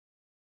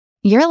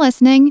You're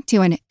listening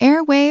to an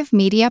Airwave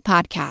Media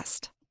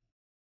Podcast.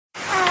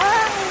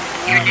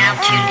 You're now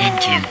tuned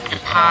into the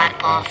Pod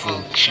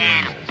Awful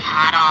channel.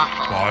 Pod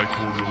Awful.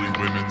 Bi-Quarterly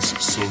Women's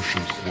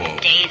Social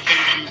Club. Dazed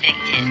and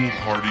Convicted. Pool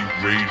Party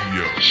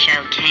Radio. The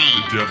Showcase.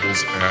 The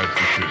Devil's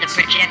Advocates.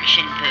 The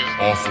Projection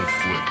Booth. Awful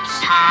Flips.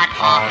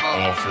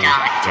 PodAwful.net.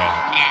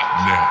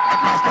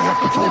 At last I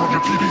have control of your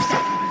TV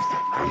set.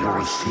 Are you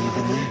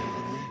receiving me?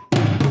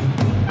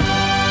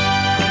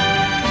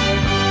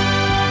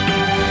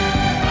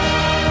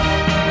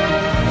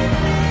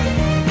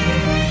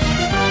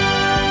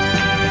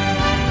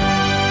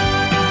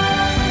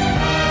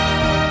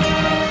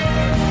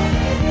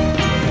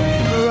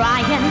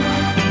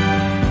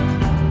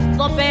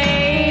 The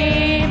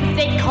babe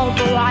they called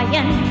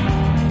Brian,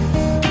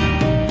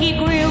 he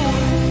grew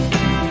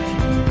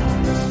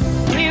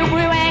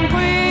and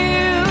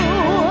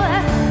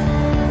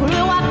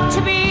grew up to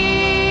be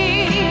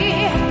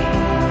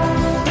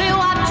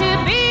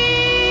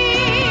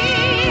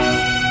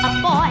a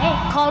boy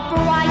called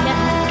Brian,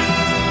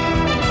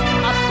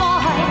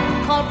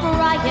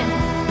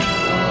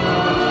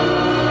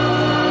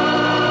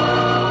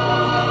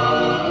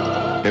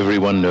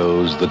 Everyone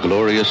knows the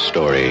glorious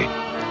story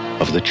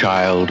of the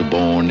child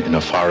born in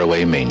a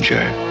faraway manger.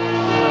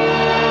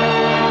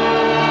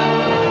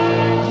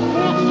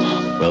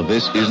 Well,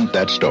 this isn't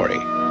that story.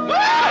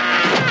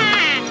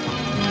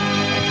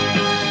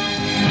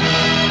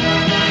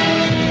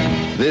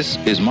 This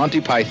is Monty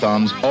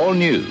Python's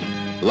all-new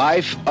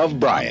Life of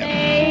Brian.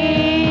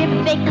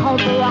 Babe they called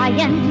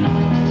Brian.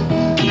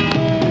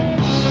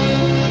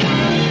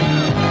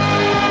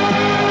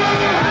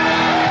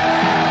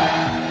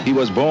 He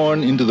was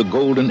born into the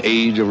golden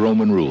age of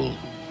Roman rule.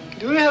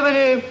 Do we have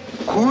any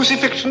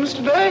crucifixions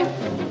today?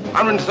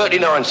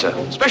 139,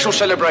 sir. Special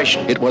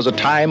celebration. It was a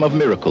time of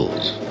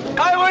miracles.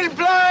 I was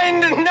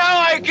blind and now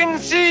I can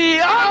see.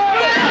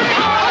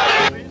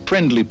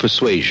 Friendly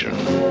persuasion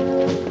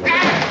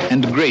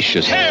and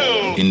gracious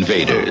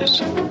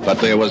invaders. But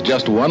there was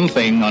just one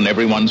thing on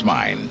everyone's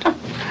mind.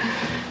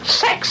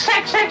 Sex,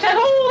 that's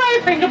all they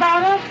think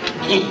about it.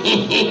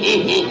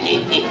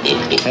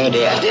 Oh,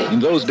 dear. In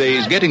those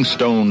days, getting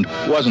stoned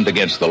wasn't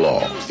against the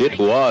law. It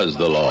was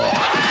the law.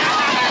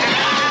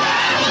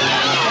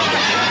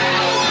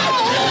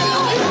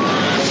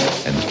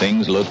 And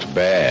things looked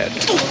bad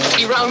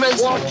You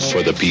Romans. What?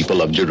 for the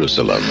people of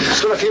Jerusalem.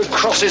 Still a few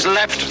crosses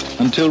left.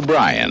 Until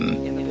Brian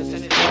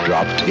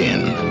dropped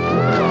in.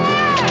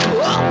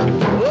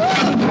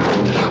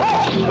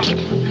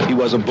 He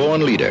was a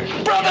born leader,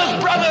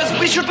 Brothers,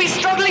 we should be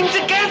struggling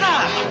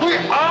together. We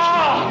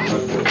are.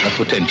 a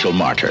potential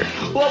martyr.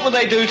 What will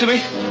they do to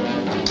me?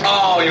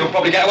 Oh, you'll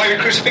probably get away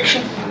with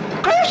crucifixion.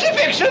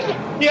 Crucifixion?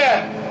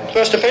 Yeah.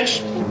 First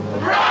offense.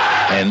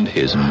 And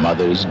his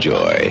mother's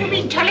joy.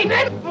 Been telling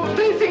them?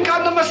 They think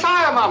I'm the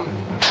Messiah, Mum.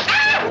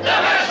 I'm the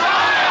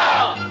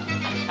Messiah!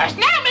 There's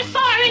no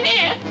Messiah in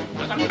here.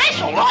 There's a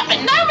mess all right, but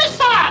no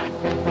Messiah.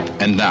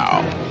 And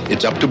now,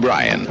 it's up to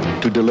Brian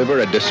to deliver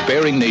a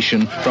despairing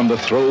nation from the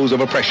throes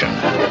of oppression.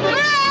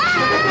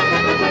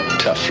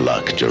 Tough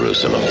luck,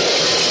 Jerusalem.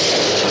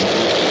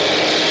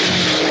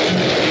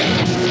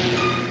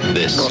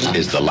 This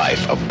is the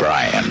life of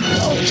Brian.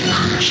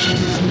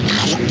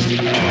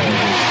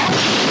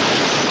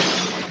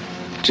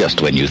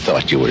 Just when you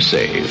thought you were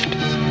saved.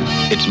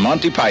 It's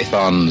Monty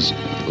Python's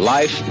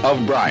Life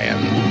of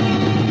Brian.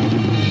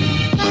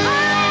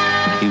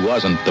 He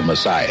wasn't the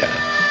Messiah.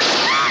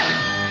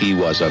 He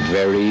was a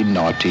very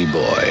naughty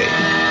boy.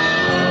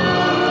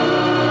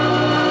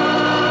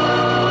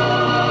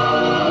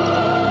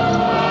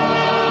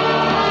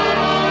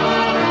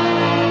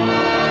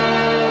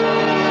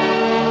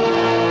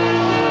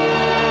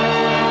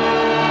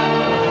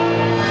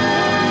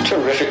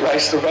 Terrific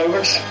race, the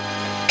Romans.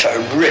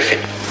 Terrific.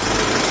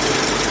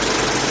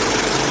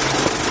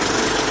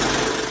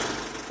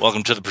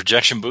 Welcome to the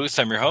Projection Booth.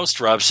 I'm your host,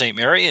 Rob St.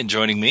 Mary, and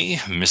joining me,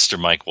 Mr.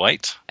 Mike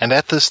White. And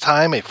at this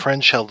time, a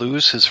friend shall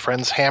lose his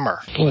friend's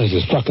hammer. Boy, this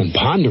is fucking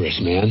ponderous,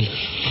 man.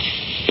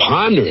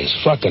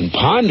 Fucking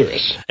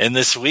ponderous. And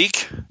this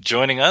week,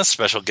 joining us,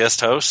 special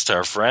guest host,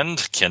 our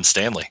friend, Ken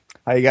Stanley.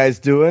 How you guys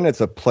doing?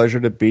 It's a pleasure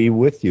to be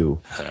with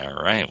you.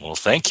 All right, well,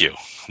 thank you.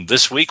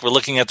 This week, we're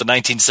looking at the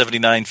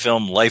 1979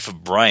 film Life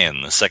of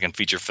Brian, the second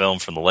feature film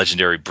from the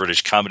legendary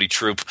British comedy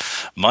troupe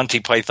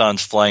Monty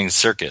Python's Flying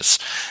Circus,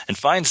 and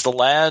finds the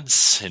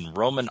lads in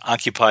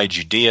Roman-occupied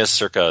Judea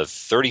circa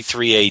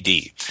 33 AD,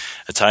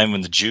 a time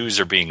when the Jews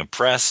are being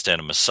oppressed and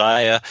a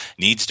Messiah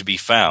needs to be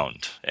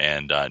found.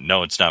 And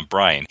no, it's not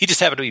Brian. He just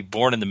happened to be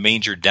born in the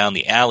manger down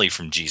the alley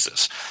from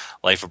Jesus.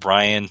 Life of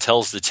Brian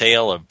tells the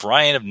tale of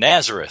Brian of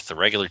Nazareth, a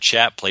regular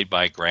chap played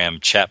by Graham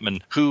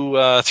Chapman, who,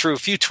 through a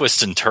few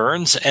twists and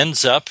turns,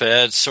 ends up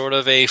at sort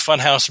of a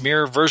funhouse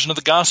mirror version of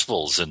the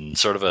Gospels and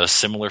sort of a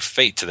similar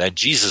fate to that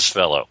Jesus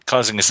fellow.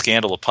 Causing a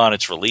scandal upon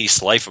its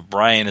release, Life of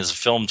Brian is a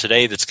film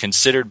today that's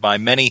considered by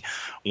many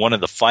one of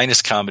the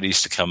finest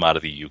comedies to come out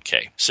of the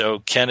UK. So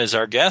Ken is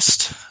our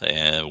guest.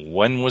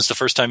 When was the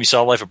first time you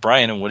saw Life of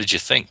Brian, and what did you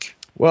think?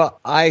 Well,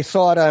 I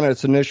saw it on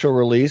its initial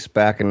release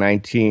back in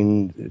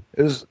it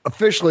was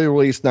officially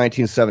released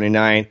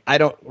 1979. I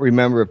don't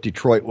remember if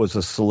Detroit was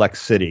a select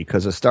city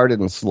because it started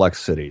in select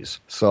cities.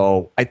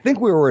 So I think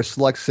we were a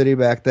select city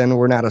back then.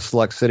 We're not a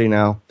select city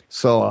now.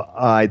 So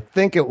I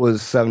think it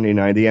was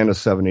 79, the end of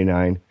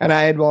 79. And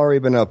I had already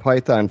been a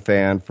Python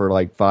fan for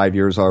like 5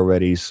 years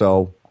already.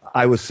 So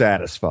I was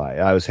satisfied.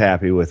 I was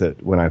happy with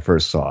it when I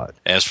first saw it.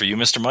 As for you,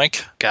 Mr.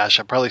 Mike? Gosh,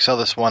 I probably saw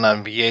this one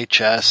on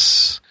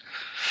VHS.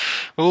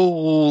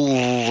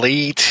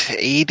 Late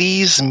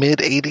 80s, mid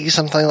 80s,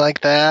 something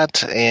like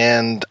that.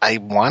 And I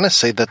want to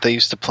say that they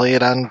used to play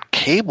it on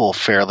cable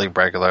fairly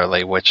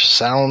regularly, which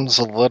sounds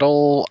a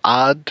little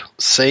odd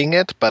saying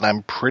it, but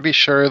I'm pretty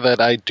sure that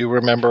I do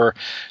remember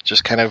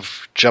just kind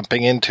of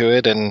jumping into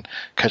it and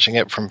catching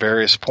it from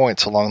various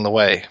points along the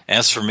way.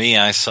 As for me,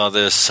 I saw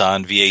this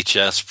on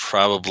VHS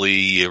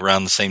probably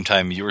around the same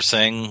time you were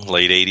saying,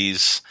 late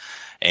 80s.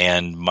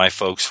 And my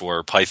folks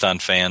were Python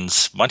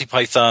fans. Monty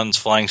Python's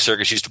Flying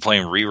Circus used to play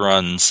in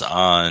reruns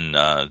on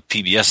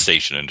PBS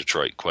station in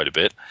Detroit quite a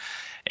bit.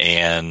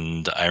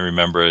 And I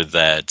remember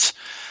that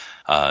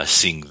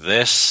seeing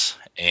this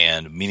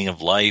and Meaning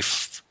of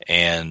Life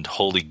and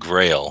Holy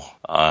Grail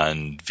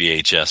on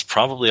VHS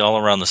probably all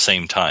around the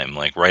same time,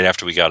 like right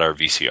after we got our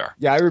VCR.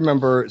 Yeah, I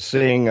remember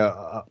seeing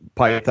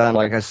Python.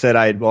 Like I said,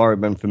 I had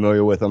already been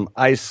familiar with them.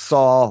 I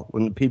saw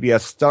when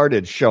PBS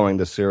started showing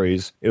the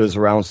series, it was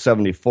around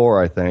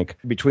 74, I think.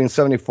 Between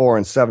 74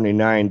 and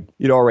 79,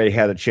 you'd already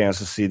had a chance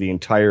to see the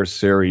entire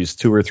series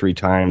 2 or 3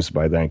 times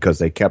by then because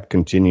they kept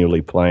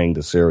continually playing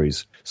the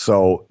series.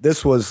 So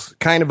this was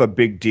kind of a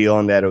big deal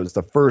in that it was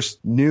the first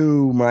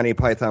new Monty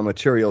Python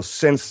material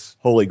since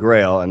Holy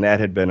Grail, and that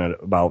had been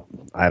about,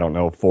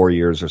 4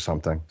 years or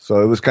something.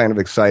 So it was kind of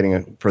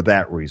exciting for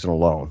that reason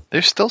alone.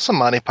 There's still some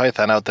Monty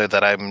Python out there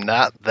that I'm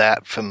not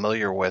that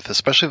familiar with,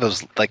 especially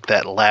those, like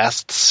that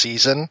last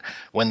season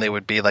when they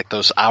would be like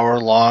those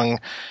hour-long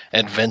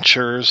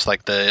adventures,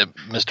 like the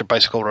Mr.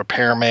 Bicycle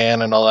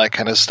Repairman and all that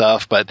kind of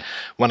stuff. But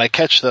when I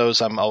catch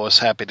those, I'm always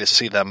happy to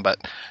see them. But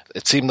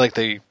it seemed like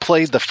they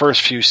played the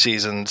first few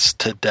seasons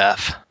to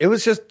death. It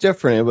was just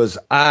different. It was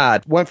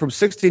odd. Went from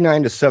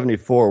 69 to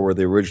 74 were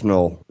the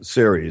original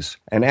series.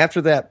 And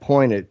after that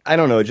point, it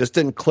just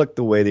didn't click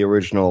the way the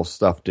original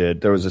stuff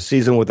did. There was a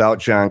season without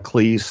John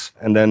Cleese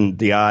and then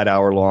the odd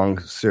hour-long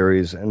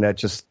series. And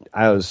that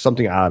was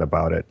something odd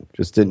about it.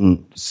 Just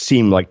didn't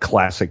seem like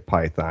classic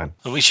Python.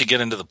 Well, we should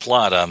get into the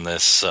plot on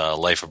this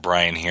Life of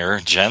Brian here,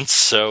 gents.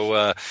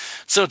 So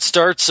it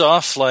starts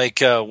off like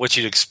what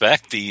you'd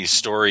expect, the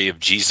story of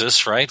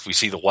Jesus, right? We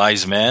see the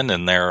wise men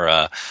and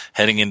they're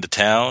heading into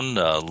town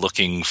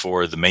looking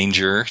for the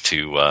manger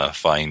to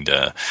find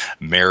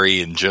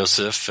Mary and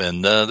Joseph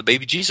and the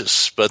baby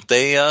Jesus. But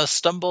they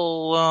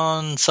stumble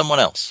on someone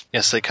else.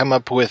 Yes, they come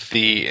up with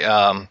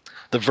the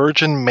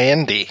Virgin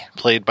Mandy,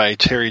 played by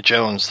Terry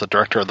Jones, the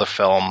director of the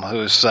film,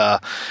 who's,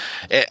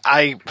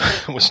 I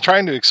was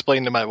trying to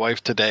explain to my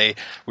wife today,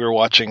 we were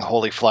watching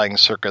Holy Flying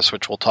Circus,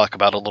 which we'll talk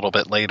about a little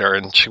bit later,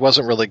 and she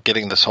wasn't really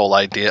getting this whole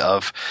idea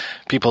of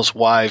people's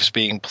wives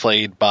being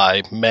played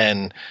by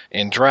men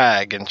in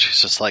drag, and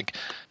she's just like,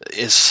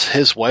 is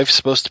his wife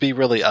supposed to be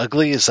really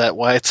ugly? Is that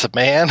why it's a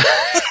man?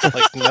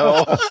 Like,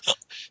 no.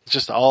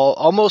 Just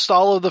almost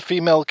all of the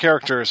female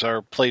characters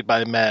are played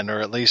by men, or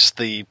at least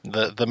the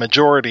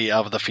majority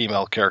of the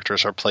female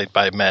characters are played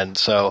by men.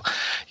 So,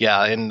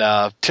 yeah,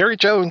 and Terry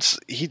Jones,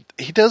 he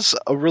does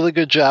a really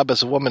good job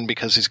as a woman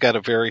because he's got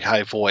a very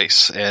high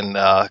voice, and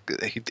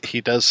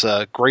he does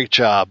a great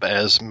job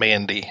as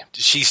Mandy.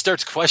 She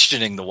starts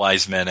questioning the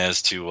wise men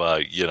as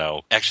to,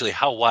 actually,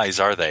 how wise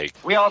are they?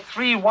 We are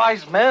 3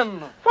 wise men.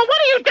 Well, what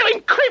are you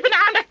doing creeping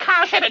around the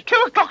cowshed at 2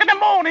 o'clock in the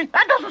morning?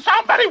 That doesn't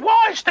sound very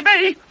wise to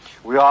me.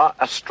 We are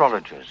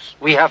astrologers.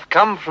 We have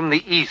come from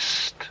the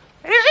east.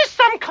 Is this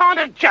some kind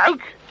of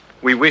joke?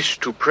 We wish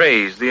to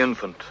praise the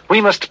infant.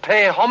 We must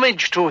pay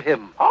homage to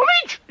him.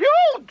 Homage? You're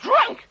all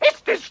drunk.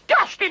 It's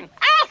disgusting.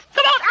 Alf,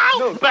 come on, Alf.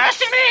 No.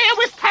 Burst in here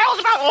with tales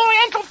about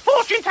Oriental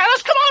fortune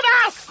tellers. Come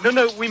on, Alf.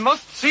 No, we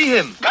must see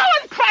him. Go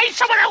and praise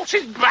someone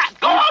else's brat.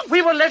 Go on.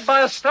 We were led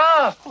by a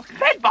star.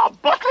 Led by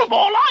Butler,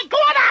 more like. Go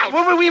on, Alf.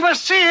 Well, we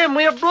must see him.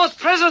 We have brought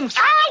presents.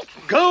 Alf.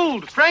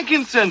 Gold,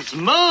 frankincense,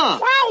 myrrh. Well,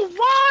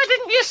 why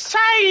didn't you say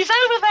he's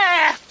over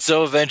there?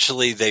 So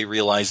eventually they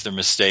realize their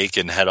mistake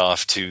and head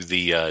off to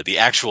the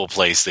actual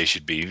place they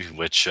should be,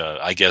 which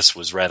I guess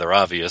was rather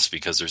obvious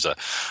because there's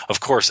of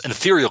course, an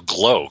ethereal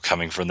glow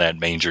coming from that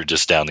manger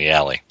just down the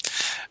alley,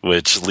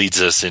 which leads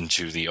us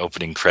into the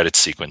opening credits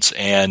sequence.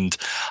 And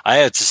I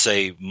had to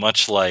say,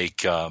 much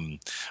like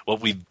what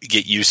we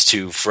get used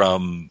to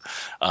from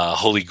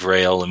Holy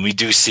Grail, and we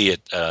do see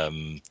it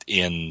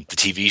in the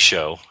TV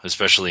show,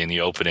 especially in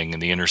the opening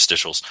and the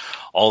interstitials,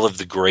 all of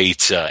the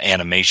great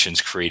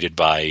animations created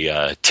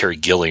by Terry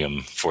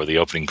Gilliam for the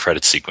opening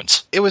credits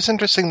sequence. It was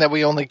interesting that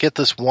we only get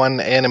this one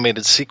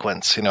animated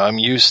sequence. I'm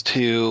used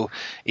to,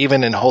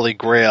 even in Holy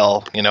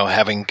Grail,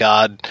 having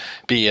God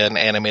be an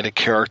animated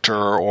character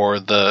or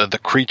the the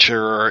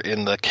creature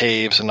in the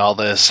caves and all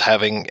this,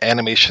 having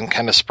animation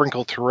kind of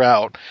sprinkled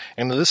throughout.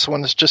 And this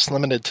one is just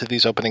limited to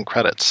these opening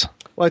credits.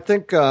 Well, I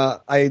think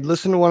I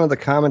listened to one of the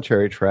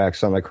commentary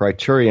tracks on the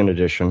Criterion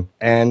edition,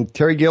 and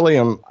Terry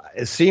Gilliam,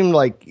 it seemed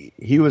like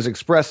he was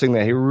expressing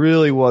that he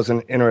really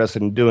wasn't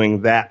interested in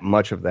doing that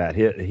much of that.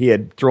 He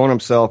had thrown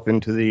himself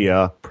into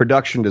the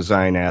production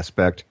design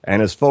aspect,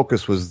 and his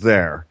focus was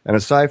there. And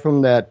aside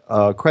from that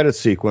credit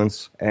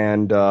sequence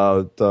and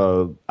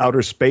the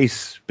outer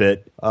space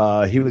bit,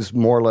 he was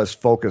more or less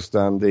focused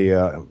on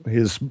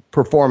his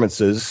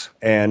performances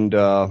and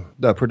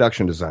the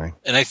production design.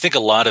 And I think a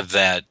lot of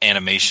that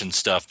animation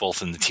stuff,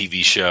 both in the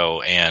TV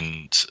show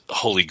and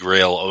Holy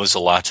Grail, owes a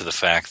lot to the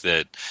fact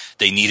that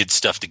they needed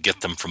stuff to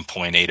get them from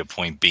point A to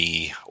point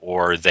B,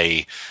 or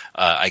they,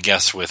 I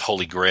guess with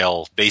Holy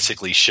Grail,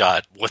 basically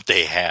shot what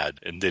they had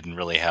and didn't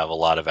really have a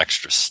lot of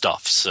extra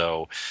stuff.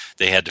 So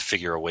they had to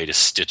figure a way to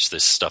stitch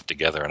this stuff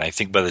together. And I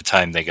think by the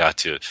time they got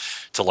to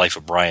Life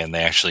of Brian,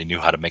 they actually knew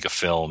how to make a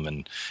film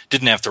and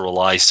didn't have to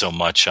rely so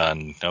much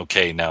on,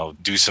 okay, now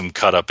do some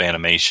cut-up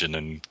animation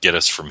and get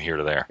us from here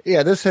to there.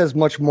 Yeah, this has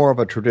much more of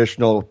a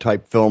traditional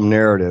type film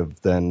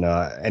narrative than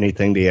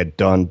anything they had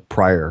done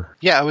prior.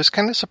 Yeah, I was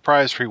kind of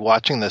surprised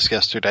rewatching this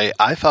yesterday.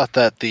 I thought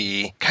that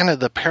the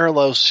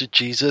parallels to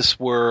Jesus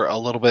were a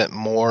little bit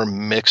more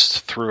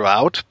mixed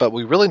throughout, but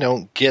we really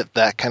don't get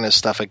that kind of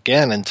stuff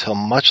again until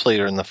much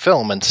later in the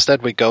film.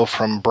 Instead, we go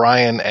from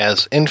Brian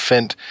as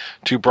infant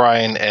to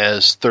Brian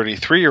as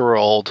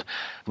 33-year-old,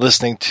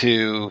 listening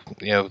to,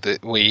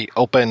 we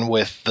open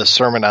with the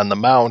Sermon on the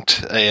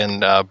Mount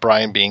and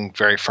Brian being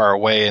very far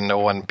away and no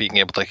one being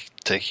able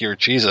to hear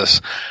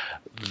Jesus.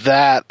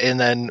 That, and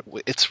then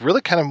it's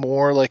really kind of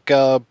more like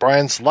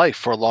Brian's life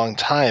for a long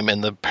time,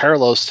 and the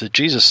parallels to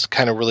Jesus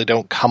kind of really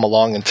don't come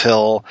along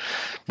until,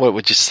 what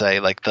would you say,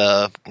 like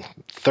the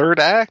third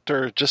act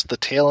or just the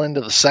tail end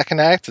of the second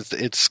act?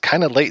 It's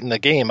kind of late in the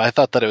game. I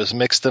thought that it was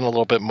mixed in a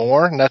little bit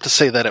more. Not to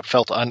say that it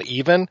felt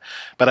uneven,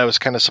 but I was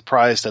kind of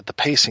surprised at the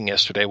pacing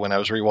yesterday when I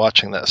was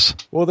rewatching this.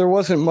 Well, there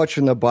wasn't much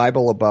in the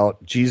Bible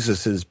about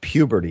Jesus's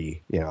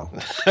puberty,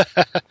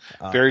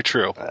 Very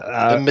true.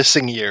 The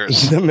missing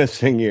years. The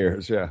missing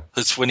years, yeah.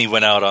 That's when he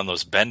went out on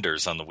those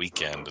benders on the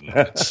weekend, and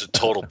it's a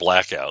total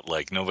blackout.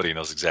 Like, nobody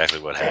knows exactly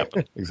what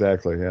happened.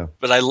 Exactly, yeah.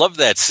 But I love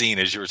that scene,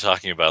 as you were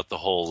talking about, the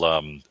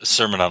whole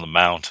Sermon on the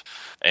Mount,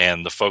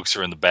 and the folks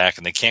are in the back,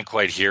 and they can't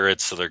quite hear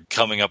it, so they're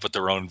coming up with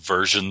their own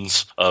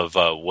versions of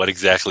what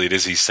exactly it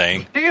is he's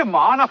saying. Do you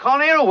mind? I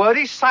can't hear a word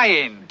he's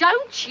saying.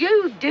 Don't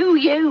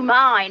you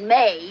mind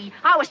me?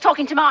 I was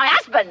talking to my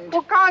husband.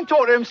 Well, go and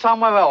talk to him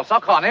somewhere else. I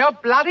can't hear a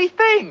bloody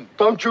thing.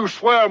 Don't you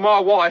swear at my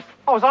wife.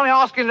 I was only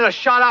asking her to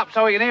shut up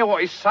so he can hear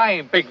what he's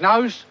saying, big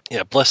nose.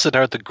 Yeah, blessed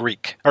are the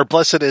Greek. Or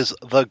blessed is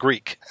the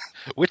Greek.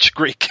 Which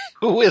Greek?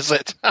 Who is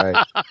it?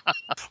 Right.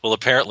 Well,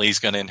 apparently he's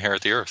going to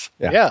inherit the earth.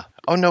 Yeah.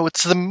 Oh, no,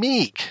 it's the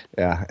meek.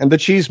 Yeah, and the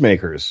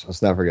cheesemakers.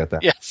 Let's not forget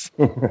that. Yes.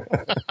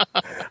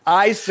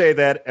 I say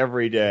that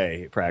every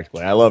day,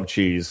 practically. I love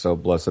cheese, so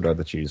blessed are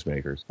the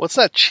cheesemakers. Well, it's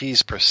not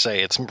cheese per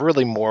se. It's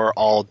really more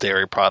all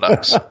dairy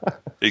products.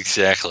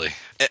 Exactly.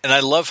 And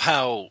I love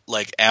how,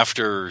 like,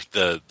 after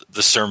the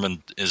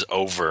sermon is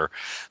over,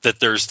 that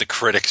there's the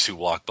critics who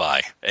walk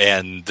by.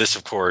 And this,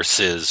 of course,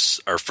 is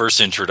our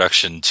first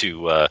introduction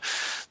to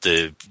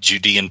the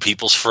Judean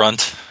People's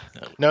Front.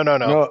 No.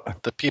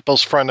 The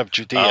People's Front of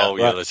Judea. Oh,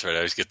 yeah, that's right. I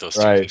always get those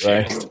two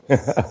confused.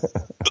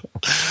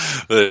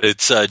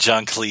 It's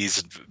John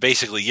Cleese.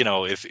 Basically,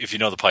 if you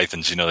know the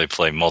Pythons, they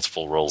play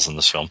multiple roles in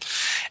this film.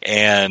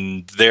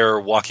 And they're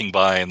walking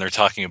by and they're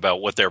talking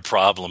about what their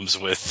problems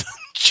with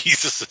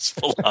Jesus'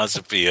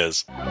 philosophy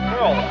is.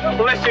 Well,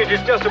 blessed is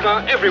just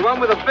about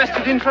everyone with a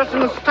vested interest in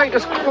the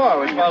status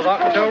quo, as far as I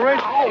can tell, Reg.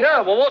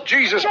 Yeah, well, what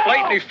Jesus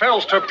blatantly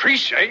fails to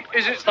appreciate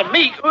is it's the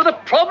meek who are the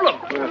problem.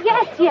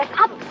 Yes,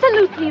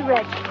 absolutely,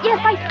 Reg. Yes,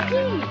 I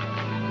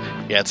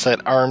see. Yeah, it's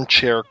that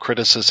armchair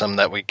criticism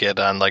that we get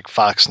on like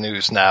Fox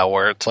News now,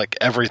 where it's like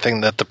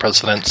everything that the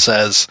president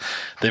says,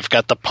 they've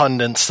got the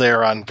pundits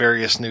there on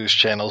various news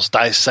channels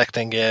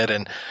dissecting it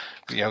and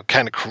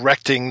kind of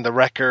correcting the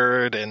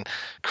record and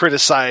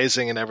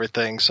criticizing and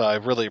everything. So I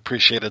really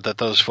appreciated that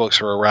those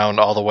folks were around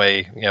all the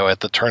way, at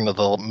the turn of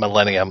the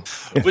millennium.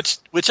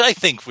 Which I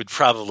think would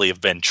probably have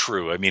been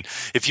true. I mean,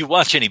 if you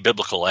watch any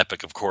biblical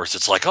epic, of course,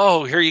 it's like,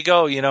 oh, here you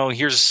go.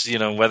 Here's,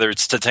 whether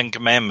it's the Ten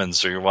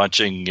Commandments or you're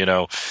watching,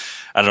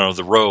 I don't know,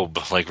 the robe,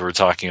 like we were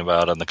talking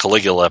about on the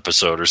Caligula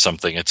episode or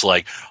something. It's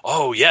like,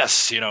 oh,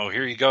 yes,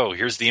 here you go.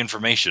 Here's the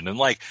information. And,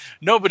 like,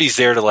 nobody's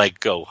there to, like,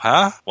 go,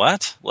 huh?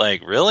 What?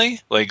 Like,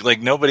 really? Like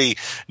nobody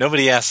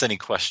asks any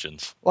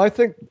questions. Well, I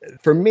think,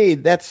 for me,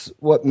 that's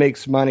what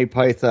makes Monty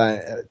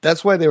Python,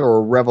 that's why they were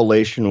a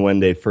revelation when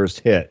they first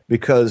hit.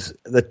 Because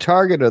the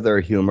target of their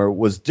humor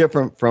was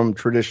different from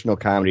traditional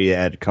comedy that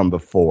had come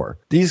before.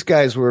 These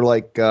guys were,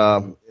 like,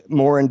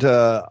 more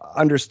into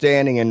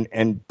understanding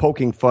and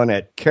poking fun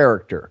at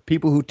character.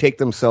 People who take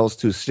themselves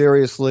too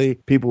seriously,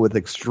 people with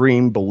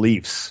extreme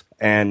beliefs.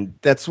 And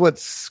that's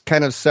what's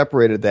kind of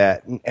separated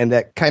that, and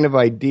that kind of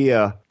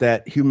idea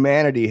that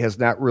humanity has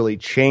not really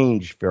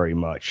changed very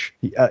much.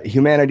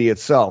 Humanity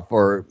itself,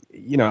 or,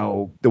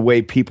 the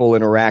way people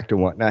interact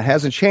and whatnot,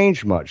 hasn't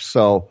changed much.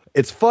 So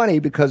it's funny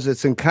because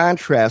it's in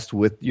contrast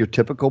with your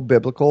typical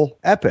biblical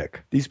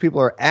epic. These people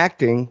are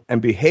acting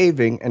and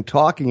behaving and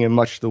talking in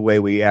much the way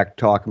we act,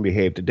 talk, and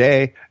behave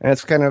today. And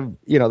it's kind of,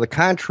 the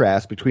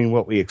contrast between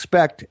what we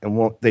expect and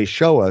what they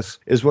show us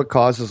is what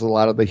causes a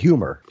lot of the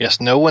humor. Yes,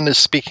 no one is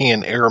speaking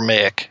in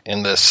Aramaic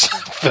in this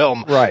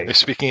film. Right. They're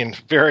speaking in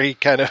very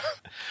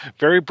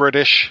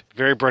British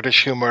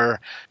humor,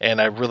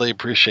 and I really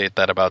appreciate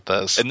that about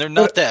this. And they're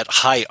not that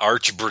high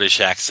arch British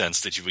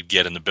accents that you would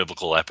get in the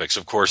biblical epics.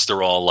 Of course,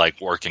 they're all like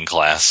working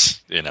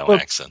class,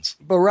 accents.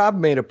 But Rob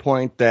made a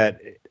point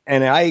that,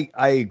 and I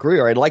agree,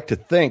 or I'd like to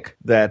think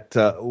that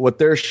what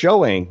they're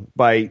showing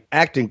by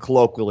acting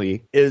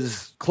colloquially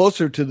is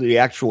closer to the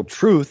actual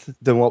truth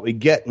than what we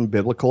get in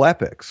biblical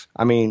epics.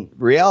 I mean,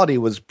 reality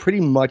was pretty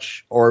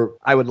much, or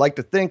I would like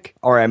to think,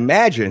 or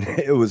imagine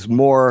it was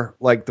more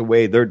like the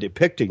way they're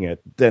depicting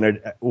it than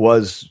it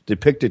was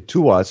depicted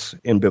to us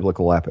in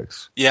biblical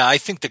epics. Yeah, I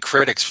think the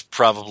critics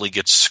probably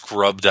get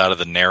scrubbed out of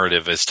the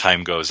narrative as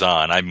time goes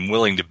on. I'm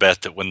willing to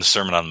bet that when the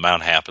Sermon on the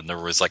Mount happened, there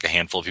was like a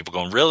handful of people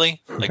going,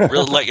 really? Like,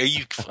 are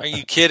you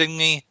kidding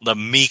me? The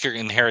meek are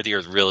inherit the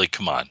earth. Really?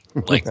 Come on.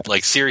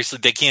 Like seriously,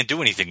 they can't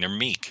do anything. They're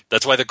meek.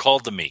 That's why they're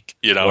called the meek,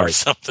 right. Or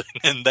something.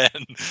 And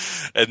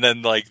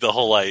then like the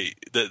whole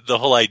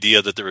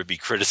idea that there would be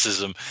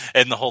criticism,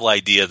 and the whole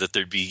idea that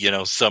there'd be,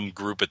 some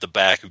group at the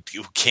back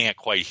who can't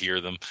quite hear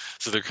them.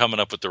 So they're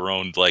coming up with their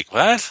own, like,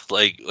 what?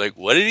 Like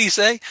what did he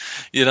say?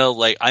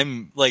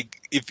 I'm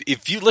like,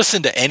 if you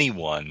listen to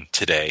anyone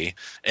today,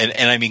 and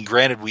I mean,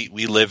 granted,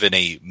 we live in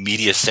a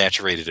media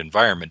saturated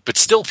environment, but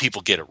still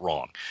people get it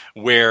wrong,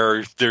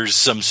 where there's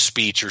some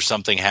speech or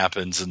something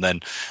happens and then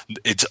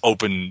it's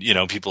open,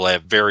 people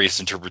have various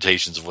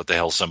interpretations of what the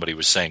hell somebody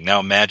was saying. Now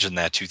imagine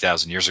that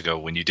 2,000 years ago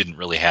when you didn't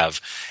really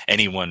have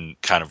anyone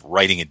kind of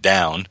writing it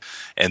down,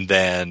 and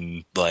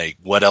then like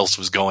what else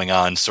was going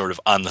on sort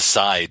of on the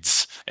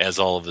sides as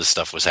all of this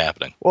stuff was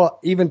happening. Well,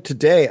 even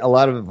today, a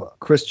lot of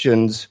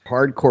Christians,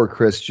 hardcore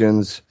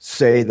Christians,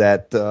 say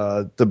that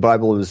the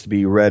Bible is to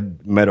be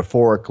read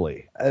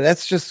metaphorically.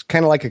 That's just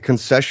kind of like a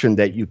concession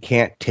that you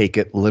can't take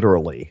it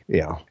literally.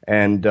 Yeah.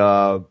 And,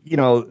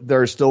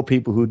 there are still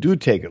people who do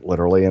take it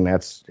literally, and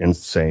that's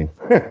insane.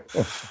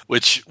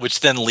 Which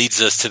then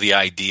leads us to the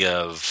idea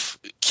of,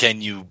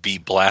 can you be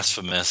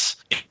blasphemous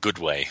in a good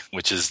way,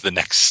 which is the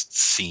next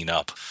scene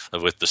up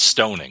with the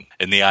stoning,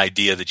 and the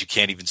idea that you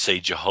can't even say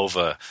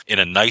Jehovah in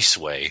a nice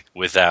way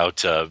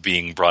without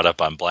being brought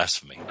up on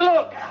blasphemy.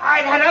 Look,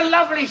 I'd had a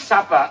lovely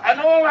supper, and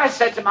all I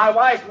said to my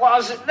wife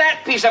was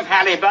that piece of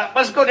halibut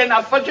was good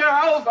enough for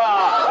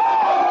Jehovah.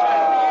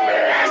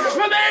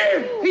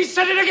 Blasphemy! He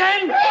said it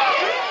again!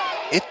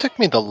 It took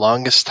me the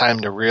longest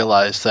time to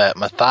realize that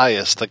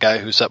Matthias, the guy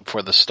who's up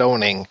for the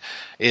stoning,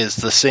 is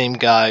the same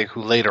guy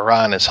who later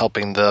on is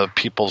helping the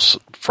People's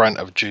Front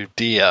of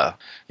Judea.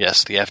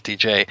 Yes, the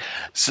FDJ.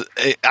 So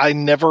I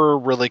never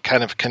really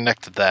kind of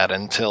connected that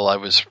until I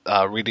was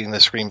reading the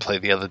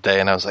screenplay the other day,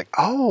 and I was like,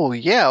 oh,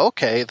 yeah,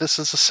 okay, this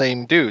is the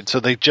same dude.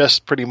 So they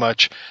just pretty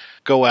much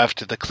go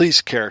after the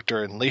Cleese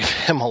character and leave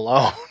him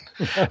alone.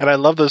 And I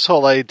love this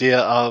whole idea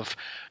of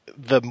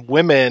the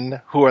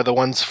women who are the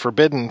ones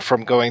forbidden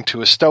from going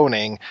to a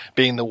stoning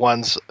being the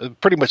ones,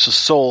 pretty much the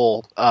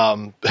sole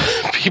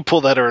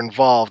people that are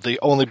involved, the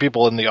only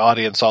people in the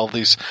audience, all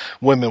these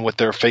women with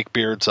their fake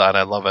beards on.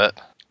 I love it.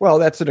 Well,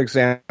 that's an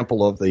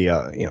example of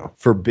the,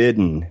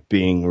 forbidden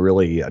being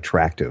really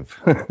attractive.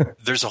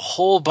 There's a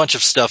whole bunch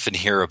of stuff in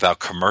here about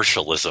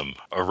commercialism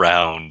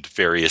around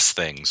various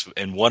things,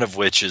 and one of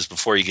which is,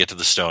 before you get to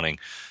the stoning,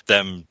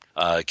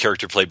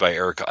 character played by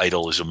Eric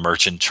Idle is a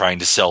merchant trying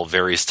to sell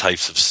various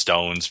types of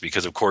stones,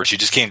 because of course you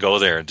just can't go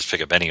there and just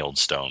pick up any old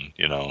stone.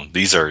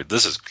 This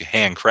is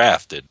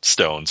handcrafted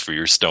stones for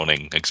your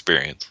stoning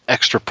experience.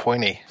 Extra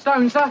pointy.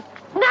 Stones, sir?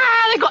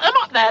 Nah, they got them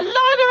up there, lying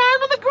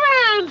around on the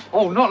ground.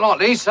 Oh, not like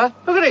these, sir.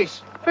 Look at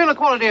this. Feel the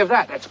quality of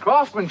that. That's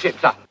craftsmanship,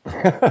 sir.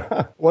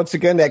 Once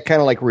again, that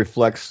kind of like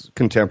reflects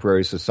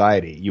contemporary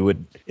society. You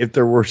would, if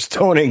there were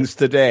stonings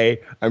today,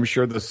 I'm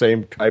sure the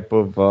same type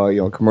of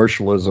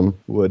commercialism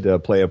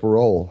would play a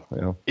role.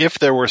 If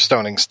there were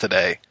stonings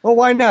today. Well,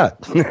 why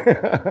not?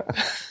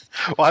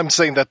 Well, I'm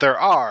saying that there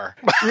are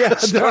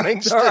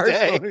stonings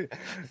today.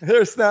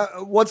 There's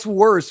not. What's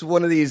worse,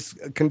 one of these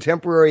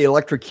contemporary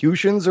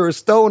electrocutions or a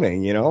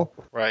stoning?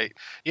 Right.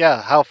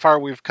 Yeah. How far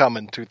we've come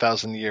in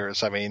 2,000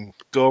 years. I mean,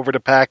 go over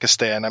to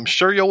Pakistan. I'm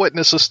sure you'll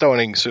witness a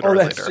stoning sooner or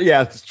later.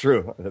 Yeah, that's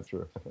true. That's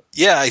true.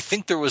 Yeah, I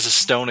think there was a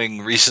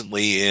stoning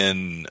recently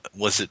in,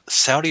 was it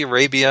Saudi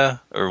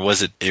Arabia or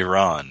was it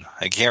Iran?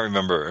 I can't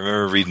remember. I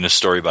remember reading a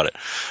story about it.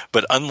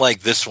 But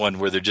unlike this one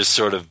where they're just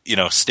sort of,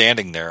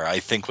 standing there, I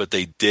think what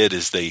they did did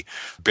is they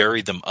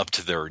buried them up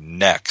to their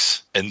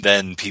necks, and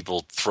then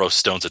people throw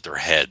stones at their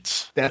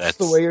heads. That's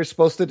the way you're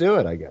supposed to do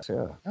it, I guess,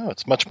 yeah. Oh,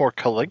 it's much more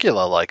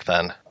Caligula-like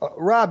then.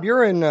 Rob,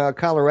 you're in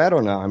Colorado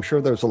now. I'm sure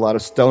there's a lot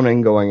of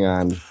stoning going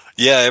on.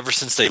 Yeah, ever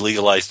since they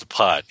legalized the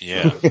pot,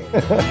 yeah. The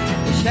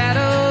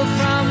shadow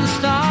from the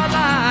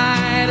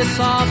starlight is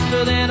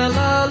softer than a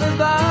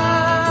lullaby.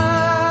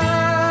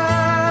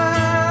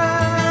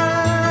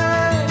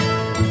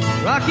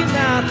 Rocky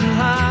Mountain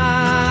High,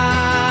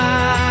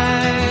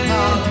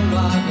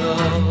 Colorado.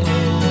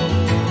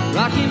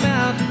 Rocky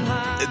Mountain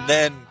High. And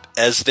then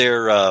as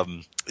they're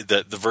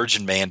the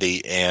Virgin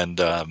Mandy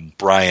and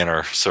Brian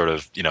are sort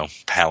of,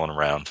 palling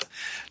around,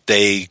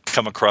 they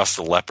come across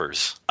the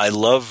lepers. I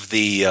love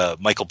the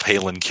Michael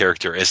Palin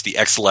character as the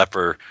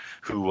ex-leper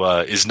who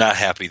is not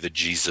happy that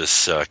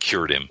Jesus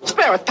cured him.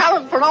 Spare a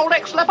talent for an old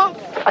ex-leper?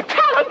 A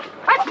talent?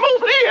 That's more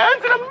than he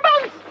earns in a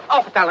month!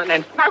 Off a talent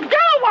then. Now go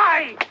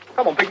away!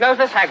 Come on, big nose,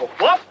 let's haggle.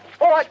 What?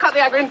 All right, cut the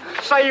haggling.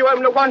 Say you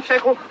open at 1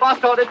 shekel. I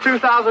start at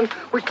 2,000.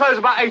 We close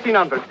about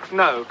 1,800.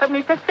 No.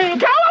 7,050.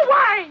 Go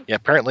away! Yeah,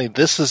 apparently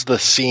this is the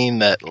scene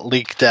that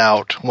leaked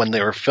out when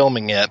they were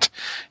filming it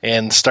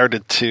and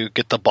started to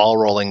get the ball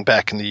rolling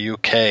back in the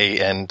UK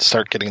and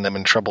start getting them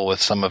in trouble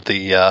with some of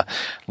the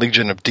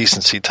Legion of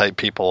Decency type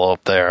people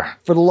out there.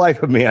 For the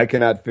life of me, I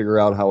cannot figure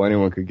out how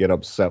anyone could get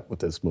upset with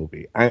this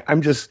movie.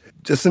 I'm just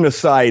an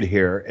aside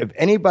here. If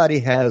anybody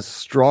has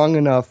strong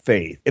enough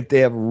faith, if they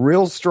have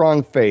real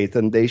strong faith,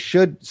 and they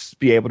should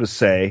be able to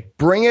say,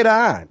 bring it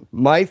on.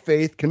 My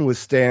faith can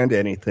withstand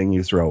anything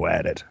you throw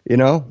at it.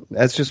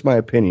 That's just my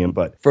opinion.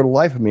 But for the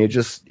life of me, it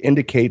just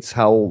indicates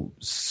how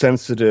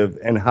sensitive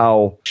and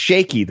how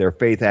shaky their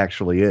faith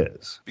actually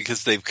is.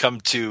 Because they've come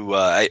to,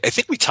 I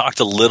think we talked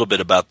a little bit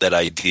about that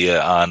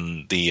idea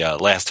on the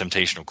Last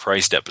Temptation of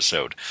Christ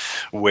episode,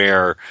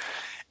 where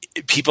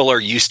people are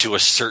used to a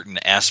certain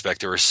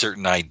aspect or a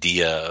certain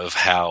idea of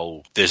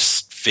how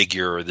this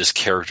figure or this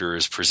character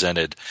is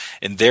presented,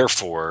 and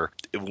therefore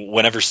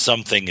whenever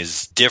something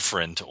is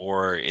different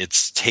or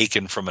it's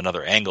taken from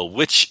another angle,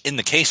 which in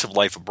the case of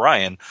Life of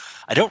Brian,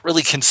 I don't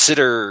really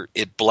consider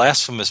it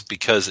blasphemous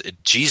because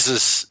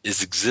Jesus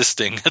is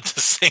existing at the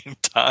same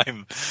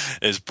time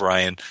as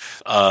Brian.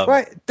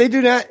 Right. They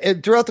do not,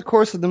 throughout the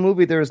course of the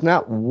movie, there is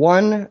not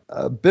one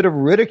bit of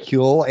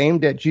ridicule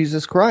aimed at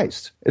Jesus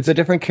Christ. It's a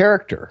different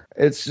character.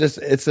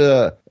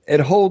 It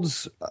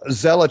holds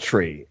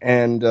zealotry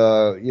and,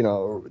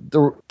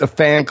 the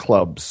fan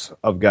clubs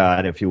of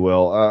God, if you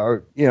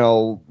will,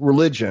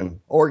 religion,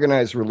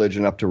 organized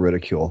religion up to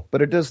ridicule.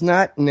 But it does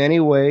not in any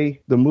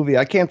way, the movie,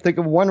 I can't think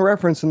of one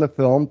reference in the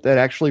film that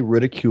actually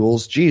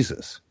ridicules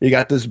Jesus. You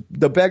got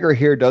the beggar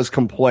here does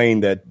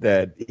complain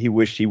that he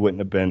wished he wouldn't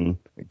have been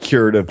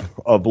cured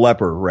of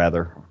leper,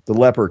 rather. The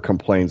leper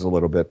complains a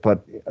little bit.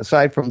 But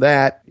aside from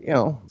that,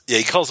 Yeah,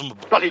 he calls him a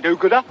bloody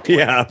do-gooder.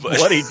 Yeah,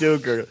 bloody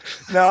do-gooder.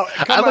 Now,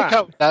 I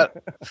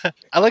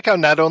like how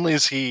not only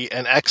is he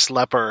an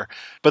ex-leper,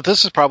 but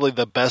this is probably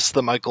the best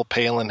that Michael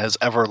Palin has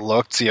ever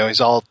looked.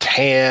 He's all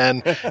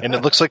tan, and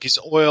it looks like he's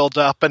oiled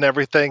up and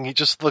everything. He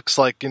just looks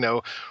like,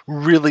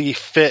 really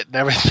fit and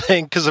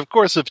everything. Because, of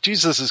course, if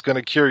Jesus is going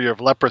to cure you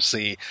of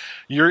leprosy,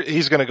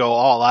 he's going to go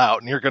all out,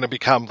 and you're going to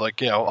become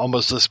like,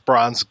 almost this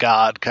bronze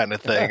god kind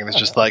of thing. And it's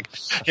just like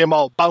him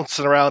all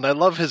bouncing around. I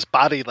love his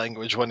body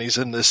language when he's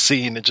in this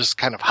scene and just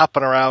kind of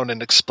hopping around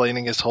and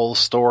explaining his whole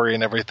story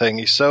and everything.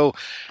 He's so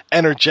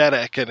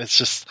energetic, and it's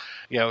just,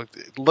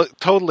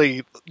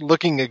 totally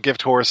looking a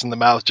gift horse in the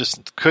mouth.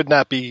 Just could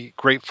not be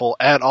grateful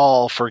at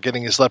all for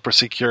getting his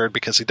leprosy cured,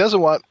 because he doesn't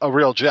want a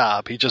real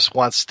job. He just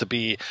wants to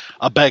be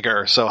a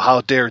beggar. So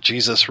how dare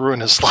Jesus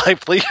ruin his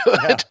livelihood?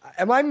 Yeah.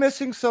 Am I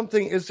missing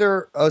something? Is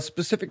there a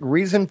specific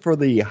reason for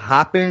the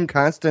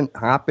constant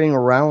hopping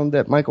around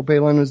that Michael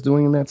Palin is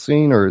doing in that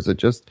scene, or is it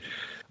just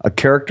a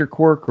character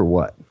quirk, or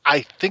what?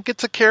 I think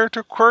it's a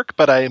character quirk,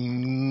 but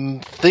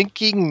I'm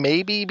thinking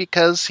maybe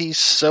because he's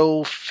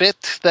so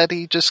fit that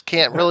he just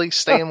can't really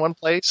stay in one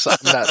place. I'm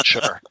not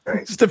sure.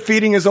 He's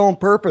defeating his own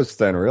purpose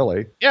then,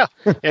 really. Yeah,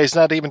 he's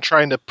not even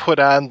trying to put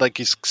on like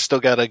he's still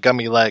got a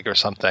gummy leg or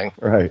something.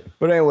 Right.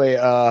 But anyway,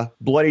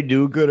 bloody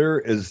do-gooder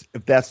is,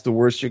 if that's the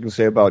worst you can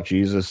say about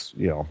Jesus,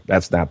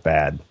 that's not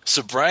bad.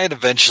 So Brian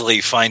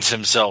eventually finds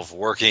himself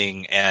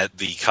working at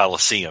the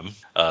Coliseum,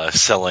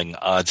 selling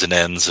odds and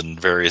ends and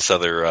various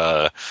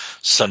other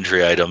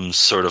sundry items,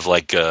 sort of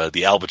like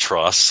the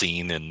albatross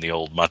scene in the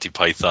old Monty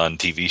Python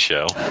TV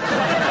show.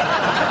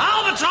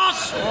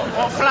 Albatross?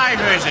 What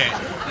flavour is it?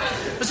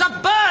 It's a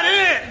bird,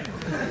 isn't it?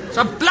 It's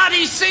a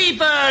bloody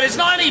seabird. It's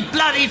not any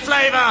bloody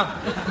flavour.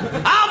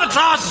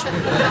 Albatross!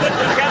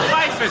 Get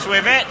wafers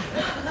with it.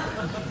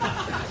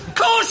 Of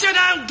course you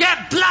don't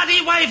get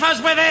bloody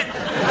wafers with it.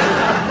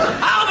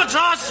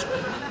 Albatross!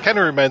 Kind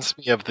of reminds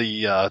me of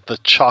the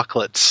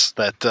chocolates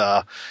that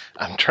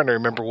I'm trying to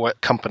remember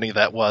what company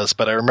that was,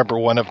 but I remember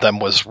one of them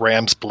was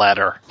Ram's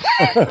Bladder.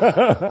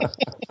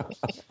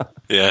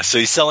 Yeah, so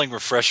he's selling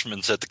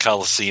refreshments at the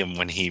Coliseum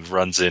when he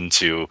runs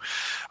into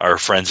our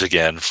friends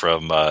again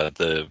from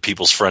the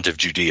People's Front of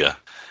Judea.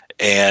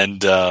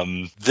 And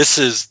this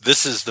is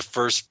the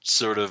first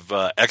sort of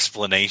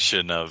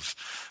explanation of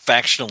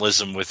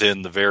factionalism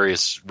within the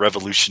various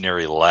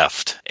revolutionary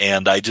left.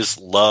 And I just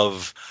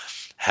love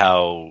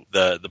how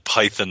the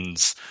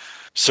Pythons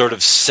sort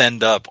of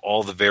send up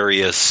all the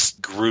various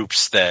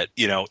groups that,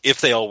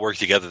 if they all work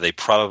together, they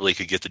probably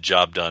could get the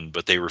job done,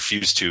 but they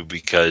refuse to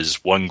because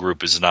one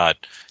group is not,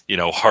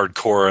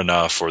 hardcore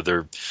enough, or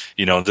they're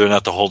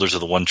not the holders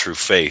of the one true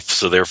faith.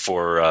 So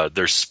therefore,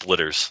 they're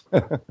splitters.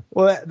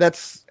 Well,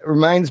 that's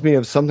reminds me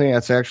of something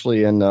that's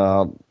actually in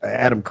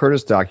Adam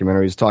Curtis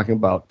documentary. He's talking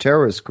about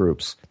terrorist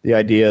groups. The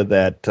idea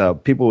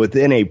that people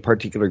within a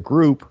particular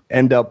group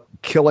end up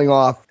killing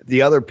off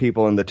the other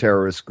people in the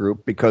terrorist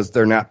group because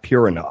they're not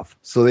pure enough.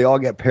 So they all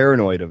get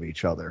paranoid of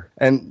each other.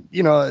 And,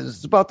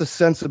 it's about the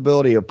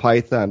sensibility of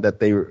Python that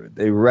they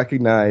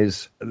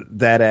recognize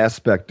that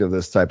aspect of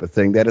this type of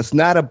thing, that it's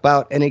not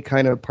about any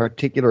kind of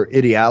particular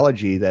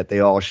ideology that they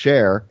all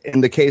share.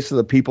 In the case of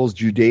the People's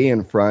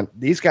Judean Front,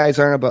 these guys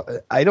aren't about,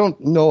 I don't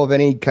know of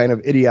any kind of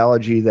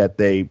ideology that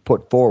they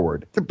put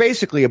forward. They're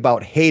basically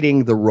about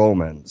hating the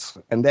Romans.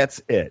 And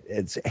that's it.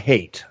 It's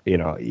hate.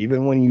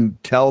 Even when you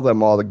tell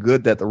them all the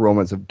good that the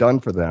Romans have done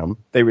for them,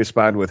 they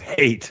respond with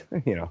hate.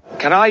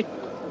 Can I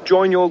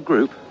join your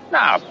group?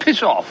 Nah,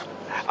 piss off.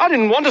 I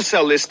didn't want to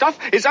sell this stuff.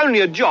 It's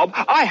only a job.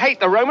 I hate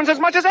the Romans as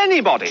much as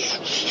anybody.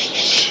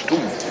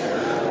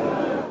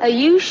 Are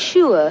you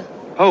sure?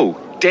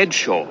 Oh, dead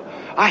sure.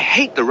 I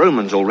hate the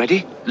Romans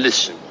already.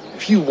 Listen,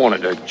 if you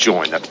wanted to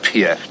join the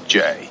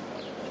PFJ,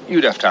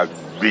 you'd have to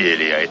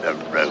really hate the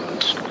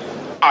Romans.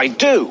 I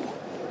do.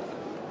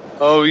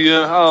 Oh,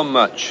 yeah? How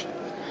much?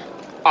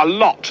 A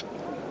lot.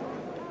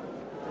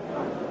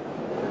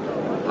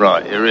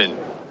 Right, you're in.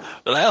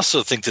 But I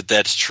also think that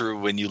that's true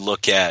when you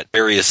look at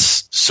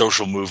various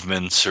social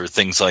movements or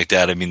things like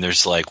that. I mean,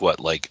 there's like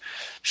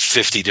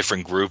 50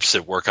 different groups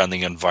that work on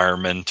the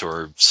environment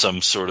or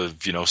some sort of,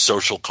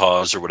 social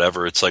cause or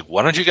whatever. It's like,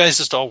 why don't you guys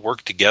just all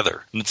work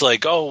together? And it's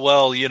like, oh,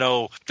 well,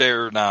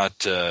 they're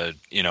not,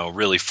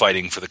 really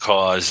fighting for the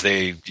cause.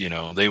 They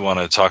want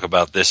to talk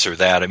about this or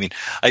that. I mean,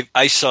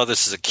 I saw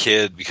this as a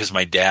kid because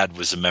my dad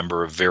was a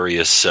member of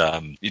various,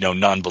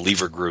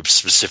 non-believer groups,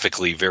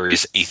 specifically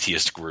various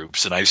atheist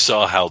groups. And I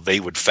saw how they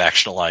would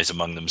factionalize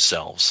among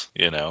themselves,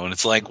 and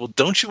it's like, well,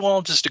 don't you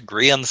all just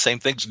agree on the same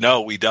things?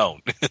 No, we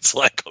don't. It's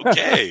like,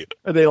 okay.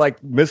 Are they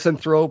like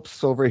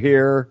misanthropes over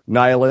here,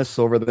 nihilists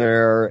over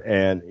there,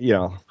 and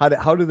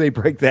how do they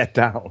break that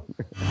down?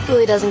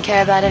 Louis doesn't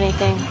care about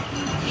anything.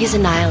 He's a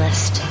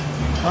nihilist.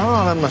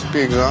 Oh, that must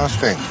be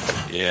exhausting.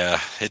 Yeah,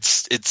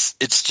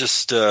 it's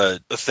just a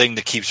thing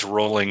that keeps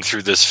rolling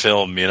through this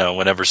film,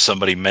 whenever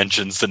somebody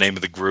mentions the name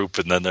of the group,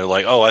 and then they're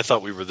like, oh, I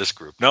thought we were this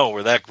group. No,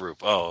 we're that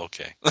group. Oh,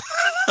 okay.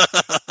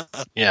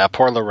 Yeah,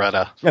 poor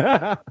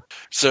Loretta.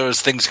 So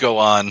as things go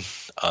on,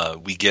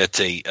 we get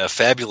a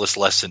fabulous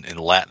lesson in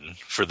Latin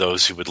for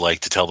those who would like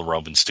to tell the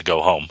Romans to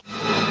go home.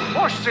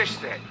 What's this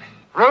then?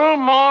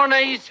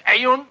 Romanes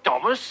eunt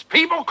domus.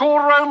 People call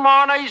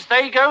Romanes,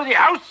 they go the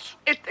house.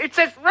 It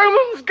says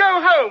Romans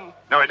go home.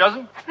 No, it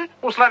doesn't.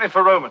 What's Latin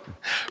for Roman?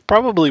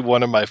 Probably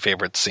one of my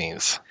favorite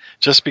scenes,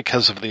 just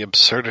because of the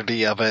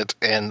absurdity of it,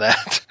 and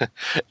that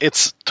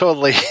it's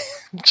totally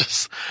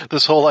just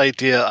this whole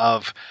idea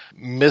of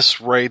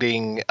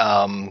miswriting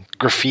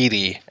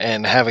graffiti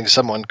and having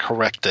someone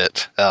correct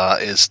it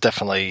is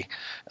definitely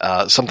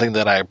something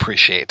that I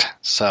appreciate.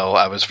 So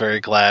I was very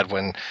glad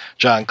when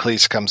John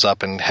Cleese comes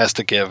up and has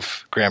to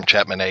give Graham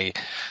Chapman a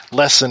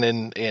lesson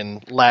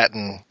in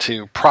Latin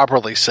to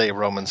properly say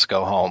Romans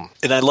go home.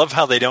 And I love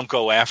how they don't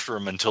go after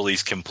him until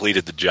he's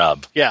completed the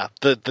job. Yeah,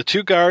 the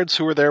two guards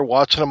who were there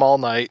watching him all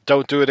night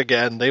don't do it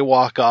again. They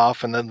walk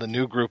off, and then the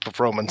new group of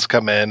Romans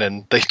come in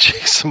and they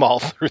chase them all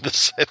through the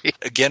city.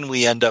 Again,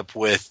 we end up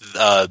with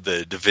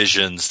the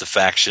divisions, the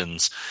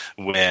factions,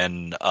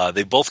 when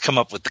they both come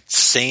up with the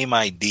same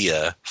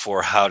idea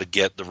for how to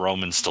get the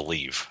Romans to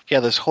leave.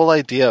 Yeah, this whole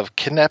idea of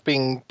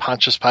kidnapping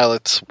Pontius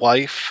Pilate's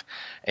wife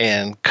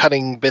and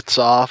cutting bits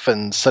off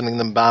and sending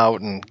them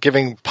out and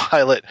giving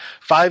Pilate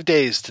 5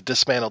 days to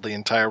dismantle the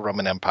entire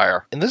Roman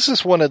Empire. And this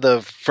is one of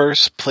the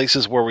first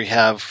places where we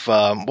have,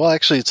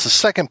 actually it's the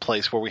second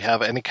place where we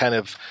have any kind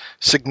of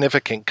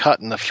significant cut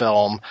in the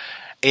film.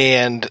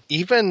 And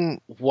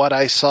even what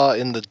I saw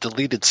in the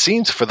deleted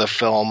scenes for the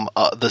film,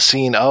 the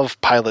scene of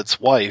Pilate's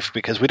wife,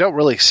 because we don't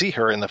really see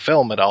her in the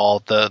film at all,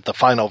 the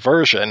final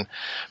version,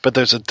 but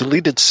there's a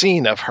deleted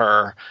scene of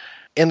her.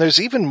 And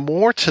there's even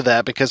more to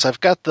that because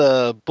I've got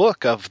the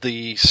book of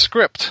the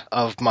script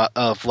of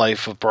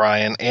Life of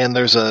Brian, and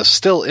there's a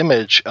still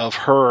image of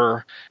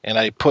her, and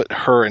I put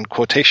her in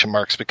quotation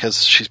marks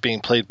because she's being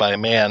played by a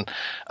man,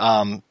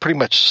 pretty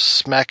much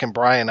smacking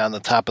Brian on the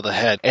top of the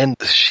head. And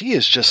she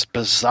is just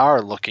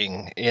bizarre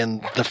looking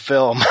in the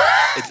film.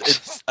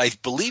 I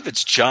believe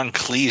it's John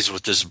Cleese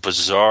with this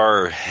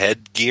bizarre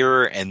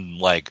headgear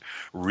and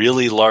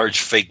really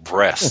large fake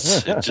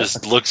breasts. It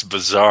just looks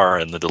bizarre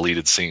in the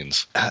deleted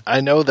scenes. I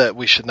I know that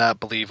we should not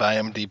believe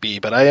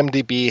IMDb, but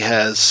IMDb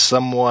has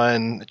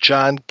someone,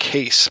 John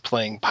Case,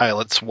 playing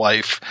Pilot's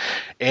wife,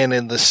 and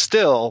in the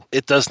still,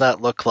 it does not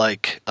look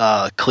like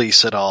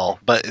Cleese at all,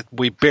 but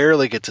we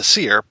barely get to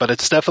see her, but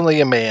it's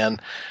definitely a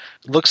man.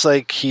 Looks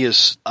like he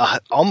is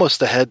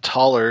almost a head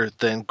taller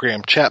than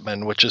Graham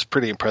Chapman, which is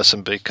pretty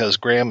impressive because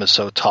Graham is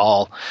so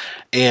tall.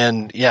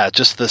 And yeah,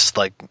 just this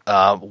like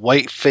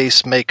white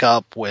face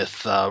makeup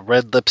with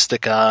red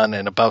lipstick on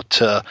and about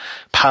to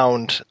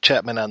pound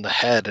Chapman on the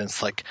head. And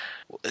it's like,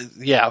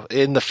 yeah,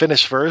 in the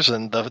finished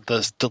version,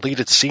 the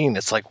deleted scene,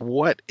 it's like,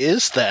 what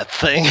is that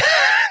thing?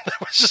 That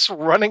was just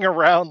running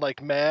around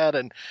like mad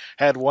and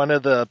had one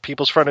of the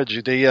People's Front of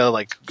Judea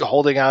like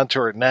holding on to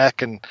her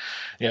neck, and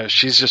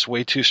she's just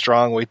way too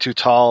strong, way too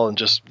tall, and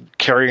just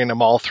carrying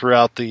them all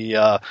throughout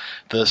the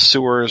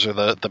sewers or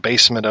the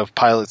basement of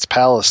Pilate's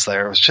palace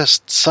there. It was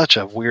just such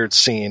a weird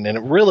scene, and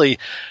it really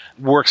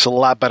works a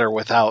lot better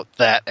without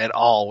that at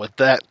all. With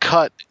that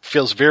cut,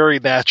 feels very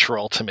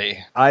natural to me.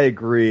 I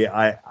agree.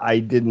 I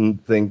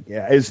didn't think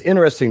it's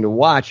interesting to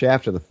watch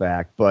after the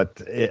fact,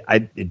 but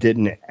it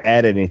didn't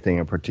add anything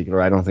in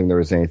particular. I don't think there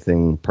was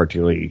anything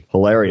particularly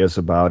hilarious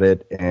about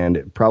it, and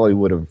it probably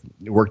would have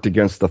worked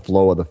against the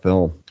flow of the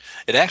film.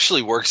 It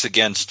actually works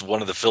against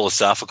one of the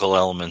philosophical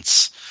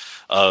elements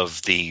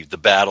of the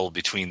battle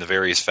between the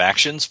various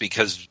factions,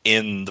 because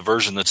in the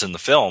version that's in the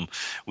film,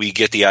 we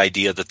get the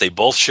idea that they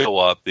both show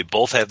up, they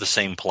both have the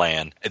same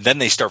plan, and then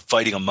they start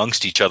fighting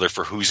amongst each other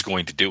for who's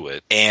going to do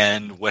it.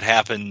 And what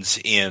happens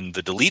in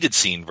the deleted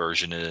scene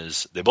version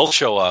is they both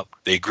show up,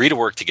 they agree to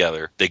work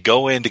together, they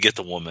go in to get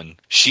the woman,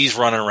 she's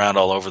running around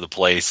all over the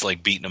place,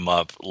 like beating them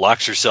up,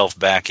 locks herself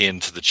back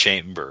into the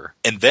chamber,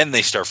 and then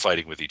they start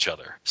fighting with each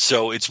other.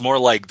 So it's more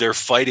like their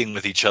fighting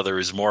with each other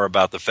is more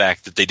about the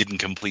fact that they didn't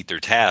complete their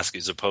task,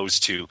 as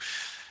opposed to,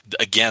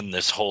 again,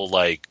 this whole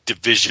like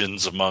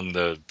divisions among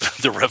the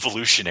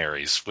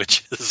revolutionaries,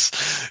 which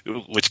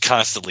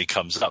constantly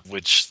comes up,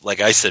 which, like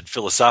I said,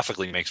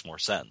 philosophically makes more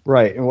sense.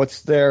 Right, and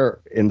what's there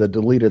in the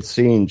deleted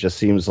scene just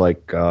seems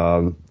like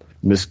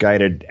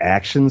misguided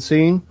action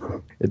scene.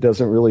 It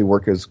doesn't really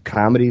work as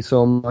comedy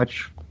so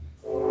much,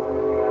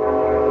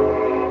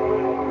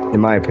 in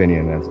my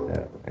opinion.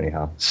 That's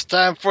anyhow. It's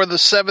time for the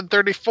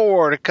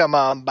 734 to come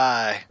on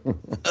by.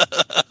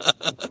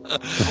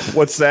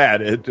 What's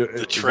that?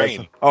 The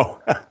train. Oh,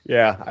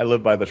 yeah. I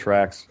live by the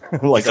tracks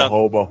like a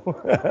hobo.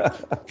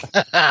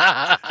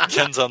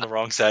 Ken's on the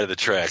wrong side of the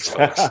tracks,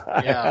 folks.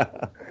 Yeah.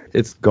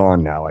 It's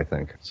gone now, I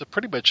think. So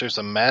pretty much there's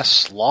a mass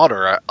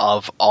slaughter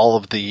of all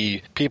of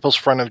the People's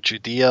Front of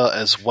Judea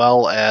as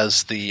well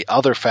as the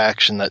other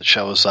faction that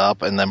shows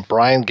up, and then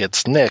Brian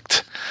gets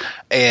nicked,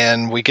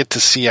 and we get to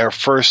see our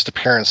first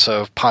appearance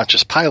of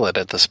Pontius Pilate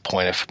at this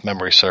point, if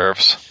memory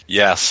serves.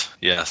 Yes.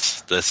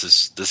 This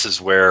is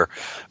where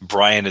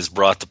Brian is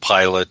brought to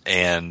Pilate,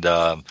 and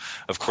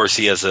of course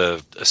he has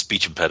a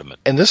speech impediment.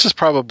 And this is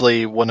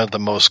probably one of the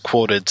most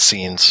quoted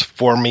scenes,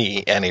 for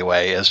me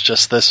anyway, is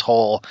just this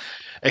whole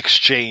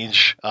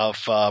exchange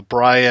of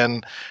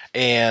Brian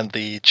and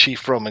the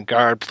chief Roman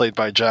guard played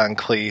by John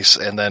Cleese,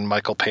 and then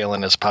Michael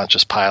Palin as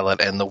Pontius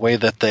Pilate, and the way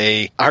that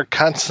they are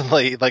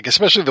constantly, like,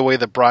 especially the way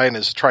that Brian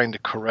is trying to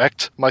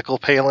correct Michael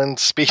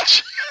Palin's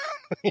speech.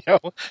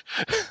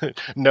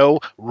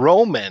 No,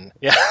 Roman.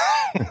 Yeah.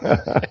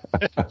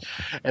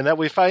 And that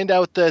we find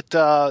out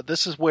that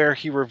this is where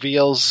he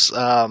reveals,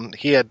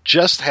 he had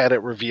just had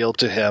it revealed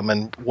to him,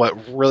 and what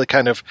really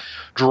kind of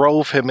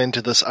drove him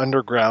into this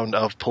underground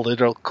of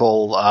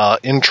political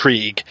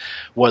intrigue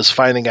was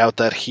finding out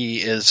that he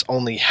is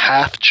only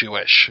half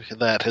Jewish,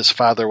 that his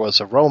father was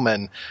a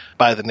Roman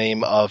by the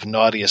name of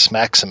Nautius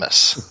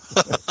Maximus.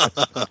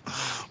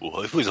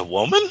 Well, he was a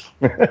woman?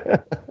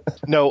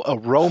 No, a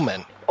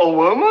Roman. A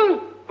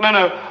woman?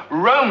 No,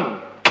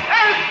 Roman.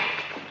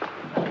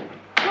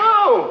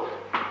 No!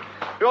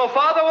 Your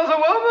father was a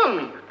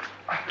woman.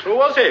 Who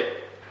was he?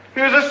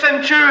 He was a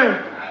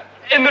centurion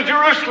in the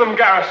Jerusalem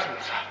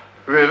garrisons.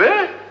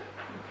 Really?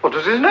 What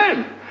was his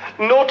name?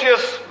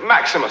 Nautius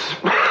Maximus.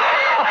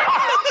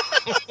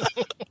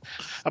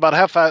 About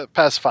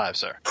past 5,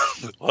 sir.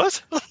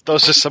 What?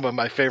 Those are some of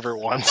my favorite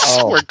ones,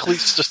 where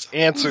Cleese just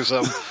answers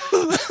them.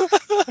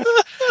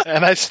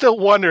 And I still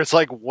wonder, it's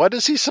like, what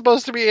is he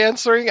supposed to be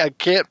answering? I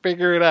can't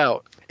figure it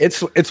out.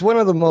 It's one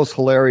of the most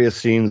hilarious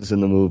scenes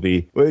in the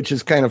movie, which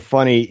is kind of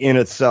funny in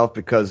itself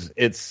because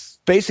it's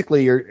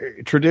basically your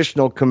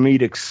traditional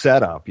comedic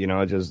setup,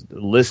 just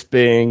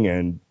lisping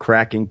and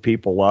cracking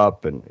people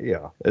up, and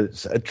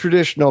it's a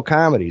traditional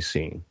comedy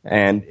scene,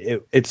 and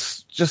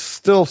it's just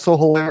still so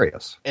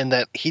hilarious. And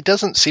that he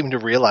doesn't seem to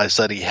realize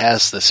that he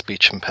has this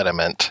speech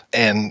impediment,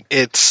 and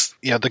it's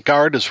the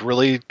guard is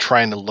really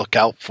trying to look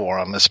out for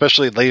him,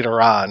 especially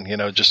later on,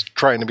 just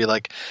trying to be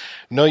like,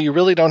 no, you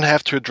really don't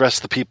have to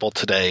address the people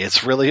today.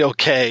 It's really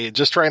okay.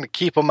 Just trying to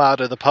keep him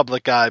out of the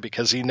public eye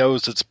because he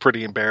knows it's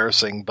pretty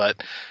embarrassing.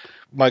 But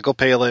Michael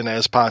Palin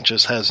as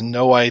Pontius has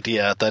no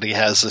idea that he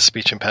has a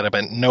speech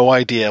impediment, no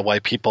idea why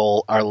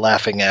people are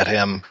laughing at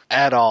him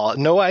at all,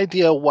 no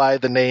idea why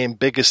the name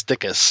Biggest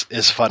Dickus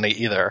is funny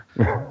either.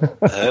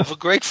 I have a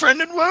great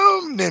friend in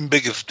Rome named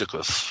Biggest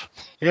Dickus.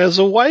 He has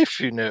a wife,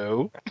 you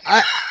know.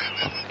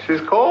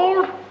 She's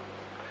called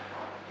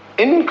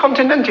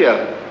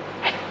Incontinentia.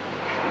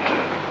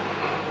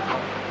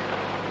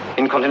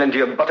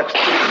 Incontinentia buttocks.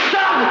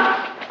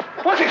 Stop!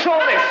 What's all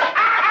this?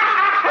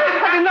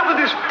 I've had enough of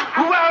this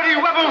rowdy,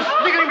 rebel,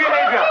 sniggering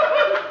behavior.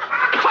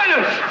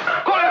 Silence!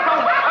 Call in from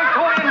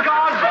Victorian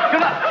guards.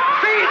 You'll not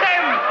feed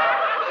them!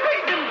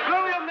 Feed them!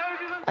 Blow your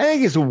noses! I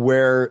think he's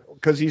aware,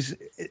 because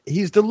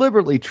he's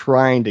deliberately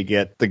trying to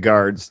get the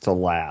guards to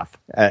laugh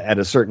at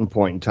a certain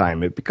point in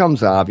time. It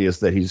becomes obvious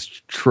that he's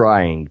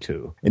trying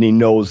to, and he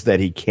knows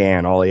that he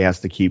can. All he has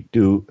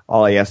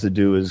to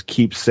do is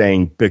keep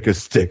saying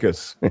Biggest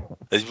Dickus.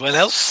 Anyone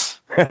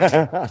else?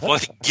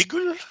 Want to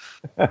giggle?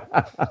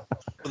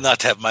 Will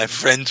not have my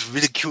friends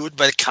ridiculed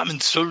by the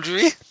common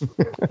soldiery.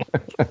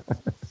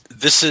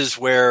 This is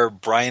where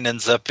Brian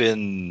ends up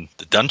in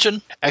the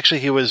dungeon?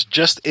 Actually, he was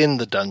just in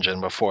the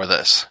dungeon before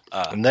this.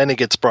 And then he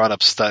gets brought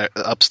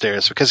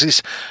upstairs because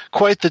he's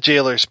quite the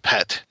jailer's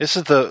pet. This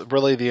is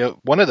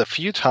one of the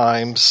few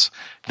times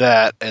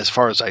that, as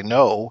far as I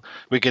know,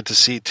 we get to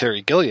see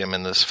Terry Gilliam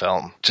in this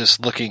film,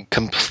 just looking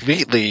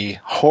completely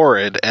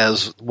horrid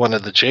as one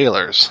of the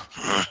jailers.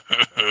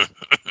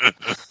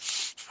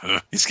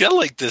 He's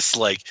got this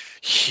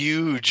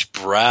huge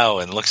brow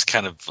and looks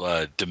kind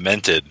of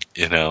demented,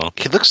 you know.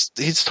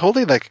 He's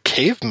totally like a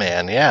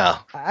caveman, yeah.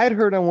 I'd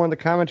heard on one of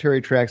the commentary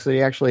tracks that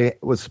he actually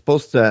was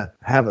supposed to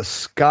have a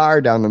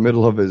scar down the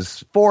middle of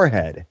his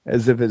forehead,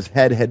 as if his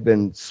head had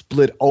been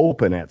split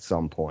open at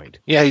some point.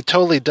 Yeah, he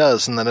totally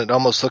does, and then it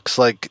almost looks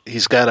like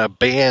he's got a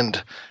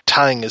band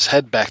tying his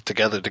head back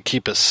together to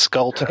keep his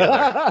skull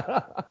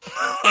together.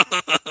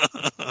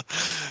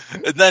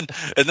 And then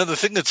the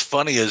thing that's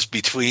funny is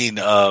between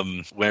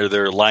where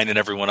they're lining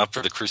everyone up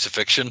for the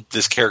crucifixion,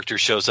 this character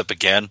shows up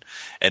again,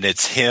 and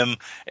it's him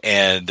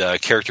and a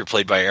character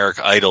played by Eric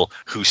Idle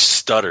who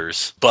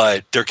stutters,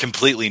 but they're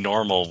completely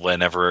normal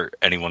whenever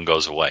anyone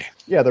goes away.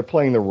 Yeah, they're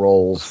playing the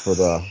roles for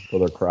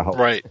the crowd.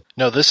 Right.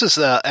 No, this is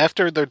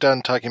after they're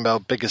done talking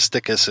about Biggest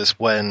Dickus is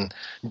when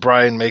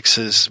Brian makes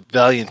his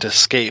valiant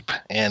escape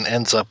and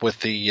ends up with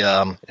the,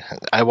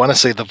 I want to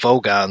say the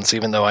Vogons,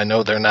 even though I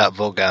know they're not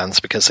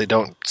Vogons because they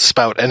don't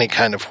spout any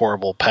kind of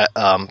horrible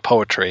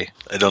poetry.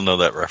 I don't know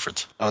that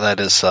reference. Oh, that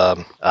is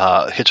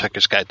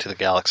Hitchhiker's Guide to the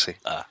Galaxy.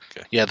 Ah,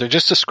 okay. Yeah, they're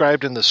just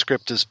described in the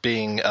script as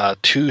being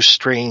two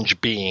strange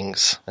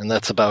beings, and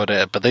that's about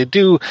it. But they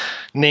do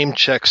name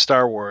check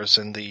Star Wars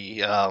in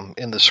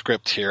the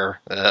script here.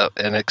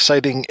 An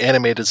exciting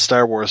animated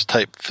Star Wars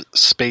type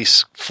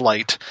space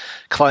flight,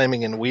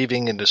 climbing and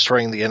weaving and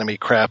destroying the enemy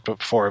craft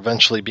before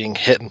eventually being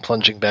hit and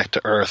plunging back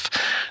to Earth.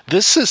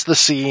 This is the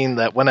scene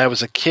that when I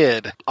was a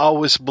kid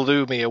always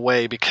blew me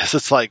away because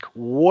it's like,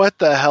 what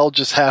the hell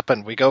just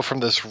happened? We go from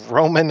this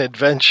Roman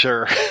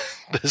adventure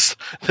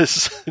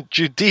this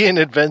Judean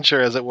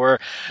adventure, as it were,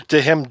 to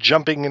him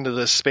jumping into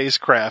this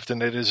spacecraft,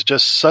 and it is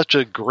just such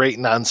a great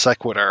non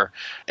sequitur,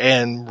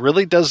 and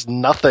really does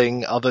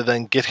nothing other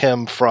than get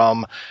him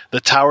from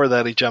the tower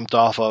that he jumped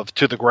off of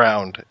to the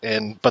ground.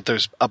 But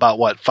there's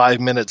about 5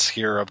 minutes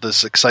here of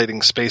this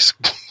exciting space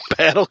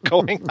battle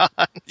going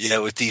on. Yeah,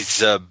 with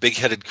these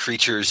big-headed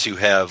creatures who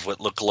have what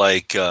look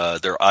like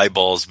their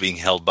eyeballs being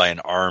held by an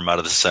arm out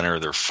of the center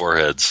of their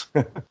foreheads.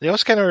 They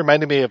always kind of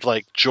reminded me of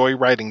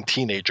joyriding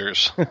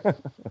teenagers.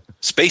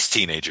 Space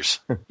teenagers.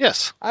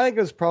 Yes. I think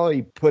it was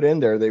probably put in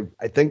there.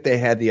 I think they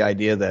had the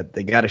idea that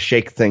they got to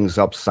shake things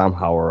up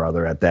somehow or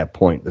other at that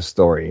point in the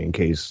story in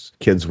case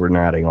kids were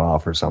nodding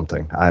off or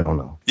something. I don't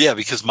know. Yeah,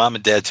 because mom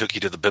and dad took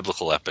you to the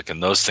biblical epic,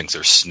 and those things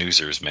are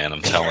snoozers, man,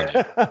 I'm telling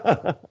you.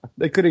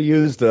 They could have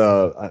used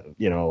a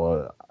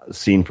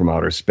scene from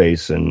outer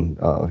space and,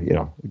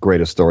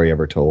 greatest story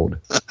ever told.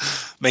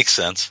 Makes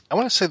sense. I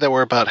want to say that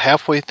we're about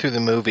halfway through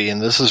the movie,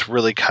 and this is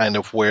really kind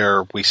of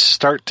where we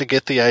start to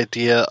get the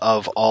idea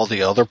of all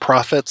the other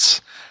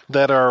prophets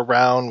that are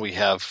around. We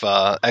have,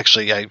 I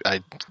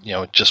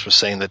just was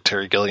saying that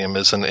Terry Gilliam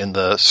isn't in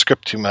the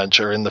script too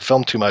much or in the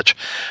film too much,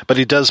 but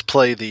he does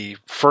play the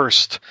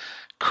first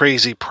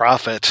crazy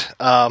prophet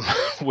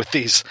with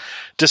these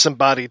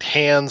disembodied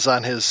hands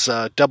on his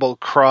double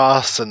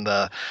cross, and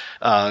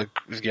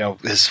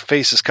his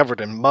face is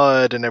covered in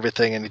mud and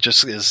everything, and he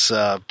just is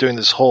doing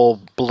this whole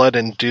blood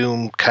and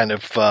doom kind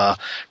of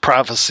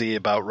prophecy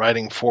about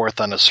riding forth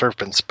on a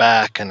serpent's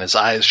back, and his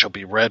eyes shall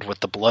be red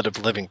with the blood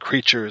of living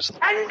creatures.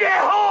 And the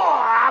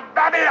whore of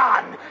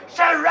Babylon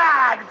shall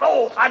ride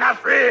forth on a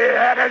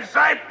three-headed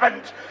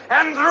serpent,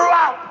 and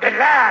throughout the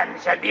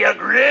land shall be a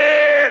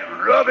great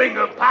rubbing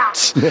of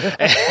pots.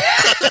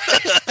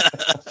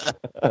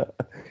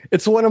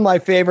 It's one of my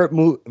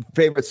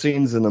favorite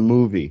scenes in the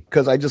movie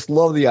because I just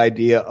love the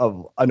idea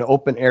of an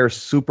open air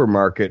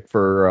supermarket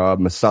for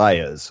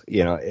messiahs.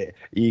 You know,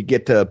 you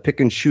get to pick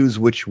and choose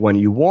which one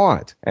you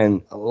want,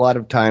 and a lot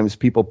of times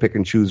people pick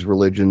and choose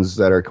religions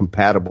that are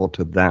compatible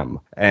to them,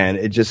 and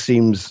it just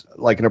seems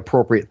like an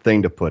appropriate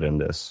thing to put in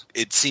this.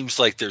 It seems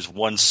like there's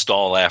one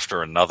stall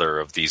after another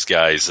of these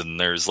guys, and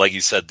there's, like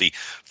you said, the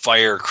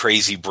fire,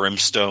 crazy,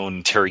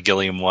 brimstone, Terry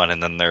Gilliam one,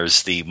 and then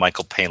there's the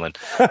Michael Palin.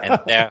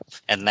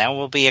 And there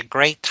will be a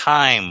great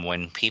time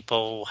when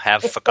people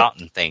have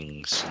forgotten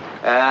things.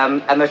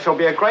 And there shall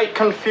be a great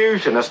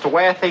confusion as to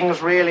where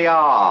things really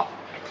are.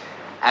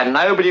 And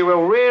nobody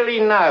will really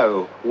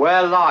know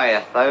where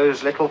lieth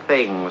those little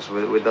things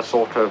with the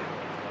sort of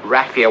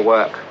raffia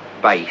work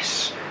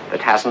base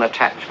that has an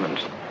attachment.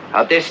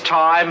 At this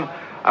time,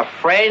 a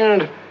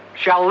friend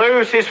shall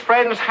lose his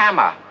friend's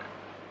hammer,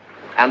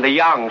 and the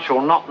young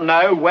shall not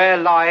know where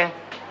lieth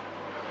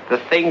the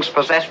things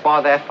possessed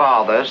by their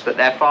fathers that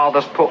their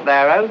fathers put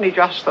there only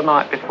just the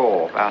night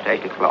before, about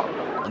 8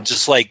 o'clock.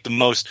 Just like the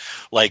most,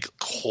 like,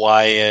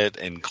 quiet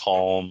and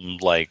calm,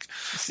 like...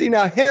 See,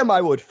 now him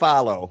I would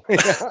follow.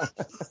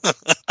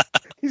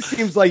 He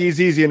seems like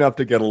he's easy enough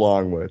to get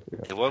along with.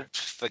 He won't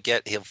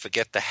forget. He'll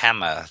forget the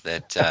hammer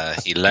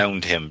that he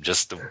loaned him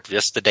just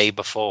the day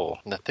before.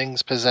 The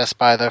things possessed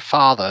by their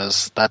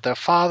fathers that their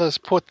fathers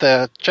put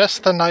there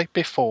just the night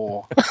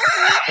before.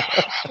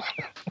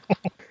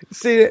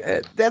 See,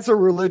 that's a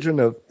religion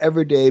of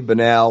everyday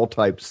banal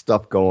type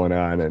stuff going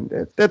on,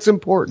 and that's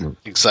important.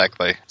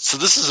 Exactly. So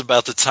this is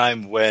about the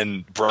time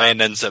when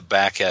Brian ends up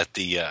back at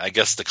the, I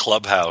guess, the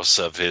clubhouse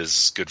of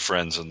his good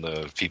friends in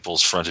the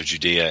People's Front of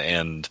Judea,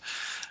 and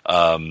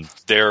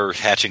they're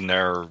hatching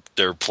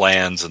their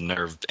plans, and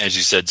they're, as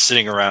you said,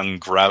 sitting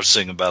around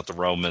grousing about the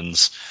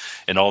Romans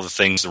and all the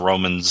things the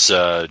Romans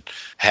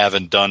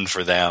haven't done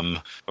for them.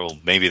 Well,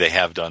 maybe they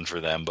have done for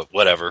them, but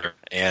whatever.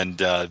 And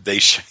he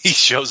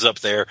shows up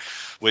there,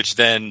 which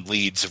then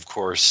leads, of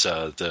course,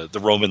 the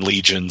Roman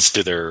legions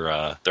to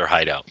their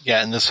hideout.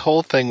 Yeah, and this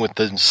whole thing with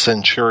the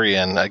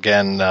centurion,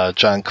 again,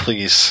 John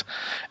Cleese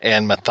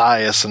and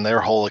Matthias, and their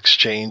whole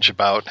exchange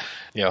about,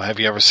 you know, have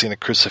you ever seen a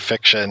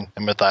crucifixion?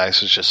 And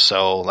Matthias is just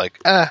so like,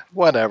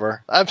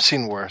 whatever. I've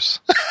seen worse.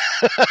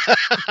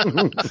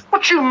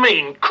 What you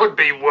mean, could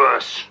be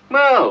worse?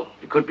 Well,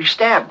 you could be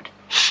stabbed.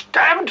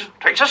 Stabbed?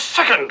 Takes a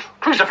second.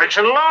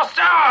 Crucifixion lasts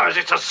hours.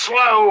 It's a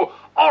slow,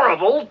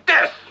 horrible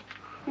death.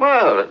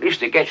 Well, at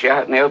least it gets you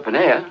out in the open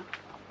air.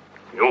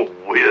 You're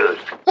weird.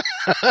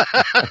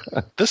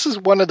 This is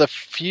one of the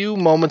few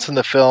moments in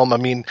the film. I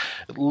mean,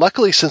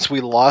 luckily, since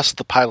we lost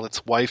the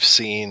pilot's wife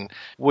scene,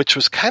 which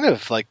was kind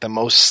of like the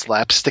most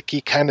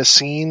slapsticky kind of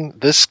scene,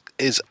 this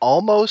is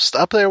almost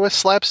up there with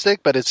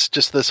slapstick, but it's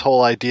just this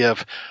whole idea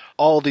of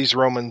all these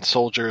Roman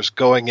soldiers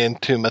going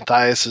into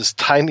Matthias's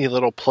tiny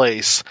little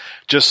place,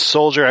 just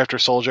soldier after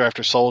soldier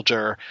after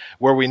soldier,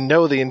 where we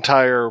know the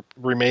entire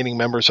remaining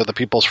members of the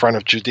People's Front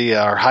of Judea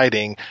are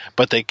hiding,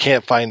 but they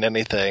can't find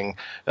anything.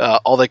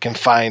 All they can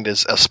find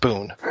is a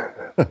spoon.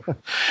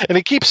 And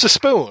he keeps the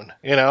spoon,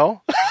 you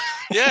know?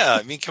 Yeah,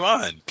 I mean, come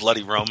on,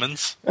 bloody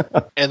Romans.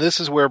 And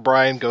this is where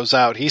Brian goes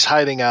out. He's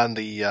hiding on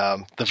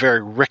the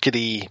very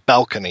rickety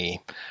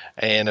balcony.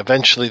 And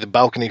eventually the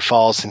balcony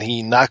falls and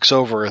he knocks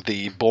over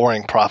the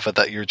boring prophet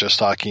that you're just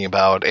talking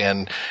about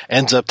and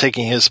ends up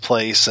taking his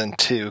place. And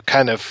to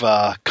kind of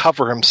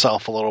cover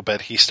himself a little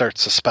bit, he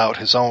starts to spout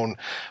his own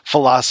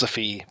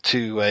philosophy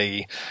to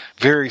a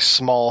very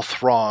small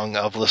throng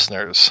of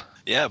listeners.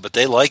 Yeah, but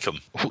they like him.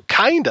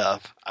 Kind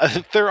of.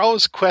 They're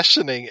always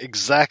questioning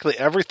exactly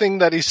everything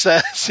that he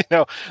says. You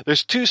know,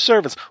 there's 2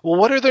 servants. Well,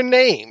 what are their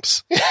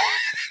names?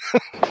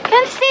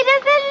 Consider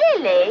the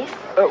lilies.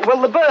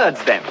 Well, the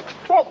birds, then.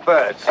 What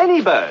birds?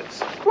 Any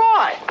birds.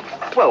 Why?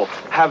 Well,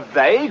 have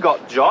they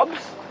got jobs?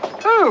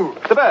 Who?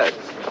 The birds.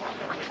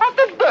 Have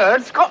the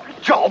birds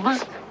got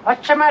jobs?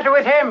 What's the matter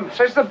with him?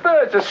 Says the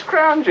birds are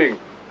scrounging.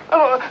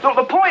 Oh, look,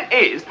 the point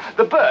is,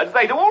 the birds,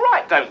 they do all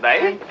right, don't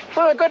they?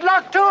 Well, good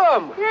luck to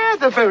them. Yeah,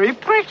 they're very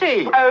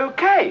pretty.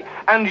 Okay,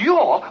 and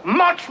you're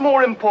much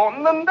more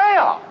important than they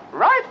are,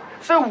 right?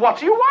 So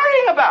what are you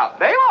worrying about?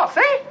 They are,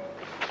 see?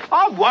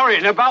 I'm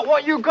worrying about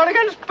what you've got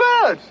against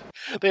birds.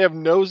 They have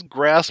no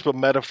grasp of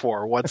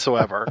metaphor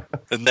whatsoever.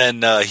 And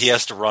then he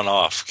has to run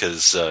off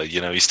because,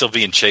 he's still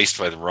being chased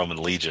by the Roman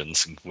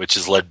legions, which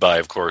is led by,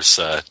 of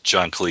course,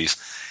 John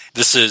Cleese.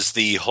 This is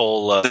the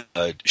whole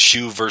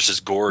shoe versus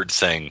gourd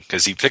thing,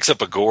 because he picks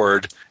up a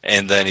gourd,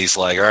 and then he's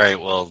like, all right,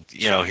 well,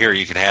 here,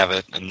 you can have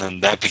it. And then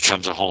that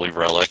becomes a holy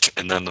relic.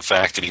 And then the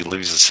fact that he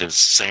loses his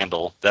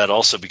sandal, that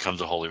also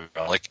becomes a holy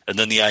relic. And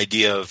then the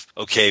idea of,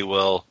 okay,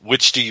 well,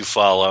 which do you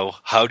follow?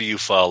 How do you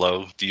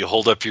follow? Do you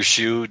hold up your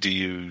shoe? Do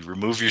you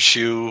remove your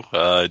shoe?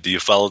 Do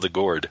you follow the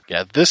gourd?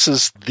 Yeah, this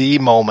is the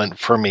moment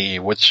for me,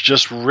 which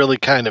just really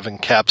kind of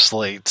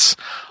encapsulates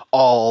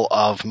all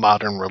of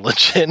modern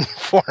religion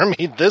for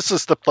me. This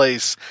is the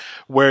place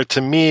where,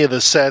 to me,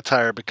 the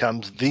satire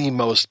becomes the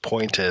most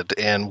pointed,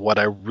 and what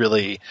I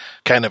really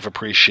kind of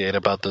appreciate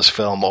about this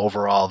film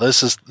overall.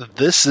 This is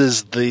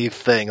the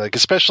thing, like,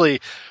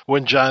 especially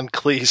when John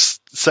Cleese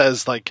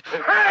says, like,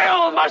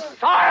 Hail,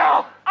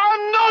 Messiah!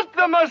 I'm not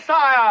the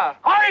Messiah!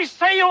 I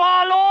say you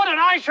are, Lord, and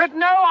I should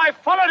know I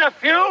followed a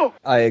few!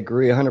 I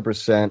agree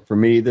 100%. For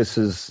me, this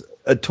is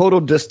a total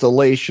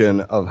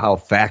distillation of how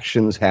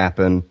factions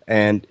happen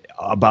and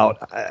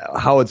about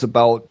how it's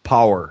about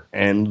power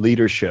and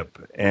leadership.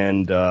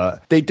 And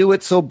they do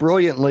it so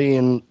brilliantly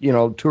in,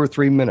 2 or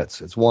 3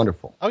 minutes. It's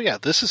wonderful. Oh yeah,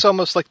 this is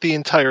almost like the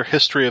entire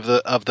history of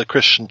the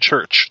Christian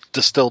church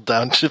distilled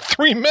down to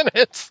 3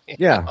 minutes.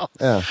 Yeah.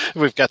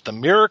 We've got the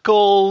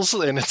miracles,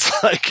 and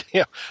it's like,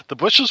 the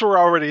bushes were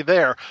already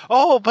there.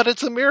 Oh, but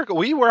it's a miracle.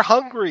 We were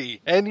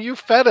hungry, and you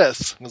fed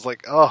us. And it's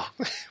like, oh,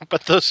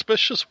 but those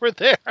bushes were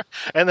there.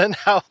 And then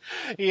how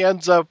he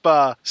ends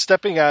up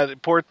stepping on,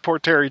 poor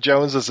Terry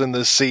Jones is in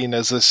this scene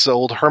as this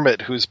old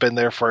hermit who's been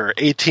there for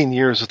 18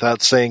 years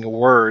without saying a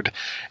word,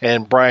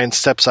 and Brian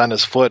steps on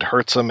his foot,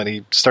 hurts him, and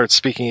he starts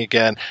speaking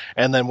again.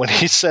 And then when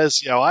he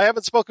says, I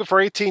haven't spoken for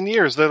 18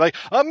 years, they're like,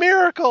 a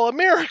miracle, a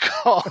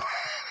miracle.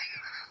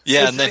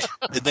 Yeah, and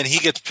then he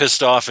gets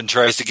pissed off and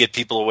tries to get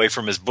people away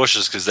from his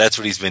bushes because that's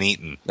what he's been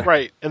eating.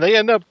 Right, and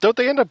don't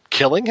they end up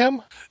killing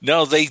him?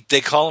 No, they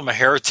call him a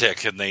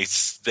heretic, and they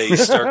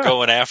start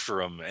going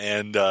after him.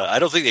 And I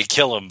don't think they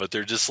kill him, but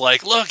they're just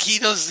like, look,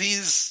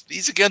 he's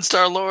against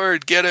our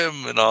Lord, get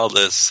him, and all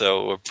this.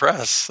 So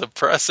oppress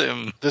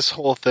him. This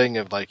whole thing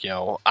of like,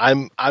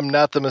 I'm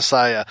not the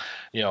Messiah.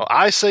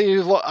 I say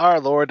you are,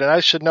 Lord, and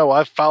I should know.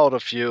 I've followed a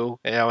few.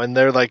 And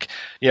they're like,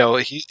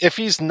 if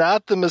he's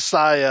not the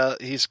Messiah,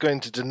 he's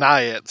going to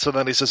deny it. So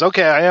then he says,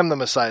 okay, I am the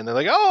Messiah. And they're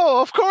like,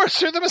 oh, of course,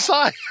 you're the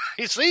Messiah.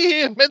 You see,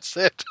 he admits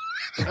it.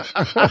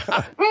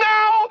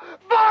 No,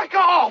 back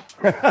off!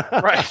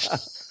 Right.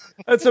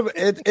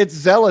 It's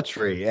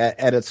zealotry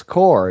at its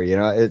core.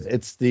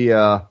 It's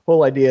the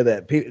whole idea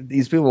that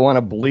these people want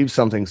to believe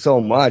something so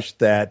much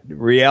that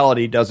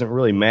reality doesn't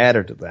really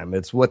matter to them.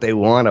 It's what they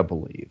want to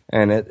believe,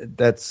 and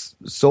that's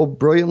so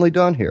brilliantly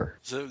done here.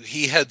 So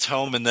he heads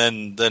home, and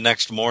then the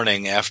next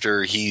morning,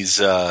 after he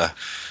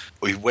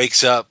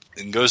wakes up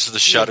and goes to the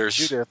shutters.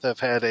 Judith have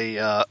had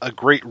a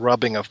great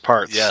rubbing of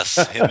parts. Yes,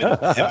 him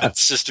and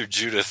Sister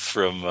Judith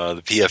from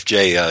the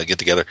PFJ get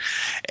together,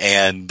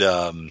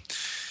 and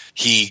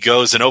he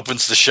goes and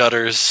opens the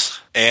shutters,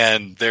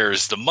 and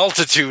there's the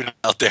multitude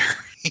out there.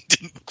 He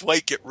didn't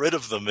quite get rid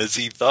of them as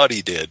he thought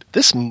he did.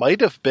 This might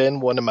have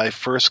been one of my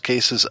first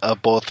cases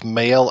of both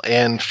male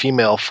and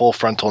female full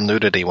frontal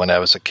nudity when I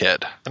was a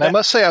kid. And I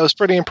must say I was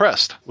pretty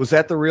impressed. Was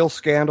that the real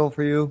scandal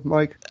for you,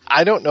 Mike?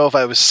 I don't know if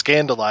I was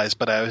scandalized,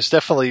 but I was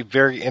definitely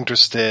very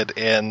interested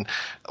in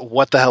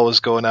what the hell was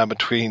going on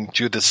between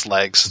Judith's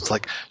legs. It's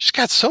like, she's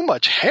got so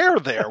much hair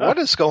there. What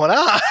is going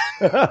on?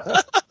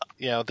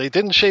 They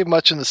didn't shave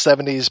much in the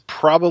 70s,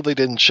 probably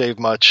didn't shave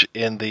much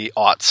in the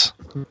aughts.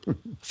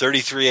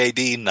 33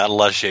 AD, not a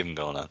lot of shaving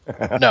going on.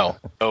 No.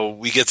 So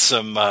we get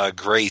some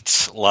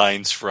great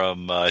lines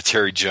from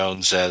Terry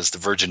Jones as the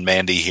Virgin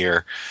Mandy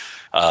here,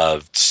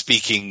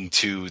 speaking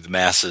to the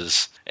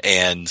masses,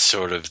 and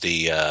sort of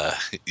the,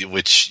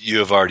 which you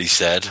have already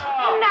said.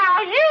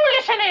 Now you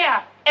listen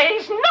here.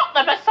 He's not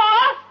the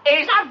Messiah.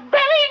 He's a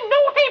very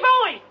naughty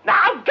boy.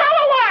 Now go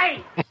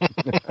away.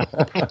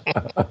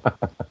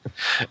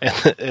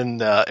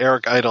 And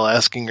Eric Idle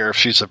asking her if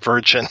she's a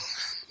virgin.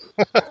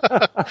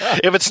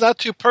 If it's not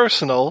too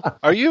personal,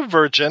 are you a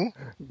virgin?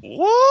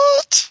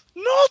 What?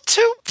 Not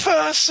too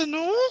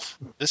personal.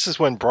 This is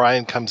when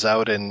Brian comes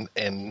out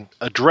and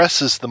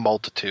addresses the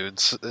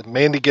multitudes.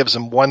 Mandy gives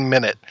him 1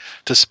 minute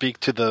to speak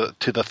to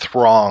the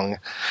throng,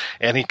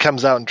 and he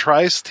comes out and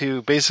tries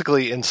to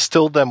basically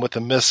instill them with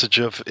a message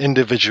of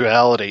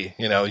individuality.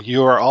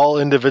 You are all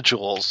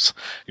individuals.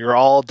 You're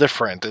all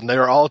different, and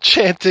they're all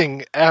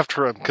chanting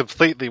after him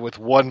completely with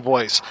one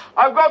voice.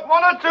 I've got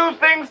 1 or 2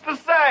 things to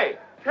say.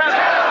 Tell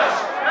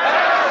us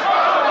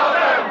all of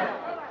them.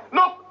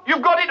 Look,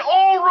 you've got it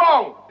all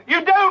wrong.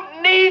 You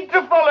don't need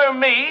to follow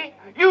me.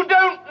 You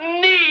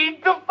don't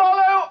need to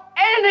follow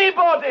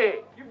anybody.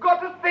 You've got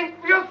to think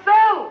for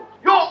yourself.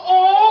 You're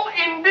all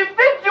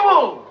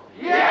individuals.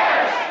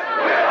 Yes,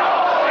 we're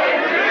all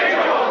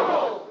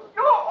individuals.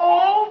 You're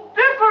all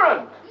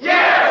different.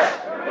 Yes,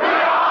 we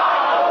are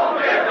all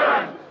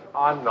different.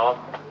 I'm not.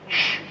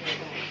 Shh.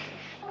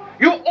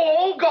 You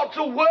all got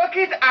to work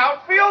it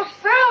out for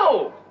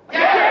yourself.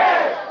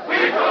 Yes,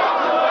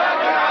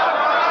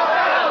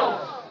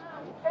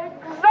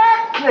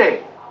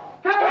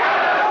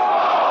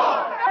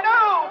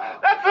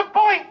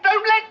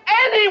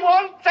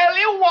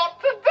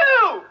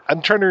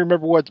 trying to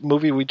remember what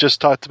movie we just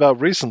talked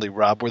about recently,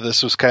 Rob, where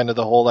this was kind of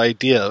the whole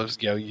idea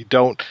of, you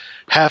don't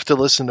have to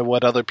listen to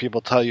what other people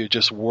tell you,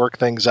 just work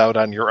things out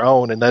on your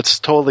own. And that's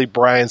totally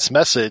Brian's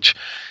message.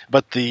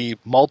 But the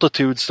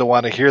multitudes don't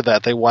want to hear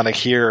that. They want to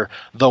hear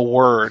the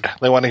word.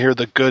 They want to hear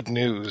the good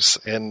news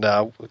and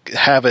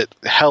have it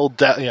held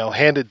down,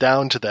 handed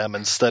down to them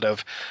instead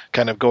of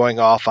kind of going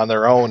off on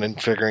their own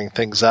and figuring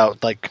things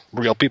out like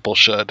real people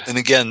should. And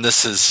again,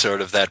 this is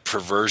sort of that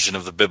perversion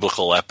of the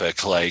biblical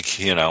epic, like,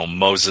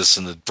 Moses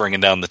and bringing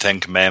down the Ten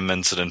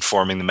Commandments and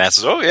informing the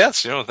masses, oh,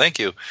 yes, thank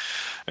you,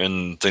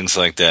 and things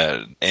like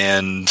that.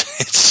 And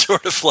it's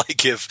sort of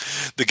like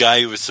if the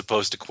guy who was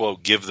supposed to,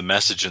 quote, give the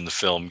message in the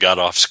film got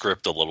off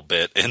script a little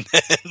bit, and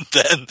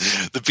then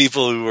the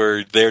people who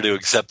were there to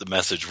accept the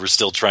message were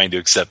still trying to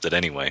accept it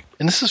anyway.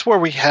 And this is where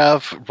we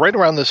have, right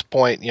around this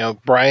point,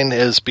 Brian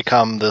has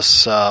become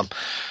this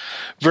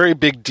very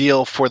big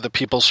deal for the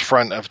People's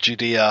Front of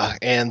Judea,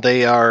 and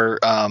they are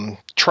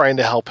trying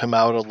to help him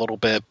out a little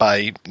bit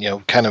by,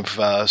 kind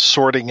of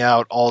sorting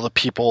out all the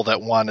people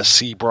that want to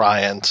see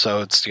Brian.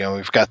 So it's,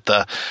 we've got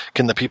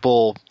can the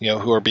people,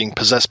 who are being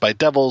possessed by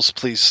devils,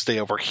 please stay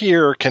over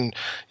here? Can,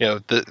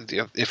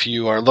 if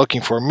you are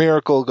looking for a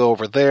miracle, go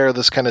over there,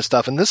 this kind of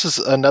stuff. And this is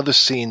another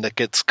scene that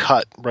gets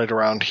cut right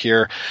around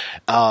here,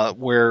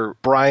 where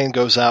Brian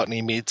goes out and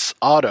he meets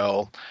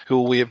Otto,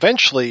 who we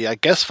eventually, I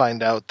guess,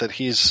 find out that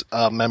he's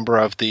a member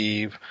of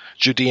the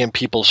Judean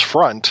People's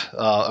Front,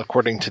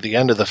 according to the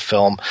end of the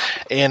film.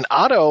 And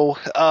Otto,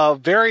 a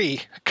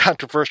very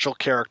controversial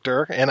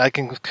character, and I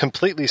can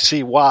completely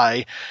see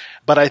why,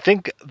 but I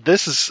think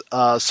this is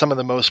some of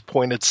the most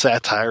pointed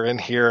satire in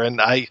here,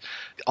 and I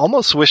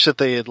almost wish that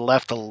they had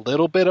left a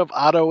little bit of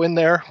Otto in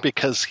there,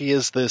 because he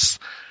is this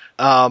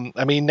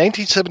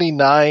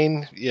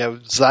 1979,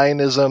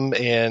 Zionism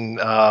and,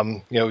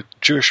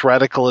 Jewish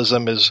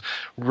radicalism is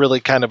really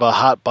kind of a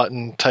hot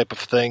button type of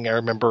thing. I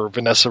remember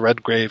Vanessa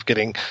Redgrave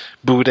getting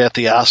booed at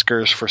the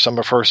Oscars for some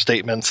of her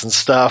statements and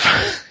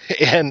stuff.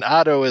 And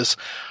Otto is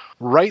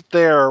right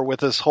there with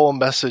this whole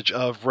message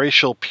of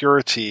racial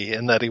purity,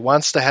 and that he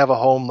wants to have a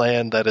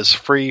homeland that is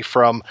free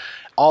from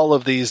all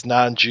of these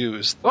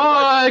non-Jews. Oh,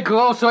 I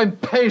grow so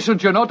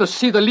impatient, to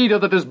see the leader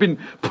that has been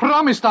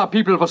promised our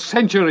people for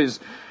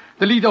centuries.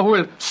 The leader who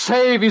will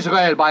save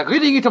Israel by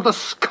ridding it of the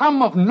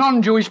scum of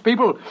non-Jewish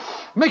people,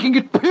 making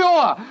it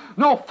pure.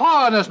 No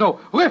foreigners, no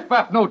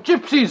riffraff, no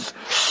gypsies.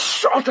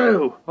 Shh,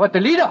 Otto! What, the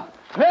leader?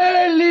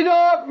 Hey,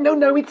 leader!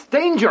 No, it's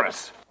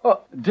dangerous. Oh,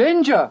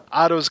 danger.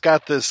 Otto's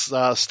got this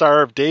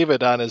Star of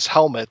David on his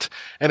helmet,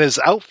 and his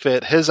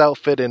outfit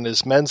and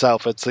his men's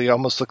outfits, they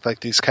almost look like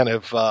these kind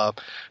of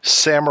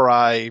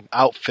samurai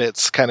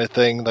outfits kind of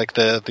thing, like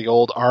the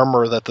old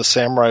armor that the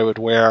samurai would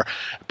wear.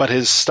 But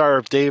his Star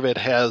of David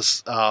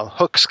has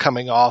hooks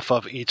coming off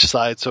of each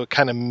side, so it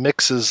kind of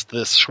mixes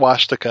this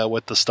swastika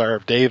with the Star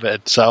of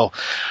David. So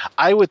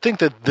I would think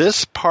that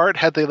this part,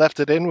 had they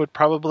left it in, would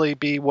probably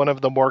be one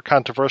of the more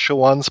controversial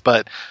ones,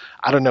 but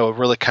I don't know, it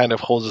really kind of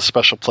holds a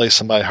special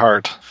place in my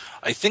heart.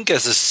 I think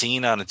as a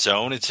scene on its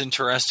own, it's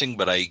interesting,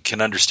 but I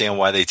can understand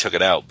why they took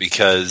it out,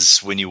 because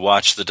when you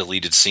watch the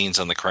deleted scenes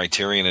on the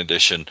Criterion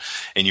edition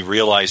and you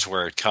realize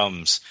where it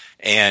comes,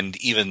 and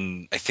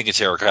even, I think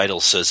it's Eric Idle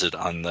says it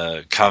on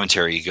the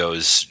commentary, he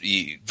goes,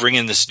 you bring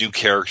in this new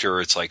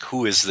character, it's like,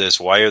 who is this?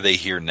 Why are they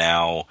here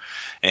now?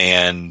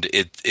 And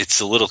it's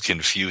a little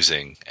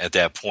confusing at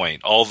that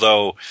point.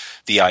 Although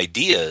the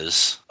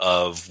ideas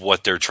of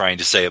what they're trying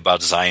to say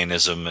about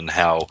Zionism and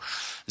how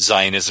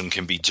Zionism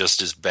can be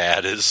just as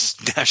bad as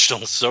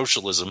National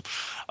Socialism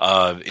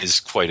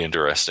is quite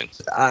interesting.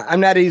 I'm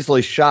not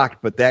easily shocked,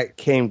 but that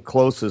came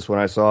closest when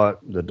I saw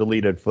the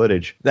deleted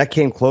footage. That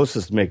came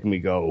closest to making me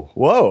go,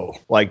 whoa.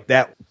 Like,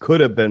 that could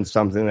have been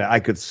something that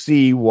I could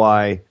see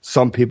why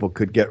some people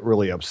could get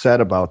really upset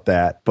about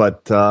that.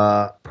 But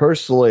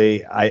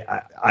personally,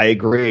 I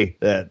agree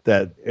that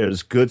it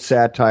is good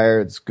satire,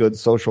 it's good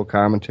social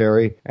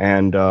commentary,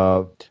 and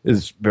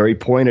is very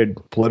pointed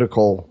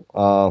political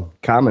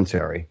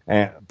commentary.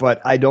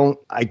 But I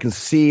can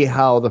see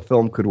how the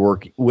film could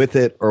work with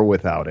it or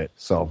without it.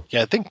 So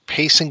yeah, I think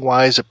pacing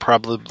wise, it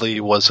probably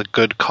was a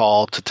good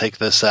call to take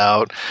this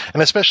out.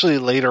 And especially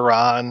later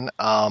on,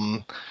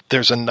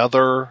 there's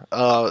another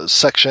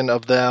section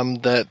of them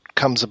that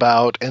comes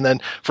about. And then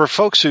for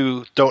folks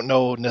who don't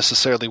know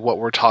necessarily what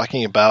we're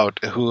talking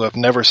about, who have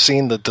never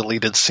seen the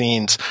deleted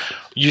scenes,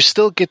 you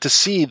still get to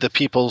see the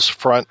People's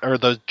Front, or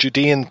the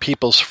Judean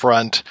People's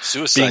Front,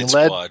 Suicide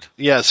Squad.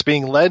 Yes,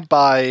 being led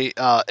by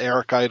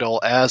Eric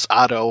Idle as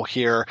Otto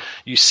here.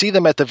 You see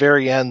them at the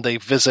very end. They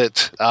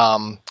visit,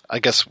 I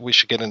guess we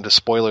should get into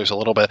spoilers a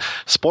little bit.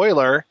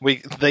 Spoiler,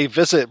 they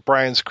visit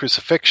Brian's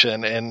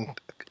crucifixion and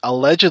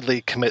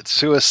allegedly commit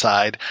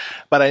suicide,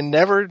 but I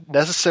never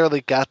necessarily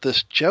got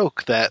this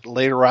joke that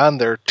later on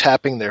they're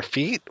tapping their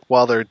feet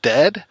while they're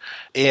dead,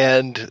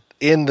 and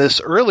in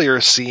this earlier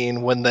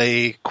scene, when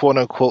they quote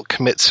unquote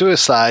commit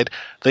suicide,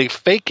 they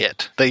fake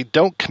it. They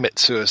don't commit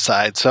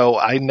suicide. So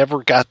I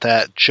never got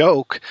that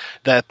joke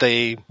that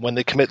when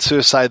they commit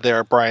suicide there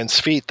at Brian's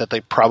feet, that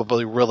they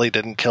probably really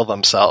didn't kill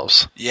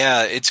themselves.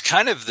 Yeah, it's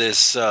kind of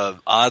this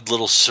odd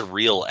little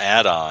surreal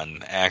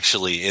add-on,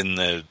 actually, in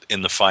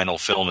the final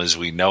film as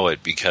we know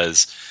it,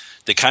 because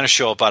they kind of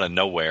show up out of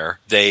nowhere.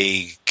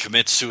 They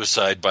commit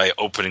suicide by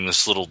opening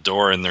this little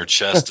door in their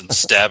chest and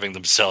stabbing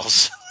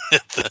themselves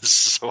with the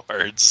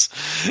swords.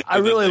 I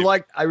really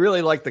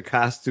like the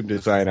costume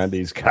design on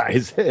these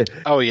guys.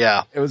 Oh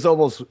yeah, it was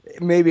almost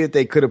maybe if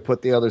they could have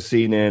put the other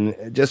scene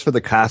in just for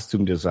the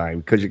costume design,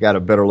 because you got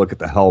a better look at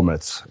the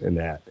helmets in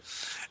that.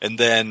 And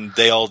then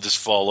they all just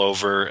fall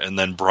over, and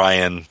then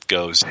Brian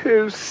goes,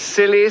 "You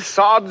silly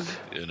sods."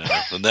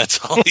 And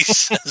that's all he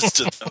says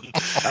to them.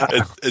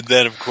 And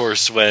then, of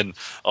course, when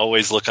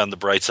Always Look on the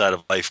Bright Side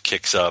of Life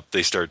kicks up,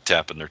 they start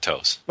tapping their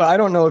toes. Well, I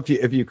don't know if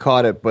you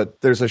caught it,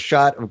 but there's a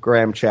shot of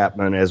Graham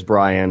Chapman as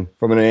Brian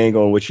from an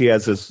angle in which he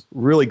has this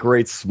really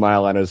great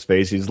smile on his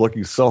face. He's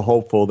looking so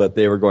hopeful that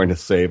they were going to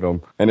save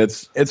him. And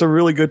it's a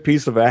really good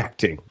piece of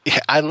acting. Yeah,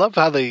 I love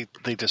how they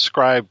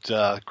described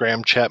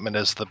Graham Chapman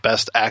as the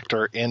best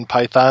actor in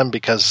Python,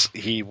 because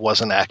he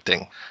wasn't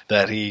acting,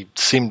 that he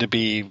seemed to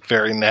be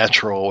very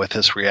natural with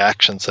his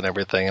reactions and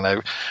everything.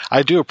 And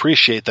I do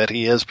appreciate that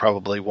he is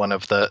probably one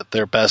of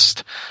their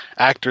best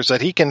actors, that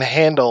he can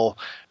handle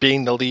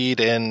being the lead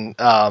in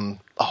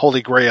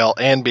Holy Grail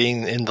and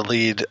being in the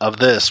lead of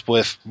this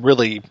with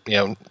really,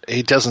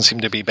 he doesn't seem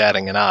to be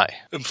batting an eye.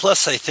 And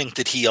plus, I think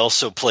that he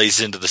also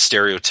plays into the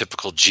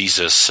stereotypical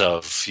Jesus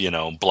of,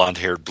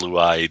 blonde-haired,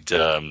 blue-eyed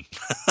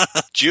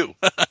Jew.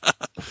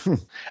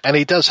 And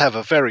he does have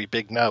a very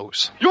big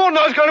nose. Your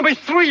nose is going to be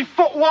 3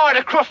 foot wide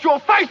across your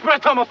face by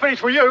the time I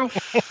finish with you.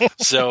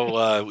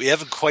 So we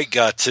haven't quite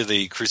got to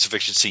the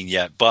crucifixion scene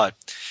yet, but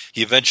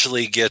he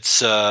eventually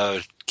gets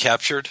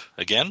captured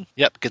again.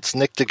 Yep, gets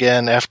nicked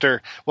again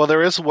after. Well,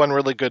 there is one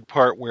really good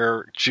part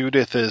where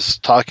Judith is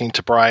talking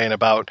to Brian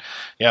about,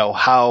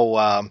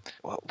 how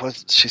what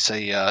did she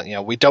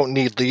say? We don't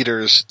need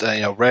leaders.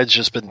 Reg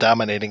has been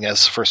dominating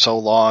us for so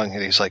long,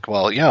 and he's like,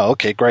 well, yeah,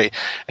 okay, great.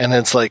 And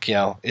it's like,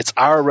 it's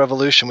our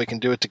revolution. We can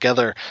do it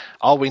together.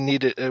 All we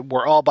need,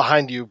 we're all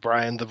behind you,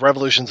 Brian. The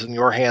revolution's in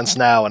your hands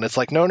now. And it's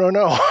like, no.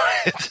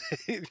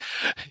 You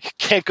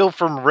can't go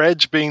from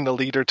Reg being the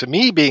leader to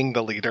me being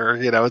the leader.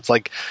 It's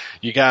like,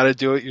 you got to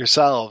do it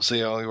yourselves.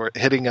 We're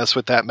hitting us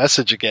with that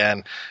message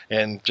again,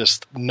 and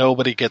just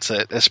nobody gets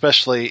it.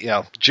 Especially,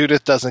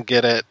 Judith doesn't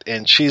get it,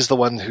 and she's the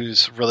one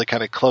who's really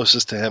kind of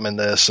closest to him in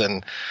this.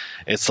 And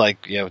it's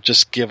like,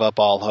 just give up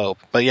all hope.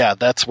 But yeah,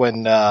 that's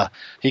when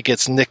he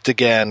gets nicked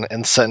again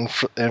and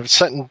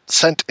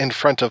sent in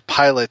front of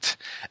Pilate,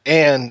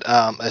 and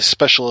a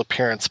special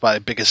appearance by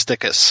Biggest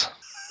Dickus.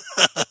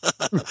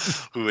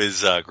 Who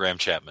is Graham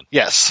Chapman.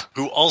 Yes.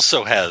 Who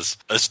also has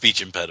a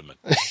speech impediment.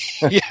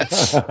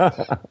 Yes.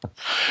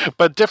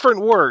 But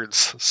different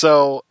words.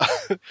 So,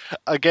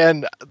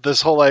 again,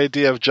 this whole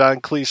idea of John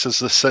Cleese as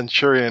the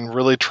centurion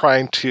really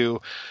trying to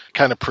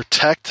kind of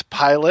protect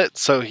Pilate.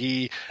 So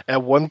he,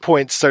 at one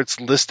point, starts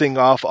listing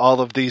off all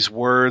of these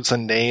words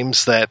and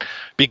names that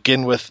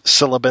begin with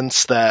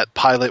syllabants that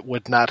Pilate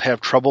would not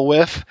have trouble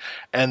with.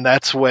 And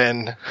that's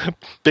when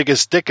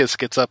Biggest Dickus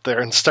gets up there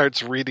and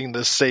starts reading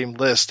this same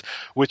list,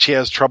 which he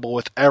has trouble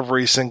with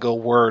every single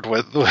word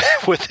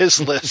with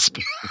his lisp.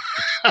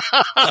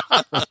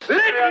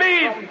 Let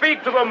me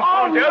speak to them,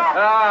 Pontius.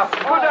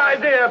 Good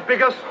idea,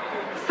 Biggest.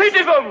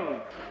 Citizen,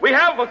 we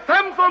have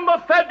Samson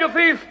the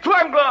Sadducee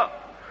Strangler,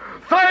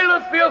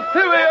 Silas the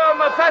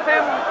Assyrian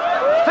assassin,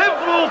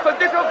 several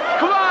seditious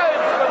scribes,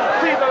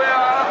 and see there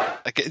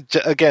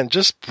are. Again,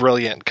 just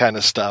brilliant kind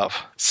of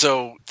stuff.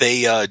 So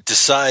they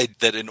decide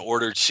that in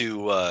order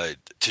to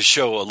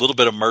show a little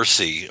bit of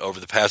mercy over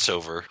the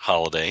Passover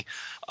holiday,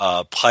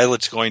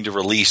 Pilate's going to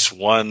release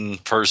one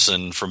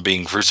person from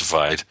being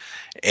crucified,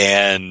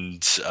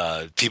 and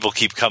people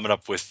keep coming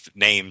up with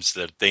names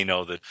that they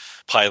know that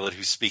Pilate,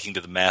 who's speaking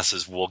to the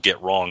masses, will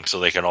get wrong, so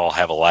they can all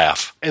have a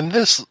laugh. In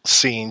this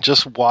scene,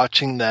 just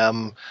watching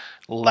them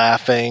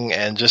laughing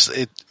and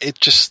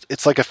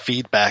it's like a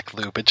feedback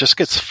loop. It just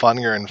gets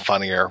funnier and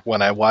funnier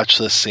when I watch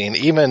this scene.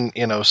 Even,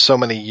 so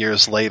many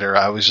years later,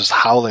 I was just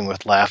howling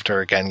with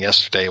laughter again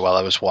yesterday while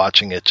I was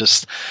watching it,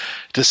 just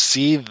to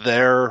see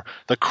the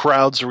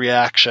crowd's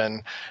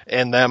reaction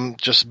and them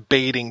just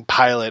baiting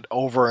Pilate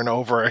over and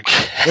over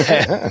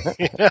again.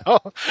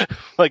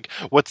 Like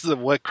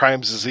what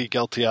crimes is he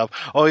guilty of?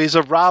 Oh, he's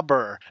a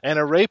robber and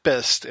a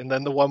rapist. And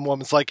then the one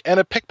woman's like, and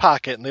a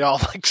pickpocket, and they all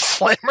like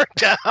slam her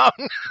down.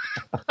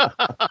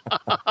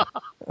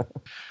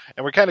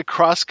 And we're kind of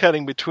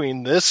cross-cutting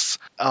between this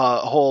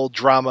whole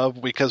drama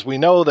because we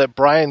know that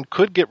Brian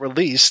could get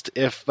released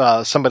if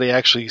somebody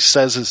actually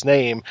says his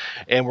name,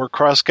 and we're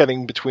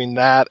cross-cutting between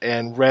that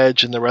and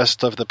Reg and the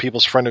rest of the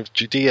People's Front of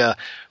Judea,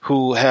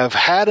 who have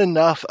had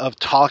enough of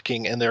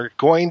talking, and they're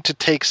going to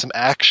take some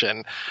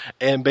action.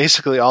 And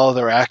basically all of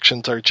their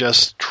actions are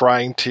just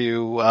trying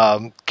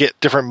to get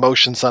different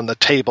motions on the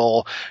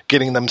table,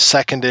 getting them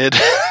seconded,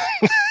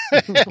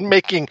 and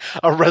making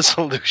a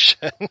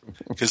resolution.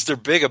 Because they're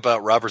big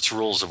about Robert's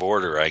Rules of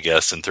Order, I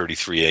guess, in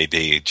 33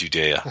 AD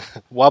Judea.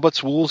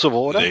 Robert's Rules of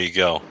Order? There you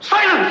go.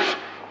 Silence!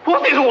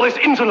 What is all this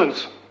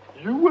insolence?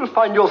 You will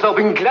find yourself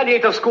in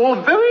gladiator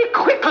school very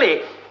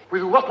quickly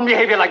with rotten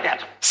behavior like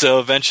that. So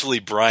eventually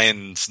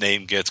Brian's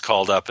name gets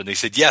called up, and they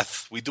said,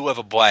 yes, we do have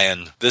a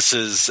Brian. This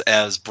is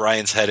as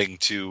Brian's heading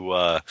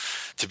to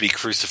be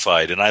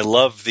crucified. And I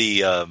love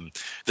the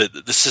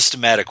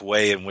systematic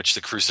way in which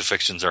the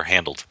crucifixions are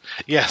handled.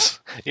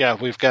 Yes. Yeah,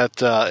 we've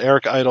got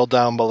Eric Idle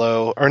down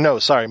below,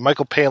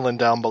 Michael Palin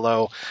down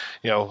below,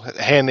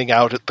 handing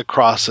out the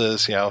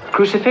crosses,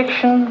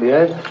 Crucifixion?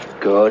 Yes.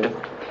 Good.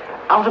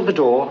 Out of the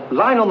door,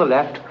 line on the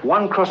left,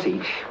 one cross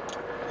each.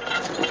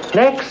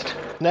 Next.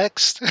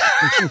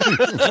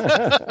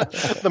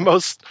 The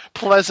most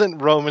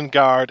pleasant Roman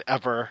guard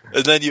ever.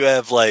 And then you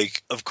have,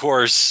 of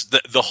course,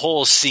 the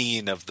whole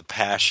scene of the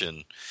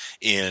Passion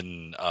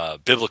in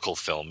biblical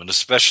film, and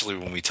especially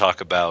when we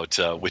talk about,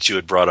 which you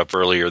had brought up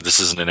earlier, this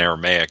isn't in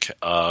Aramaic,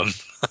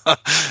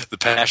 the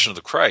Passion of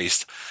the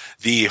Christ.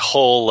 The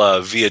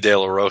whole Via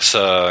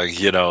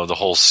Dolorosa, the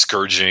whole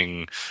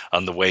scourging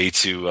on the way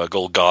to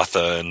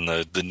Golgotha and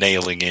the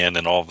nailing in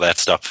and all of that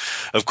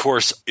stuff, of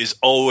course, is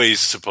always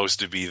supposed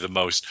to be the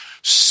most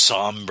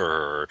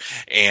somber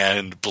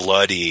and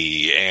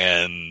bloody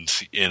and,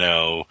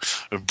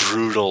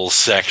 brutal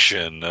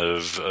section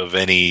of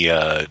any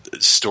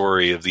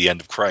story of the end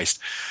of Christ.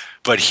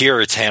 But here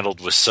it's handled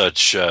with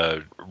such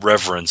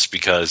reverence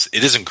because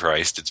it isn't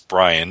Christ, it's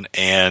Brian,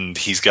 and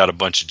he's got a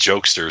bunch of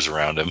jokesters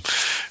around him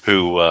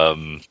who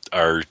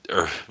are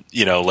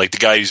like the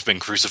guy who's been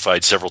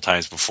crucified several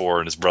times before,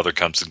 and his brother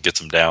comes and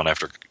gets him down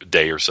after a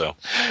day or so.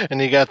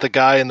 And you got the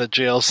guy in the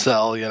jail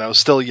cell,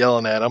 still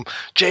yelling at him,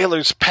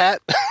 "Jailer's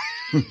pet,"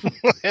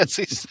 as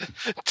he's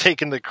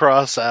taking the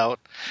cross out.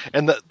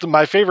 And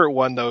my favorite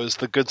one, though, is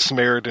the Good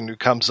Samaritan who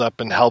comes up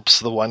and helps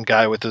the one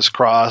guy with his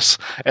cross,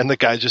 and the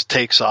guy just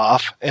takes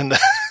off, and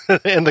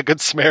the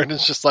Good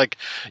Samaritan's just like,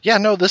 "Yeah,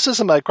 no, this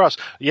isn't my cross."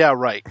 Yeah,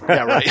 right.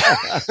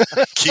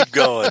 Keep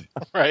going.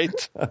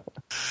 Right.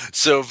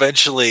 So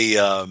eventually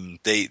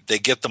they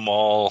get them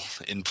all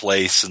in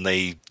place, and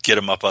they get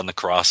them up on the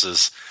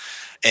crosses.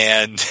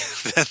 And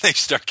then they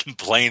start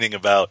complaining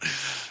about,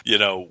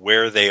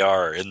 where they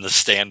are in the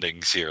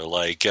standings here.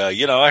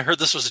 I heard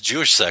this was a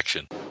Jewish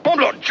section. I'm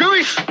not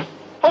Jewish.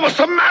 I'm a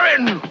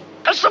Samaritan.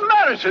 A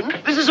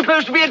Samaritan? This is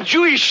supposed to be a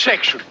Jewish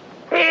section.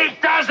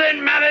 It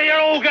doesn't matter. You're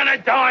all going to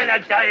die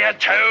the day or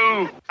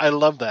two. I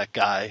love that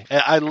guy.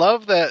 I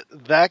love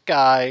that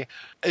guy.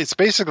 It's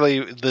basically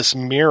this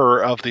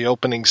mirror of the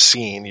opening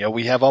scene.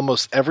 We have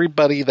almost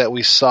everybody that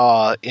we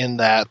saw in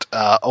that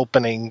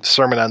opening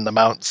Sermon on the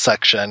Mount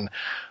section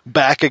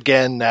back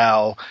again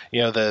now.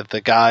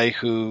 The guy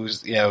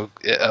who's,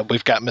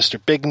 we've got Mr.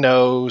 Big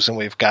Nose, and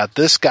we've got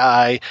this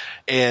guy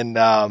and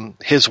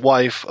his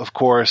wife, of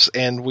course,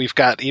 and we've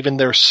got even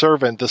their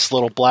servant, this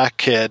little black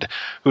kid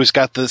who's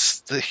got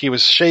this, he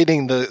was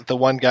shading the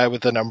one guy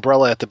with an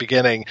umbrella at the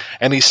beginning,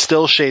 and he's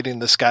still shading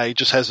this guy. He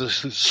just has a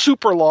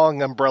super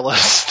long umbrella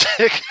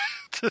stick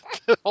to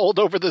hold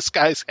over this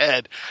guy's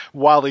head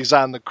while he's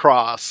on the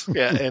cross.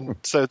 Yeah, and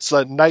so it's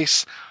a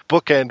nice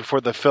bookend for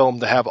the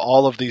film to have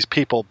all of these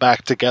people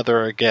back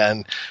together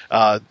again,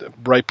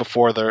 right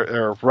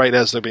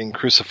as they're being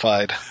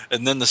crucified.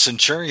 And then the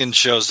centurion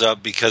shows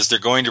up because they're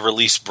going to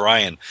release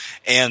Brian.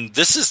 And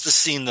this is the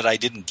scene that I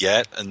didn't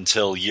get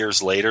until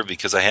years later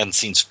because I hadn't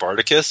seen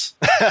Spartacus.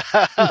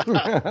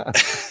 And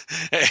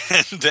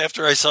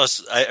after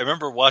I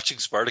remember watching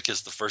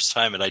Spartacus the first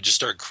time, and I just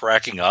started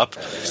cracking up.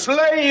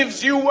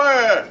 Slaves you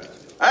were,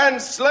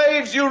 and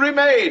slaves you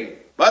remain.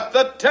 But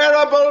the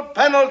terrible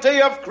penalty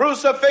of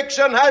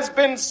crucifixion has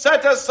been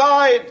set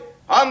aside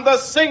on the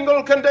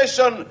single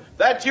condition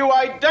that you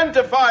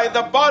identify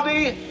the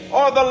body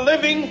or the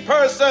living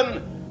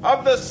person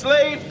of the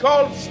slave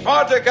called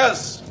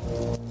Spartacus.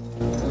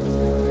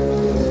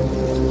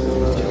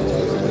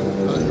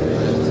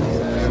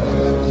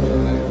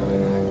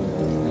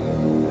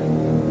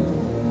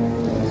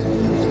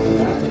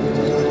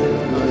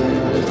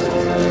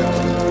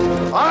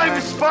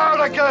 I'm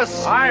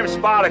Spartacus! I'm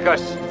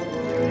Spartacus!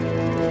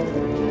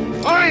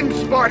 I'm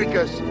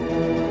Spartacus!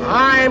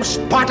 I'm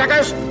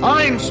Spartacus!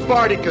 I'm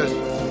Spartacus!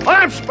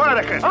 I'm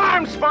Spartacus!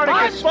 I'm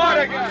Spartacus!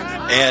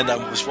 Spartacus! And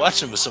I was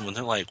watching with someone,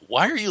 they're like,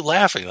 "Why are you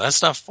laughing?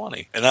 That's not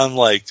funny." And I'm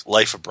like,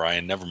 "Life of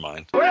Brian, never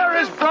mind." Where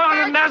is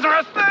Brian of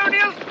Nazareth?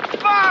 You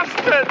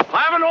bastard!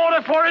 I have an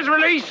order for his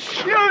release.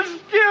 You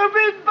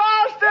stupid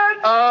bastard!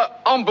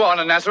 I'm Brian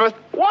of Nazareth.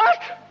 What?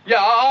 Yeah,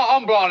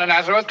 I'm Brian of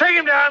Nazareth. Take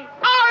him down.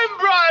 I'm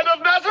Brian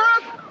of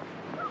Nazareth!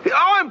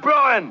 I'm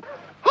Brian.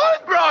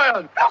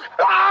 Brian! Look,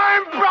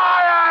 I'm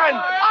Brian!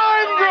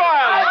 I'm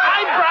Brian!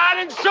 I'm Brian,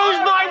 and so's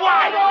my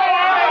wife!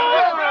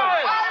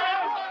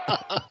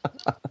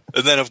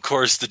 And then, of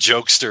course, the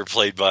jokester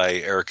played by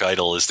Eric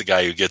Idle is the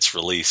guy who gets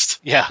released.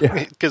 Yeah,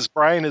 because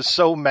Brian is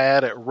so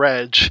mad at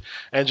Reg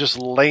and just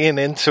laying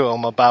into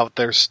him about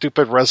their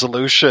stupid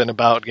resolution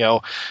about,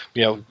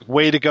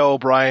 way to go,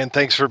 Brian,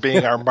 thanks for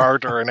being our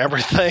martyr and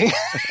everything,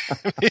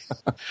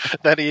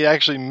 that he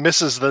actually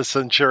misses the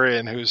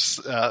centurion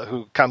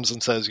who comes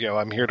and says,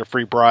 I'm here to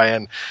free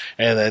Brian.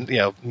 And then,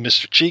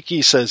 Mr.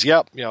 Cheeky says,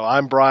 yep,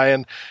 I'm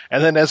Brian.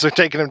 And then as they're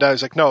taking him down,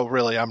 he's like, no,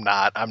 really, I'm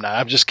not.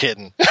 I'm just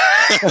kidding.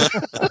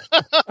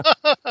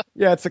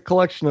 Yeah, it's a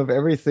collection of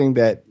everything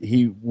that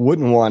he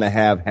wouldn't want to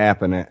have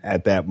happen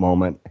at that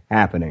moment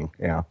happening.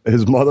 Yeah,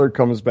 his mother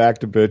comes back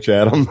to bitch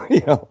at him.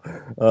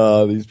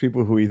 These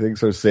people who he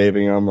thinks are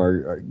saving him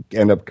are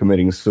end up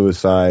committing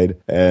suicide,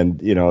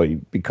 and he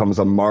becomes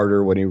a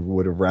martyr when he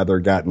would have rather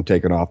gotten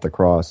taken off the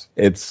cross.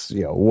 It's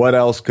what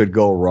else could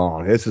go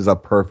wrong? This is a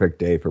perfect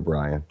day for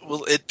Brian.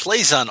 Well, it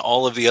plays on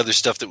all of the other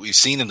stuff that we've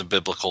seen in the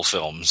biblical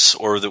films,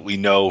 or that we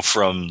know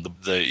from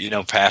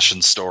the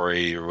Passion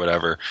story or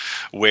whatever,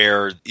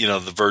 where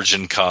the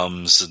Virgin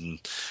comes and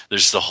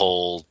there's the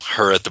whole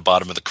her at the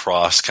bottom of the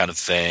cross kind of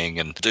thing,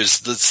 and there's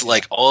this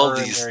like all her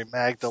these and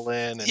Mary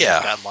Magdalene, and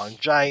got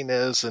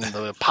Longinus, and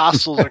the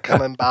apostles are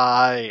coming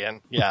by,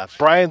 and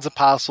Brian's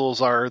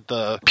apostles are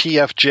the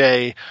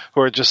PFJ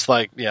who are just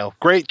like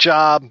great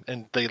job,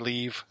 and they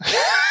leave.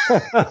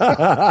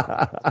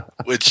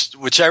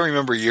 Which I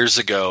remember years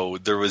ago,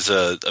 there was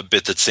a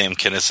bit that Sam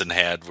Kinison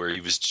had where he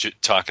was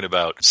talking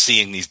about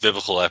seeing these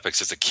biblical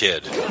epics as a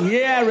kid.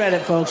 Yeah, I read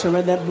it, folks. I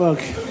read that book.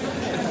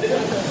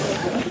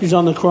 He's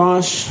on the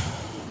cross.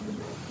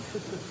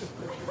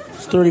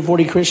 30,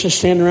 40 Christians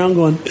standing around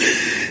going,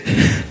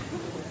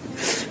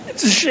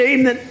 it's a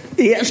shame that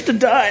he has to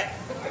die.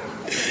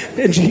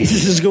 And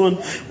Jesus is going,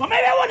 well,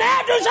 maybe I wouldn't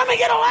have to. Somebody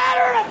get a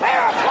ladder and a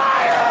pair of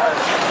pliers.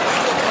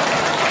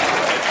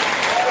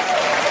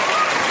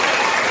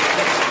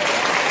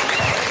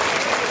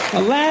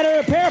 A ladder,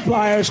 a pair of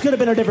pliers. Could have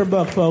been a different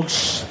book,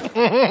 folks.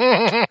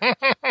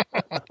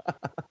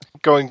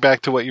 Going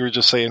back to what you were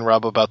just saying,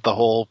 Rob, about the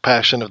whole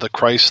Passion of the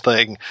Christ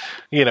thing,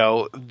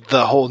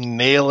 the whole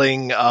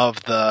nailing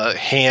of the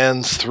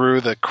hands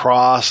through the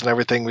cross and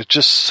everything was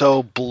just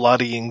so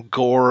bloody and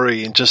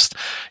gory, and just,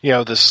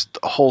 this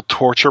whole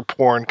torture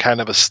porn kind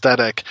of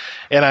aesthetic.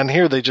 And on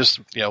here, they just,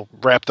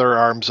 wrap their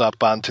arms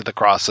up onto the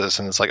crosses,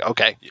 and it's like,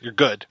 okay, you're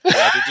good.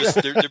 Yeah,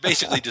 they're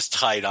basically just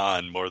tied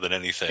on more than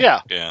anything.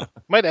 Yeah.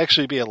 Might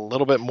actually be a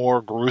little bit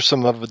more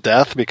gruesome of a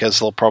death, because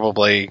they'll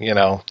probably,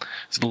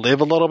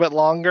 live a little bit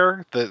longer,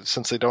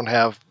 since they don't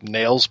have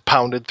nails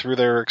pounded through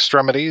their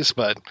extremities.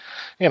 But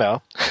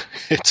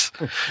it's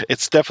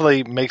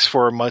definitely makes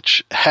for a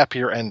much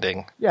happier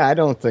ending. Yeah, I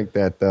don't think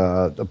that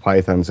the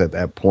Pythons at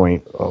that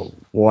point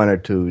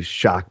wanted to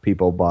shock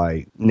people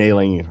by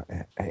nailing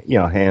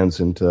hands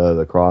into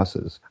the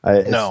crosses.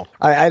 No.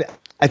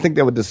 I think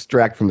that would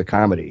distract from the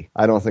comedy.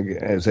 I don't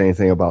think there's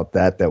anything about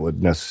that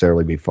would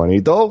necessarily be funny,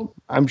 though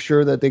I'm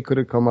sure that they could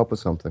have come up with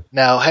something.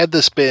 Now, had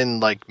this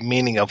been like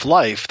Meaning of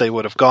Life, they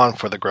would have gone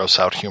for the gross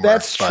out humor.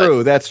 That's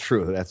true.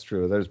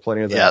 There's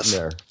plenty of that in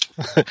there.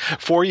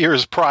 4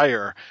 years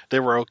prior,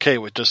 they were okay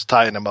with just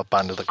tying them up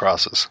onto the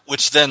crosses.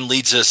 Which then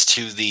leads us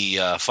to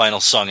the final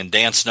song and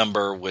dance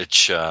number,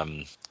 which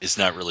is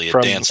not really a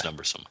dance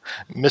number.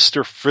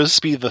 Mr.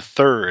 Frisbee the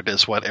Third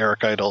is what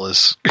Eric Idle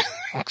is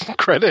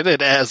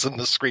credited as in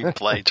the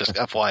screenplay, just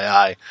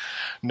FYI.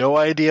 No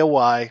idea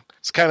why.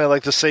 It's kind of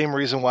like the same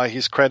reason why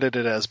he's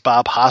credited as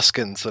Bob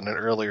Hoskins in an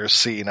earlier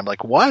scene. I'm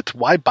like, what?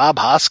 Why Bob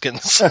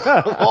Hoskins of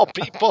all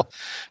people?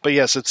 But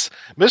yes, it's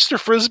Mr.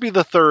 Frisbee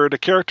the Third, a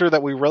character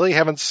that we really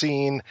haven't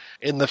seen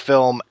in the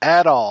film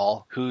at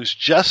all, who's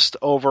just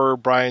over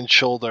Brian's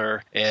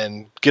shoulder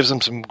and gives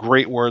him some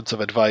great words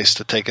of advice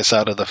to take us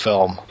out of the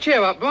film.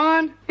 Cheer up,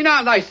 Brian. You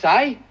know what they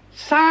say?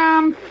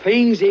 Some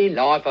things in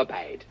life are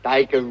bad.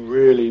 They can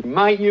really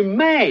make you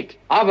mad.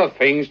 Other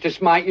things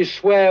just make you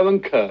swear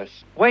and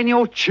curse. When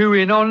you're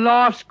chewing on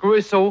life's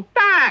gristle,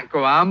 don't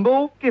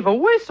grumble, give a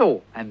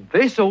whistle. And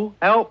this'll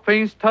help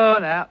things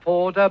turn out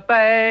for the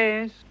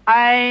best.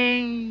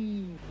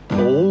 Hey,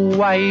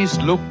 always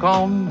look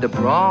on the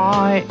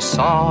bright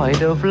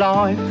side of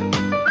life.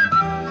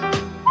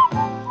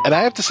 And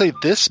I have to say,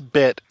 this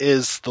bit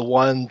is the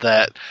one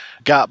that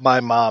got my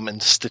mom in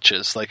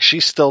stitches. Like, she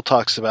still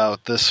talks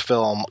about this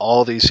film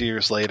all these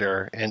years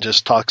later and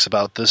just talks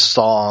about this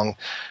song,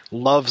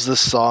 loves this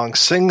song,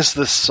 sings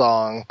this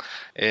song.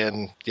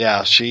 And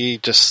yeah, she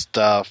just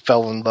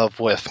fell in love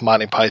with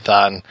Monty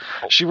Python.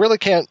 She really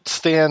can't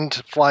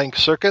stand Flying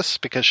Circus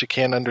because she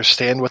can't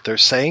understand what they're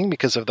saying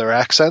because of their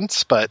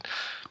accents, but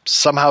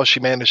somehow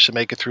she managed to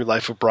make it through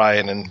Life of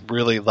Brian and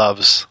really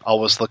loves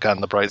Always Look on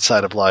the Bright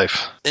Side of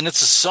Life. And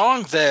it's a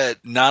song that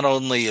not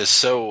only is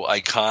so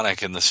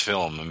iconic in this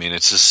film, I mean,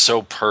 it's just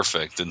so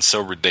perfect and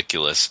so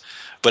ridiculous,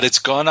 but it's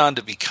gone on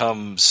to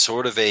become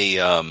sort of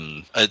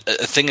a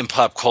thing in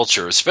pop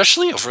culture,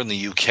 especially over in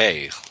the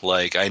UK.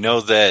 Like, I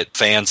know that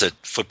fans at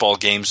football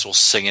games will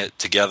sing it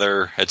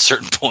together at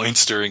certain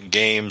points during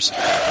games.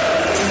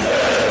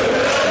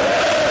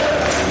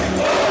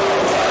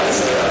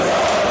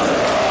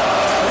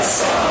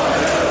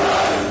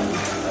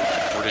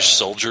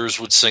 Soldiers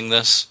would sing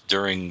this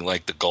during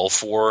like the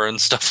Gulf War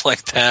and stuff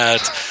like that.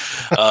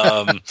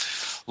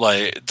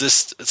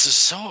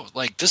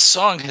 This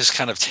song has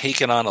kind of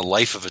taken on a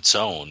life of its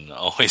own.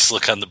 Always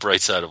look on the bright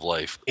side of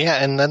life.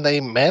 Yeah, and then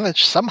they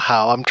managed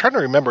somehow, I'm trying to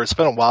remember, it's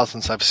been a while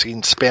since I've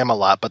seen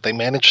Spam-A-Lot, but they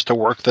managed to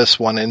work this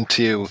one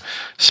into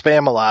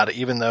Spam-A-Lot,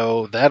 even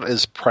though that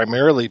is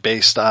primarily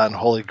based on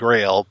Holy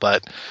Grail,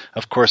 but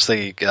of course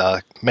they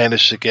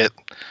managed to get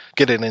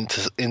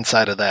it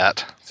inside of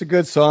that. It's a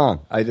good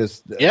song.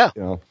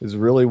 It's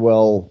really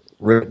well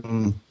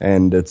written,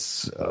 and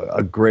it's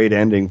a great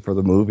ending for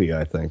the movie,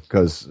 I think,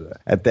 because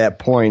at that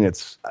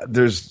point,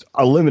 there's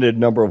a limited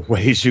number of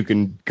ways you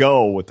can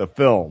go with the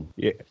film.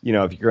 If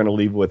you're going to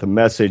leave with a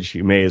message,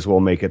 you may as well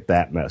make it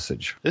that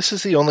message. This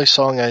is the only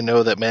song I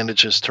know that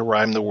manages to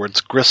rhyme the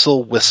words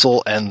gristle,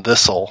 whistle, and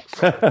thistle.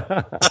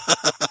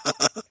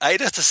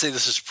 I'd have to say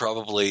this is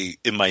probably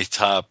in my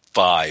top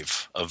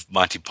 5 of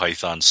Monty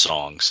Python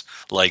songs.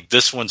 Like,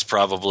 this one's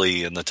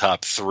probably in the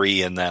top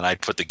 3, and then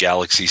I'd put the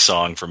Galaxy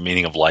song from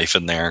Meaning of Life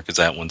in there, because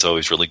that one's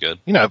always really good.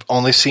 I've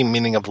only seen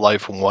Meaning of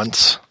Life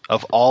once.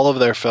 Of all of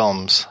their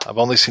films, I've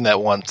only seen that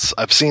once.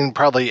 I've seen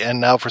probably,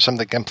 and now for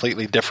something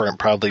completely different,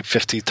 probably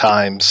 50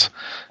 times.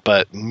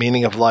 But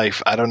Meaning of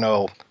Life, I don't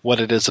know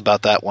what it is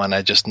about that one.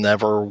 I just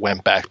never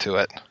went back to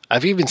it.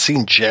 I've even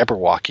seen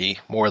Jabberwocky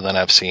more than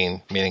I've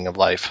seen Meaning of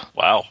Life.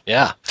 Wow.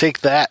 Yeah,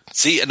 take that.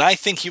 See, and I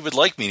think you would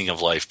like Meaning of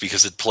Life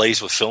because it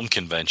plays with film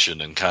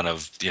convention and kind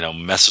of,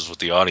 messes with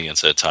the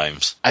audience at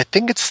times. I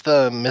think it's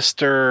the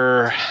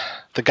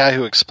guy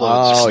who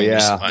explodes. Oh,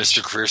 yeah.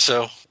 Mr.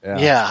 Crusoe?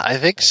 Yeah, I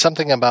think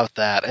something about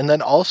that. And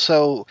then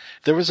also,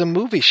 there was a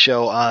movie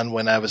show on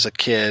when I was a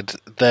kid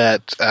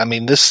that,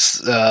 Meaning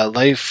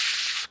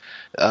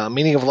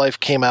of Life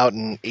came out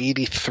in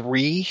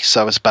 83, so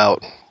I was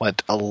about,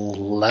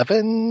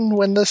 11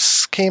 when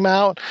this came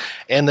out?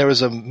 And there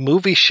was a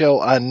movie show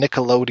on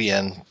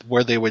Nickelodeon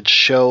where they would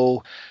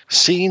show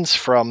scenes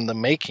from the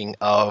making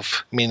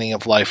of Meaning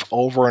of Life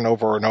over and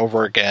over and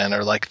over again,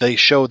 or like they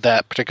showed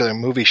that particular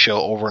movie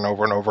show over and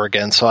over and over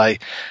again, so I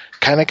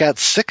kind of got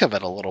sick of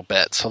it a little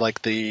bit. So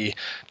like the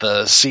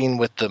scene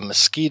with the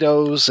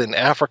mosquitoes in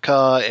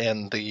Africa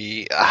and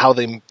how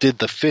they did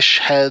the fish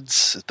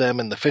heads, them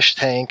in the fish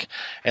tank,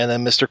 and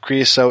then Mr.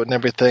 Creosote and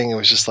everything. It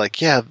was just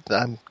like, yeah,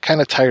 I'm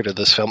kind of tired of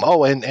this film.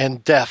 Oh,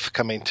 and Death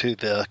coming to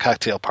the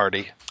cocktail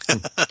party.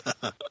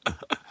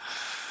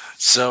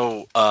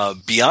 So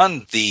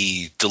beyond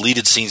the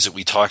deleted scenes that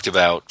we talked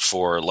about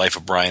for Life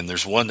of Brian,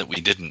 there's one that we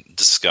didn't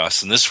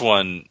discuss, and this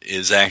one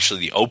is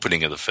actually the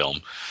opening of the film,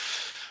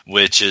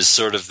 which is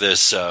sort of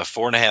this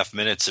 4.5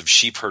 minutes of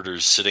sheep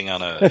herders sitting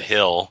on a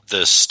hill.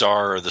 The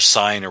star or the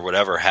sign or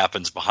whatever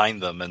happens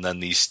behind them, and then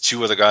these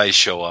 2 other guys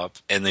show up,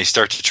 and they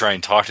start to try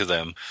and talk to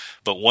them.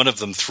 But one of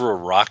them threw a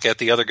rock at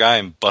the other guy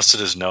and busted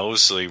his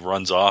nose, so he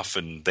runs off,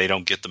 and they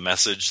don't get the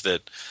message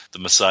that the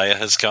Messiah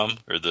has come,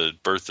 or the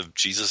birth of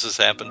Jesus has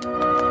happened.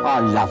 I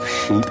love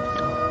sheep.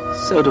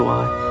 So do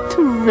I.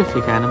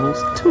 Terrific animals,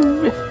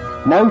 terrific.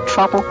 No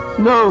trouble?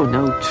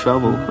 No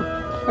trouble.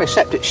 Well,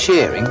 except at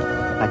shearing.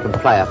 They can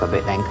play up a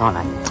bit then, can't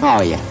they?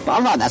 Oh, yeah. But I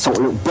like that sort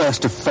of little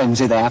burst of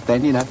frenzy they have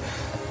then,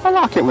 I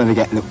like it when they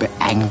get a little bit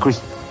angry.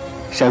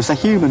 Shows they're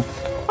human.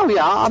 Oh,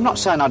 yeah, I'm not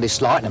saying I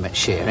dislike them at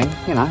shearing,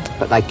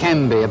 but they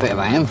can be a bit of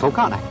a handful,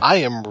 can't they? I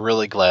am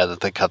really glad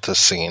that they cut this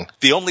scene.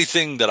 The only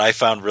thing that I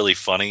found really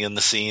funny in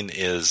the scene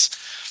is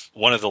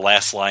one of the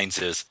last lines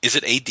is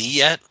it AD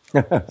yet?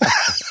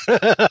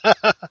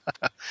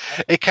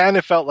 It kind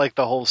of felt like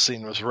the whole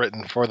scene was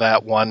written for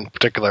that one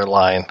particular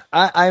line.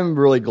 I'm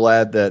really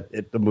glad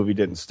that the movie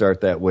didn't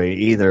start that way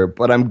either,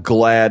 but I'm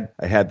glad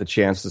I had the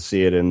chance to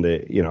see it in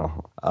the,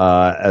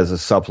 as a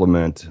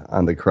supplement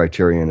on the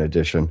Criterion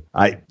edition.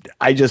 I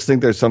just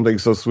think there's something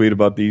so sweet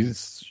about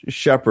these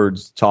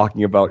shepherds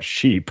talking about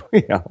sheep.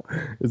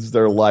 It's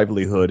their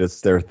livelihood,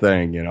 it's their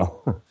thing.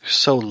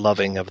 So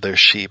loving of their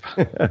sheep.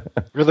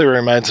 Really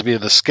reminds me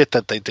of the skit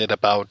that they did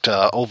about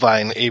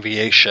ovine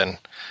aviation,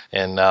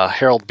 and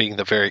Harold being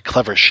the very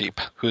clever sheep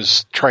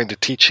who's trying to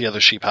teach the other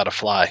sheep how to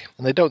fly.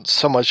 And they don't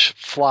so much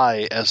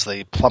fly as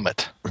they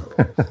plummet.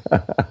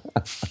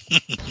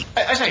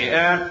 I say,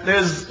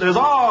 there's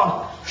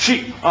all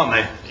sheep, aren't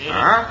they?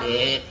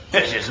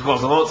 Yes, of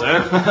course, I thought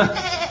so.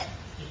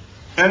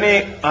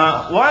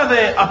 Why are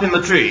they up in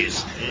the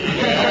trees?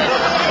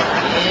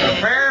 A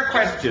fair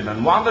question,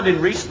 and one that in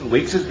recent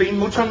weeks has been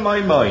much on my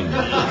mind.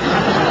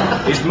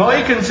 It's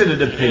my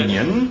considered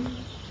opinion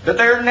that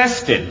they're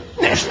nesting.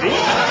 Nesting?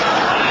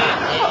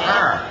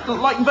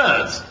 Like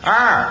birds.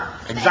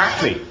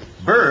 Exactly.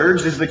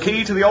 Birds is the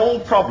key to the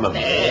old problem.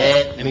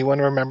 Anyone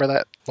remember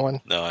that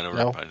one? No, I don't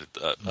remember.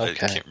 I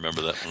can't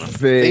remember that one.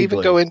 They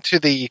even go into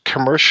the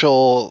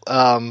commercial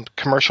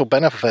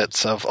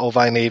benefits of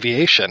ovine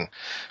aviation,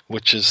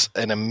 which is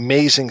an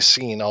amazing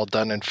scene all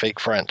done in fake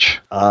French.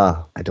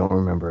 I don't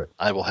remember it.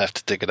 I will have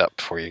to dig it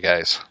up for you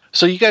guys.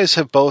 So you guys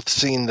have both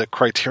seen the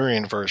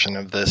Criterion version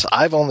of this.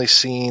 I've only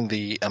seen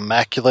the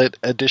Immaculate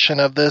edition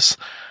of this,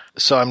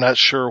 so I'm not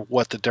sure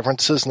what the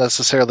differences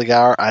necessarily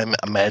are. I'm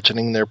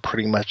imagining they're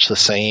pretty much the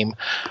same.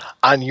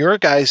 On your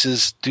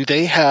guys's, do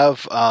they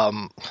have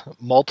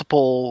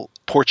multiple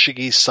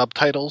Portuguese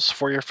subtitles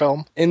for your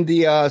film? In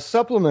the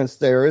supplements,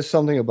 there is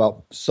something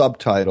about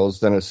subtitles.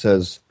 Then it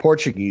says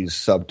Portuguese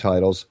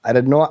subtitles. I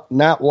did not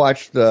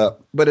watch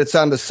but it's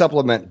on the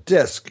supplement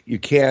disc. You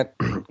can't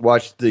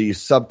watch the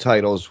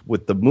subtitles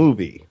with the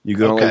movie. You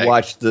can only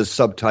watch the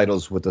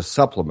subtitles with the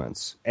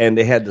supplements. And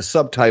they had the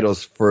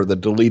subtitles for the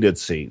deleted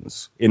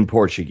scenes in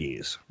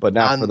Portuguese, but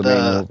not for the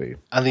main movie.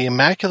 On the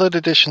Immaculate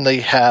Edition, they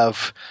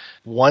have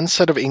one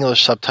set of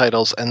English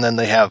subtitles, and then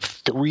they have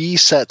 3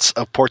 sets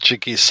of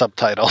Portuguese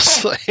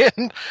subtitles.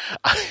 And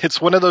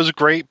it's one of those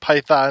great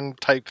Python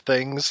type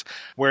things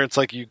where it's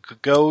like you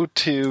could go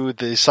to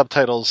the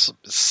subtitles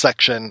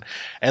section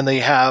and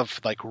they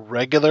have like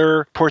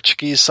regular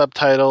Portuguese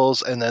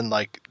subtitles and then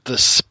like the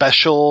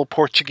special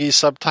Portuguese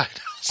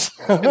subtitles.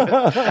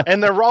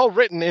 And they're all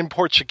written in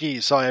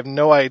Portuguese, so I have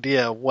no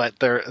idea what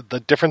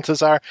the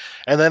differences are.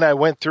 And then I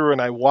went through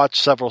and I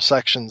watched several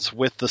sections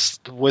with the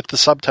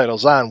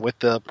subtitles on, with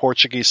the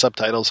Portuguese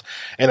subtitles,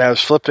 and I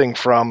was flipping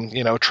from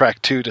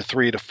track 2 to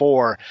 3 to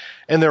 4,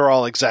 and they're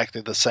all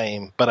exactly the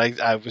same. But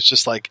I was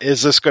just like,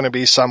 is this going to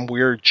be some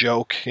weird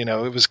joke?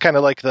 It was kind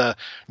of like the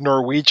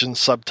Norwegian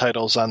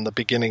subtitles on the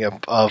beginning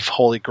of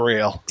Holy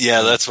Grail.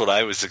 Yeah, that's what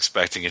I was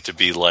expecting it to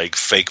be, like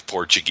fake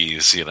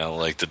Portuguese,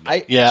 like the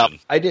Norwegian.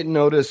 I didn't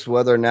notice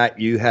whether or not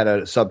you had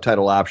a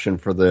subtitle option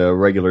for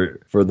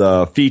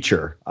the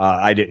feature.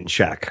 I didn't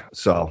check.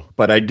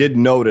 But I did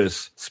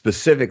notice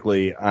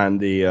specifically on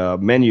the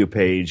menu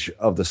page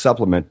of the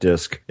supplement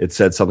disc, it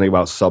said something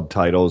about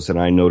subtitles,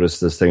 and I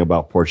noticed this thing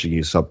about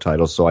Portuguese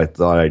subtitles, so I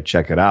thought I'd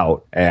check it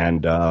out.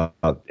 And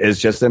it's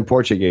just in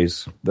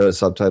Portuguese. The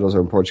subtitles are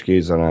in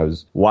Portuguese, and I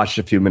watched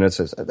a few minutes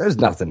and said, there's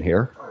nothing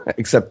here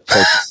except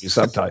Portuguese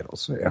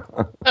subtitles. Yeah.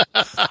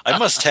 I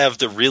must have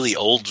the really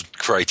old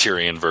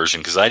Criterion version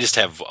because I just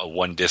have a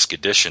 1-disc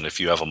edition. If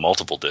you have a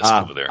multiple disc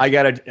over there, I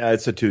got it.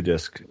 It's a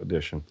 2-disc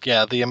edition.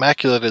 Yeah, the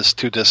Immaculate is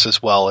 2 discs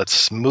as well.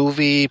 It's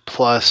movie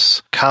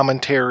plus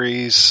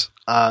commentaries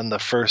on the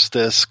first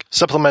disc.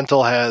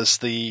 Supplemental has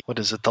the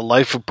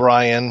Life of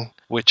Brian,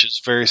 which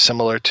is very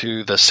similar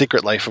to The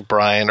Secret Life of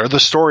Brian, or The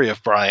Story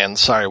of Brian,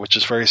 which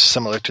is very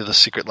similar to The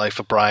Secret Life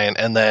of Brian.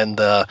 And then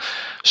the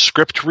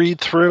script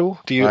read-through.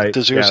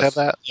 Does yours have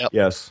that? Yep.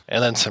 Yes.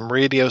 And then some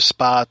radio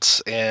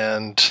spots,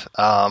 and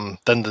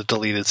then the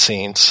deleted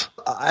scenes.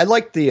 I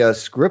like the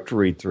script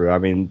read-through. I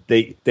mean,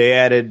 they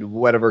added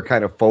whatever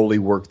kind of Foley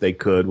work they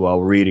could while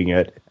reading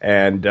it.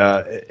 And,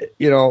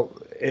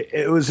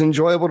 it was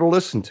enjoyable to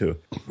listen to.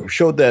 It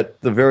showed that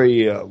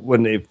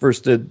when they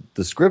first did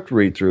the script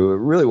read-through, it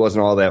really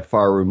wasn't all that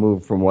far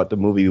removed from what the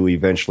movie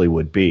eventually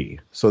would be.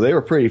 So they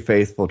were pretty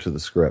faithful to the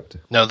script.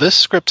 No, this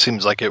script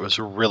seems like it was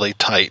really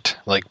tight.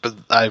 But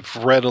I've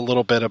read a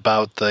little bit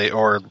about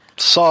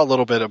saw a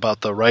little bit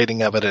about the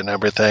writing of it and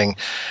everything,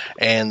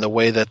 and the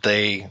way that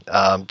they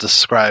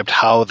described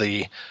how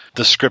the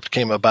script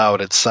came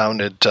about. It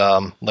sounded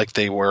like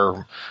they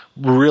were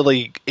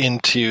really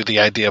into the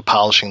idea of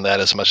polishing that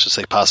as much as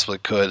they possibly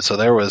could. So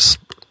there was,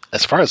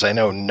 as far as I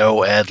know,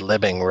 no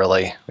ad-libbing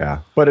really. Yeah,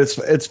 but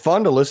it's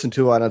fun to listen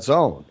to on its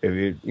own. If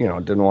you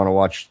didn't want to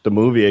watch the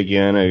movie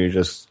again, or you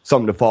just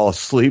something to fall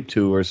asleep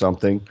to or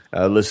something,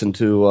 listen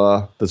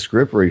to the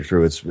script read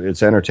through.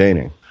 It's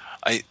entertaining.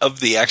 Of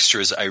the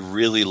extras, I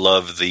really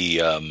love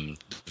the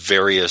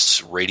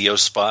various radio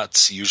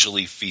spots,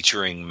 usually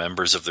featuring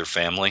members of their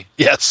family.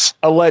 Yes.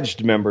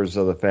 Alleged members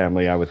of the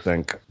family, I would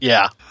think.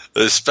 Yeah.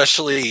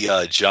 Especially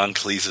John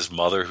Cleese's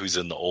mother, who's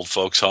in the old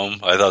folks' home.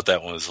 I thought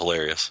that one was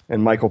hilarious.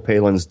 And Michael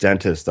Palin's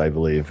dentist, I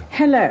believe.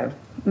 Hello.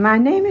 My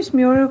name is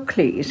Muriel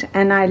Cleese,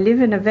 and I live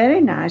in a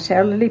very nice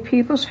elderly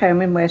people's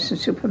home in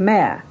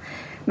Weston-super-Mare.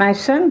 My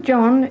son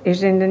John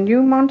is in the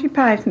new Monty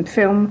Python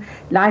film,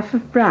 Life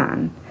of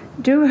Brian.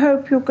 Do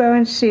hope you'll go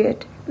and see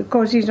it,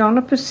 because he's on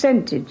a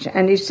percentage,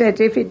 and he said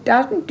if it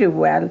doesn't do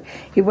well,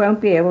 he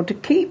won't be able to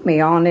keep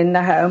me on in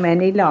the home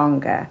any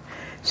longer.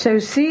 So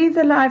see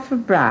The Life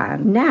of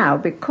Brian now,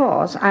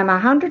 because I'm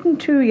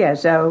 102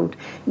 years old,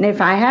 and if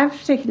I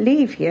have to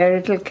leave here,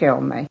 it'll kill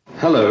me.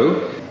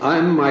 Hello,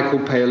 I'm Michael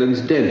Palin's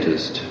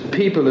dentist.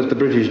 People at the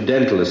British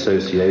Dental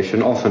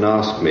Association often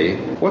ask me,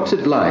 what's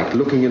it like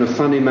looking in a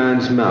funny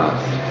man's mouth?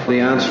 The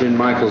answer in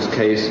Michael's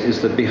case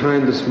is that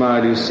behind the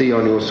smile you see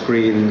on your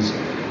screens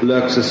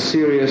lurks a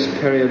serious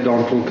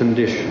periodontal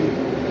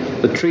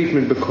condition. The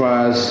treatment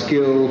requires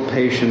skill,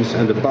 patience,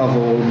 and above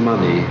all,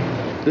 money.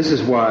 This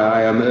is why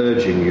I am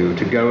urging you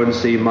to go and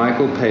see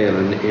Michael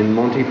Palin in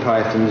Monty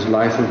Python's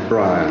Life of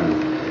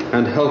Brian,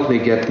 and help me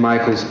get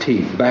Michael's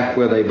teeth back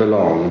where they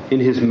belong, in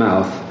his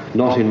mouth,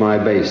 not in my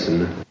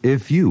basin.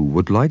 If you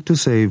would like to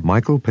save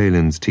Michael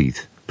Palin's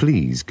teeth,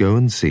 please go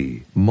and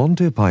see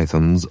Monty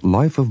Python's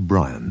Life of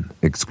Brian.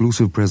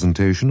 Exclusive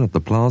presentation at the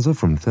Plaza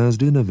from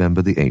Thursday,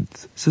 November the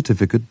 8th.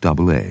 Certificate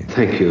AA.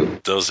 Thank you.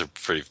 Those are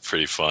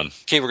pretty fun.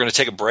 Okay, we're going to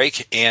take a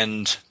break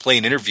and play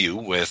an interview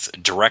with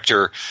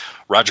director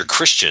Roger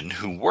Christian,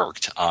 who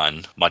worked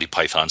on Monty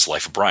Python's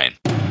Life of Brian.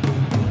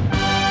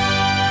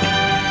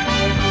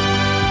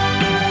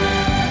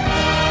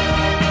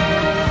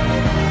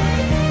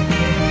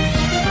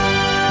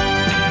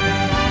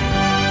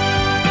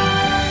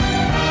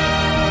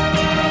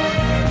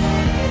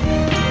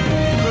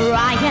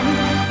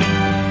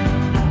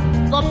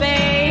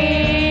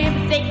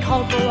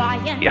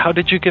 How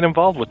did you get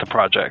involved with the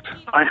project?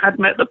 I had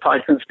met the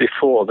Pythons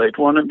before. They'd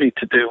wanted me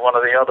to do one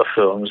of the other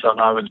films, and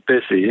I was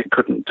busy,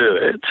 couldn't do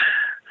it.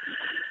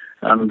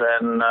 And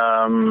then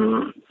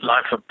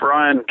Life of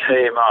Brian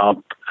came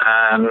up,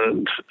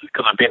 and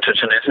because I'd been to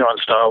Tunisia on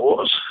Star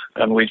Wars,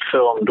 and we'd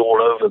filmed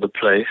all over the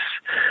place,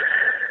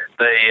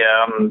 they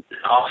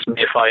asked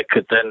me if I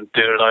could then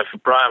do Life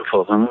of Brian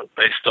for them,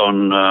 based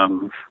on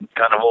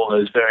kind of all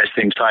those various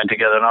things tying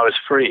together, and I was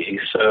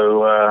free,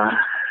 so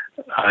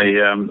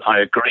I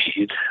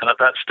agreed. And at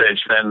that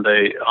stage, then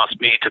they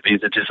asked me to be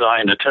the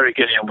designer. Terry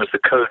Gilliam was the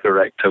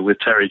co-director with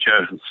Terry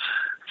Jones,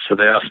 so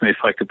they asked me if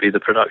I could be the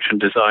production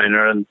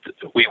designer, and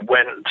we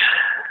went.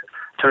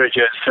 Terry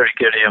Jones, Terry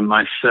Gilliam,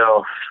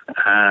 myself,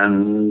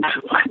 and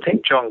I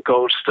think John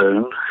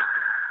Goldstone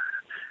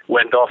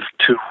went off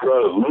to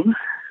Rome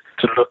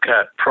to look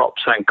at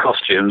props and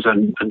costumes,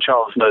 and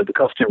Charles Node, the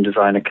costume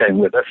designer, came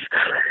with us.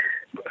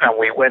 And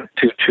we went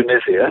to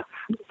Tunisia,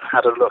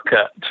 had a look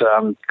at,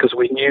 because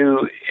we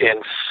knew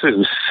in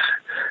Sousse,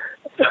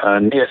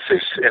 near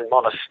Sousse, in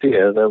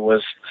Monastir, there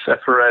was,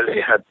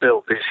 Zeffirelli had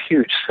built these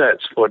huge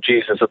sets for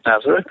Jesus of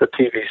Nazareth, a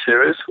TV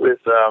series with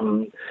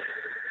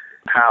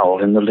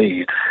Powell in the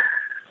lead.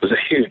 It was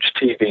a huge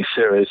TV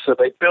series, so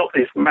they built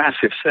these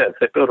massive sets.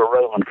 They built a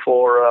Roman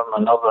Forum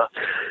and other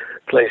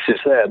places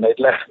there, and they'd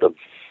left them.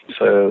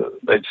 So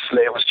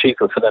it was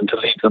cheaper for them to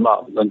leave them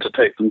up than to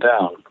take them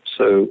down.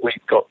 So we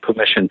got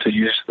permission to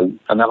use them.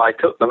 And then I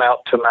took them out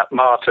to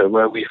Matmata,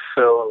 where we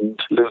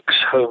filmed Luke's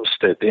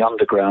homestead, the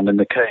underground in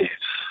the caves.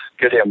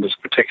 Gilliam was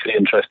particularly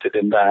interested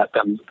in that.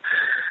 And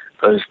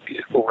those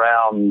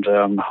round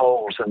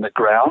holes in the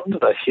ground,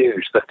 they're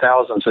huge. They're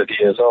thousands of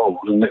years old.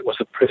 And it was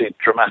a pretty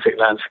dramatic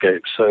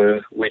landscape.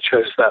 So we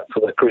chose that for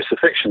the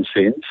crucifixion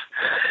scenes.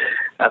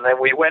 And then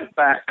we went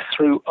back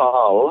through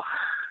Arles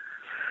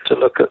to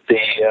look at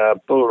the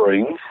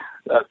bullring,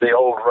 the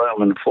old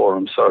Roman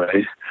Forum,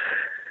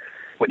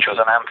 which was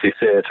an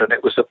amphitheatre, and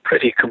it was a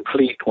pretty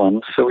complete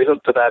one. So we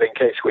looked at that in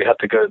case we had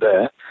to go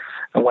there,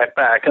 and went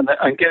back. And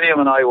Gilliam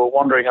and I were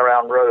wandering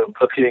around Rome,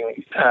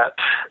 looking at,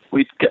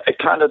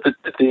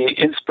 the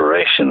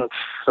inspiration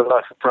for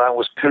Life of Brian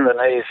was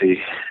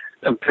Piranesi.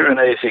 And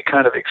Piranesi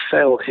kind of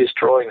excelled. His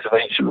drawings of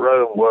ancient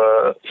Rome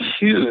were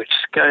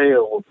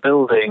huge-scale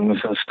buildings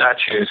and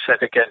statues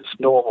set against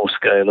normal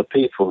scale of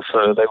people,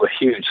 so they were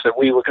huge. So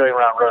we were going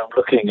around Rome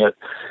looking at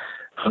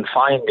and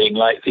finding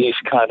like these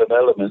kind of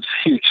elements,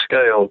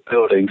 huge-scale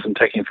buildings, and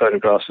taking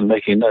photographs and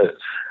making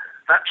notes.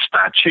 That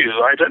statue,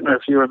 I don't know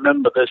if you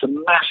remember, there's a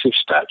massive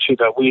statue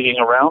they're wheeling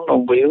around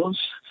on wheels.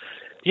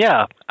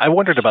 Yeah, I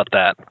wondered about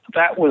that.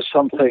 That was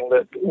something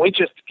that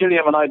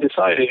Gilliam and I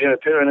decided,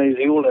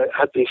 Piranesi all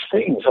had these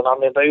things, and I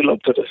mean, they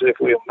looked at us as if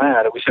we were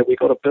mad, and we said, we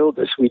got to build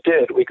this. We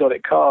did. We got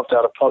it carved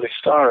out of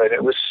polystyrene.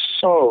 It was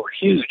so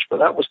huge, but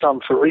that was done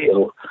for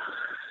real.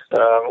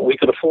 We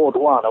could afford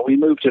one, and we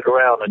moved it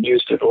around and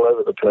used it all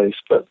over the place,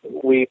 but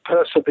we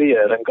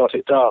persevered and got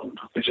it done.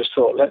 We just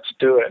thought, let's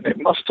do it. And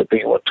it must have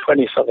been,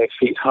 20-something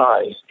feet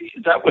high.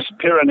 That was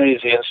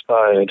Piranesi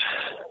inspired.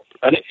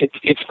 And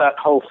it's that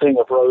whole thing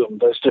of Rome,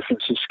 those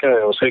differences in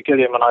scale. So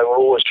Gilliam and I were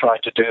always trying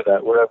to do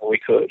that wherever we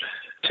could.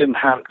 Tim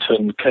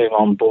Hampton came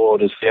on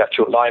board as the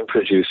actual line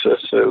producer,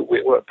 so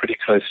we worked pretty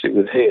closely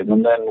with him.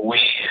 And then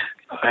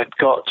I'd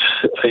got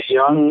a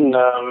young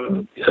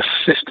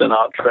assistant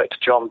art director,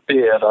 John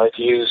Beard, I'd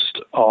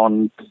used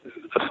on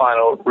the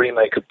final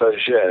remake of Beau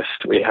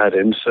Geste. We had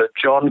him. So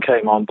John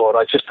came on board.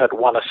 I just had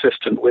one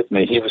assistant with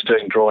me. He was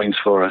doing drawings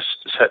for us,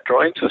 set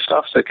drawings and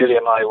stuff. So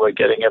Gilliam and I were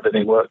getting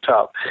everything worked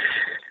up.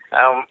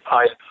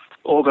 I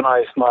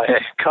organised my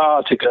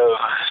car to go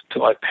to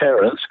my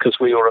parents because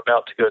we were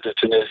about to go to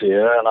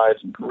Tunisia, and I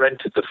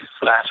rented the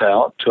flat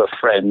out to a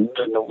friend,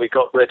 and we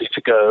got ready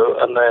to go,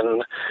 and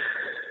then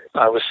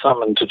I was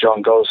summoned to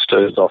John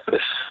Goldstone's office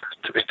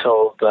to be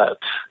told that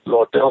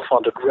Lord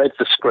Delfont had read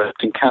the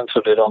script and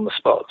cancelled it on the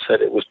spot, said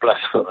it was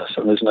blasphemous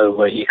and there's no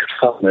way he could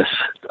film this.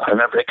 I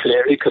remember it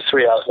clearly because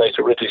 3 hours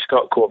later Ridley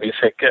Scott called me and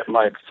said, get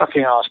my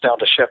fucking ass down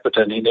to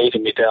Shepperton. He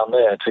needed me down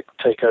there to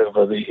take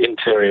over the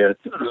interior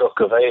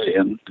look of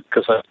Alien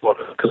because of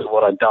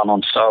what I'd done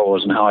on Star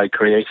Wars and how I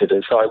created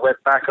it. So I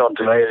went back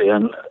onto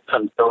Alien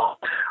and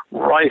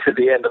right at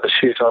the end of the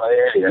shoot on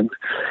Alien,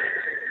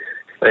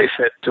 they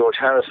said George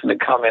Harrison had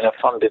come in and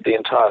funded the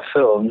entire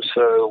film,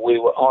 so we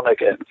were on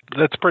again.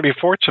 That's pretty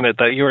fortunate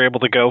that you were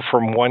able to go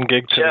from one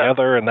gig to the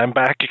other and then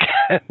back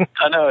again.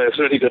 I know, it was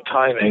really good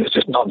timing. It was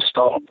just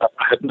non-stop.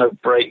 I had no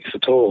breaks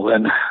at all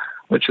then,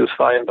 which was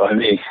fine by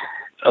me.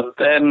 And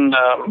then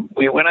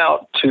we went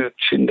out to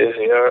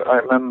Tunisia. I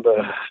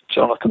remember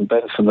Jonathan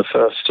Benson, the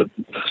first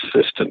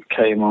assistant,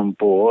 came on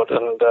board,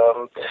 and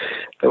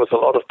there was a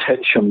lot of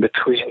tension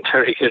between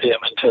Terry Gilliam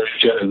and Terry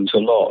Jones, a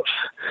lot,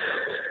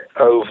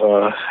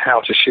 over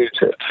how to shoot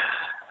it.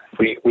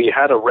 We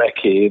had a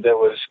recce. There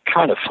was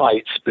kind of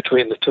fights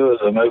between the two of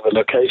them over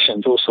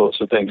locations, all sorts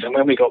of things. And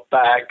when we got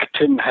back,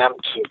 Tim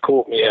Hampton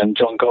called me and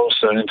John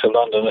Goldstone into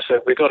London and said,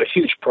 we've got a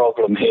huge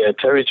problem here.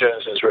 Terry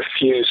Jones has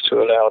refused to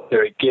allow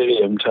Terry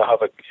Gilliam to have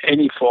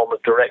any form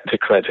of director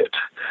credit.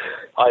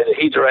 Either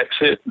he directs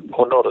it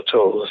or not at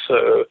all.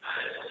 So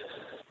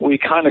we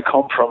kind of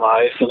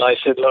compromised, and I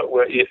said, look,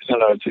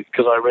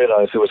 because I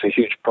realized there was a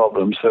huge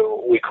problem.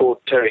 So we called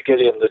Terry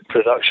Gilliam the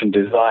production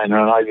designer,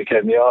 and I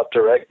became the art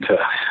director.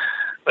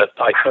 But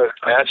I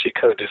actually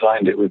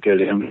co-designed it with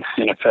Gilliam,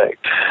 in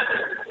effect.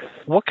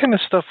 What kind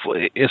of stuff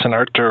is an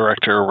art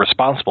director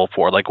responsible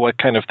for? Like, what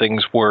kind of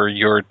things were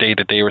your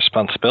day-to-day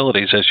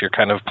responsibilities as you're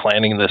kind of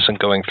planning this and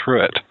going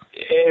through it?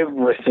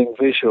 Everything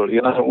visual.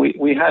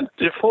 We had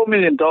 $4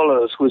 million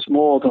was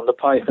more than the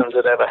Pythons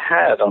had ever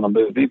had on a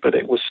movie, but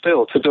it was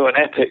still, to do an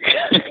epic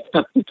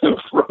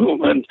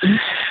Roman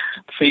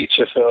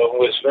feature film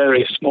was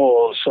very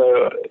small.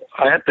 So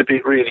I had to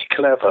be really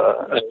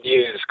clever and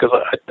use, because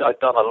I'd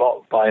done a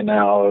lot by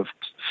now of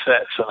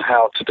sets and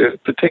how to do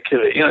it.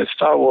 Particularly,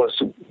 Star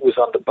Wars was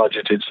under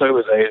budgeted, so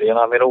was Alien.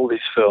 I mean, all these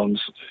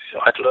films,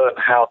 I'd learned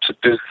how to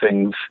do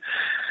things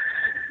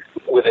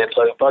within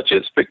low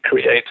budgets, but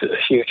created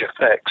a huge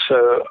effect.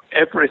 So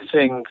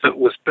everything that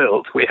was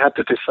built, we had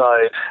to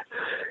decide,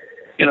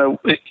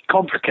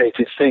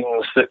 complicated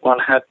things that one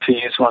had to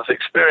use one's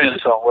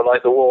experience on were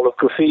like the wall of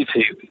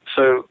graffiti.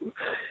 So,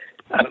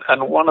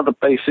 and one of the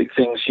basic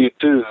things you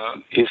do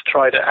is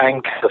try to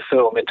anchor the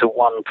film into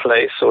one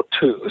place or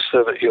two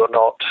so that you're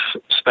not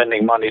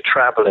spending money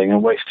traveling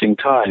and wasting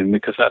time,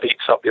 because that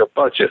eats up your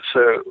budget.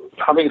 So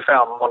having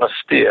found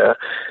Monastir,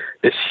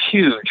 this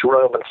huge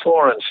Roman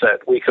foreign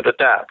set we could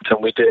adapt,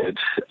 and we did.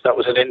 That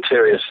was an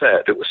interior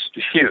set. It was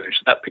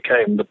huge. That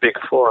became the big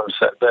foreign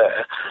set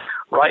there.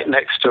 Right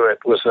next to it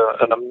was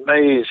an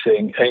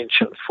amazing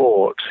ancient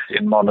fort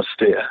in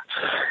Monastir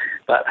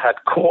that had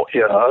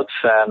courtyards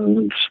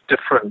and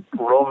different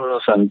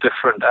rooms and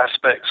different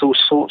aspects, all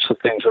sorts of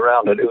things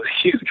around it. It was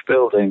a huge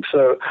building.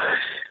 So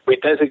we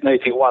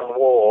designated one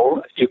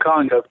wall. You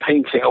can't go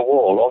painting a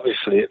wall,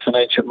 obviously. It's an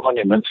ancient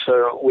monument.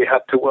 So we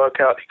had to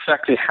work out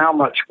exactly how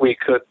much we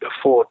could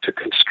afford to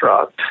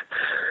construct,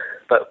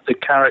 but the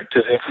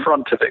characters in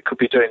front of it could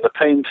be doing the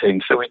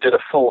painting. So we did a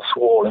false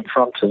wall in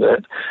front of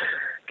it.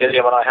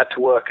 Gilliam and I had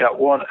to work out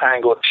one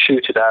angle to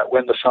shoot it at,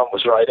 when the sun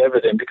was right,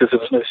 everything, because there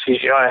was no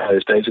CGI in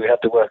those days. We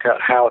had to work out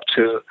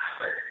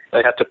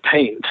they had to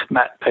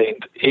matte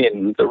paint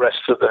in the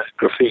rest of the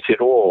graffitied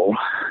wall.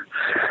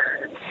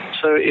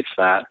 So it's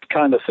that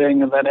kind of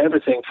thing, and then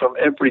everything from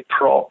every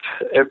prop,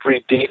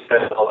 every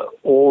detail,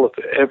 all of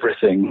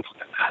everything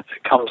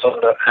comes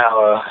under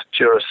our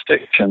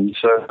jurisdiction.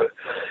 So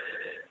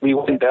we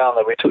went down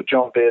there, we took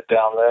John Beard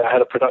down there,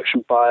 had a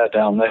production buyer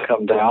down there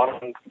come down,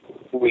 and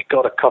we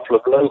got a couple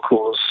of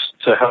locals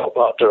to help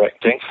art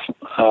directing,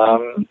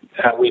 and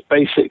we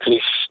basically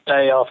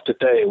day after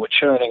day were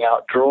churning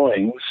out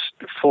drawings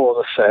for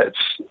the sets,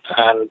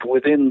 and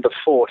within the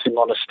fort in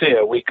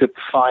Monastir we could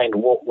find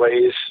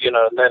walkways, and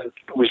then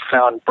we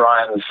found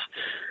Brian's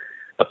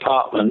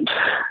apartment,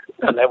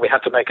 and then we had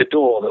to make a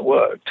door that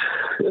worked,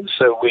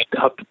 so we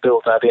had to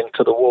build that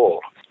into the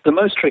wall. The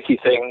most tricky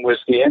thing was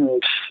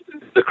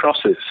the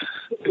crosses,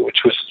 which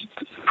was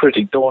a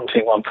pretty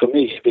daunting one for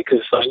me,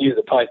 because I knew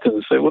the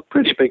Pythons, they were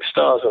pretty big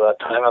stars at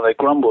that time, and they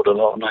grumbled a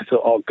lot, and I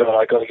thought, oh God,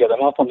 I got to get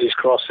them up on these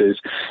crosses.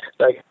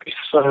 They'd be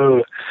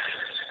so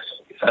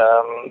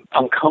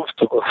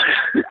uncomfortable.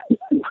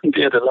 Wouldn't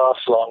be able to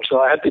last long,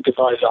 so I had to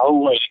devise a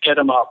whole way to get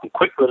them up and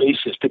quick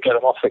releases to get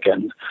them off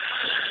again.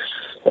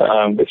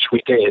 Which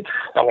we did.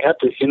 And we had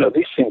to,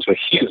 these things were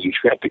huge.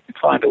 We had to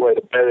find a way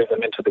to bury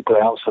them into the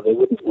ground so they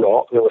wouldn't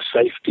rot. There were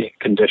safety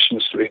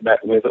conditions to be met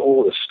with,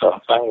 all this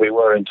stuff. And we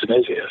were in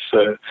Tunisia.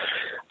 So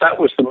that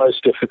was the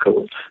most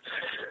difficult.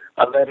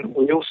 And then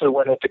we also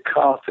went into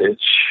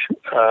Carthage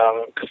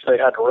because they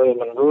had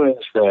Roman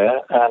ruins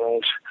there.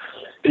 And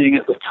being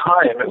at the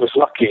time, it was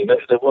lucky that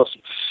there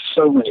wasn't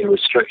so many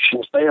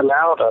restrictions. They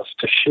allowed us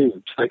to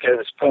shoot. They gave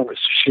us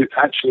permits to shoot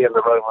actually in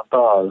the Roman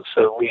baths.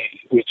 So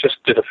we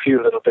just did a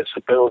few little bits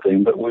of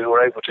building, but we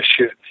were able to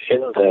shoot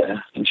in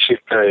there and shoot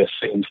various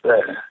scenes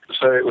there.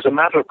 So it was a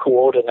matter of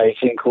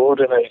coordinating,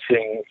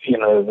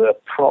 the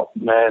prop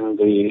men,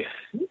 the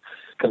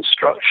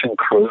construction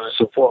crews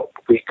of what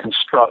we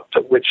construct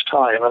at which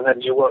time, and then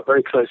you work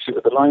very closely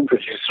with the line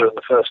producer and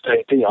the first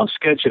AD on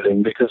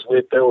scheduling, because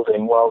we're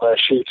building while they're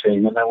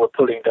shooting, and then we're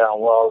pulling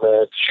down while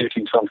they're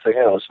shooting something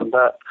else, and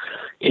that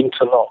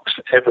interlocks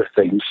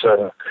everything.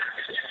 So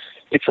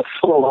it's a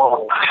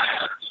full-on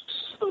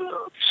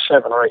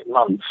 7 or 8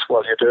 months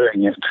while you're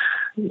doing it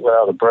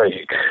without a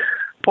break.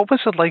 What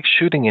was it like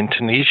shooting in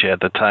Tunisia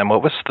at the time?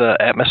 What was the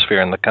atmosphere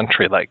in the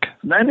country like?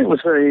 Then it was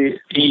very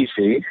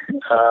easy.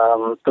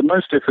 The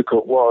most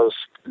difficult was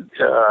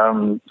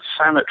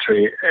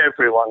sanitary.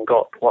 Everyone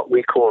got what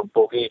we called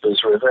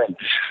Bourguiba's revenge,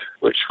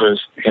 which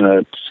was,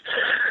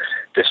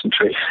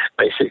 dysentery,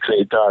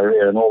 basically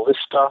diarrhea and all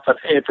this stuff, and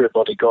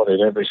everybody got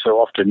it every so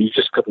often. You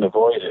just couldn't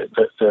avoid it.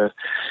 But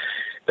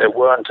there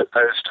weren't at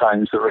those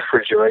times the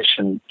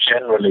refrigeration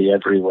generally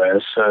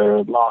everywhere,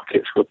 so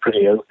markets were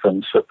pretty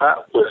open. So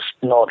that was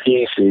not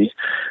easy.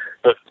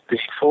 But the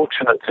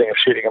fortunate thing of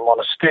shooting in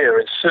Monastir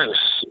in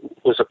Sousse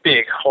was a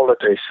big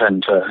holiday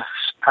centre,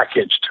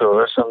 package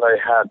tours, and they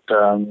had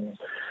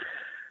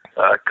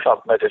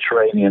Club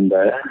Mediterranean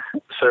there.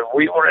 So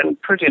we were in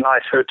pretty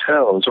nice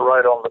hotels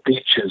right on the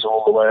beaches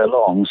all the way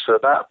along. So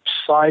that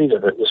side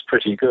of it was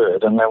pretty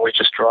good. And then we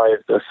just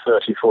drive the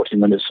 30, 40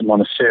 minutes to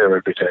Monastir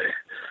every day.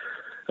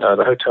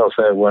 The hotels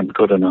there weren't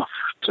good enough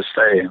to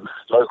stay in.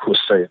 Locals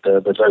stayed there,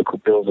 the local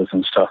builders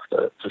and stuff,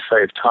 to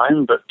save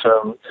time. But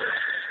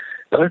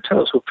the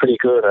hotels were pretty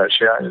good,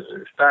 actually.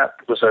 That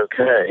was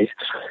okay.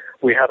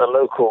 We had a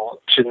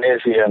local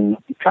Tunisian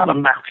kind of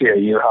mafia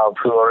you have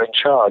who are in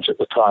charge at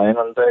the time,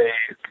 and they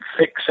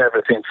fix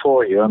everything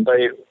for you. And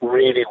they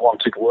really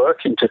wanted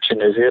work into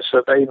Tunisia,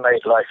 so they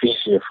made life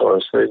easier for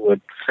us. They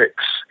would fix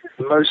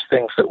most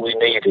things that we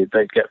needed.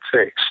 They'd get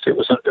fixed. It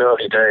was in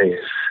early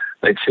days.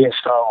 They'd seen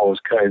Star Wars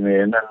came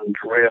in and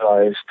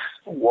realized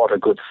what a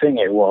good thing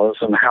it was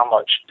and how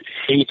much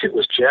heat it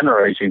was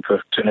generating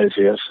for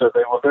Tunisia, so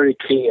they were very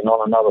keen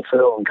on another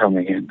film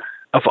coming in.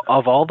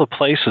 Of all the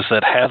places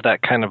that have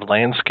that kind of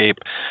landscape,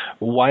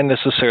 why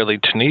necessarily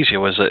Tunisia?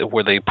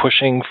 Were they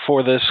pushing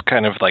for this,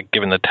 kind of like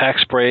given the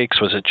tax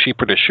breaks? Was it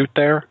cheaper to shoot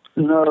there?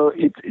 No,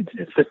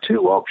 it's the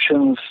two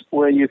options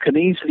where you can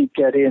easily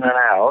get in and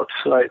out.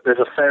 Like there's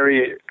a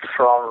ferry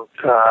from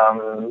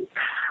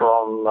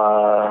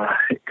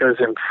it goes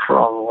in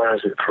from, where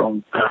is it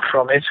from?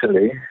 From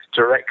Italy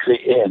directly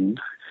in,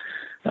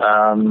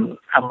 and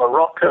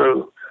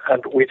Morocco.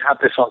 And we'd had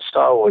this on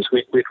Star Wars.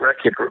 We'd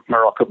reckoned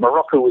Morocco.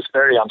 Morocco was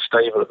very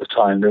unstable at the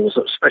time. There was,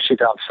 especially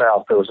down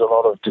south, there was a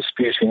lot of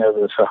disputing over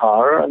the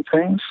Sahara and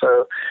things.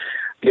 So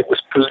it was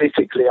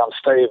politically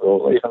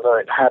unstable, even though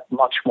it had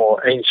much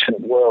more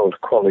ancient world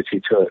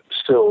quality to it,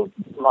 still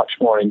much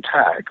more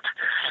intact.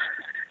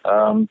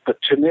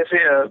 But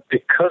Tunisia,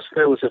 because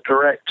there was a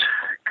direct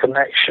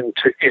connection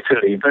to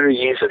Italy, very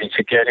easily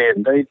to get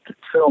in, they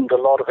filmed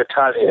a lot of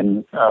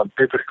Italian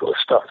biblical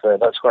stuff there.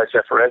 That's why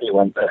Zeffirelli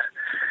went there.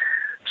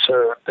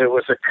 So there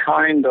was a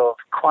kind of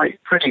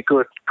pretty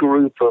good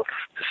group of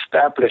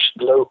established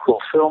local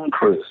film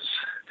crews.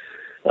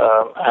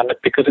 And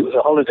because it was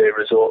a holiday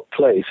resort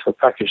place for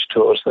package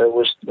tours, there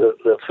was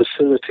the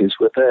facilities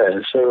were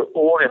there. So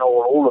all in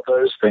all of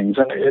those things,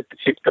 and it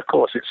of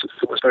course, it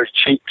was very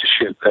cheap to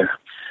shoot there.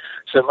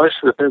 So most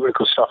of the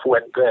biblical stuff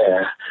went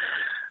there.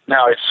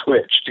 Now it's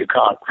switched. You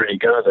can't really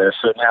go there.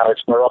 So now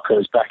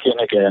Morocco's back in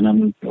again,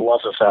 and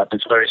Ouazzafat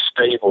is very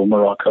stable,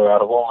 Morocco,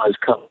 out of all those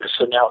countries.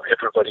 So now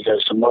everybody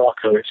goes to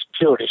Morocco. It's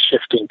purely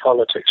shifting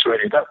politics,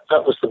 really.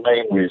 That was the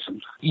main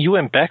reason. You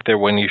went back there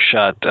when you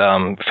shot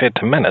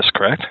Phantom Menace,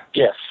 correct?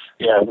 Yes.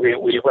 Yeah,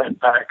 we went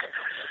back.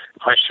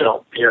 I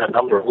shot a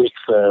number of weeks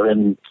there,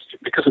 and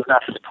because of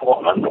Natalie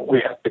Portman,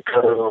 we had to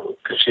go,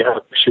 because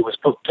she was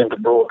booked into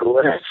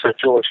Broadway, so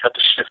George had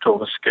to shift all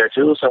the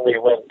schedules, and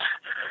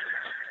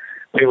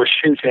we were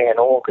shooting in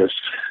August,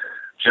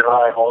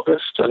 July,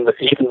 August, and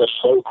even the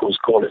locals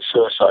call it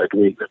Suicide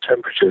Week. The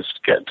temperatures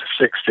get to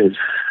 60s,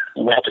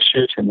 and we had to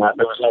shoot in that.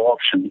 There was no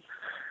option.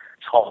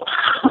 It's hot.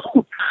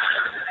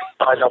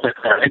 I love it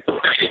there.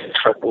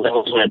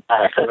 Levels went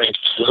back. I mean,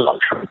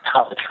 luxury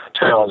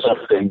hotels,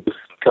 everything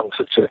comes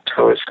to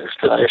tourist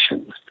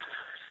destinations.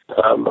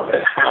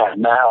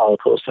 Now, of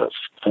course, that's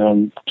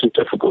too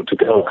difficult to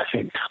go, I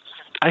think.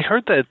 I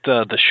heard that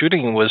the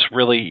shooting was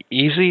really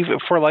easy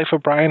for Life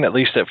of Brian, at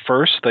least at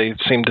first. They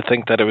seemed to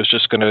think that it was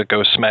just going to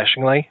go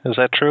smashingly. Is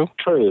that true?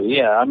 True,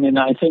 yeah. I mean,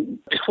 I think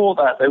before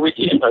that, they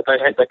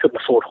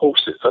couldn't afford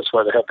horses. That's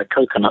why they had the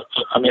coconut.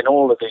 I mean,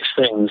 all of these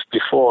things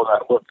before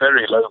that were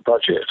very low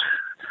budget.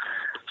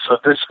 So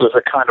this was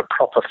a kind of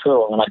proper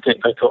film, and I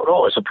think they thought,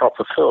 it's a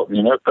proper film,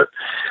 but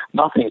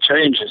nothing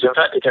changes. In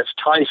fact, it gets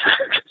tighter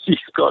because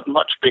you've got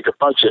much bigger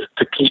budget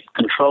to keep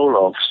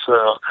control of.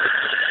 So,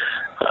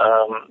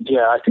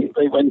 I think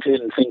they went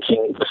in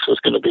thinking this was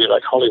going to be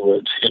like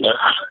Hollywood, and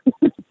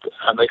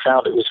they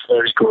found it was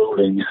very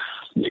grueling,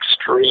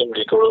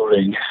 extremely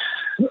grueling,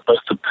 both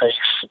the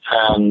pace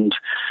and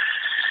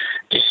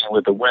dealing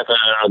with the weather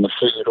and the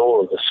food,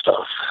 all of this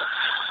stuff.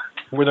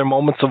 Were there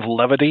moments of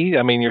levity?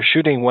 I mean, you're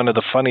shooting one of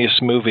the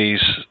funniest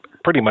movies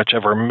pretty much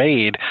ever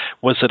made.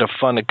 Was it a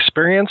fun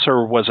experience,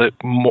 or was it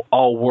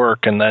all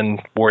work and then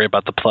worry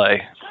about the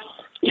play?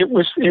 It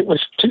was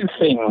two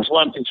things.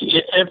 One,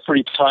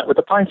 every time with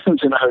the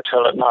Pythons in a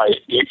hotel at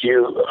night,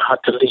 you had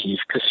to leave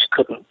because you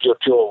couldn't. Your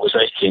jaw was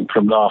aching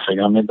from laughing.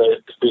 I mean,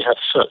 we had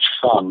such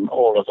fun,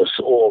 all of us,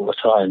 all the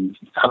time,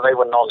 and they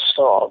were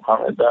non-stop.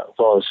 I mean, that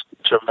was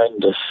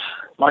tremendous.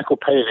 Michael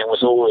Palin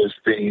was always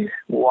the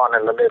one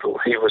in the middle.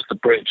 He was the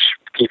bridge,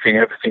 keeping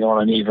everything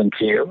on an even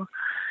keel.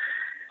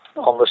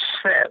 On the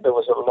set, there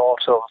was a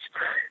lot of...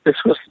 This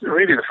was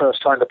really the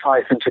first time the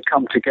Pythons had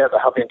come together,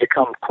 having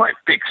become quite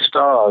big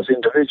stars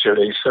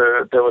individually.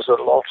 So there was a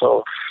lot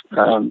of...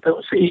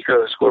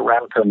 egos were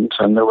rampant,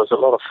 and there was a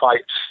lot of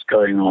fights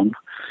going on.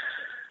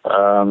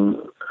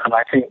 And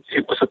I think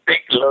it was a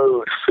big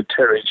load for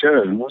Terry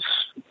Jones.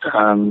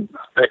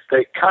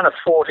 They kind of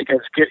fought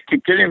against...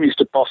 Gilliam used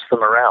to boss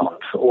them around,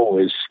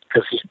 always,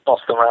 because he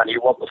bossed them around,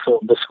 you want the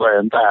film this way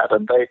and that,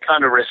 and they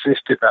kind of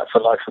resisted that for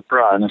Life of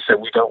Brian and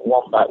said, we don't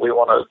want that, we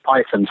want a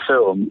Python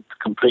film,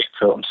 complete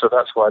film. So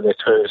that's why they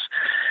chose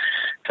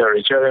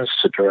Terry Jones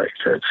to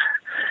direct it.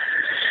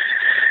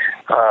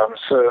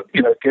 So,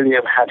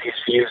 Gilliam had his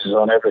views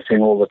on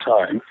everything all the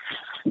time,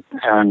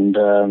 and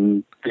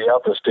the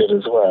others did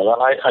as well.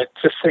 And I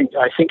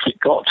think it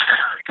got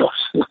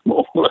them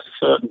all at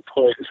certain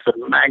points, the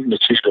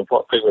magnitude of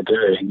what they were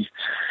doing.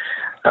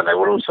 And they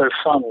were also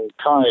fun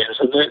times.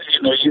 And,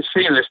 you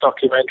see in this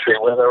documentary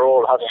where they're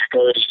all having a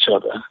go at each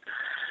other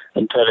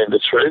and telling the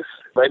truth.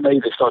 They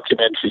made this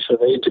documentary, so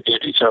they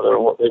interviewed each other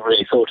and what they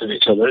really thought of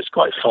each other. It's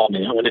quite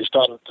funny. I mean,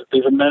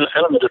 there's an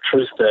element of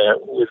truth there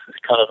with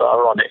kind of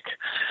ironic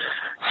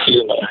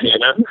humor,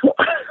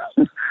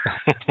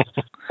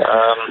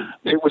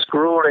 It was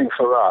grueling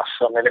for us.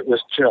 I mean, it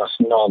was just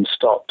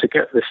non-stop to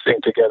get this thing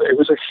together. It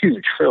was a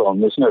huge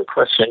film, there's no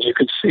question. You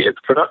could see it.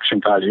 The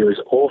production value is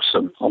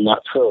awesome on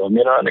that film,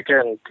 and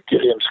again,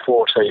 Gilliam's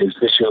forte is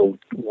visual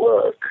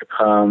work.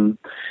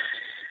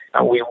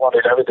 And we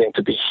wanted everything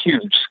to be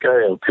huge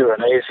scale,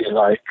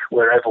 Piranesi-like,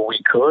 wherever we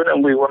could,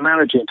 and we were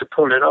managing to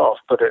pull it off,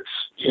 but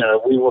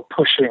we were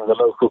pushing the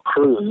local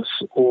crews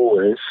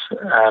always,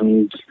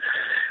 and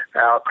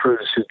our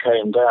crews who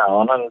came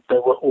down, and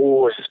there were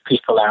always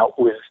people out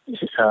with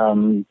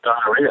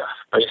diarrhea,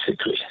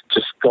 basically,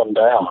 just gone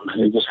down.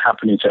 It was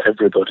happening to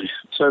everybody.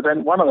 So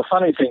then one of the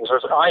funny things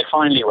was I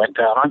finally went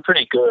down. I'm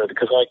pretty good,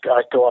 because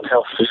I go on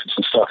health foods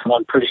and stuff, and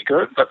I'm pretty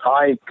good, but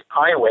I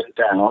went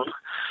down,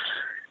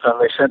 and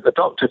they sent the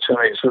doctor to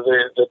me. So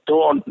the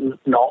door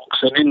knocks,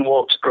 and in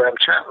walks Graham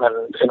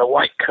Chapman in a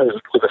white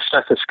coat with a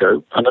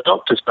stethoscope and a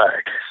doctor's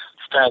bag.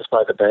 Stands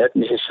by the bed,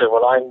 and he said,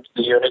 well, I'm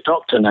the unit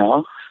doctor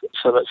now,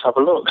 so let's have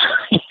a look.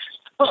 He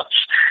starts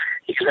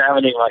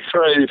examining my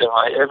throat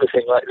and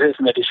everything like this,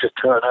 and then he said,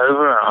 turn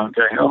over, and I'm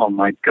going, oh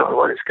my God,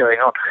 what is going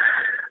on?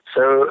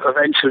 So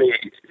eventually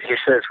he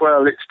says,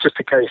 well, it's just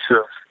a case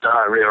of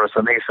diarrhea or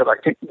something. He said, I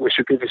think we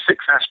should give you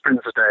 6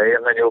 aspirins a day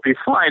and then you'll be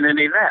fine. And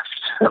he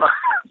left.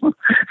 And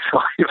so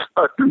I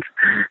phoned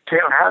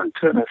Tim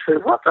Hampton and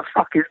said, what the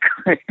fuck is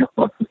going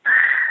on?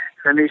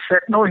 And he said,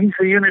 no, he's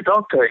a unit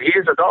doctor. He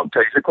is a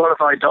doctor. He's a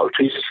qualified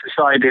doctor. He just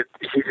decided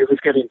he was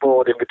getting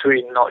bored in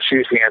between not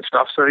shooting and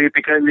stuff, so he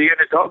became the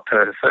unit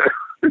doctor. So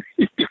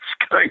he's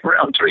going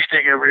around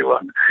treating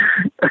everyone.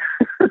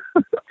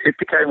 It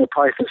became a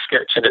Python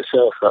sketch in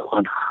itself, that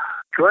one.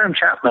 Graham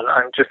Chapman,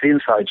 just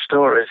inside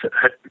stories,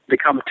 had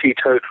become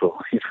teetotal.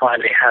 He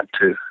finally had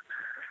to.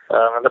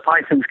 And the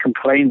Pythons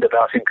complained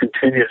about him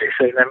continually,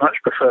 saying they much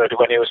preferred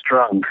when he was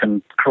drunk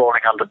and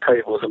crawling under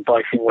tables and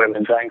biting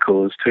women's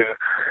ankles to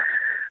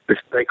this,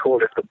 they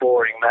called it the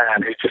boring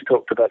man who just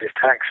talked about his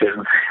taxes.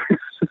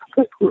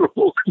 They were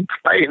all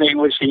complaining,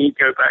 wishing he'd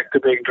go back to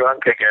being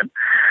drunk again.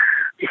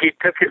 He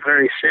took it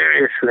very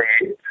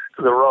seriously,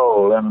 the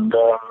role, and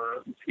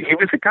he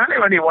was the kind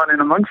of only one in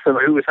amongst them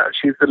who was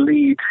actually the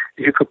lead,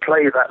 who could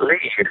play that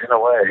lead in a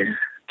way.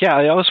 Yeah,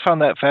 I always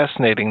found that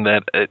fascinating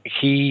that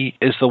he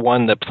is the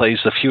one that plays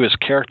the fewest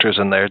characters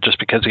in there just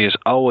because he is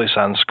always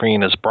on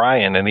screen as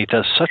Brian, and he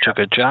does such a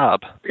good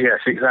job. Yes,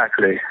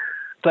 exactly.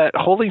 That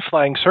Holy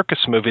Flying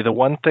Circus movie, the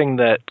one thing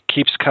that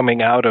keeps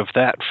coming out of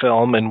that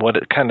film, and what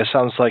it kind of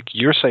sounds like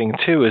you're saying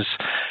too, is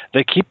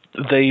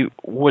they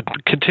would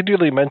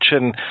continually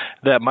mention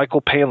that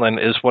Michael Palin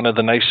is one of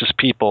the nicest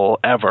people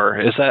ever.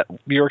 Is that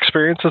your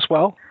experience as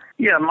well?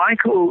 Yeah,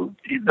 Michael,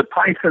 the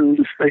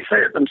Pythons, they say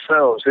it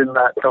themselves in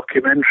that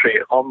documentary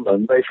on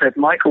them. They said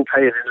Michael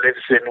Palin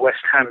lives in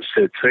West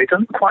Hampstead, so he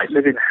doesn't quite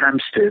live in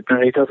Hampstead,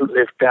 and he doesn't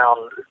live down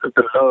at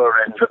the lower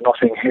end of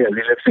Notting Hill.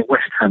 He lives in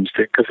West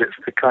Hampstead because it's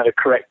the kind of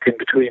correct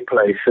in-between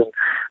place. And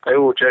they're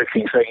all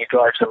joking, saying he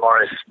drives a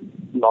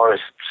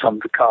Morris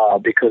some car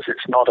because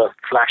it's not a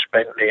Flash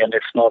Bentley and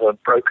it's not a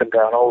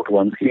broken-down old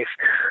one. He's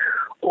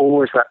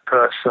always that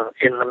person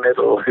in the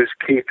middle who's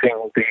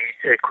keeping the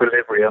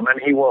equilibrium,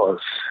 and he was.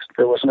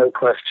 There was no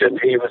question.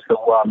 He was the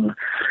one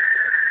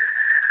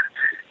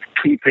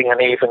keeping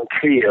an even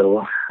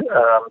keel.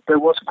 There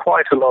was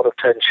quite a lot of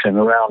tension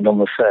around on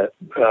the set.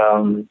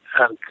 And,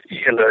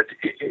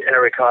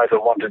 Eric either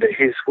wanted it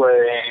his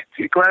way.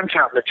 Graham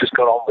Chapman just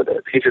got on with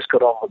it. He just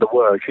got on with the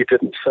work. He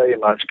didn't say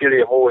much.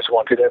 Gilliam always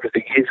wanted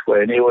everything his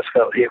way, and he always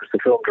felt he was the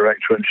film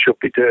director and should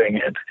be doing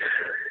it.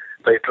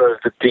 They drove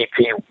the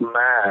DP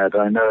mad,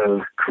 I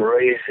know,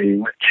 crazy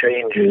with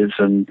changes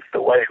and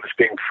the way it was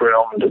being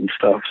filmed and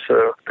stuff.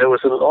 So there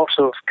was a lot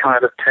of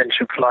kind of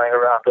tension flying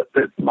around,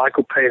 but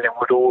Michael Palin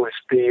would always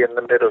be in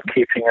the middle,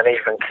 keeping an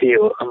even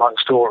keel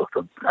amongst all of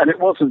them. And it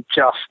wasn't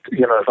just,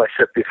 as I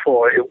said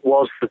before, it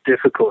was the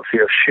difficulty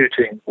of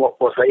shooting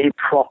what was a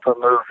proper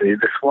movie.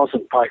 This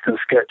wasn't Python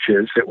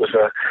sketches. It was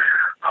a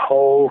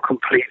whole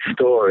complete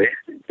story.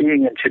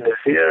 Being in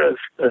Tunisia,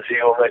 as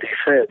you already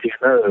said,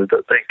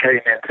 that they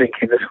came in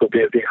thinking this would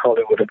be a big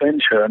Hollywood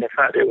adventure, and in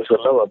fact it was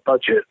a lower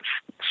budget,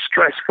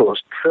 stressful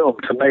film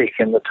to make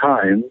in the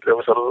time. There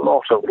was a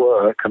lot of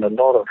work and a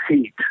lot of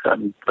heat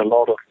and a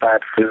lot of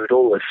bad food,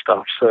 all this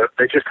stuff, so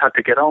they just had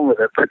to get on with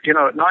it. But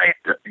at night,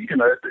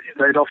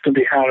 they'd often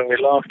be howling with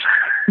laughter.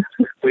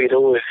 We'd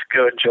always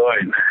go and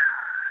join.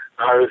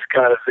 I was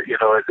kind of,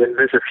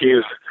 there's a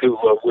few who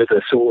were with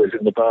us always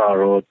in the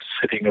bar or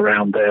sitting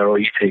around there or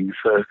eating,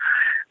 so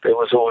there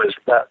was always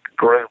that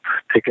group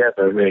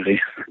together,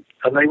 really.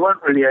 And they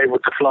weren't really able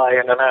to fly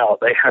in and out.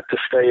 They had to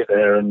stay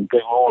there, and they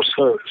were all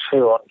so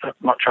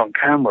much on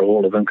camera,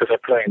 all of them, because they're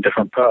playing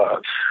different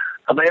parts.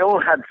 And they all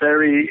had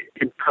very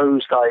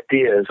imposed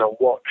ideas on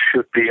what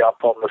should be up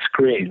on the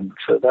screen.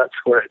 So that's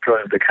where it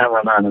drove the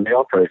cameraman and the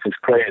operators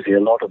crazy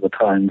a lot of the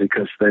time,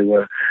 because they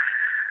were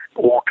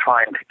all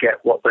trying to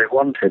get what they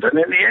wanted. And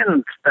in the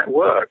end, that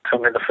worked. I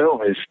mean, the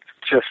film is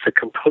just a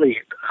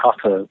complete,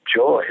 utter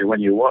joy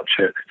when you watch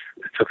it.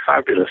 It's a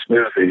fabulous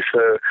movie.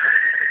 So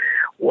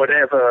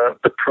whatever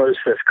the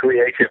process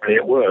creatively,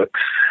 it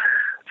works.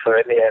 So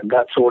in the end,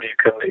 that's all you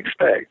can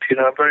expect.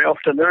 Very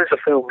often there is a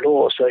film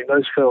law saying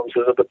those films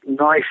are the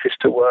nicest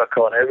to work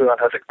on. Everyone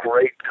has a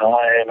great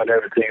time and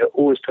everything. It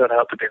always turn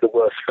out to be the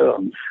worst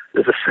films.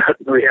 There's a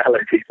certain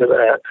reality to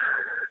that.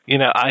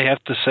 I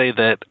have to say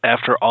that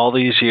after all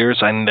these years,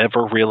 I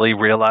never really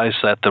realized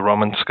that the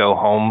Romans Go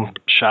Home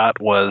shot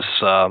was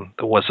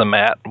a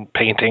matte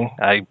painting.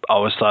 I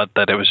always thought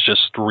that it was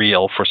just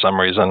real for some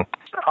reason.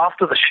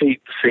 After the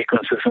sheep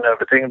sequences and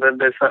everything, then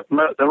there's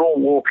they're all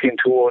walking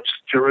towards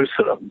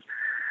Jerusalem,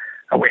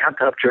 and we had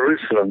to have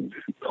Jerusalem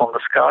on the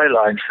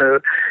skyline. So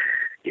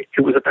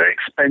it was a very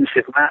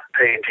expensive matte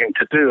painting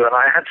to do, and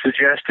I had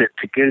suggested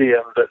to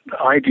Gilliam that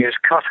I'd use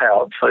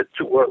cutouts. I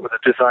worked with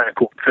a designer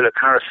called Philip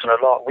Harrison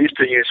a lot. We used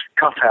to use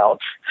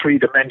cutouts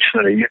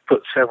three-dimensionally. You'd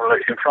put several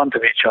in front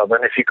of each other,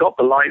 and if you got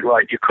the light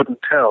right, you couldn't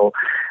tell.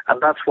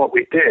 And that's what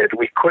we did.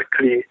 We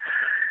quickly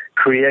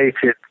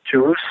created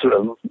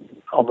Jerusalem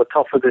on the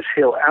top of this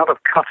hill out of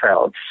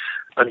cutouts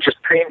and just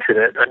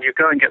painted it, and you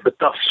go and get the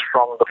dust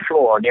from the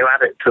floor and you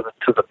add it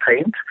to the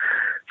paint.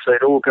 So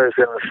it all goes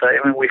in the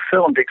same, and we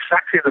filmed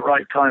exactly the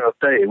right time of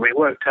day. We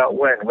worked out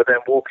when, with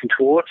them walking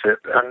towards it,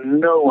 and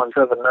no one's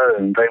ever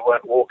known they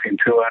weren't walking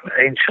to an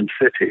ancient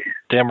city.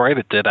 Damn right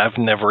it did. I've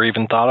never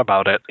even thought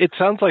about it. It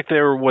sounds like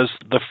there was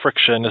the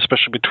friction,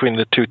 especially between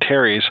the two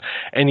Terrys,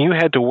 and you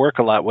had to work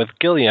a lot with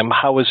Gilliam.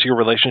 How was your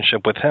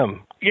relationship with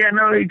him? Yeah,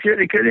 no,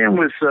 Gilliam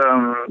was,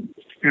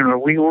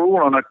 we were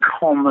all on a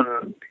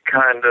common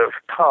kind of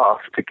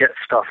path to get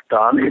stuff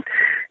done.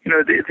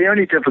 The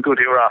only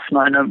difficulty for us, and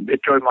I know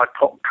it drove my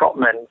prop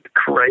men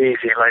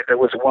crazy, like there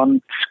was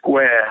one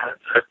square,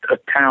 a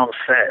town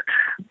set,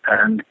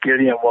 and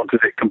Gilliam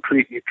wanted it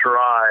completely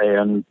dry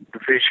and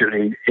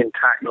visually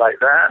intact like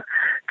that.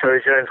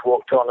 Terry Jones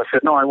walked on and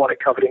said, no, I want it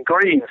covered in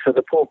green. So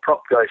the poor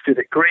prop guys did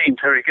it green.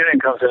 Terry Gilliam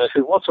comes in and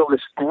said, what's all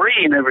this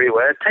green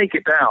everywhere? Take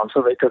it down.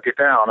 So they took it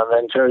down, and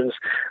then Jones,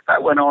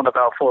 that went on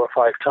about 4 or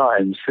 5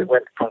 times. It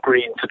went from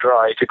green to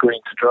dry to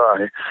green to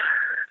dry.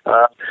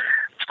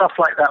 Stuff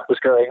like that was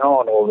going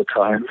on all the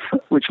time,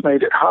 which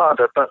made it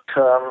harder. But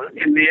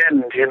in the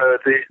end,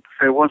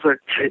 there was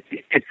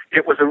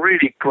it was a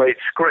really great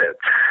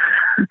script,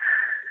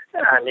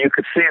 and you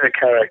could see the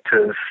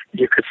characters.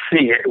 You could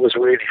see it was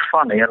really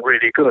funny and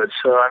really good.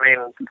 So I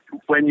mean,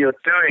 when you're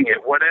doing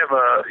it,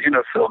 whatever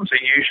films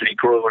are usually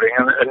grueling,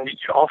 and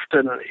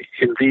often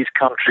in these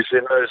countries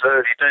in those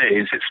early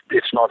days,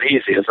 it's not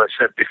easy, as I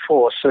said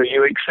before. So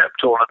you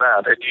accept all of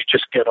that and you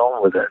just get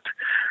on with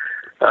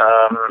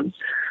it.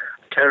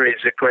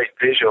 Terry's a great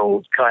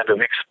visual kind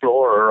of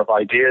explorer of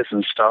ideas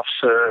and stuff.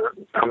 So,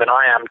 I mean,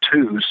 I am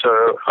too.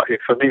 So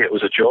for me, it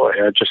was a joy.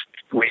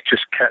 We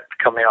just kept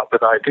coming up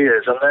with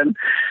ideas. And then,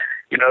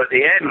 at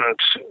the end,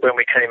 when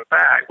we came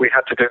back, we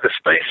had to do the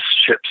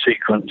spaceship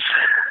sequence.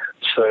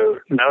 So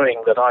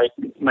knowing that I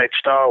made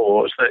Star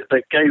Wars,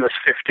 they gave us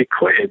 50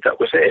 quid. That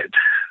was it.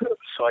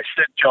 So I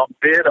sent John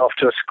Beard off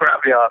to a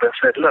scrapyard and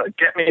said, look,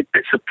 get me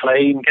bits of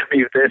plane, get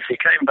me this. He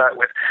came back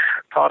with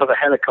part of a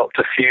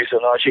helicopter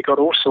fuselage. He got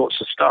all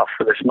sorts of stuff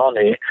for this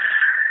money.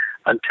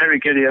 And Terry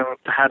Gilliam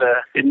had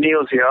in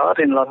Neil's Yard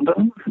in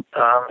London,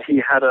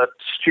 he had a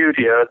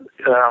studio.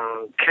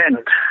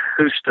 Kent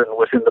Houston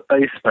was in the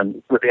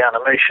basement with the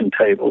animation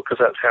table, because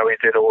that's how he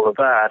did all of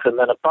that. And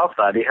then above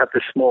that, he had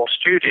this small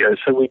studio.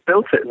 So we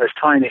built it in this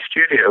tiny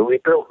studio. We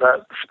built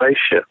that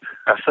spaceship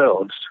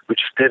ourselves. We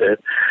just did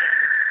it.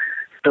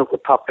 Built the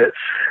puppets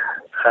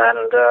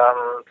and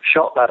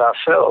shot that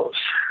ourselves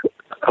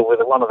with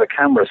one of the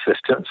camera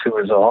assistants who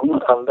was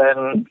on, and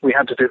then we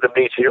had to do the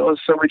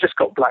meteors, so we just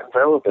got black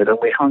velvet and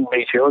we hung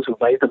meteors, we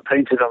made them,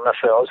 painted them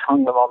ourselves,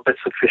 hung them on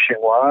bits of fishing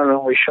wire,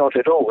 and we shot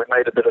it all. We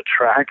made a bit of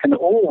track, and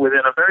all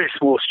within a very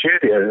small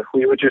studio.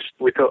 We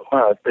thought,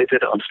 well, they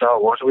did it on Star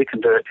Wars, we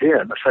can do it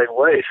here in the same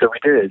way, so we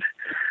did.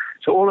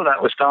 So all of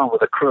that was done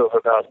with a crew of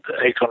about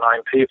 8 or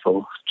 9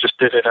 people, just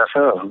did it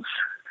ourselves.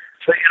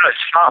 So,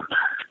 it's fun.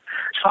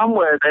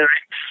 Somewhere there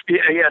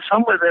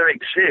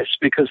exists,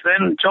 because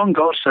then John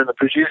Goldstone, the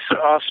producer,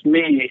 asked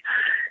me,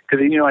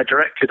 because he knew I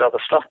directed other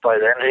stuff by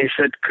then, and he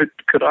said,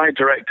 could I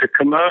direct a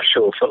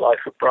commercial for Life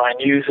of Brian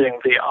using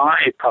the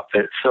eye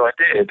puppets? So I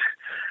did.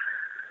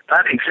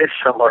 That exists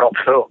somewhere on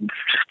film.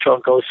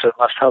 John Goldstone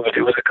must have it.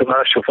 It was a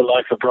commercial for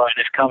Life of Brian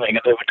is Coming,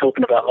 and they were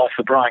talking about Life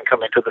of Brian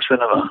coming to the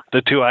cinema.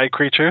 The 2 eye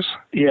creatures?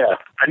 Yeah.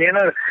 And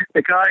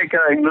the guy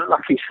going,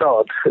 lucky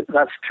sod,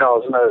 that's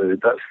Charles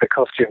Node. That's the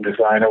costume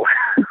designer.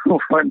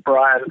 When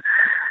Brian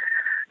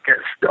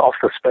gets off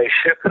the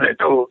spaceship, and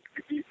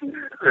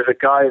there's a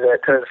guy there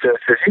turns to him and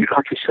says, you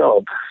lucky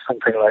sod,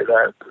 something like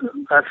that.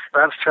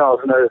 That's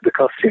Charles Node, the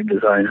costume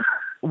designer.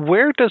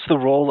 Where does the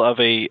role of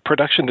a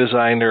production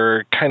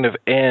designer kind of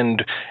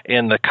end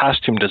and the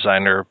costume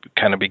designer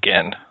kind of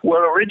begin?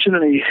 Well,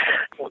 originally,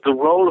 the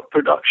role of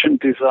production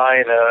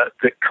designer,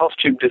 the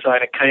costume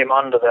designer came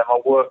under them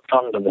or worked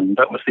under them.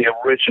 That was the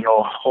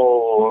original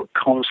whole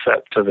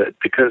concept of it,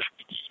 because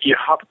you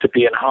have to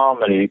be in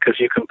harmony, because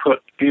you can put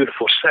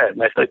beautiful set,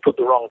 and if they put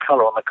the wrong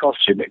color on the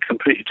costume, it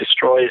completely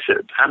destroys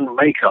it, and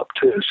makeup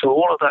too. So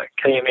all of that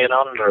came in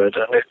under it,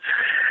 and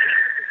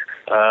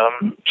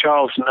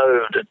Charles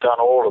Node had done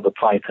all of the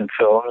Python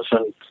films,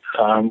 and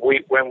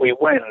when we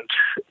went,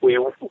 we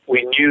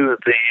knew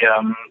the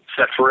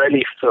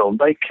Zeffirelli film.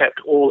 They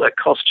kept all their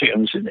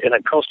costumes in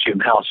a costume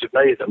house who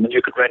made them, and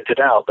you could rent it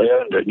out. They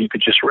owned it, and you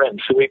could just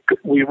rent. So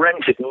we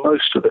rented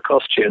most of the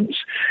costumes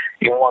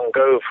in one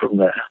go from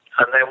there,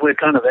 and then we're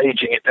kind of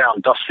aging it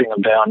down, dusting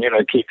them down,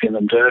 keeping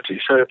them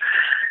dirty. So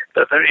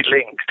they're very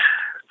linked.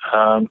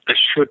 It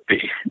should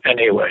be,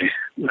 anyway,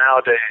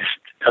 nowadays.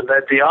 And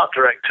then the art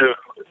director,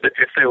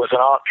 if there was an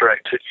art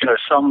director,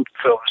 some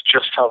films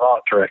just have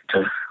art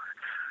director,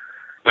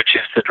 which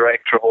is the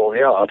director of all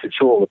the art. It's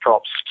all the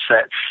props,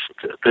 sets,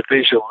 the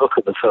visual look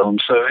of the film.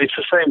 So it's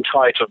the same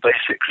title,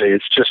 basically.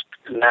 It's just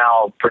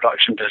now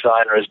production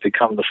designer has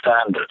become the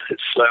standard.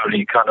 It's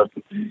slowly kind of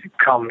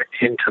come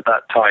into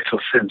that title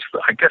since,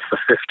 I guess, the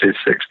 50s,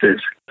 60s.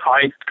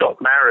 I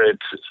got married.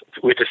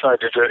 We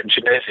decided to do it in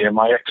Tunisia,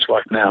 my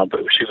ex-wife now,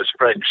 but she was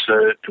French.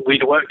 So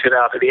we'd worked it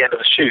out at the end of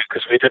the shoot,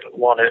 because we didn't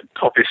want it.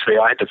 Obviously,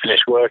 I had to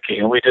finish working,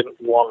 and we didn't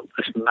want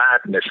this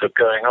madness of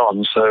going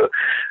on. So,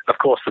 of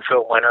course, the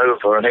film went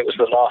over, and it was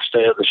the last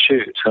day of the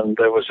shoot, and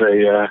there was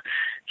a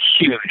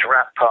huge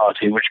wrap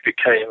party, which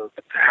became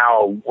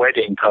our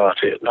wedding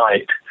party at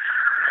night.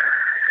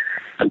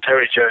 And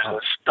Terry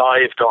Jones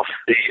dived off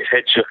the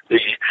edge of the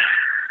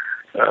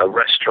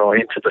restaurant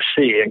into the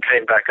sea and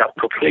came back up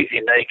completely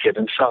naked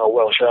and sung a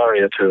Welsh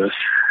aria to us.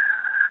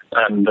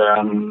 And,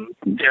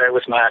 it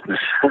was madness.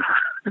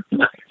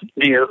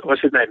 Neil,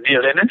 what's his name?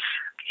 Neil Innes?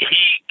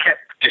 He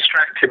kept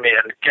distracting me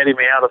and getting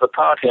me out of the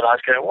party, and I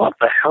was going, what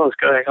the hell is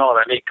going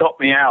on? And he got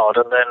me out,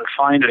 and then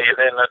finally,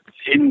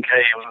 in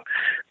came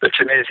the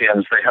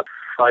Tunisians. They had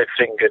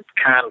 5-fingered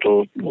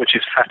candle, which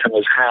is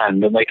Fatima's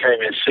hand, and they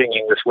came in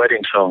singing this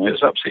wedding song. It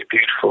was absolutely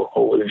beautiful,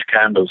 all with these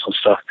candles and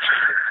stuff.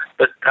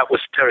 But that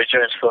was Terry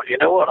Jones thought, you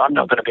know what, I'm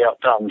not going to be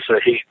outdone. So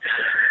he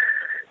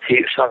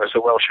sung us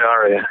a Welsh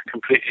aria,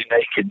 completely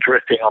naked,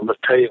 dripping on the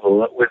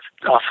table, with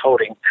us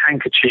holding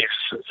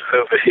handkerchiefs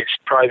over his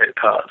private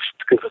parts,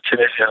 because the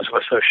Tunisians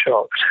were so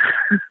shocked.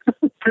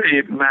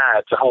 Pretty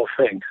mad, the whole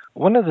thing.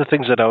 One of the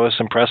things that always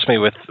impressed me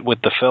with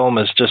the film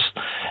is just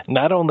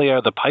not only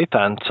are the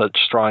Python such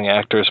strong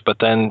actors, but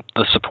then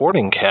the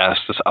supporting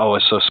cast is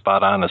always so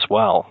spot on as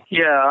well.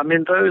 Yeah, I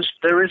mean,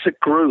 there is a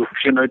group,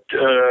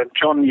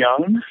 John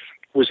Young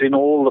was in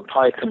all the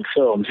Python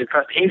films. In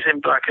fact, he's in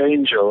Black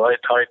Angel.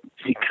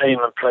 He came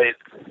and played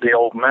the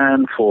old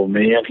man for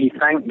me, and he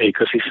thanked me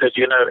because he said,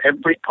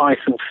 every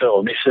Python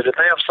film, he said, if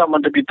they have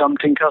someone to be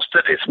dumped in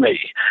custard, it's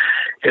me.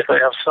 If they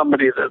have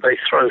somebody that they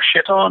throw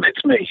shit on,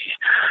 it's me.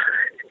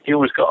 He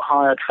always got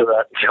hired for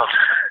that, John.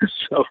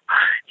 So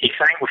he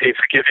thanked me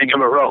for giving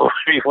him a role.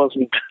 He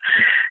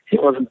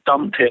wasn't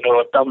dumped in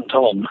or dumped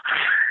on.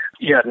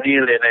 Yeah,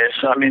 Neil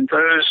Innes. I mean,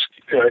 those,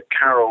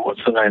 Carol,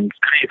 what's her name?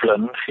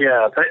 Cleveland.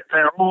 Yeah,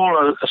 they're all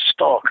a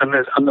stock. And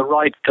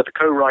the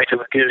co-writer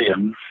with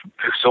Gilliam,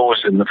 who's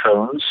always in the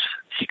films,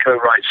 he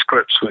co-writes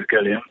scripts with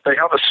Gilliam. They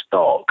have a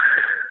stock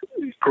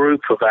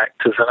group of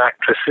actors and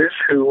actresses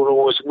who were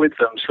always with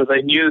them, so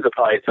they knew the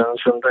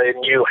Pythons and they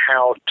knew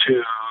how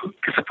to...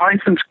 Because the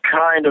Pythons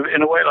kind of,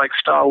 in a way like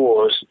Star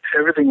Wars,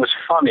 everything was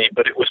funny,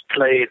 but it was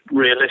played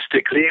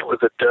realistically with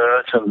the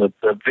dirt and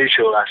the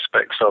visual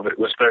aspects of it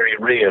was very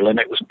real, and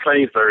it was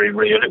played very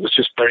real. It was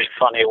just very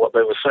funny what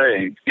they were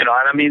saying. You know,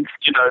 and I mean,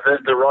 you know,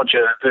 the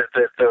Roger,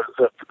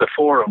 the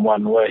Forum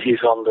one where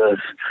he's on the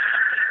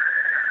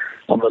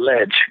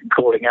ledge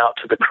calling out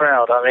to the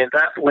crowd. I mean,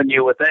 that when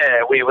you were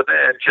there, we were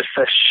there just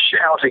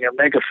shouting at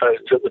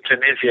megaphones at the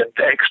Tunisian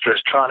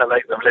extras, trying to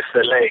make them lift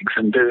their legs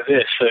and do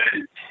this. So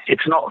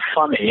it's not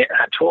funny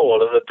at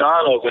all. And the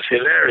dialogue was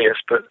hilarious,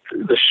 but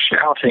the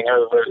shouting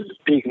over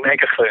big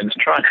megaphones,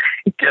 trying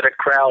to get a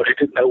crowd who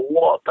didn't know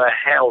what the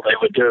hell they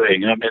were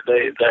doing. I mean,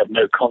 they had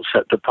no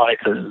concept of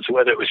Pythons,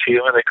 whether it was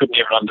human, they couldn't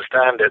even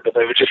understand it, but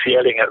they were just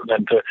yelling at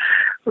them to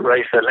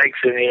raise their legs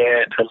in the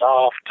air, to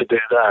laugh, to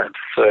do that.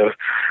 So,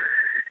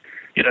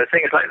 you know,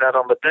 things like that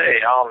on the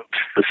day aren't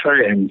the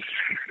same.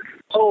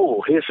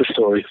 Oh, here's a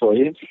story for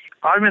you.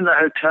 I'm in the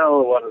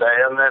hotel one day,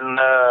 and then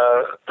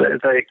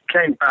they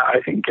came back,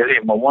 I think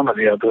Gilliam or one of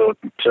the other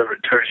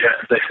observatories,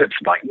 they said,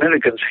 Spike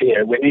Milligan's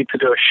here, we need to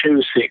do a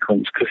shoe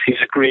sequence, because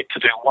he's agreed to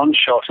do one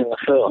shot in the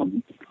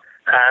film.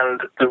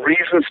 And the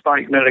reason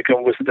Spike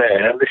Milligan was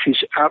there, and this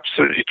is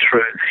absolutely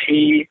true,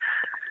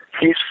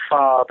 his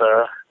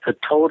father had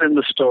told him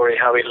the story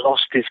how he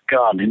lost his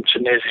gun in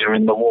Tunisia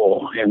in the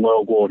war, in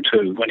World War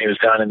II, when he was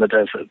down in the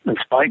desert. And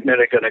Spike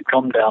Milligan had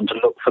come down to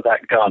look for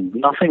that gun.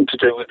 Nothing to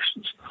do with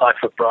Life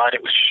of Brian.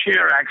 It was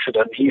sheer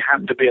accident. He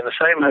happened to be in the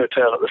same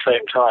hotel at the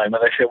same time.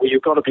 And they said, well,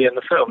 you've got to be in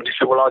the film. And he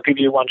said, well, I'll give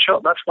you one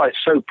shot. That's why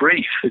it's so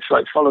brief. It's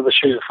like follow the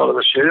shoe,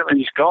 and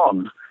he's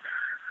gone.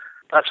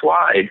 That's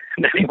why.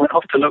 And then he went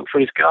off to look for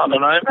his gun.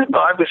 And I remember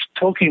I was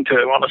talking to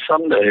him on a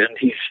Sunday, and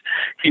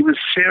he was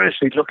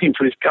seriously looking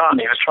for his gun.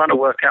 He was trying to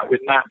work out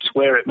with maps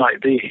where it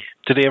might be.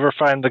 Did he ever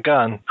find the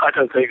gun? I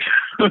don't think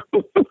so.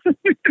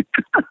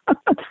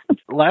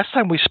 Last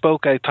time we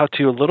spoke, I talked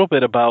to you a little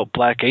bit about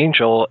Black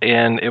Angel,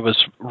 and it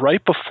was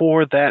right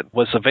before that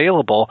was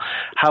available.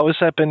 How has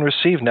that been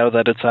received now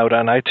that it's out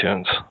on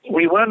iTunes?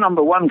 We were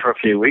number one for a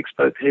few weeks,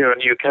 both here in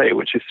the UK,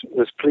 which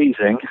was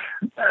pleasing.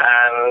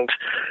 And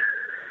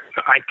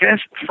I guess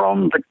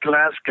from the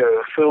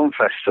Glasgow Film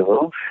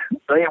Festival,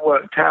 they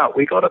worked out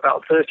we got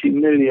about 30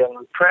 million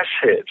press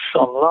hits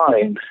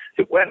online.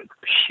 It went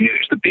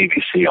huge. The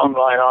BBC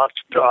online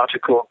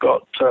article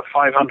got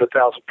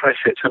 500,000 press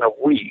hits in a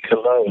week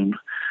alone.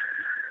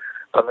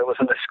 And there was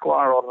an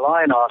Esquire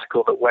Online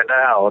article that went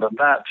out, and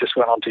that just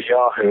went on to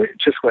Yahoo. It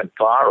just went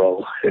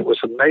viral. It was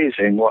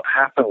amazing what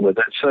happened with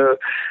it. So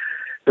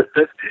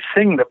the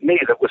thing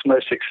that was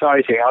most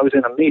exciting, I was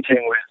in a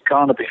meeting with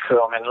Carnaby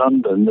Film in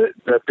London,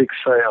 the big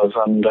sales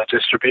and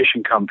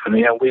distribution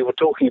company, and we were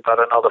talking about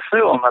another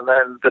film, and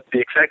then the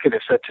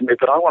executive said to me,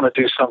 but I want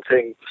to do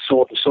something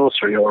sword and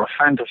sorcery or a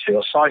fantasy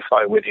or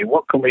sci-fi with you.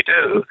 What can we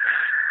do?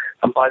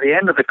 And by the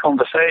end of the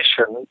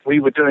conversation, we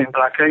were doing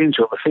Black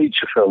Angel, the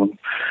feature film,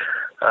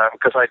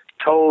 because I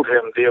told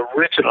him the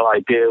original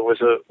idea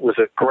was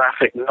a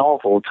graphic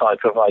novel type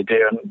of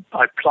idea, and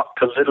I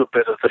plucked a little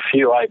bit of the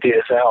few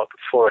ideas out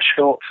for a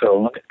short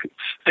film, and it's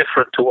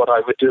different to what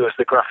I would do as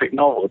the graphic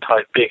novel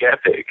type big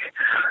epic.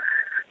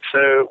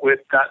 So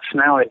that's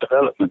now in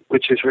development,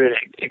 which is really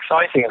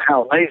exciting, and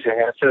how amazing.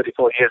 And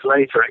 34 years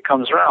later, it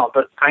comes around.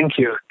 But thank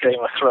you,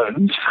 Game of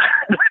Thrones,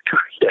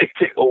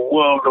 creating a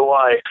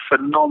worldwide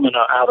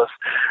phenomena out of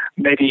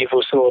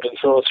medieval sword and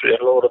sorcery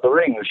and Lord of the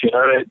Rings. You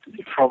know,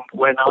 from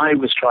when I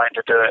was trying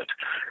to do it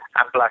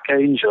and Black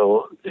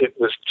Angel, it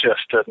was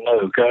just a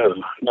no-go.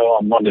 No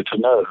one wanted to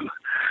know.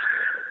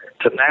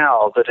 To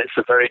now that it's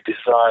a very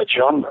desired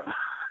genre.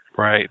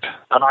 Right.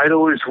 And I'd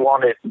always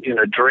wanted,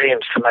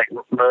 dreams to make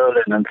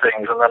Merlin and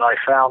things, and then I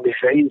found this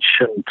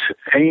ancient,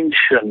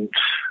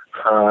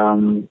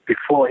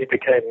 before he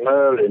became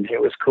Merlin, he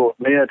was called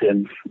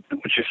Merlin,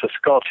 which is a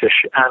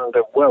Scottish and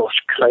a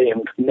Welsh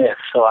claimed myth,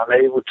 so I'm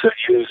able to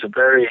use a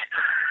very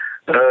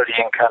early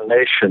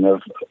incarnation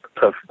of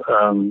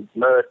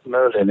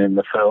Merlin in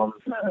the film,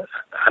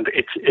 and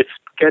it's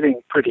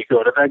getting pretty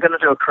good. And they're going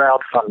to do a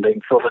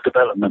crowdfunding for the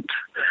development.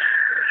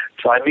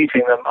 So I'm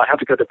meeting them. I have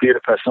to go to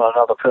Budapest on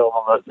another film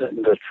on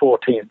the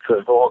 14th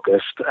of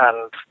August,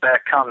 and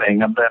they're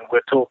coming, and then we're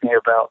talking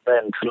about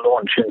then to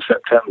launch in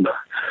September.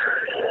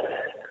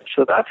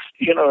 So that's,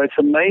 it's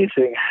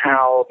amazing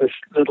how this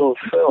little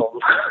film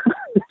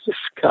has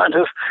just kind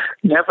of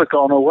never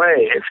gone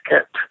away. It's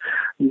kept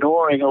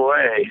gnawing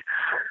away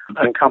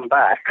and come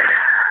back.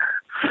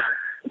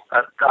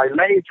 I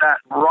made that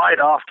right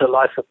after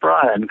Life of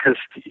Brian, because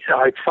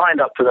I'd signed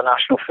up to the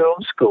National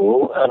Film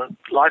School, and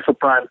Life of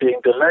Brian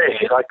being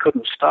delayed, I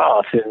couldn't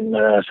start in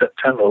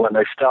September when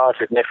they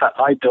started. And in fact,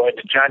 I joined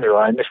in January.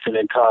 I missed an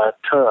entire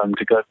term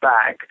to go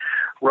back,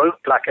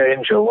 wrote Black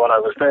Angel while I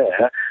was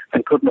there,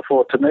 and couldn't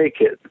afford to make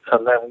it.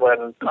 And then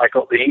when I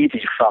got the ED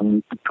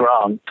Fund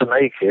grant to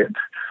make it,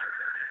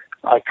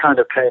 I kind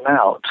of came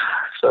out.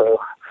 So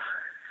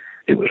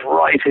it was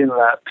right in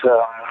that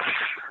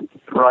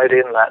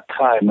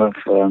time of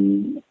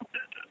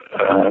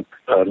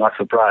Life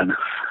of Brian.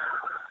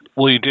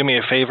 Will you do me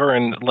a favor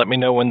and let me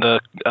know when the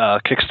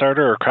Kickstarter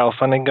or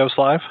crowdfunding goes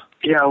live?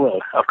 Yeah, I will,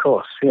 of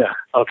course, yeah.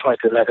 I'll try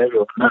to let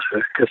everyone know,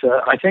 because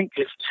I think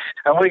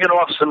and we're going to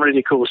offer some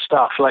really cool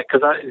stuff,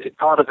 because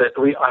part of it,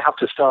 I have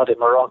to start in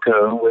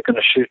Morocco, and we're going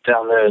to shoot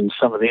down there in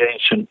some of the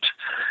ancient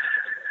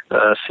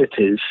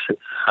cities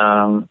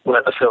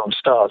where the film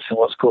starts in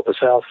what's called the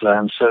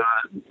Southland. So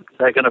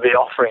they're going to be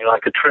offering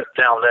like a trip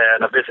down there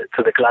and a visit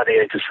to the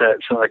gladiator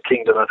sets and the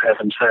Kingdom of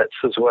Heaven sets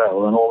as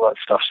well, and all that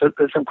stuff. So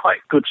there's some quite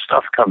good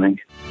stuff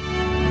coming.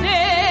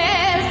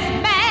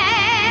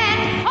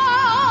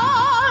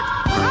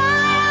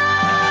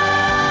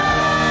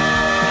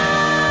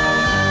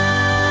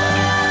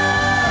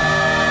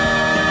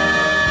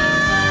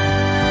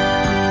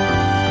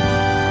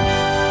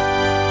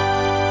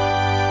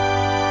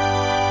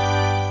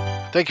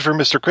 Thank you for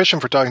Mr. Christian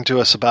for talking to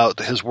us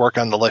about his work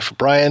on The Life of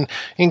Brian. You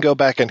can go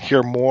back and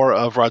hear more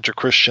of Roger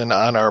Christian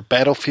on our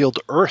Battlefield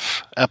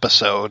Earth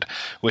episode,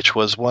 which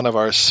was one of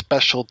our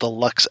special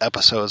deluxe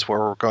episodes where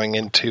we're going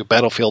into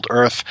Battlefield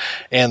Earth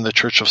and the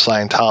Church of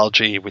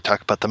Scientology. We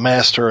talk about the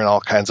Master and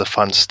all kinds of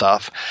fun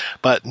stuff.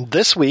 But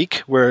this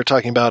week, we're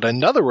talking about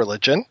another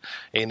religion,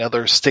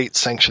 another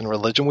state-sanctioned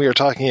religion. We are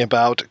talking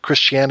about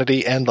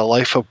Christianity and The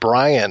Life of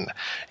Brian.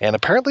 And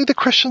apparently the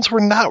Christians were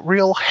not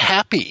real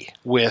happy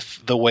with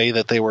the way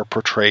that they were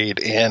portrayed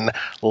in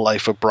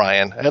Life of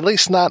Brian, at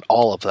least not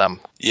all of them.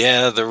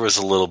 Yeah, there was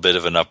a little bit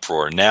of an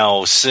uproar.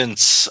 Now,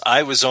 since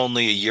I was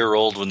only a year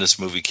old when this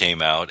movie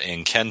came out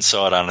and Ken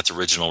saw it on its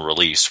original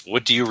release,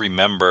 what do you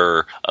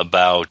remember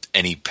about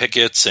any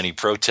pickets, any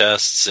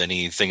protests,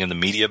 anything in the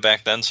media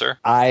back then, sir?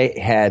 I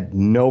had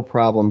no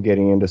problem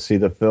getting in to see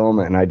the film,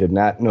 and I did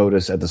not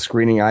notice at the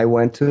screening I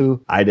went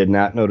to, I did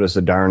not notice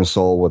a darn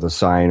soul with a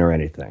sign or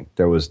anything.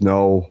 There was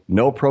no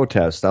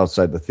protest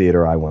outside the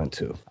theater I went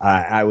to.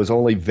 I was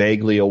only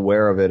vaguely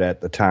aware of it at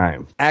the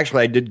time.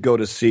 Actually, I did go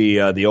to see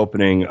the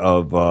opening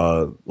of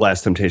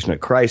Last Temptation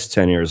of Christ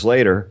 10 years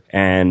later,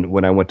 and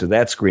when I went to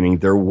that screening,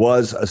 there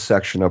was a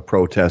section of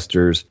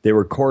protesters. They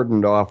were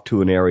cordoned off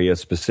to an area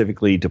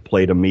specifically to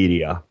play to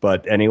media,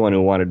 but anyone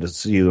who wanted to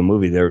see the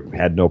movie there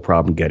had no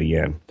problem getting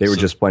in. They were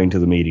just playing to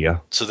the media.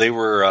 So they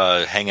were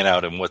hanging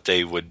out in what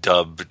they would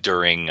dub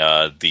during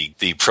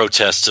the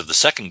protests of the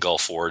Second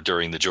Gulf War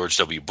during the George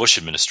W. Bush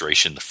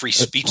administration, the free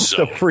speech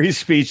zone. The free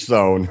speech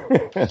zone.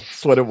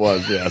 That's what it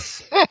was,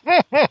 yes.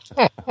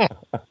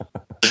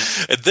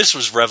 And this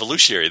was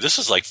revolutionary. This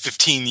was like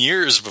 15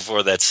 years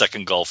before that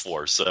Second Gulf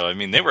War. So, I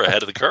mean, they were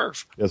ahead of the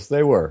curve. Yes,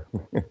 they were.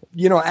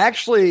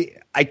 Actually,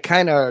 I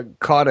kind of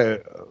caught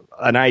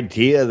an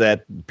idea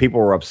that people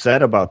were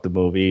upset about the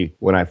movie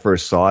when I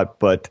first saw it,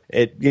 but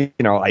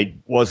I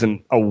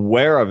wasn't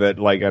aware of it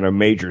like on a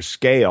major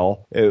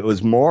scale. It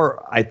was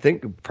more, I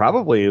think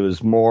probably it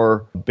was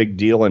more big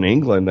deal in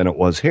England than it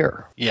was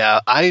here.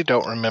 Yeah, I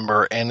don't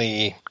remember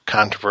any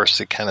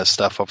controversy kind of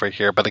stuff over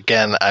here, but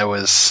again, I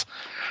was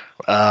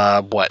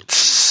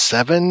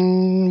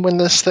 7 when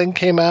this thing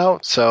came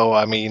out? So,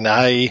 I mean,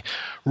 I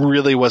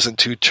really wasn't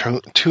too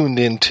tuned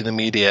into the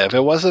media. If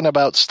it wasn't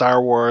about Star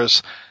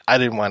Wars, I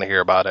didn't want to hear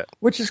about it.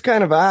 Which is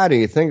kind of odd,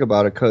 you think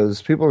about it,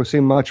 because people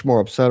seem much more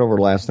upset over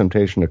Last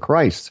Temptation of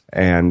Christ.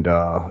 And,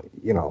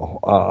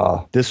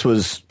 this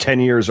was 10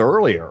 years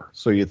earlier,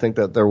 so you think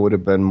that there would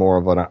have been more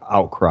of an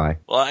outcry.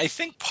 Well, I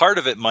think part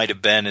of it might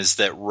have been is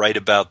that right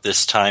about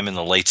this time in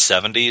the late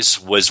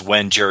 70s was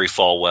when Jerry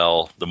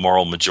Falwell, the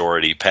Moral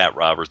Majority, Pat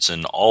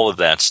Robertson, all of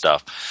that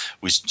stuff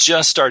was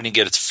just starting to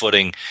get its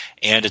footing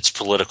and its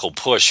political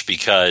push,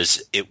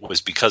 because it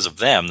was because of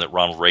them that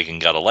Ronald Reagan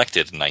got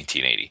elected in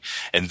 1980.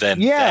 And then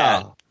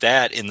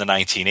that in the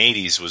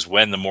 1980s was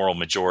when the Moral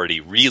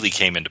Majority really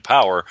came into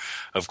power,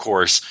 of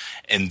course.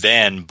 And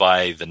then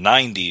by the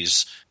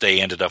 90s, they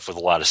ended up with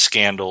a lot of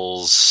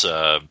scandals,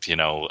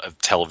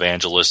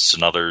 televangelists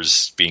and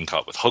others being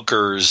caught with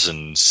hookers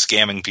and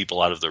scamming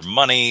people out of their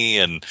money,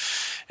 and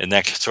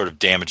that sort of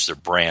damaged their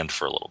brand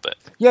for a little bit.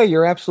 Yeah,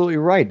 you're absolutely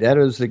right. That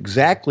is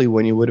exactly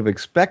when you would have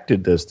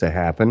expected this to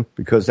happen,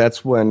 because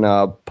that's when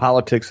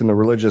politics and the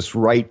religious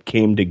right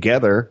came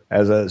together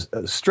as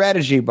a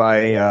strategy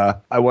by,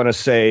 I want to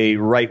say,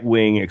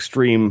 right-wing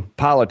extreme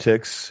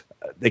politics.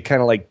 They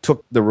kind of like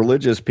took the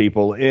religious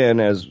people in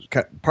as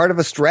part of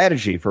a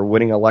strategy for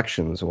winning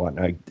elections and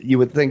whatnot. You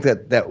would think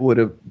that would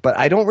have, but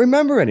I don't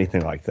remember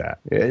anything like that.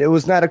 It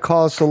was not a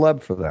cause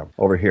celeb for them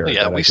over here.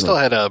 Yeah, we still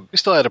had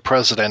a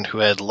president who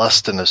had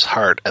lust in his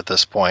heart at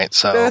this point.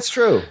 So that's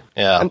true.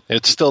 Yeah,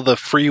 it's still the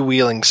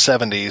freewheeling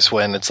 70s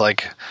when it's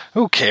like,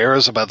 who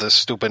cares about this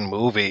stupid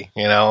movie?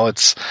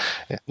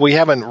 We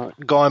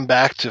haven't gone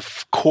back to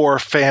core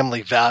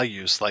family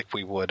values like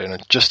we would in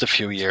just a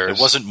few years.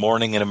 It wasn't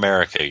morning in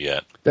America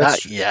yet.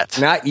 Not yet.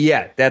 Not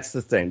yet. That's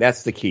the thing.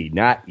 That's the key.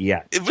 Not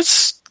yet. It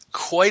was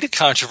quite a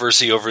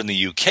controversy over in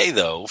the UK,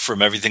 though,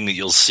 from everything that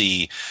you'll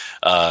see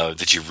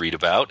that you read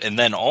about. And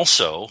then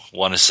also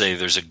want to say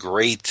there's a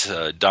great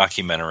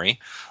documentary,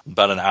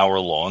 about an hour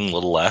long, a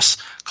little less,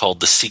 called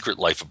The Secret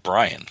Life of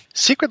Brian.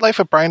 Secret Life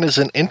of Brian is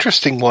an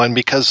interesting one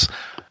because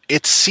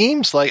it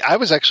seems like I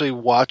was actually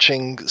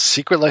watching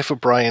Secret Life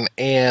of Brian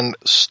and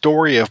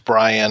Story of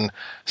Brian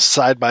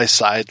side by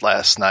side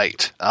last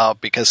night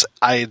because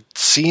I had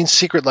seen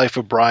Secret Life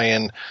of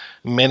Brian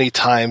many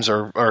times,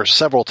 or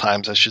several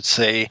times, I should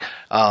say.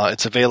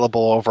 It's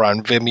available over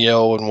on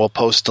Vimeo, and we'll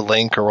post a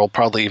link, or we'll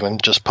probably even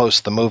just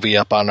post the movie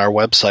up on our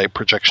website,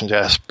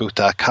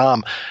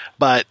 projectionjazzbooth.com.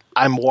 But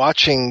I'm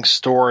watching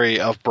Story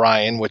of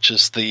Brian, which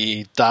is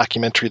the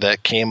documentary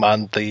that came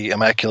on the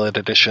Immaculate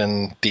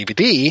Edition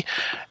DVD,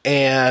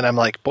 and I'm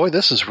like, boy,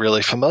 this is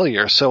really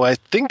familiar. So I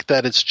think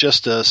that it's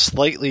just a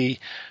slightly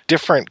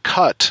different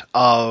cut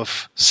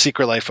of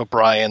Secret Life of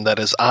Brian that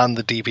is on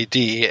the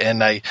DVD,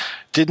 and I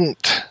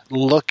didn't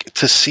look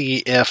to see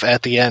if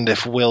at the end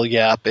if Will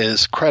Yap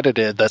is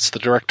credited. That's the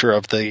director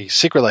of the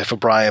Secret Life of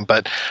Brian,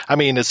 but I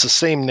mean, it's the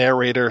same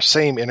narrator,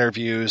 same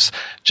interviews,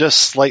 just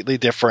slightly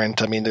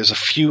different. I mean, there's a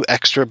few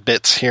extra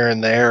bits here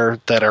and there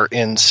that are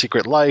in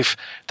Secret Life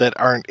that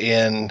aren't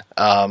in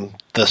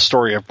the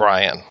Story of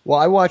Brian. Well,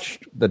 I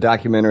watched the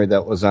documentary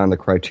that was on the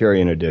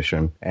Criterion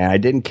Edition, and I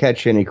didn't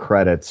catch any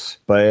credits,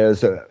 but it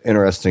was an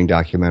interesting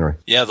documentary.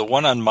 Yeah, the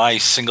one on my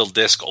single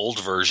disc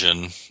old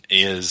version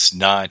is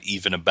not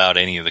even about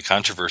any of the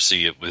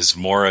controversy. It was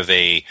more of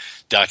a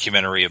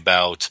documentary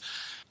about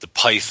the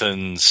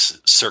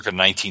Pythons circa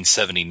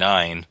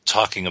 1979,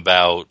 talking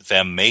about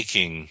them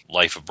making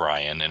Life of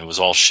Brian, and it was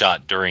all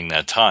shot during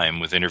that time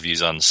with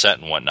interviews on the set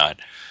and whatnot.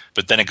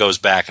 But then it goes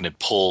back and it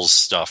pulls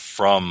stuff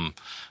from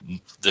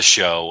the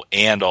show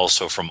and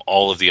also from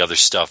all of the other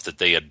stuff that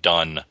they had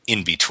done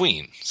in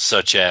between,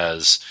 such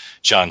as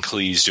John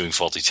Cleese doing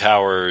Fawlty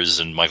Towers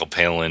and Michael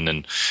Palin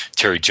and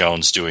Terry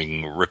Jones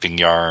doing Ripping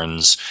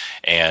Yarns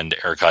and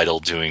Eric Idle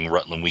doing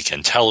Rutland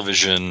Weekend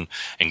Television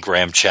and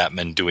Graham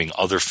Chapman doing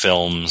other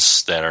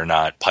films that are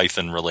not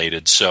Python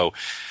related. So,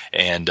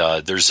 and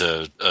there's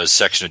a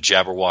section of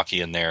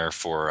Jabberwocky in there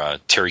for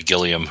Terry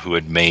Gilliam, who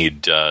had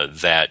made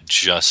that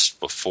just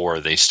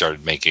before they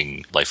started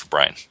making Life of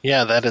Brian.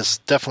 Yeah, that is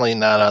definitely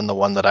not on the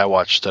one that I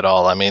watched at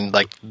all. I mean,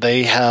 like,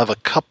 they have a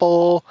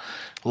couple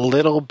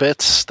little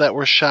bits that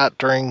were shot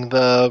during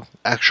the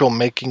actual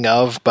making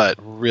of, but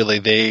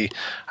really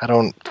I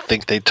don't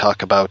think they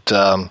talk about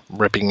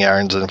Ripping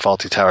Yarns and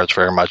Fawlty Towers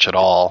very much at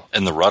all.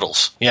 And the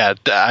Ruddles. Yeah,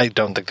 I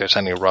don't think there's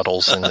any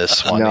Ruddles in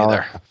this one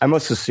either. I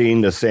must have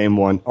seen the same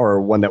one, or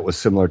one that was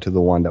similar to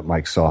the one that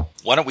Mike saw.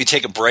 Why don't we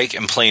take a break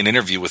and play an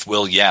interview with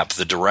Will Yap,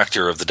 the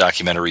director of the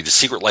documentary The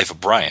Secret Life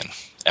of Brian,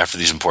 after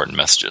these important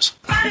messages.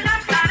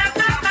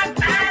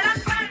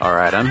 All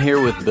right, I'm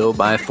here with Bill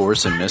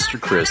Byforce and Mr.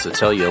 Chris to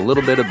tell you a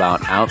little bit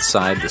about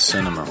Outside the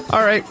Cinema.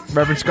 All right,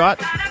 Reverend Scott,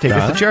 take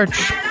us to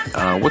church.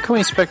 What can we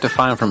expect to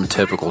find from a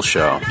typical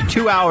show?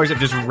 2 hours of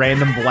just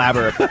random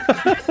blabber.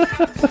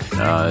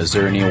 Is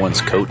there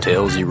anyone's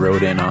coattails you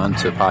rode in on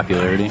to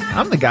popularity?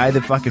 I'm the guy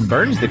that fucking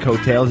burns the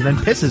coattails and then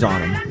pisses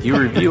on them. You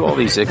review all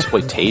these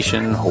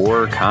exploitation,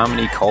 horror,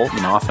 comedy, cult,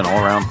 and often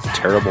all-around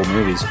terrible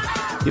movies.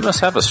 You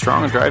must have a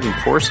strong driving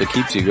force that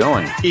keeps you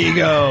going.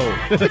 Ego.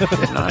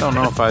 I don't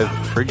know if I've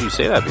heard you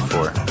say that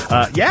before.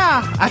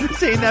 Yeah, I've been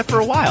saying that for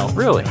a while.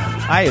 Really?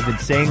 I have been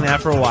saying that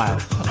for a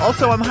while.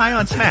 Also, I'm high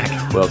on smack.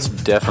 Well, it's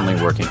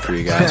definitely working for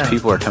you guys.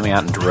 People are coming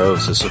out in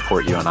droves to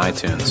support you on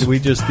iTunes. We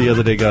just the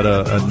other day got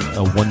a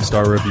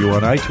 1-star review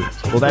on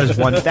iTunes. Well,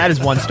 that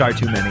is 1 star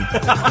too many.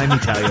 Let me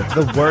tell you,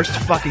 the worst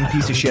fucking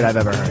piece of shit I've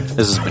ever heard.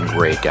 This has been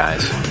great,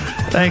 guys.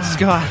 Thanks,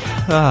 Scott.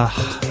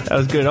 That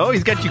was good. Oh,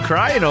 he's got you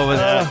crying over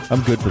there.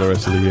 I'm good for the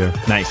rest of the year.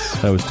 Nice.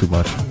 That was too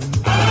much.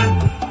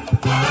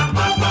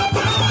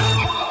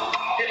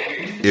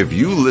 If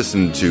you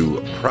listen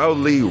to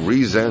Proudly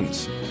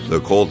Resents, the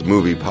cult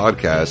movie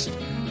podcast,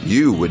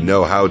 you would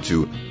know how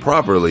to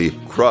properly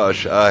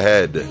crush a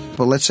head.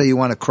 Well, let's say you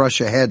want to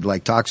crush a head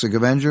like Toxic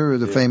Avenger or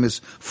the famous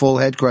full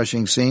head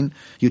crushing scene.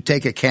 You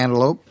take a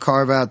cantaloupe,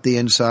 carve out the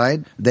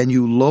inside, then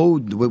you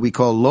load what we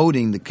call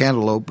loading the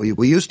cantaloupe.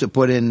 We used to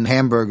put in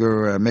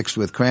hamburger mixed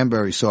with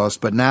cranberry sauce,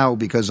 but now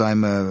because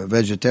I'm a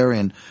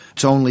vegetarian,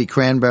 it's only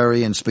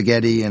cranberry and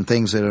spaghetti and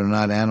things that are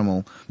not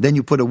animal. Then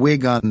you put a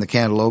wig on the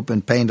cantaloupe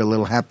and paint a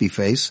little happy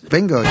face.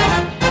 Bingo.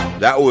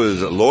 That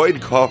was Lloyd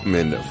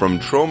Kaufman from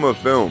Troma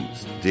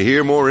Films. To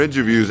hear more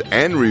interviews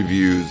and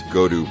reviews,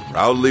 go to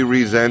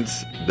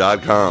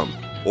ProudlyResents.com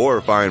or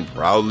find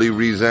Proudly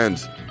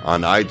Resents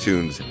on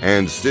iTunes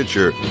and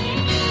Stitcher.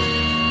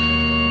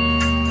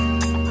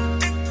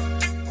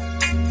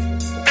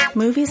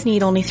 Movies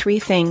need only 3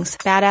 things.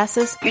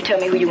 Badasses. You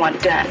tell me who you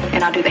want done,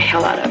 and I'll do the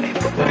hell out of it.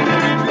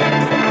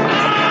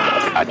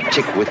 A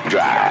chick with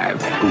drive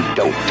who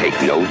don't take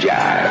no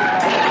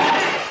jive.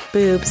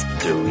 Boobs.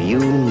 Do you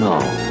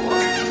know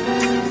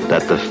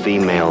that the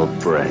female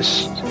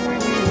breast,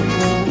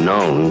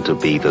 known to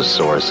be the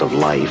source of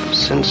life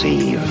since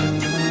Eve,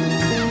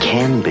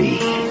 can be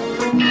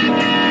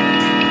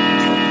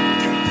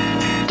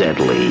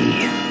deadly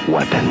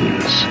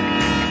weapons?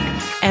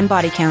 And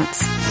body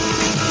counts.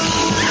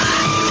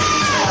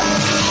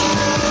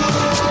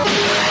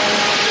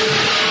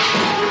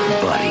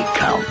 Body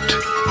count.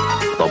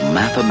 The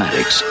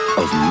thematics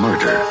of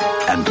murder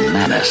and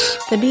menace.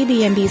 The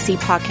BB&BC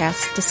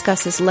podcast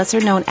discusses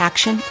lesser-known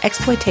action,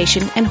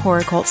 exploitation, and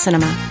horror cult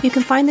cinema. You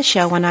can find the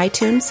show on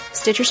iTunes,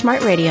 Stitcher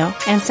Smart Radio,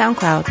 and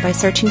SoundCloud by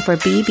searching for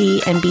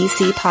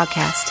BB&BC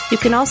Podcast. You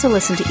can also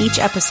listen to each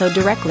episode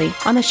directly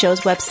on the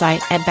show's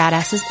website at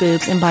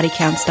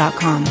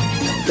badassesboobsandbodycounts.com.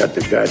 Got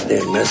the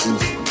goddamn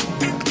message?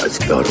 Let's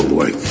go to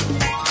work.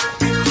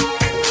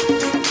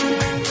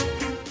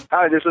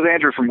 Hi, this is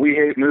Andrew from We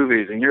Hate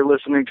Movies, and you're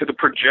listening to The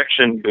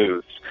Projection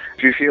Booth.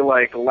 If you feel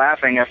like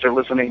laughing after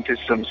listening to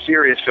some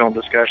serious film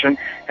discussion,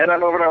 head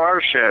on over to our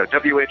show,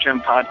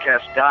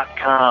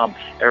 WHMPodcast.com.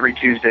 Every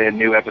Tuesday, a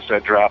new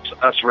episode drops,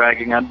 us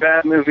ragging on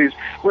bad movies,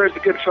 whereas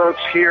the good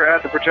folks here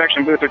at The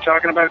Projection Booth are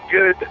talking about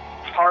good,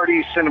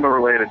 party,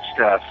 cinema-related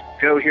stuff.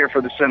 Go here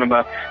for the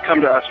cinema,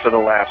 come to us for the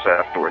laughs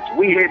afterwards.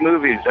 We Hate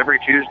Movies every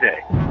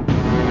Tuesday.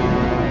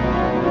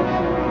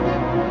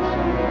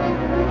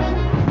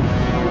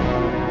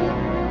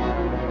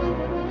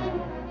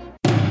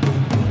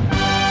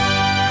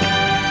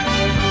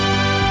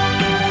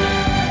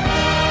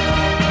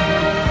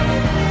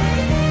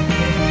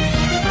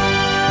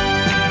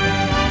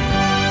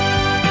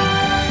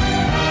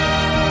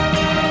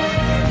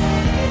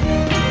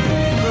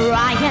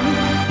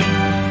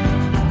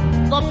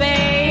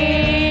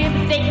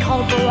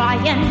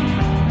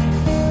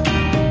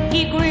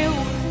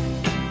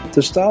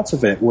 The start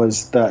of it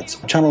was that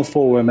Channel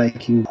 4 were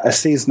making a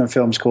season of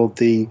films called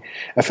the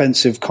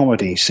Offensive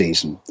Comedy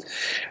Season.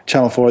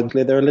 Channel 4,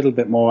 they're a little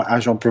bit more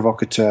agent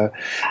provocateur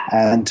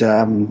and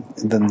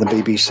than the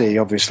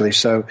BBC, obviously.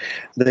 So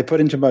they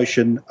put into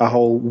motion a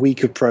whole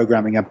week of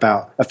programming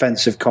about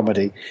offensive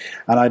comedy.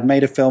 And I'd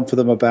made a film for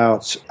them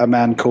about a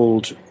man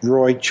called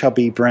Roy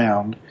Chubby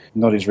Brown.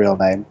 Not his real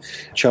name.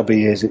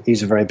 Chubby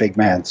he's a very big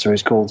man, so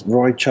he's called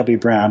Roy Chubby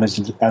Brown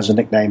as a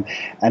nickname.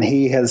 And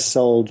he has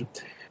sold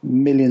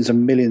millions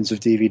and millions of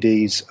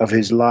DVDs of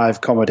his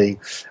live comedy.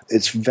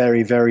 It's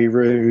very, very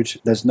rude.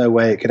 There's no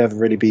way it could ever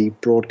really be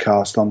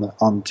broadcast on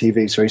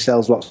TV. So he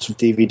sells lots of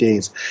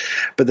DVDs.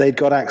 But they'd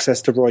got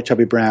access to Roy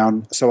Chubby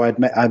Brown, so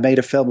I made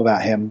a film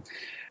about him.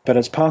 But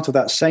as part of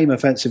that same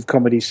offensive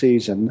comedy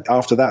season,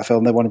 after that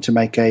film, they wanted to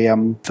make a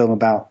film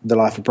about the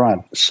life of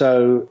Brian.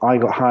 So I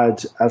got